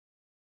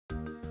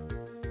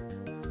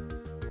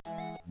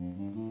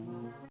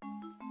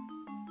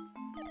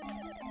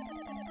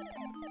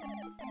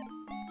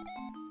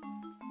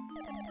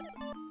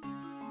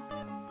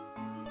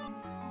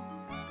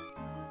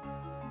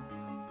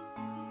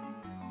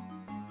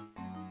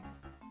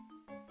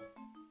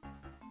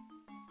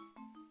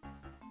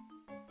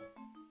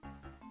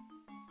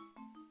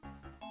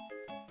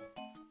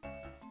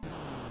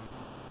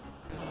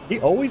 He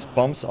always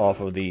bumps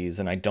off of these,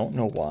 and I don't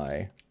know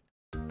why.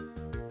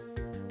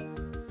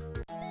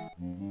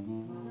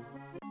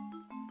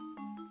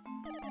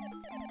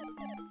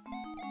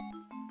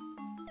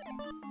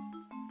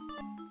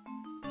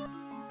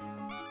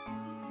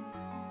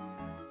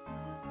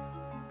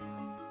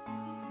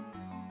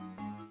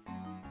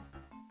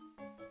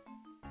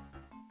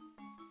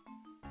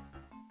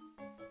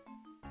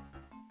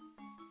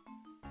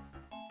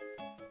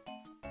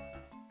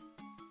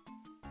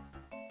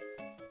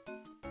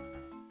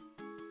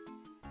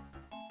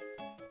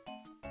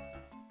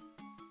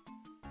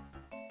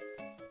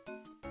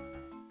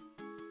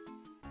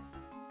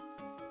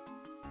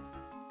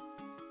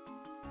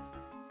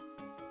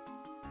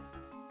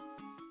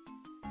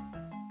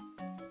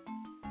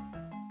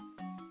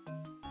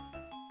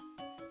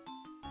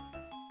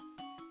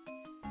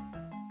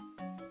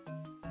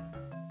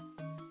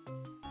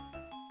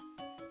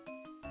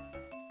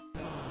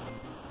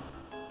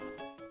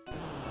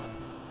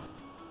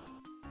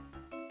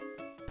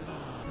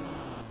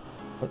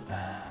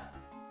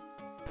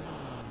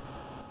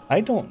 I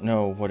don't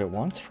know what it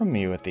wants from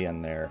me at the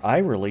end there. I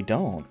really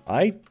don't.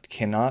 I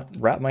cannot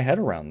wrap my head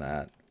around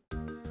that.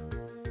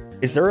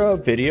 Is there a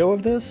video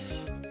of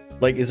this?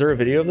 Like, is there a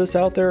video of this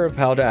out there of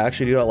how to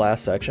actually do that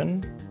last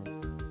section?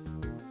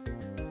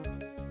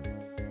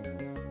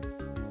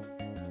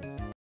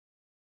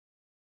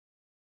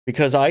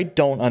 Because I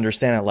don't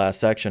understand that last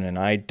section, and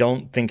I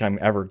don't think I'm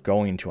ever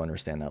going to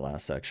understand that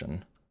last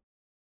section.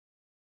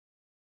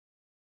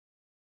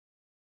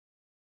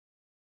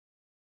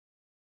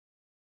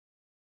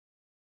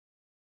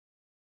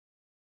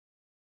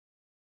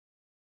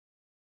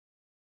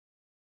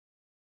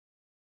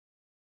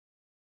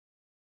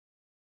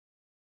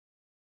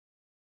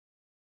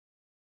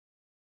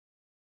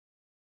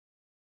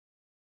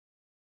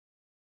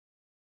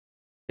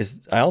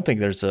 I don't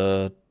think there's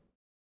a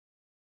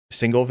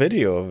single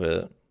video of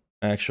it,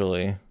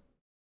 actually.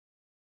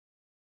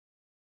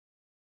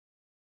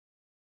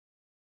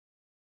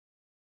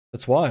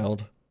 That's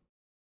wild.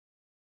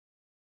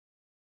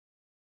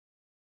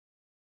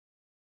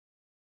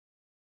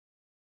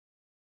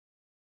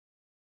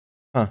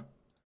 Huh.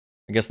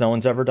 I guess no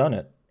one's ever done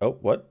it. Oh,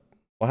 what?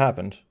 What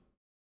happened?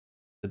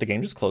 Did the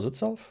game just close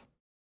itself?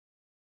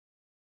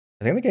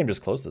 I think the game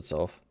just closed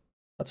itself.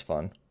 That's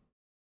fun.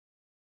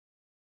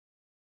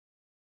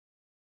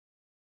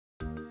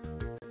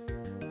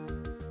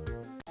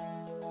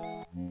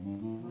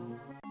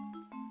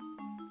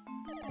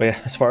 But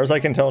yeah, as far as I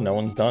can tell, no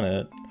one's done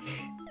it.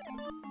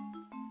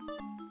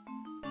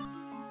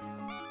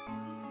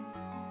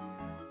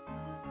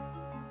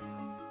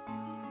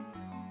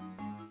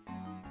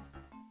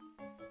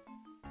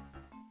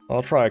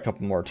 I'll try a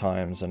couple more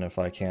times, and if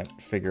I can't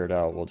figure it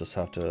out, we'll just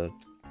have to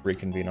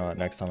reconvene on it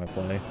next time I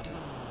play.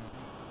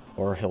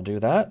 Or he'll do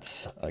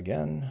that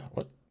again.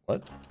 What?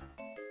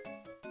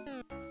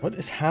 What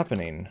is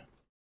happening?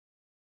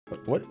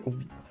 What?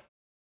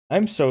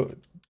 I'm so...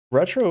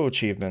 Retro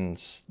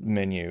Achievements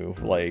menu,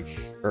 like,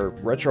 or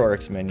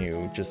RetroArch's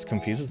menu just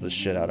confuses the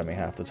shit out of me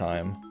half the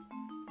time.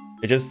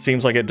 It just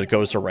seems like it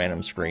goes to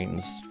random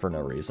screens for no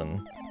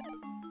reason.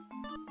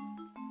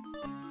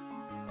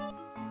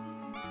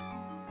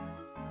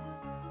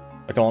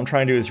 Like, all I'm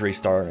trying to do is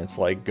restart, and it's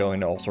like going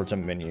to all sorts of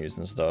menus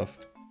and stuff.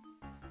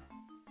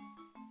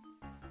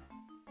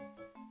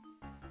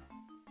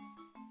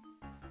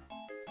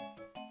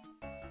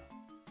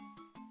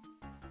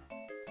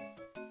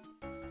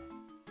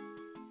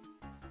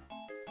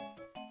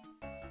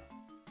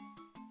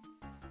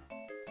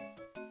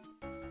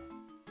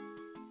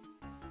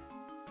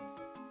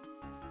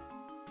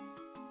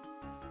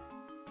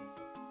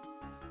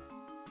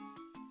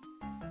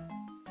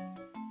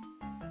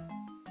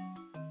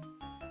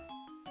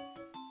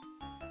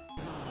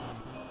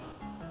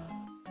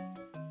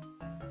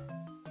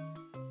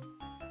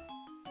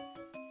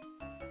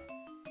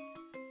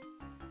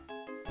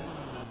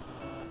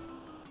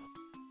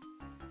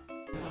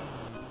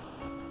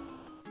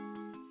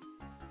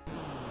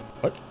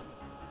 What?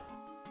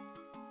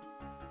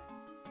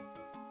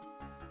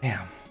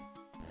 Damn.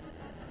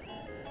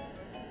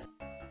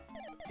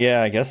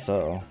 Yeah, I guess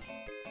so.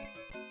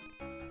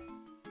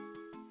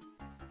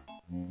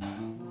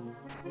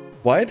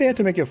 Why did they have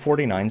to make it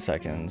 49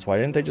 seconds? Why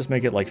didn't they just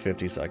make it like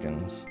 50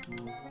 seconds?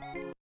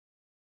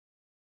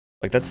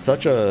 Like, that's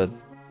such a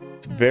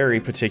very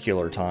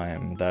particular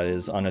time that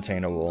is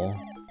unattainable.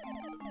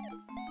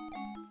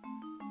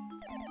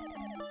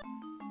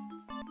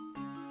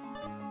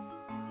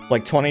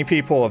 Like, 20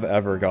 people have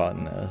ever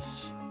gotten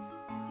this.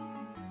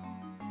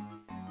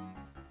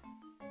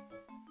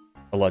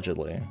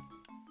 Allegedly.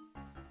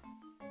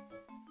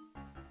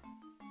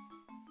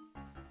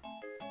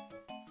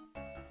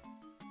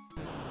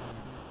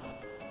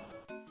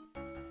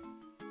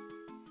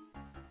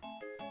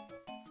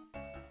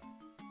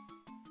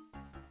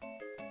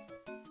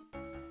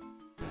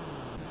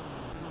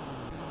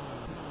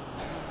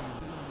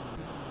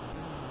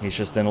 He's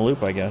just in a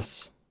loop, I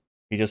guess.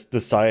 He just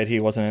decided he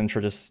wasn't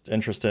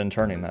interested in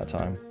turning that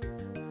time.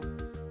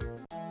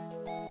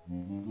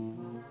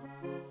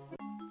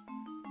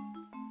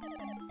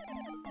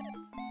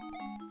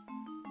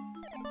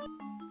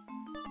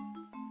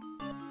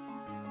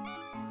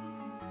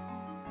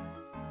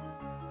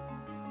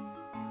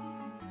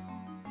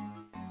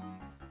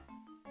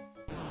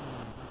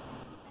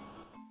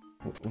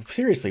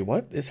 Seriously,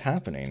 what is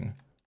happening?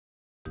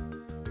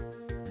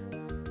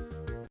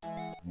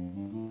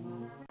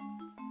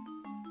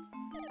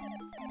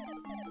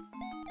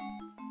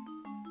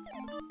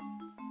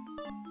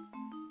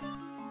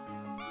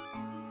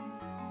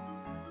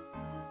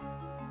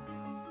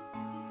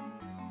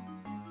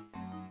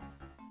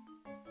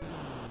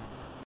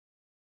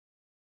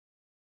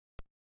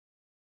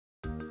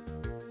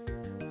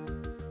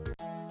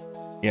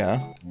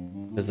 Yeah?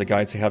 Does the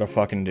guide say how to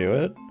fucking do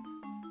it?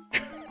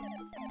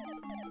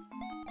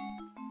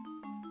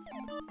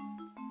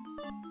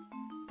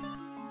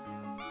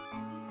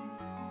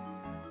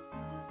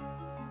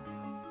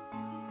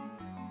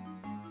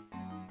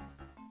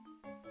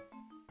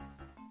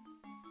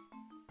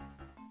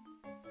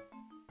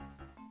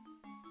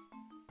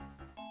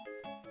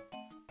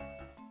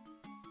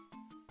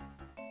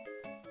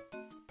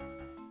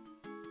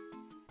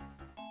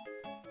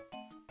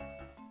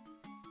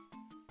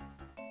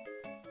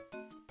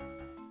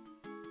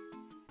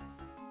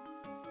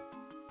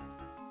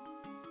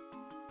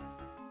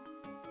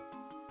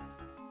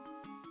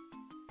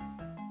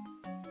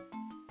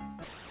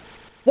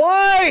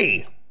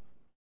 Why?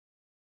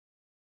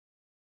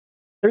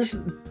 There's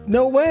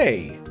no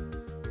way.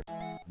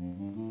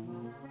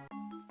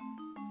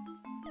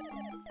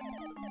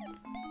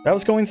 That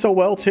was going so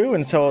well too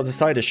until it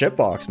decided to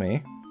shitbox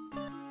me.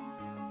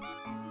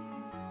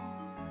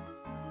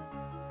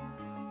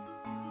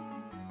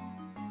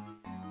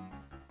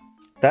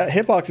 That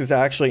hitbox is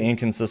actually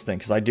inconsistent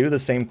because I do the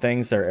same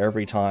things there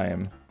every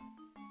time.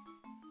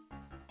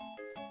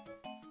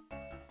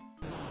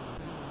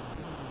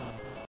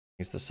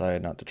 He's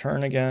decided not to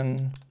turn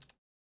again.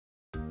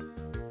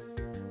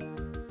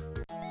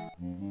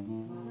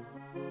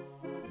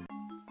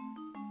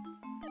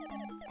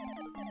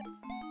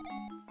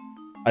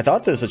 I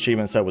thought this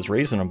achievement set was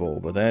reasonable,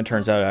 but then it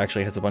turns out it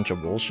actually has a bunch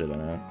of bullshit in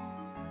it.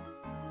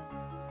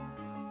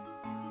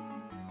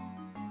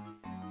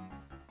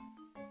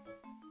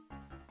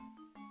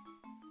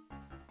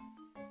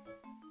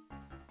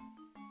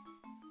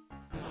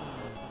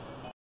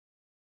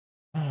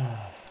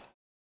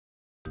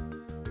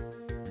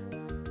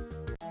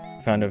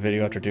 Found a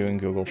video after doing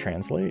Google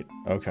Translate?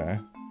 Okay.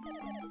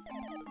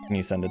 Can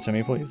you send it to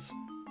me, please?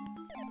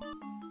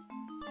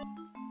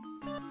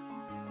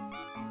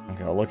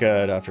 Okay, I'll look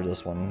at it after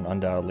this one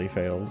undoubtedly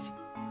fails.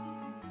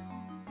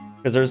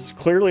 Because there's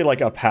clearly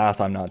like a path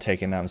I'm not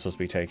taking that I'm supposed to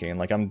be taking.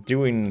 Like I'm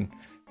doing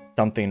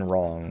something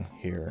wrong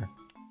here.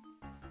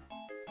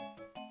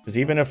 Because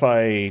even if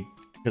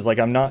because like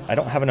I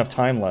don't have enough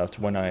time left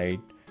when I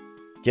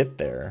get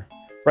there.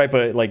 Right,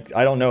 but like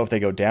I don't know if they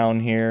go down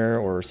here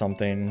or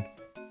something.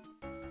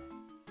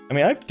 I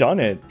mean, I've done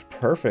it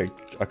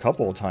perfect a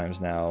couple of times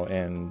now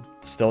and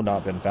still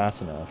not been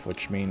fast enough,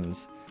 which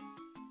means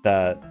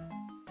that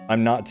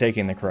I'm not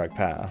taking the correct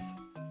path.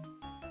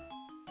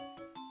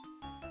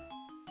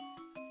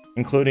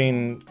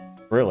 Including,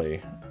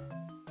 really.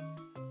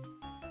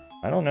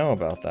 I don't know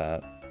about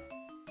that.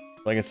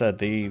 Like I said,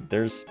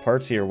 there's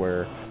parts here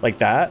where, like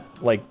that,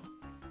 like,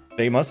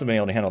 they must have been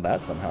able to handle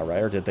that somehow,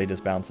 right? Or did they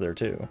just bounce there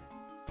too?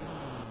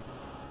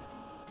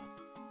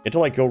 You have to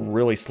like go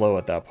really slow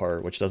at that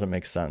part, which doesn't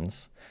make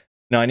sense.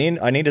 No, I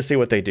need to see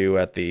what they do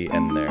at the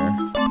end there.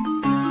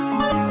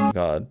 Oh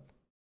God.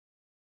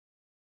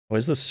 What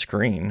is this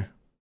screen?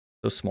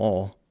 So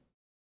small.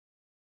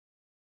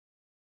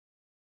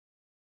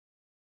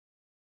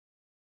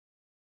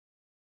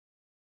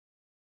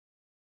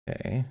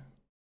 Okay.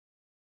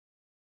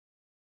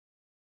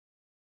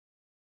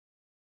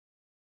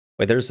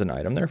 Wait, there's an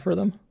item there for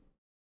them?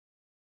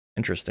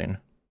 Interesting.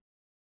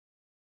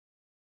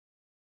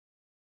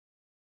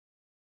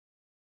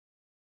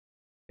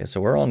 Okay, so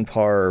we're on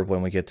par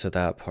when we get to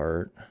that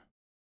part.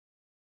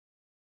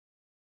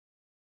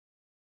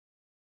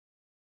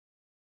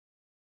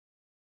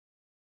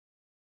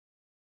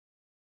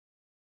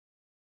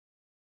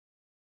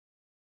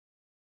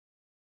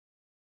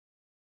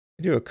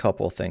 I do a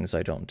couple things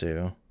I don't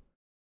do.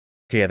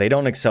 Okay, yeah, they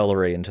don't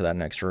accelerate into that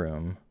next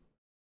room.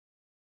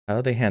 How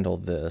do they handle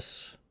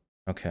this?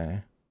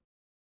 Okay.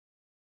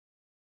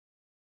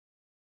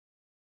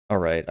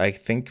 Alright, I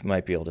think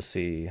might be able to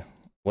see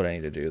what I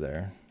need to do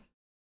there.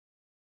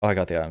 Oh, I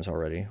got the items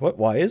already. What?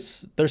 Why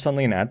is there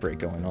suddenly an ad break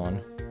going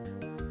on?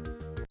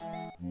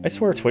 I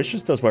swear Twitch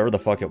just does whatever the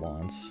fuck it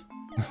wants.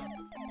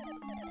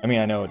 I mean,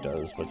 I know it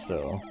does, but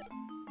still.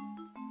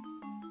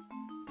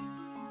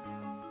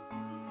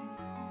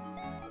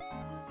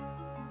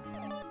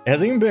 It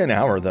hasn't even been an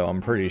hour, though,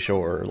 I'm pretty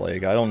sure.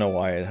 Like, I don't know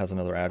why it has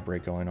another ad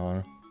break going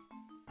on.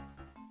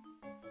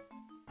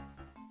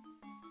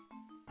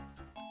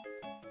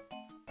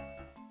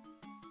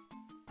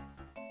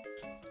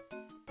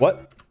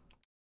 What?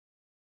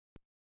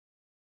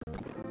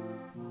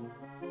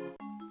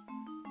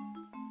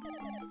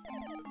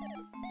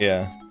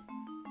 Yeah.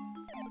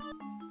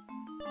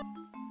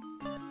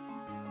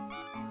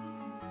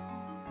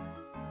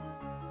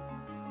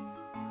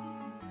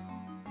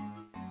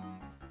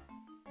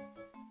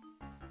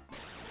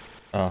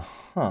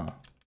 Uh-huh.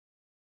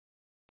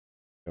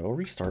 Go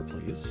restart,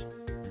 please.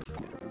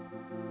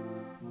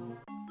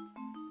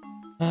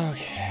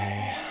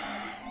 Okay.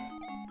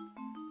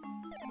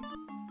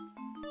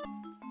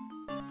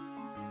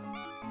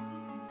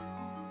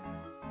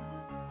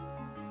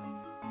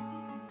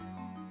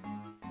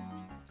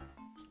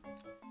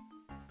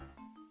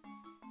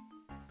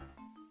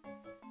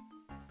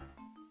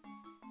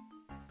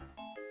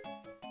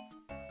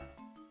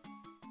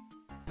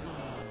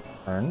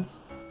 Turn.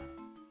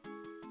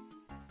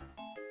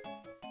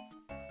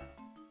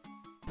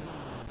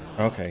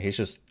 Okay, he's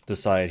just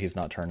decided he's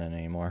not turning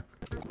anymore.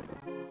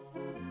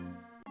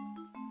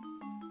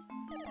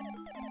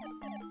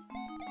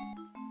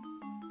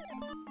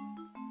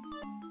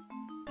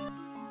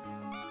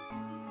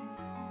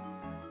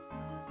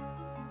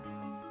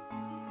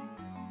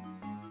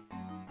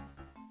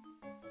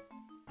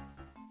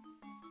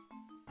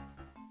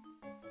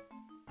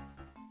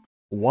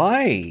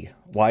 Why?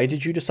 Why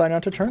did you decide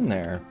not to turn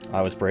there?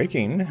 I was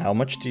braking. How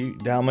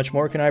much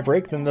more can I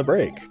brake than the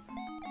brake?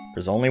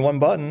 There's only one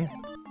button.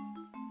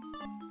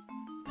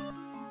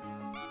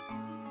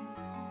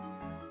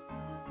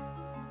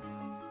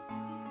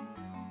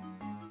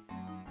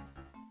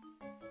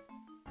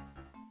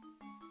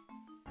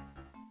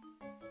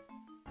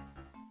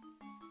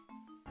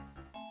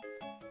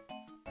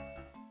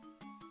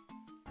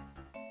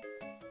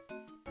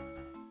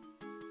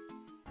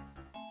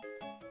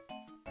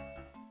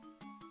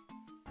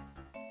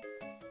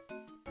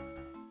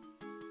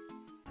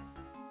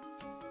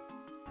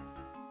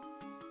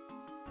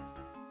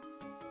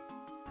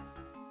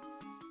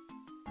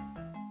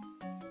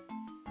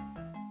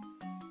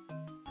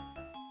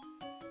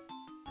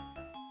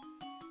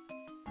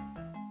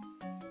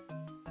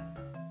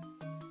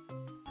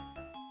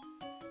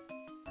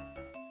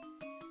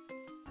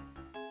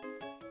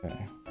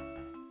 Okay.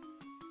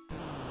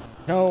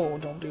 No,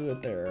 don't do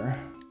it there.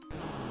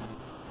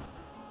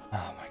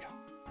 Oh my god.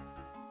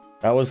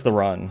 That was the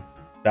run.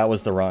 That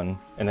was the run.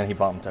 And then he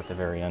bumped at the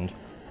very end.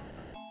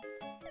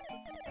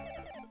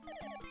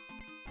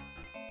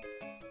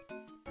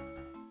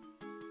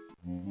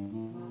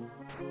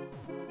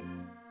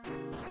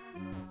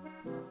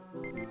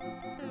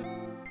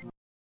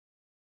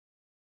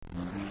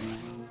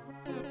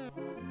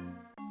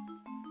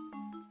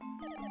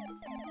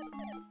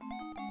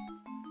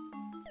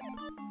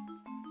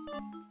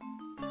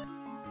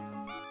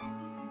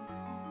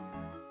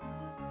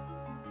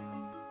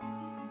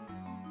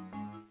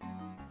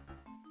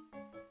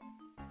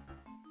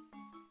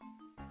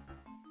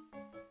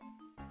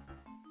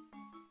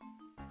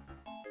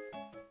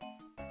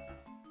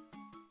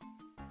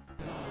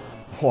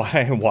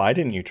 Why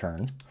didn't you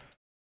turn?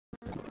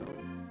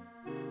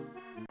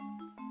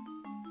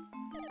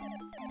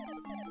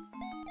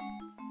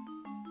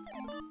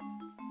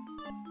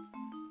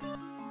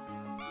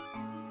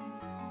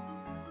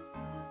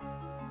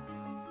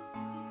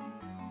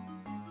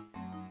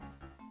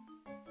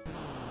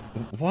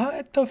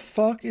 What the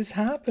fuck is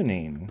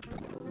happening?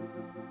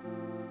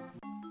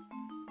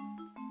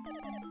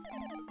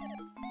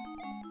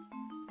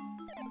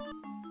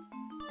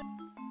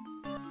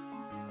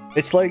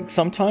 It's like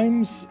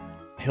sometimes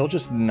he'll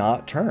just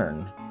not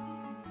turn.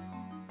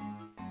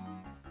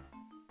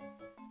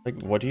 Like,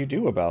 what do you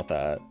do about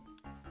that?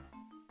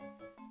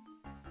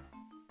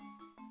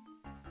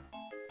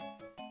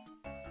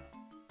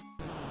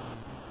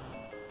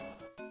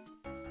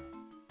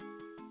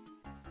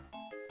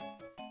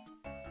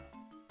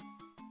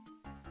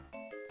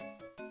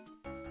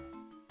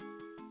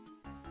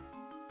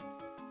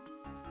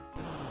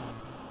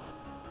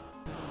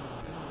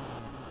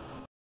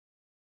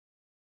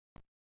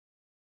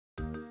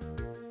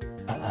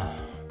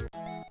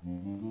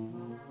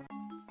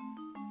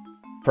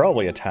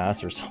 Probably a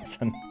task or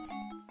something.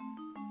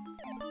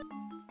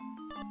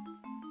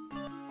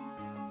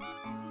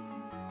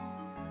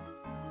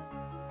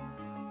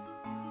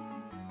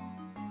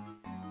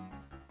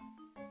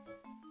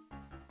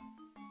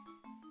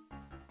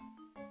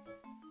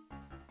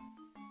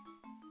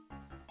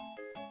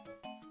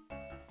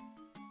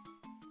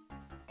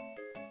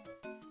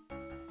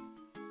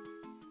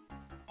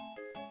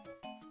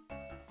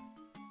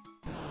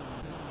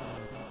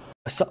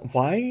 So,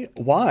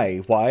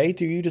 why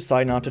do you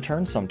decide not to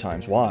turn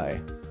sometimes?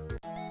 Why?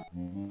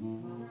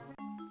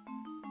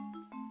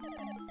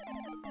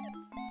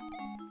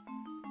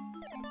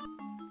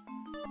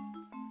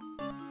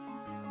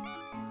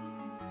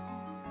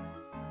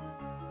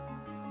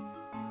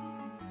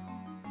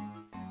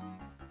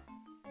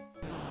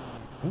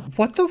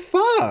 What the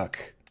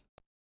fuck?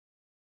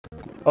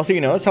 Also, you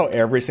notice how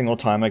every single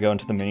time I go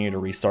into the menu to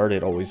restart,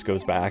 it always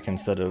goes back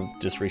instead of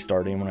just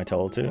restarting when I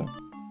tell it to?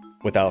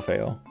 Without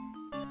fail.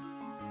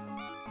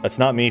 That's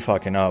not me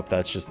fucking up,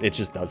 that's just, it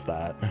just does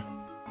that.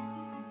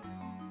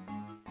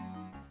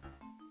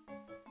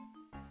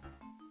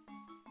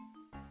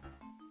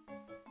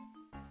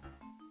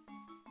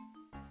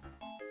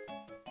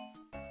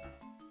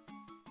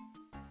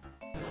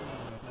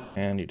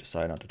 And you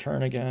decide not to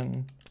turn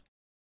again.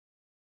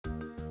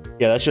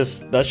 Yeah, that's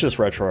just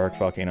RetroArch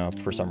fucking up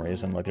for some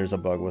reason. Like there's a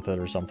bug with it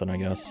or something, I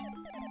guess.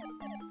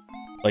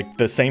 Like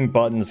the same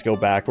buttons go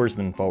backwards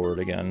and then forward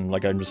again.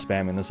 Like I'm just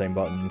spamming the same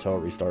button until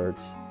it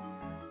restarts.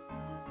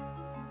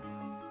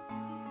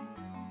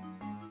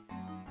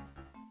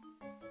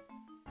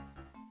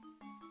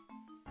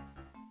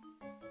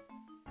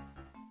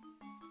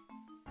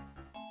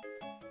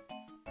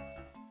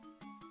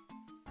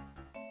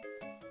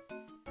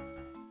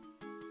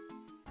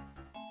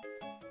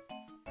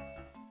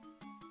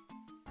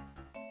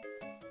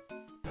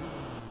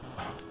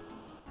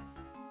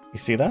 You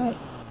see that?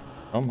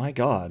 Oh my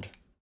god.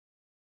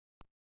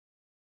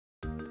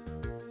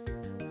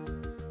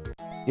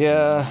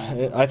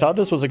 Yeah, I thought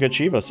this was a good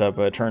Chivo set,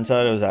 but it turns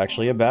out it was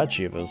actually a bad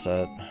Chivo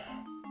set.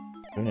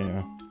 Who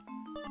knew?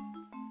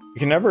 You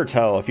can never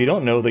tell. If you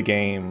don't know the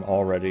game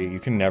already, you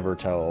can never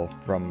tell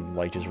from,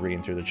 like, just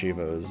reading through the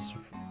Chivos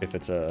if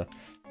it's a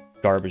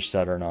garbage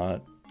set or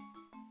not.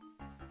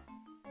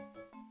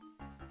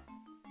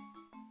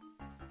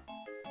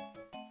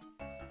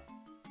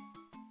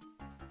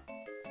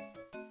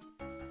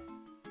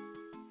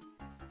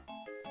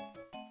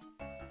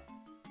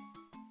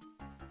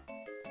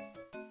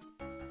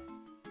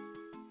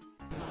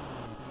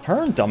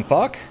 Turn, dumb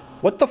fuck!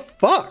 What the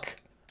fuck?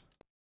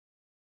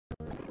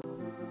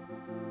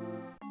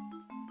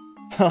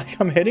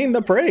 Like, I'm hitting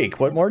the brake.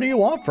 What more do you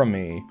want from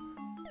me?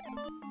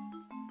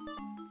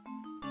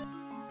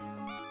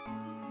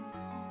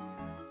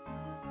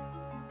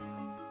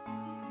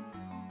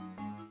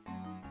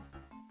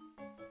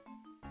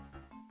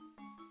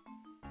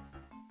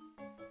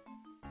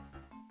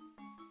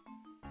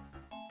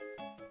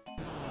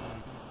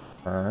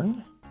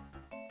 Turn?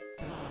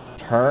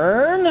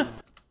 Turn?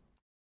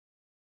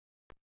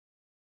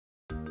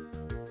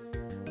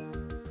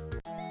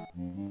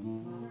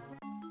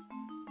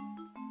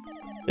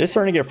 It's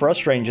starting to get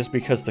frustrating just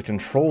because the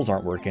controls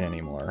aren't working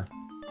anymore.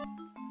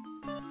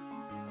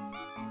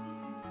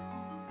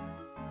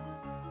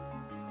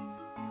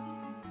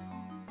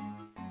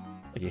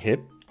 Like you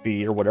hit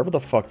B or whatever the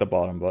fuck the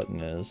bottom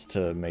button is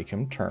to make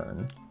him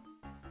turn.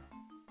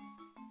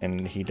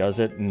 And he does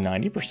it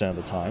 90% of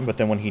the time, but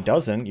then when he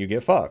doesn't, you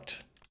get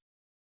fucked.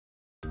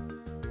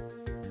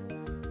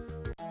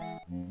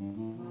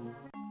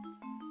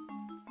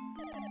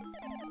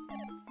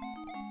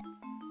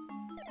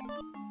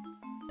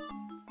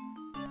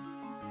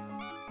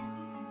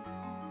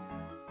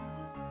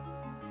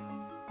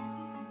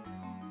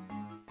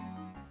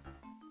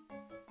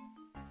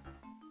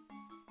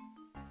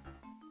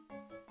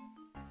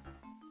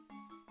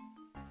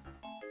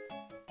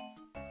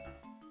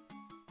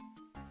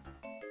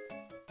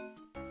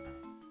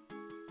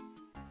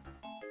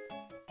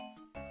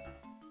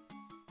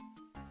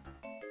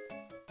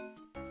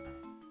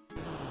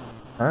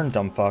 Turn,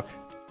 dumb fuck.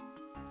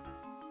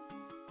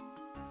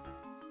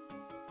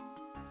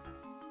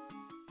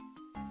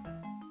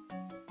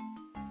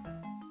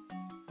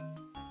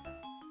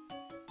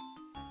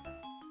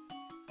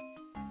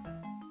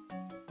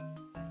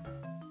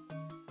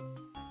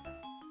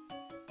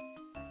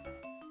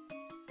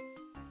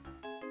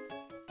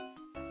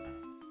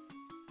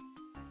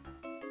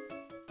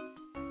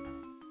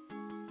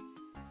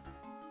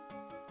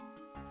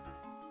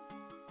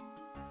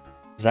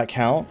 Does that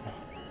count?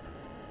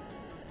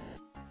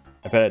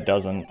 I bet it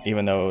doesn't,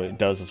 even though it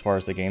does as far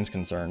as the game's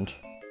concerned.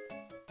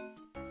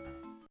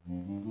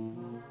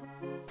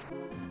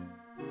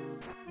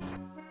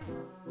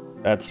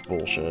 That's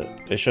bullshit.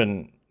 It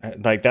shouldn't...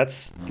 Like,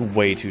 that's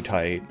way too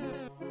tight.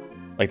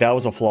 Like, that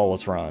was a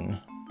flawless run.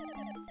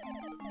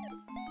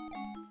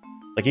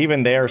 Like,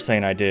 even they're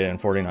saying I did it in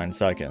 49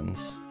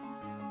 seconds.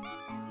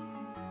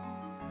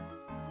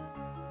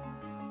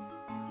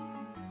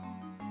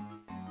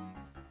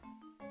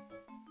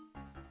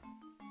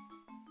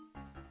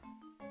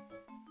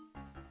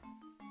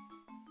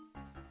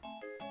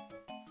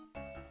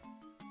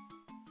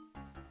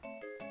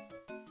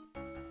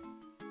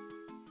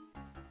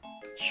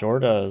 Sure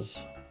does.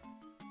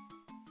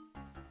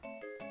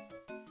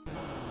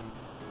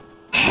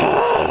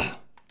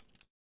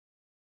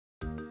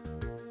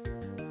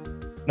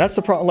 That's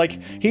the problem.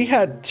 Like, he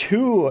had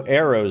 2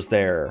 arrows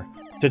there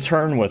to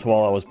turn with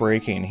while I was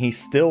braking. He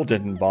still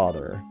didn't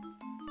bother.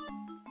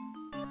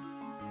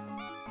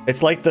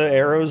 It's like the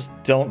arrows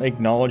don't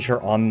acknowledge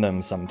you're on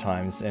them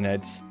sometimes, and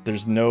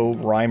there's no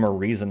rhyme or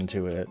reason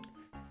to it.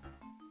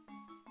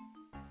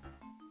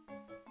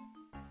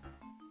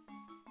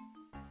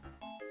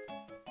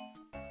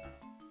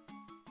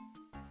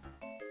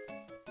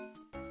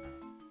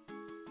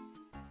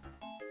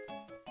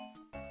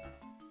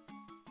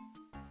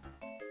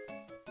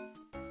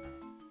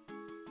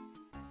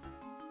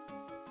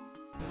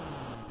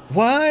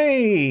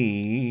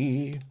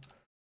 Why?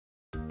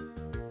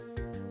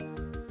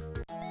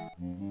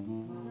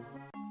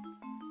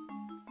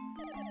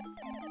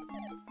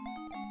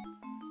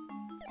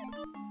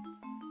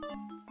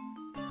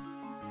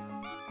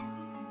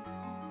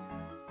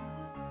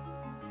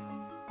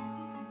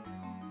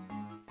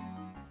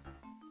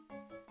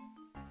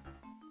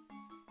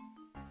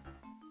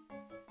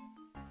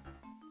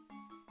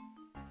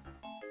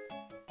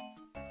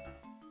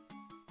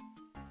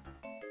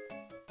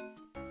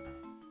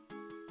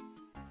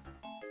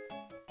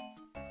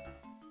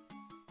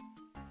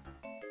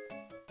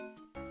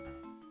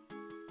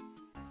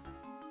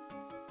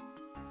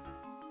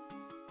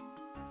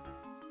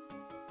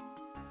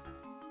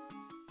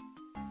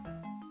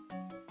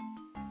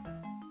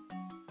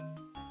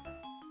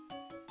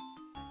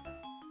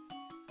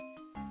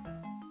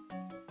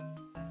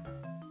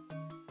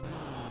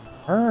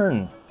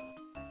 Turn.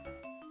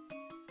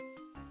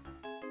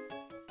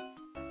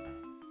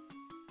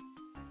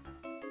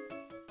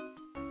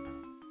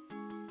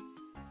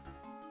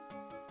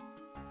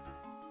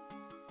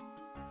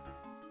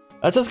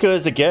 That's as good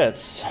as it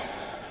gets.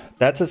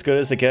 That's as good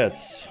as it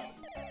gets.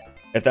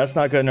 If that's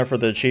not good enough for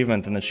the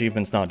achievement, then the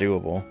achievement's not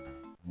doable.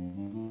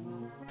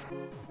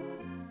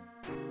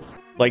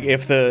 Like,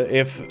 if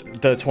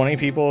the 20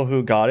 people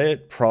who got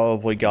it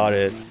probably got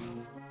it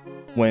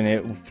when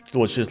it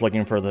was just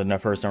looking for the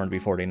first number to be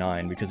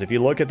 49, because if you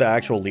look at the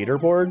actual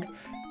leaderboard,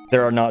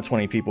 there are not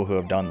 20 people who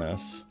have done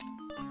this.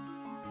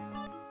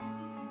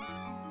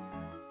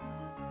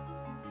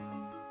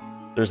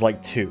 There's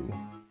like 2.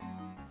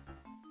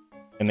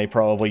 And they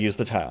probably use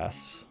the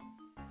tasks.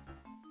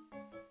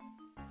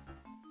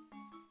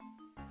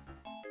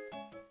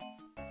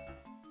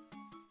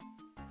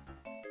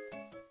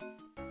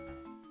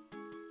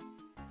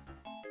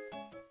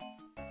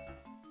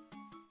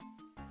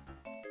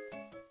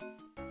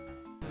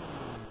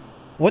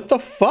 What the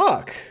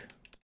fuck?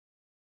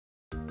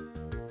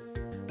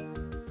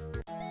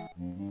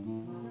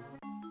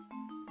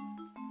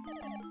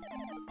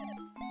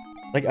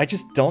 Like, I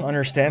just don't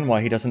understand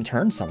why he doesn't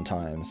turn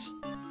sometimes.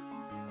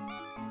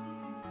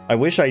 I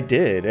wish I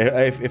did.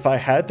 If I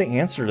had the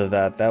answer to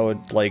that, that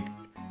would, like,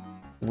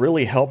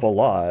 really help a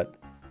lot.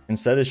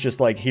 Instead, it's just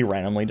like he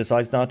randomly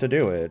decides not to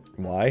do it.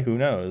 Why? Who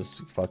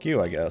knows? Fuck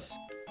you, I guess.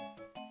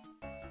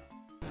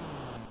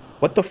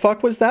 What the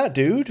fuck was that,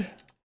 dude?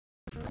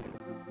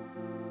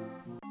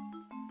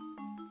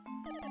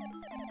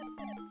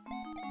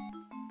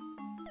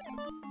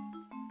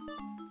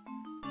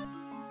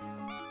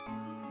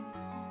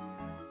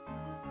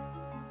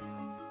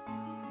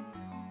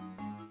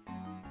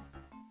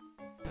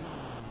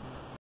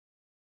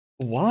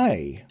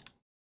 Why?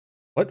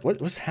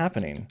 What was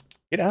happening?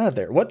 Get out of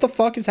there. What the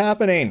fuck is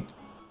happening?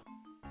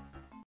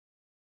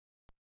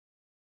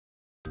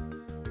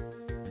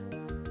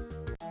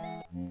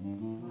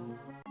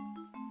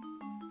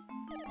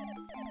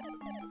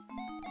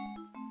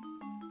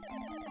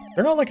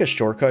 They're not like a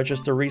shortcut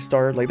just to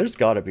restart. Like, there's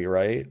gotta be,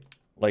 right?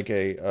 Like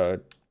a,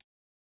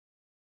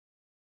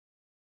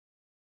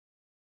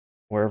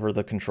 wherever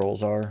the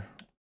controls are.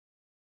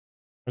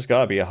 There's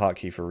gotta be a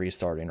hotkey for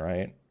restarting,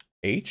 right?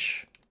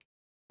 H?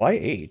 Why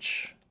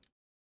H?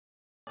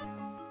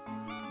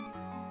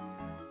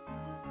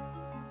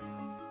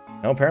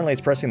 No, apparently it's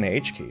pressing the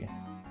H key.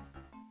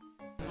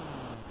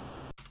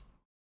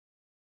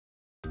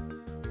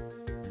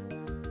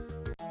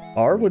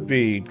 R would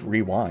be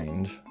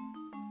rewind.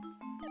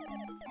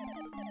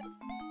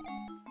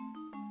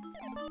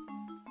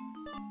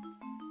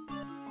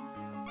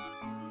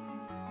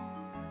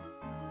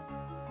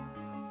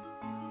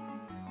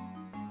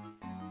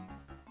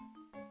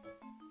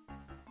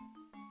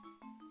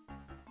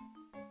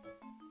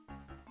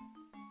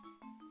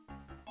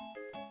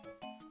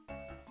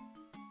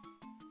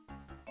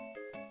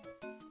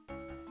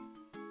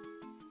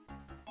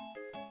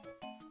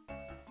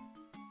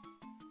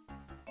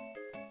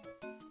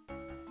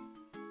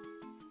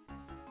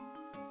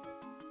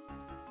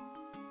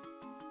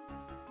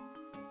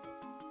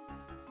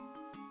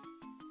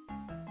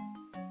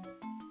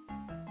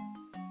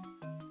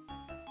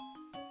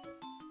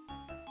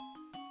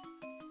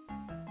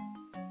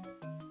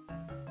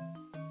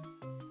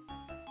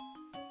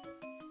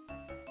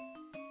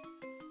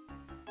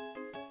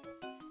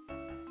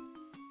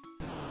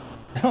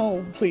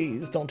 No,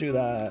 please, don't do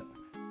that.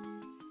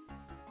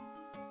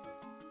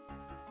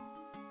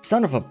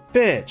 Son of a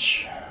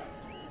bitch!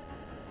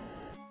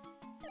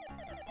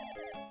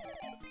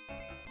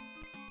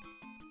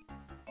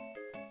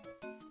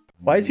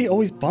 Why does he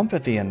always bump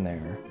at the end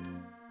there?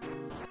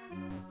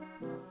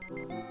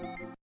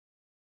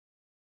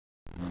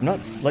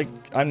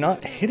 I'm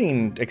not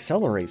hitting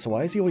accelerate, so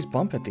why does he always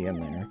bump at the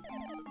end there?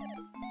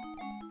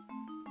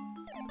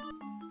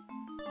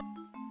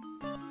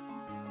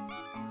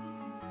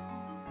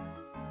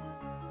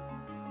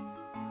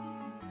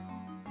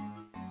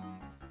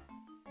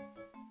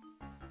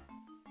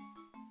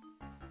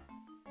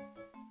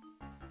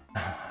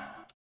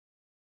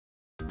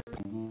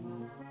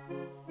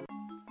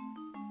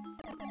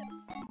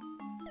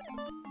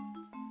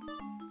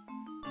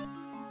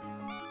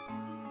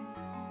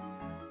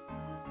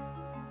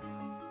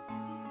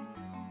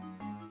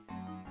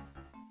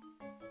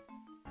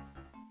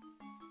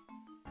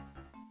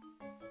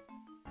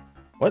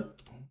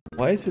 What?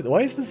 Why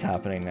is this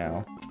happening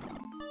now?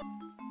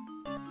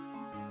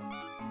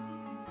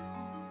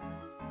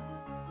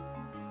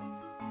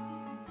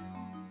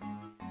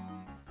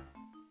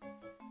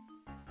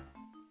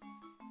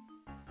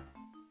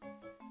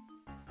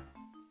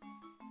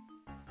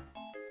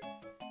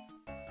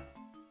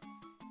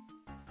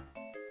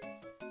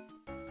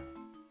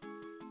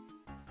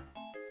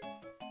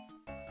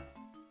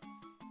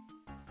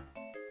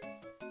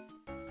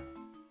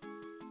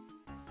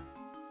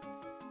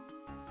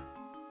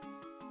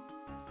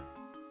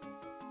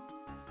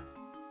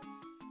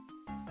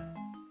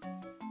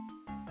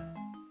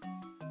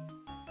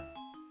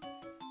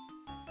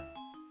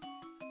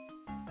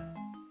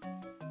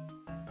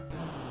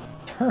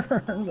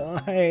 Turn,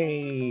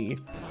 why?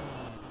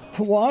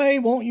 Why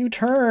won't you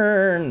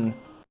turn?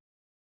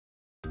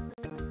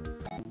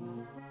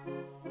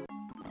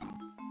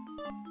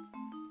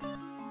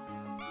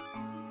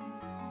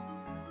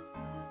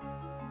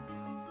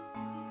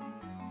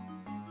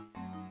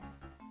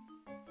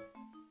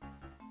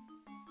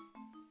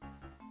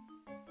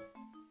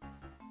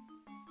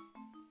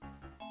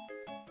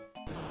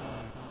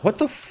 What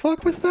the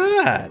fuck was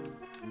that?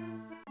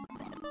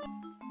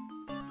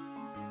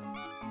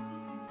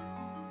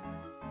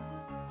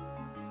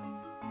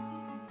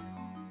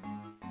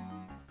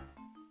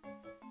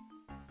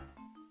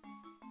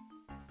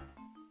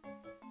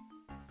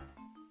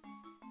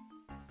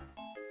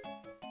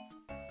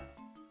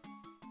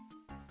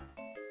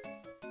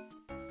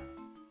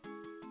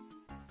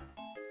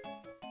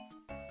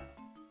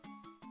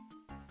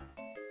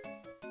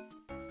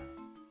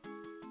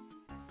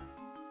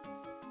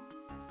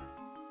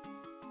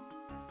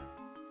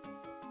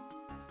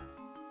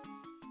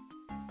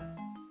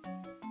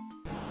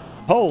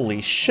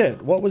 Holy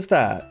shit, what was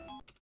that?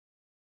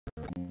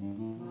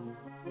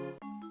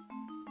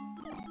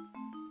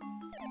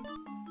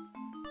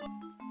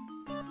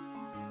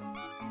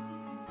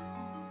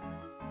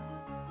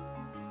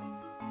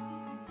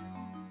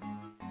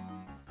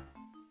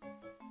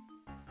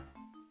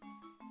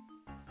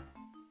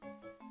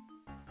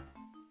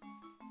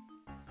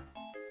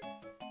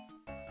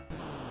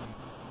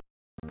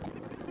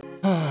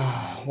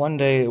 One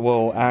day it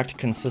will act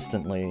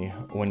consistently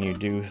when you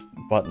do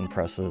button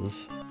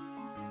presses.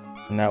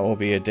 And that will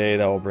be a day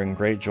that will bring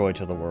great joy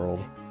to the world.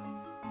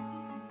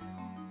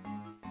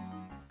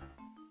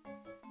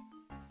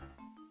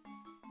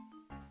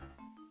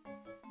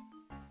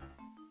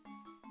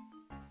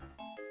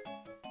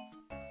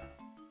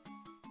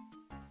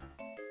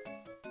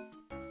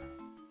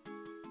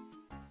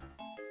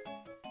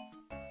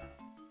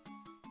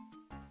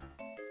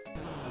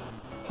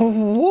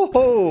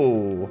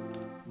 Whoa!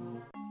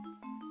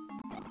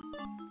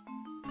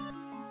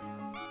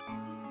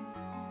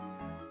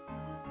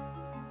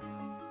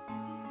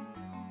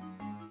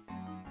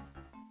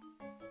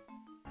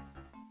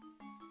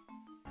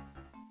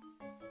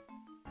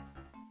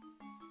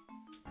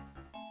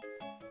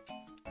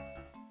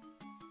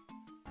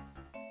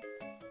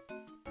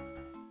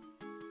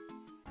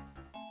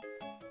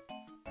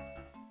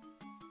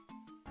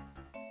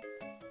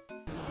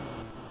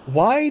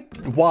 Why?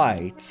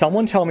 Why?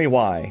 Someone tell me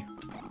why.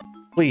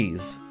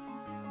 Please.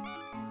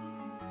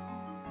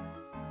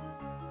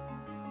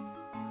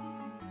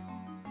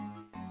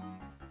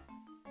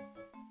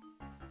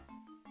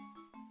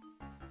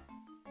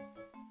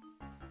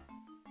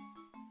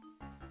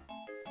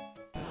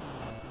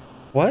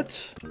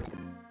 What?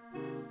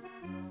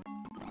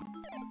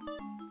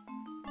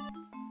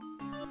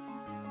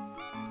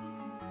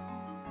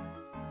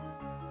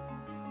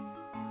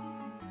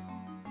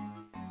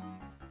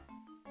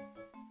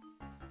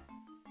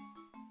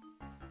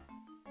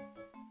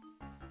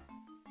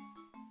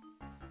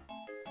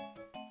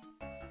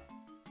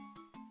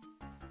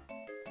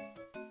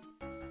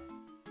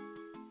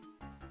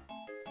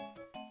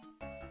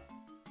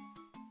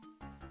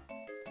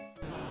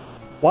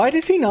 Why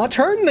does he not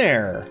turn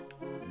there?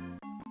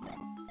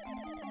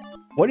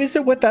 What is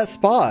it with that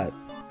spot?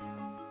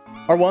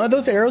 Are one of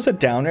those arrows a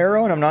down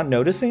arrow and I'm not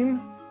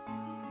noticing?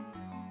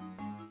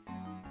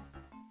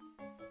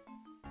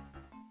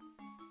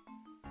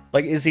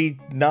 Like, is he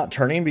not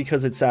turning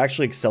because it's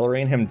actually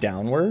accelerating him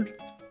downward?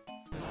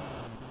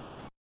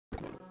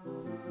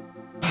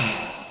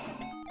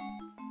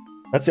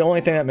 That's the only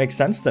thing that makes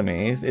sense to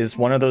me, is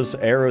one of those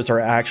arrows are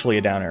actually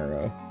a down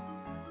arrow.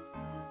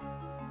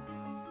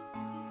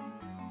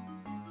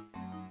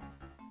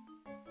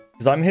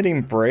 Because I'm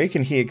hitting brake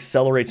and he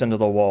accelerates into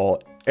the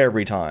wall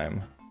every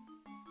time.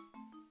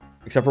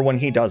 Except for when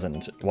he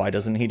doesn't. Why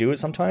doesn't he do it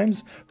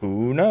sometimes?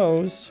 Who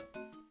knows?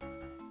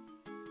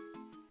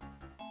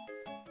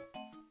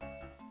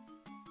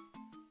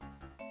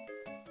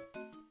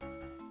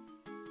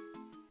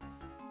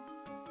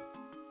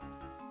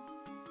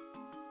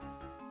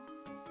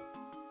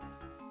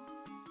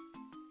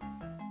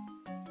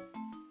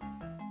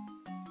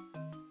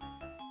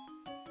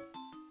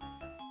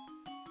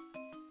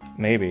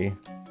 Maybe.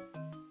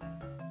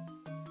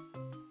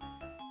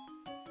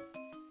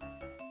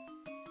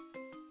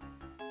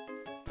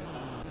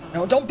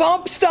 No, don't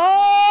bump!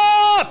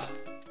 Stop!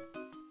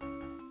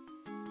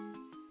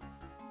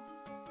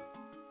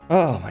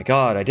 Oh my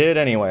god, I did it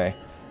anyway.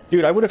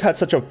 Dude, I would have had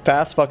such a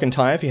fast fucking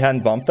time if he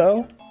hadn't bumped,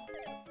 though.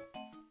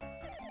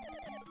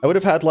 I would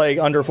have had, like,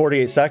 under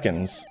 48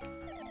 seconds.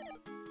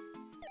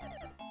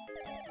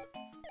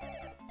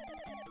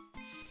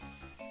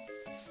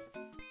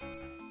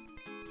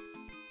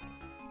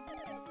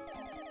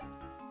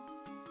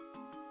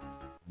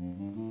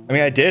 I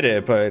mean, I did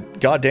it,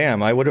 but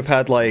goddamn, I would have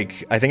had,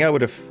 like, I think I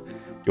would have...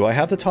 Do I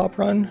have the top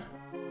run?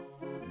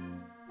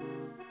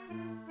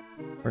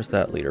 Where's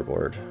that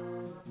leaderboard?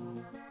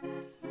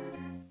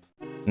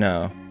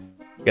 No.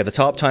 Yeah, the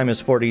top time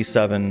is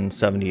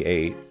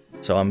 47:78,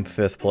 so I'm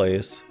 5th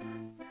place.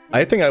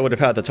 I think I would have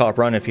had the top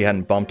run if he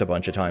hadn't bumped a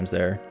bunch of times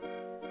there.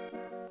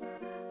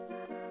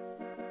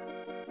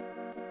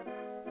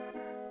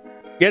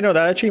 Yeah, no,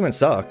 that achievement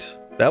sucked.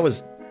 That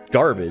was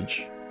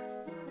garbage.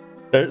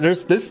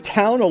 This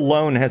town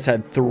alone has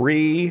had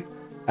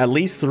at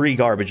least three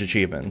garbage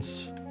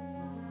achievements.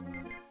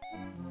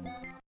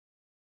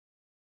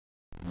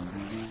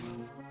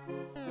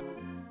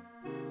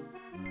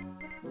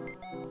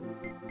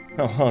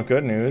 Oh,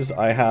 good news.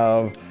 I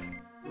have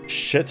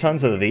shit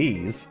tons of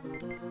these.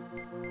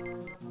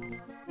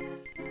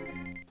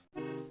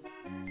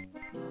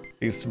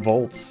 These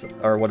volts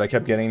are what I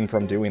kept getting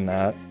from doing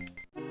that.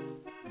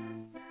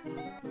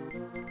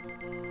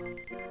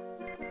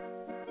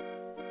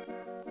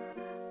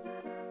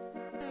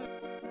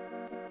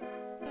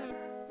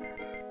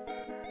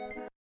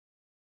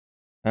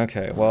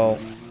 Okay, well,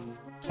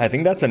 I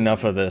think that's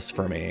enough of this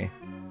for me.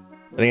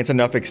 I think it's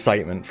enough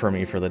excitement for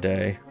me for the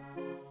day.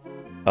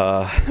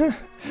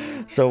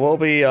 So we'll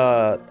be,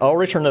 I'll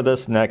return to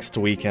this next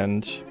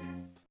weekend.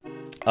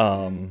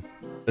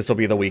 This will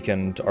be the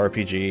weekend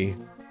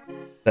RPG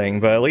thing,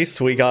 but at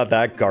least we got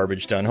that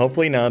garbage done.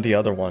 Hopefully none of the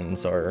other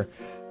ones are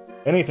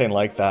anything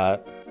like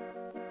that.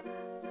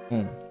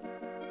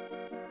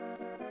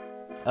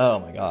 Oh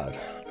my god.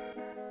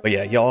 But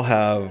yeah, y'all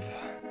have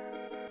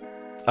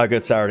a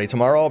good Saturday.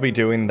 Tomorrow I'll be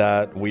doing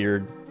that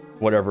weird,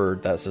 whatever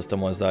that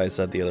system was that I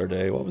said the other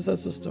day. What was that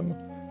system?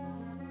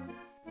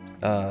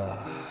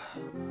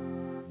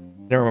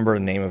 don't remember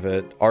the name of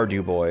it.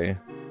 Ardu Boy.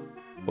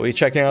 We'll be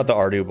checking out the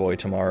Ardu Boy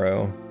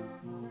tomorrow.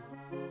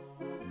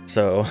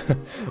 So,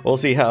 we'll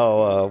see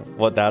how,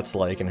 what that's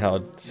like and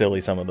how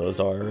silly some of those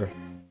are.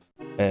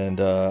 And,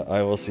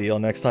 I will see y'all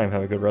next time.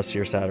 Have a good rest of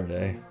your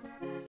Saturday.